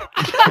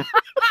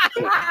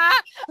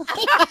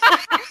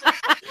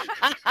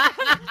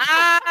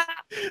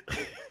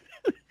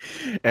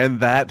 And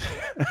that,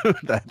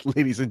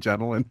 ladies and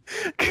gentlemen,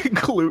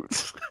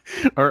 concludes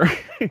our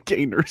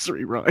gay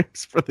nursery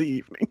rhymes for the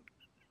evening.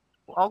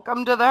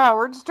 Welcome to the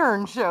Howard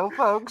Stern Show,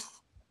 folks.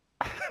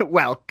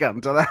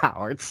 Welcome to the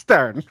Howard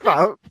Stern,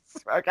 folks.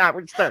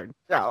 Howard Stern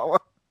Show.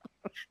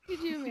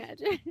 Could you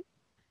imagine?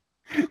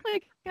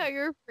 Like how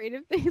you're afraid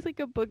of things like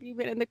a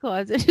boogeyman in the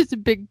closet, just a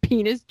big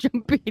penis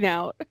jumping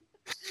out.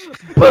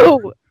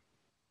 Boo!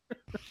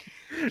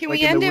 Can Like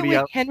we in end the it Woody with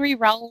Allen- Henry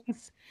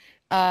Rollins'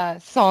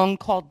 song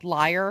called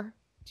Liar?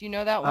 Do you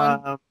know that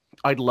one?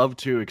 I'd love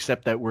to,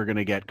 except that we're going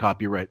to get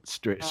copyright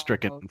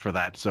stricken for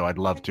that, so I'd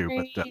love to.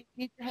 But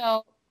Need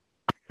help.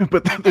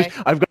 but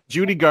I've got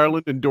Judy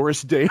Garland and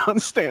Doris Day on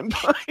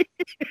standby.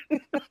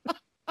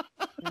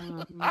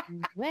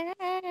 Somewhere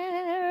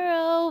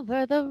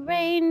over the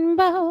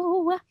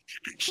rainbow.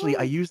 Actually,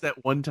 I used that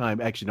one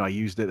time. Actually, no, I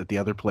used it at the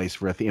other place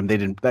for a theme. They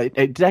didn't.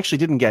 It actually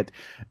didn't get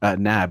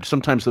nabbed.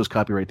 Sometimes those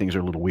copyright things are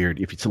a little weird.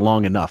 If it's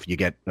long enough, you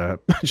get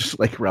just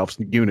like Ralph's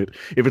unit.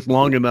 If it's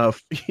long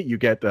enough, you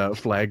get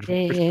flagged.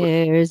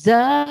 There's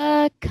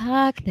a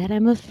cock that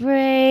I'm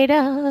afraid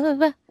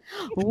of.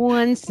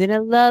 Once in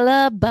a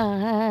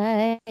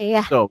lullaby.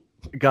 So,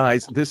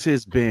 guys, this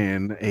has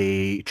been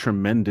a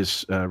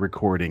tremendous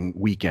recording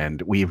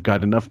weekend. We've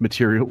got enough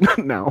material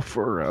now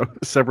for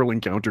several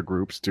encounter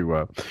groups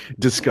to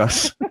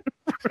discuss.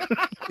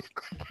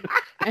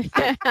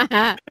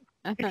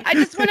 I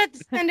just wanted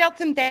to send out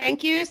some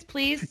thank yous,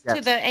 please,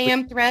 to the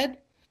AM thread.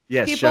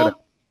 Yes, people. shout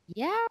out.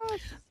 Yes.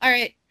 All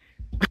right.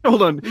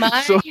 Hold on.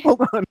 My- So,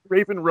 hold on.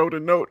 Raven wrote a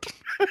note.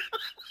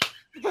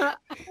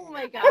 Oh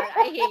my god,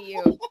 I hate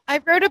you.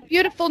 I wrote a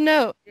beautiful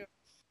note.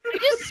 I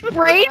just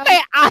sprayed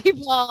my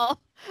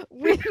eyeball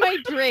with my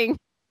drink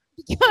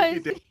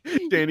because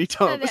Danny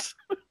Thomas.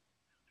 I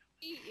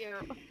hate you.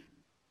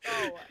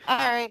 Oh. All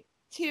right.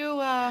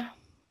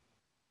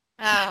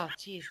 Oh,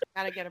 jeez.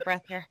 Gotta get a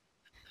breath here.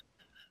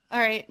 All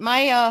right.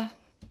 My,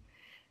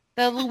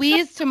 the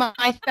Louise to my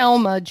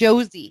Thelma,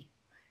 Josie.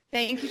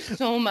 Thank you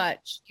so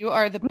much. You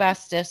are the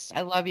bestest.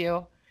 I love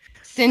you.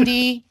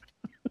 Cindy,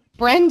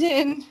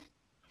 Brendan,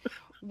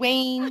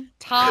 Wayne,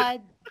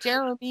 Todd,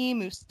 Jeremy,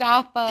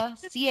 Mustafa,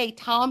 C.A.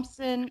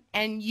 Thompson,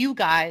 and you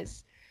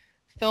guys,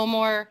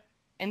 Fillmore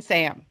and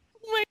Sam.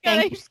 Oh my god,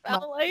 Thank you so I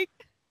felt like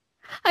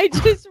I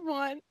just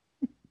won.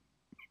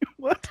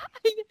 What?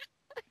 I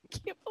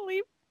can't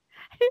believe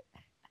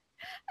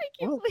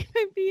I'm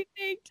being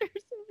thanked, or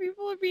some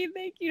people are being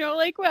thanked. You know,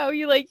 like, wow,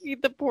 you like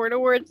the porn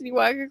awards and you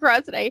walk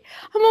across, and I'm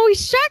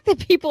always shocked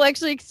that people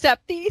actually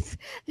accept these.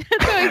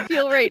 That's how I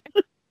feel right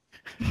now.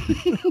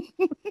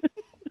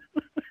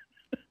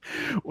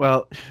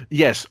 Well,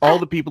 yes, all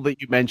the people that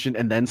you mentioned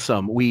and then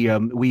some. We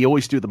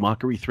always do the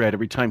mockery thread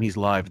every time he's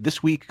live.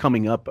 This week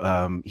coming up,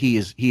 he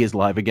is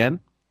live again.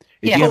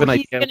 If you have an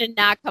He's idea, gonna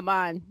not come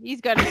on.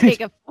 He's gonna take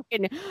a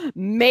fucking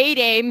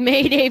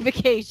Mayday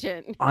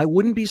vacation. I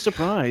wouldn't be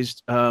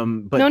surprised.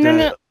 But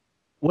No.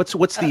 What's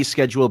the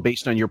schedule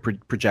based on your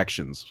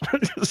projections?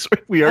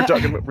 We are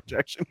talking about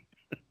projection.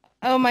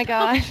 Oh my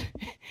God.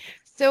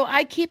 So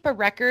I keep a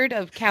record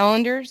of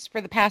calendars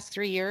for the past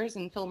 3 years,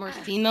 and Fillmore's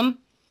seen them.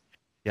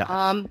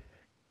 Yeah.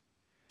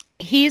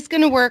 He's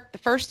going to work the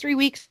first 3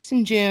 weeks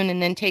in June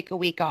and then take a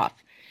week off.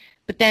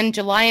 But then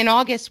July and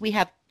August, we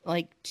have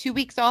like 2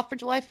 weeks off for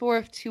July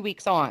 4th, 2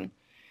 weeks on.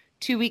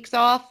 2 weeks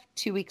off,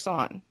 2 weeks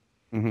on.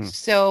 Mm-hmm.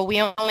 So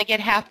we only get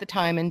half the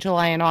time in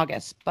July and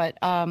August. But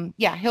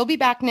yeah, he'll be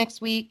back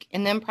next week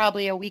and then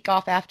probably a week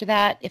off after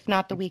that, if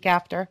not the week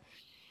after.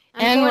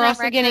 And we're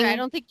also getting. I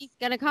don't think he's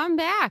going to come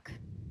back.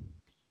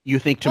 You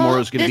think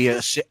tomorrow's going to be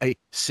a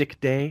sick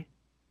day?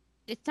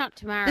 It's not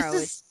tomorrow.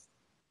 It's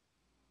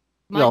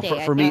Monday,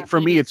 well, for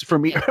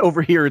me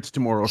over here it's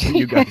tomorrow. For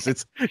you guys,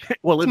 it's it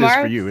is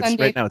for you. It's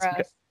Sunday right now.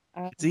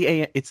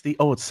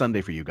 It's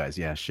Sunday for you guys.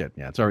 Yeah, shit.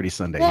 Yeah, it's already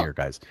Sunday here,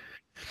 guys.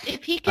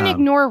 If he can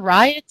ignore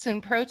riots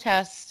and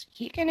protests,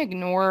 he can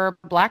ignore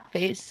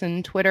blackface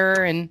and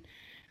Twitter and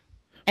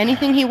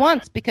anything he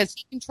wants because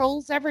he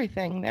controls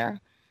everything there.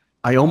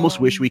 I almost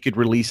wish we could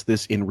release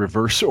this in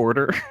reverse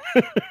order.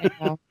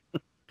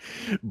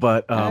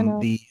 But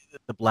the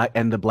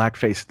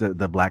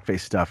blackface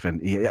stuff,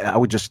 and I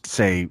would just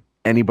say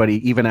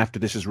anybody, even after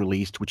this is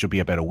released, which will be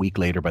about a week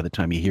later by the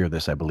time you hear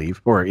this, I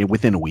believe, or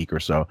within a week or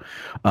so,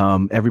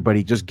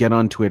 everybody just get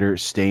on Twitter,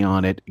 stay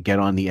on it, get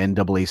on the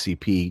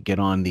NAACP, get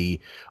on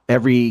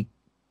every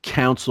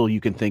council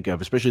you can think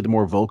of, especially the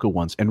more vocal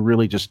ones, and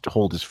really just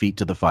hold his feet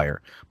to the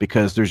fire,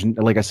 because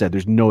like I said,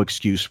 there's no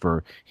excuse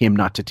for him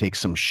not to take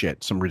some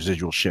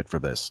residual shit for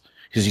this,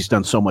 because he's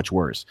done so much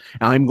worse.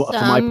 And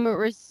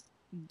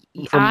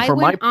I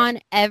went on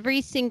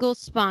every single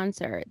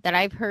sponsor that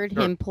I've heard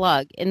him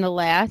plug in the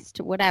last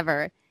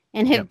whatever,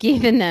 and have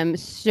given them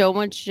so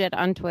much shit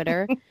on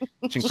Twitter.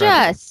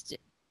 Just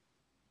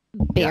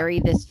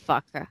bury this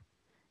fucker.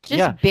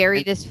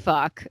 Bury this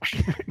fuck.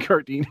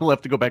 Cardine will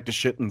have to go back to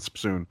shitting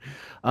soon.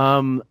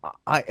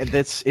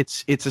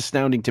 It's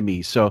astounding to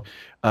me. So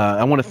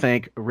I want to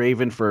thank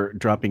Raven for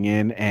dropping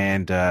in,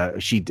 and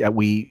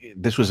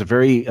this was a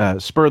very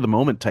spur of the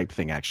moment type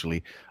thing,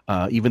 actually.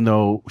 Even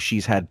though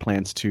she's had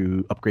plans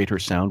to upgrade her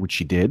sound, which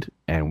she did,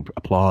 and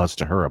applause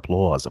to her,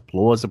 applause.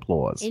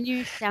 And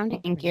you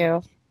sounded. Thank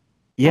you.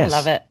 Yes, I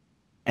love it.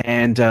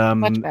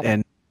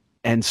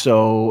 And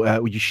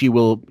so she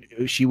will.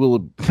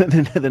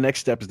 The next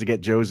step is to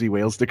get Josie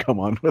Wales to come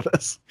on with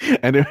us,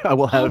 and I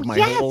will have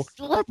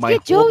let's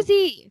get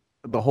Josie.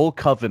 The whole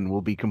coven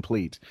will be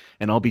complete,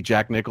 and I'll be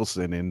Jack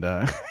Nicholson and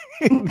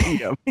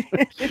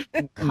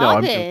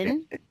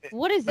coven.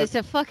 What is this?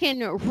 A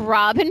fucking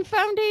Robin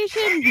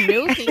Foundation?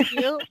 No, thank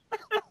you.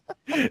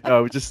 I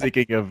was just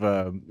thinking of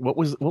what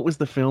was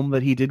the film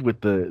that he did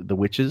with the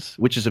Witches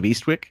of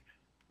Eastwick?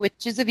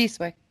 Witches of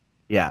Eastwick.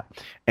 Yeah,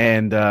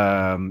 and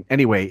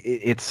anyway,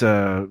 it's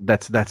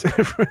that's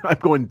I'm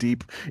going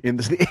deep in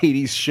the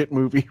 80s shit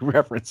movie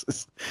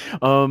references.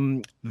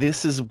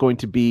 This is going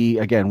to be,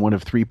 again, one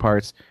of 3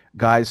 parts.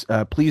 Guys,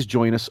 please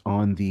join us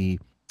on the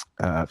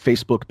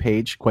Facebook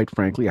page, quite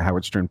frankly, a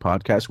Howard Stern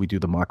podcast. We do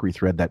the mockery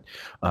thread that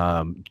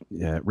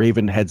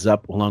Raven heads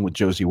up along with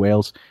Josie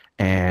Wales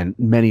and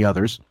many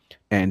others.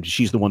 And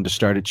she's the one to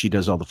start it. She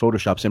does all the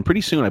Photoshops. And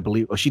pretty soon, I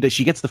believe, she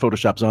gets the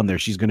Photoshops on there.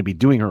 She's going to be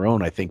doing her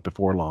own, I think,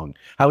 before long.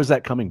 How is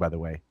that coming, by the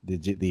way,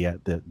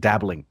 the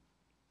dabbling?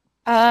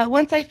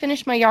 Once I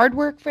finish my yard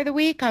work for the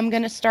week, I'm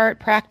going to start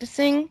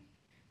practicing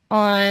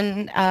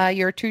on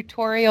your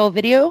tutorial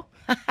video.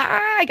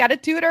 I got a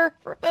tutor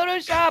for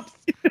Photoshops.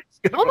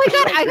 Oh my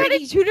God, I got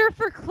a tutor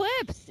for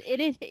clips.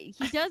 He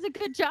does a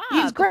good job.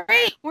 He's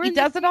great. He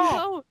does it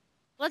all.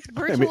 Let's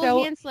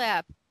virtual hand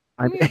slap.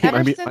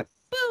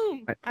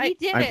 Boom! He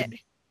did it.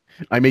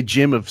 I'm a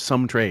Jim of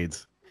some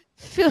trades.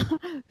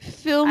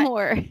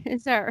 Fillmore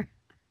is our.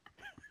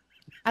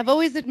 I've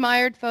always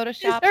admired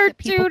Photoshop. Our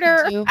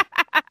tutor.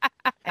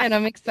 And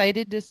I'm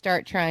excited to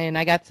start trying.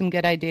 I got some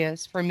good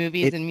ideas for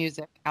movies and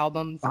music,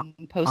 albums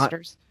and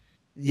posters.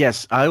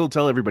 Yes, I will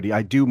tell everybody.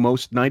 I do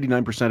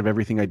 99% of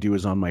everything I do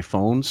is on my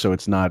phone, so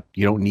it's not.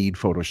 You don't need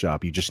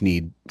Photoshop. You just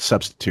need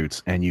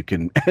substitutes, and you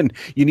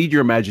need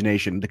your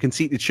imagination. The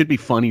conceit, it should be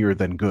funnier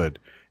than good.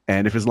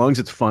 And as long as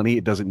it's funny,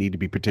 it doesn't need to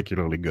be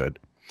particularly good.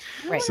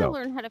 I want to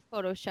learn how to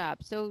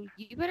Photoshop, so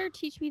you better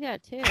teach me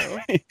that too.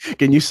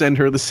 Can you send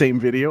her the same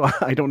video?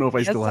 I don't know if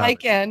I still have it. Yes,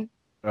 I can.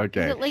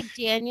 Okay. Is it like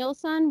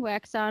Danielson,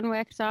 wax on,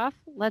 wax off?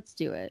 Let's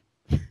do it.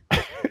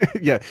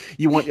 Yeah,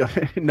 you want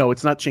no,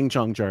 it's not Ching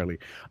Chong Charlie.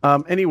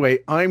 Anyway,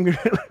 I'm going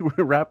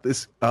to wrap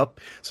this up.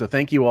 So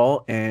thank you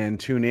all, and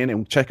tune in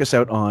and check us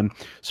out on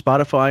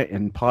Spotify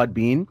and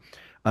Podbean.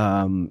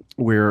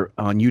 We're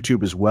on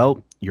YouTube as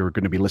well. You're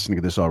going to be listening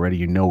to this already.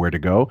 You know where to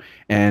go.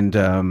 And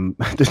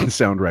that doesn't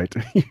sound right.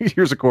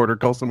 Here's a quarter.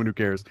 Call someone who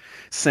cares.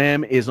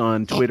 Sam is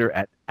on Twitter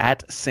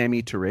at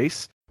Sammy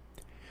Therese.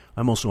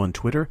 I'm also on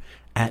Twitter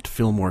at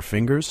Fillmore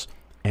Fingers.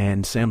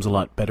 And Sam's a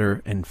lot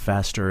better and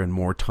faster and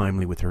more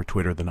timely with her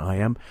Twitter than I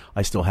am.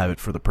 I still have it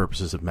for the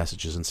purposes of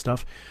messages and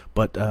stuff.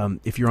 But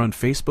if you're on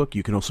Facebook,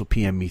 you can also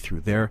PM me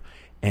through there.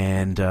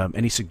 And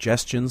any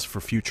suggestions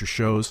for future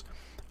shows,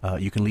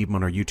 You can leave them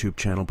on our YouTube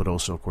channel, but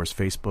also, of course,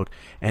 Facebook,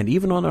 and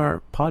even on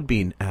our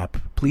Podbean app.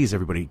 Please,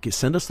 everybody,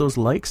 send us those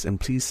likes, and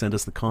please send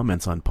us the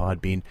comments on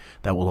Podbean.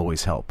 That will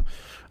always help.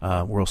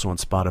 We're also on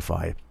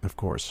Spotify, of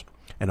course,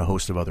 and a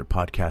host of other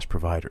podcast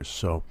providers.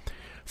 So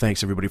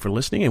thanks, everybody, for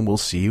listening, and we'll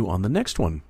see you on the next one.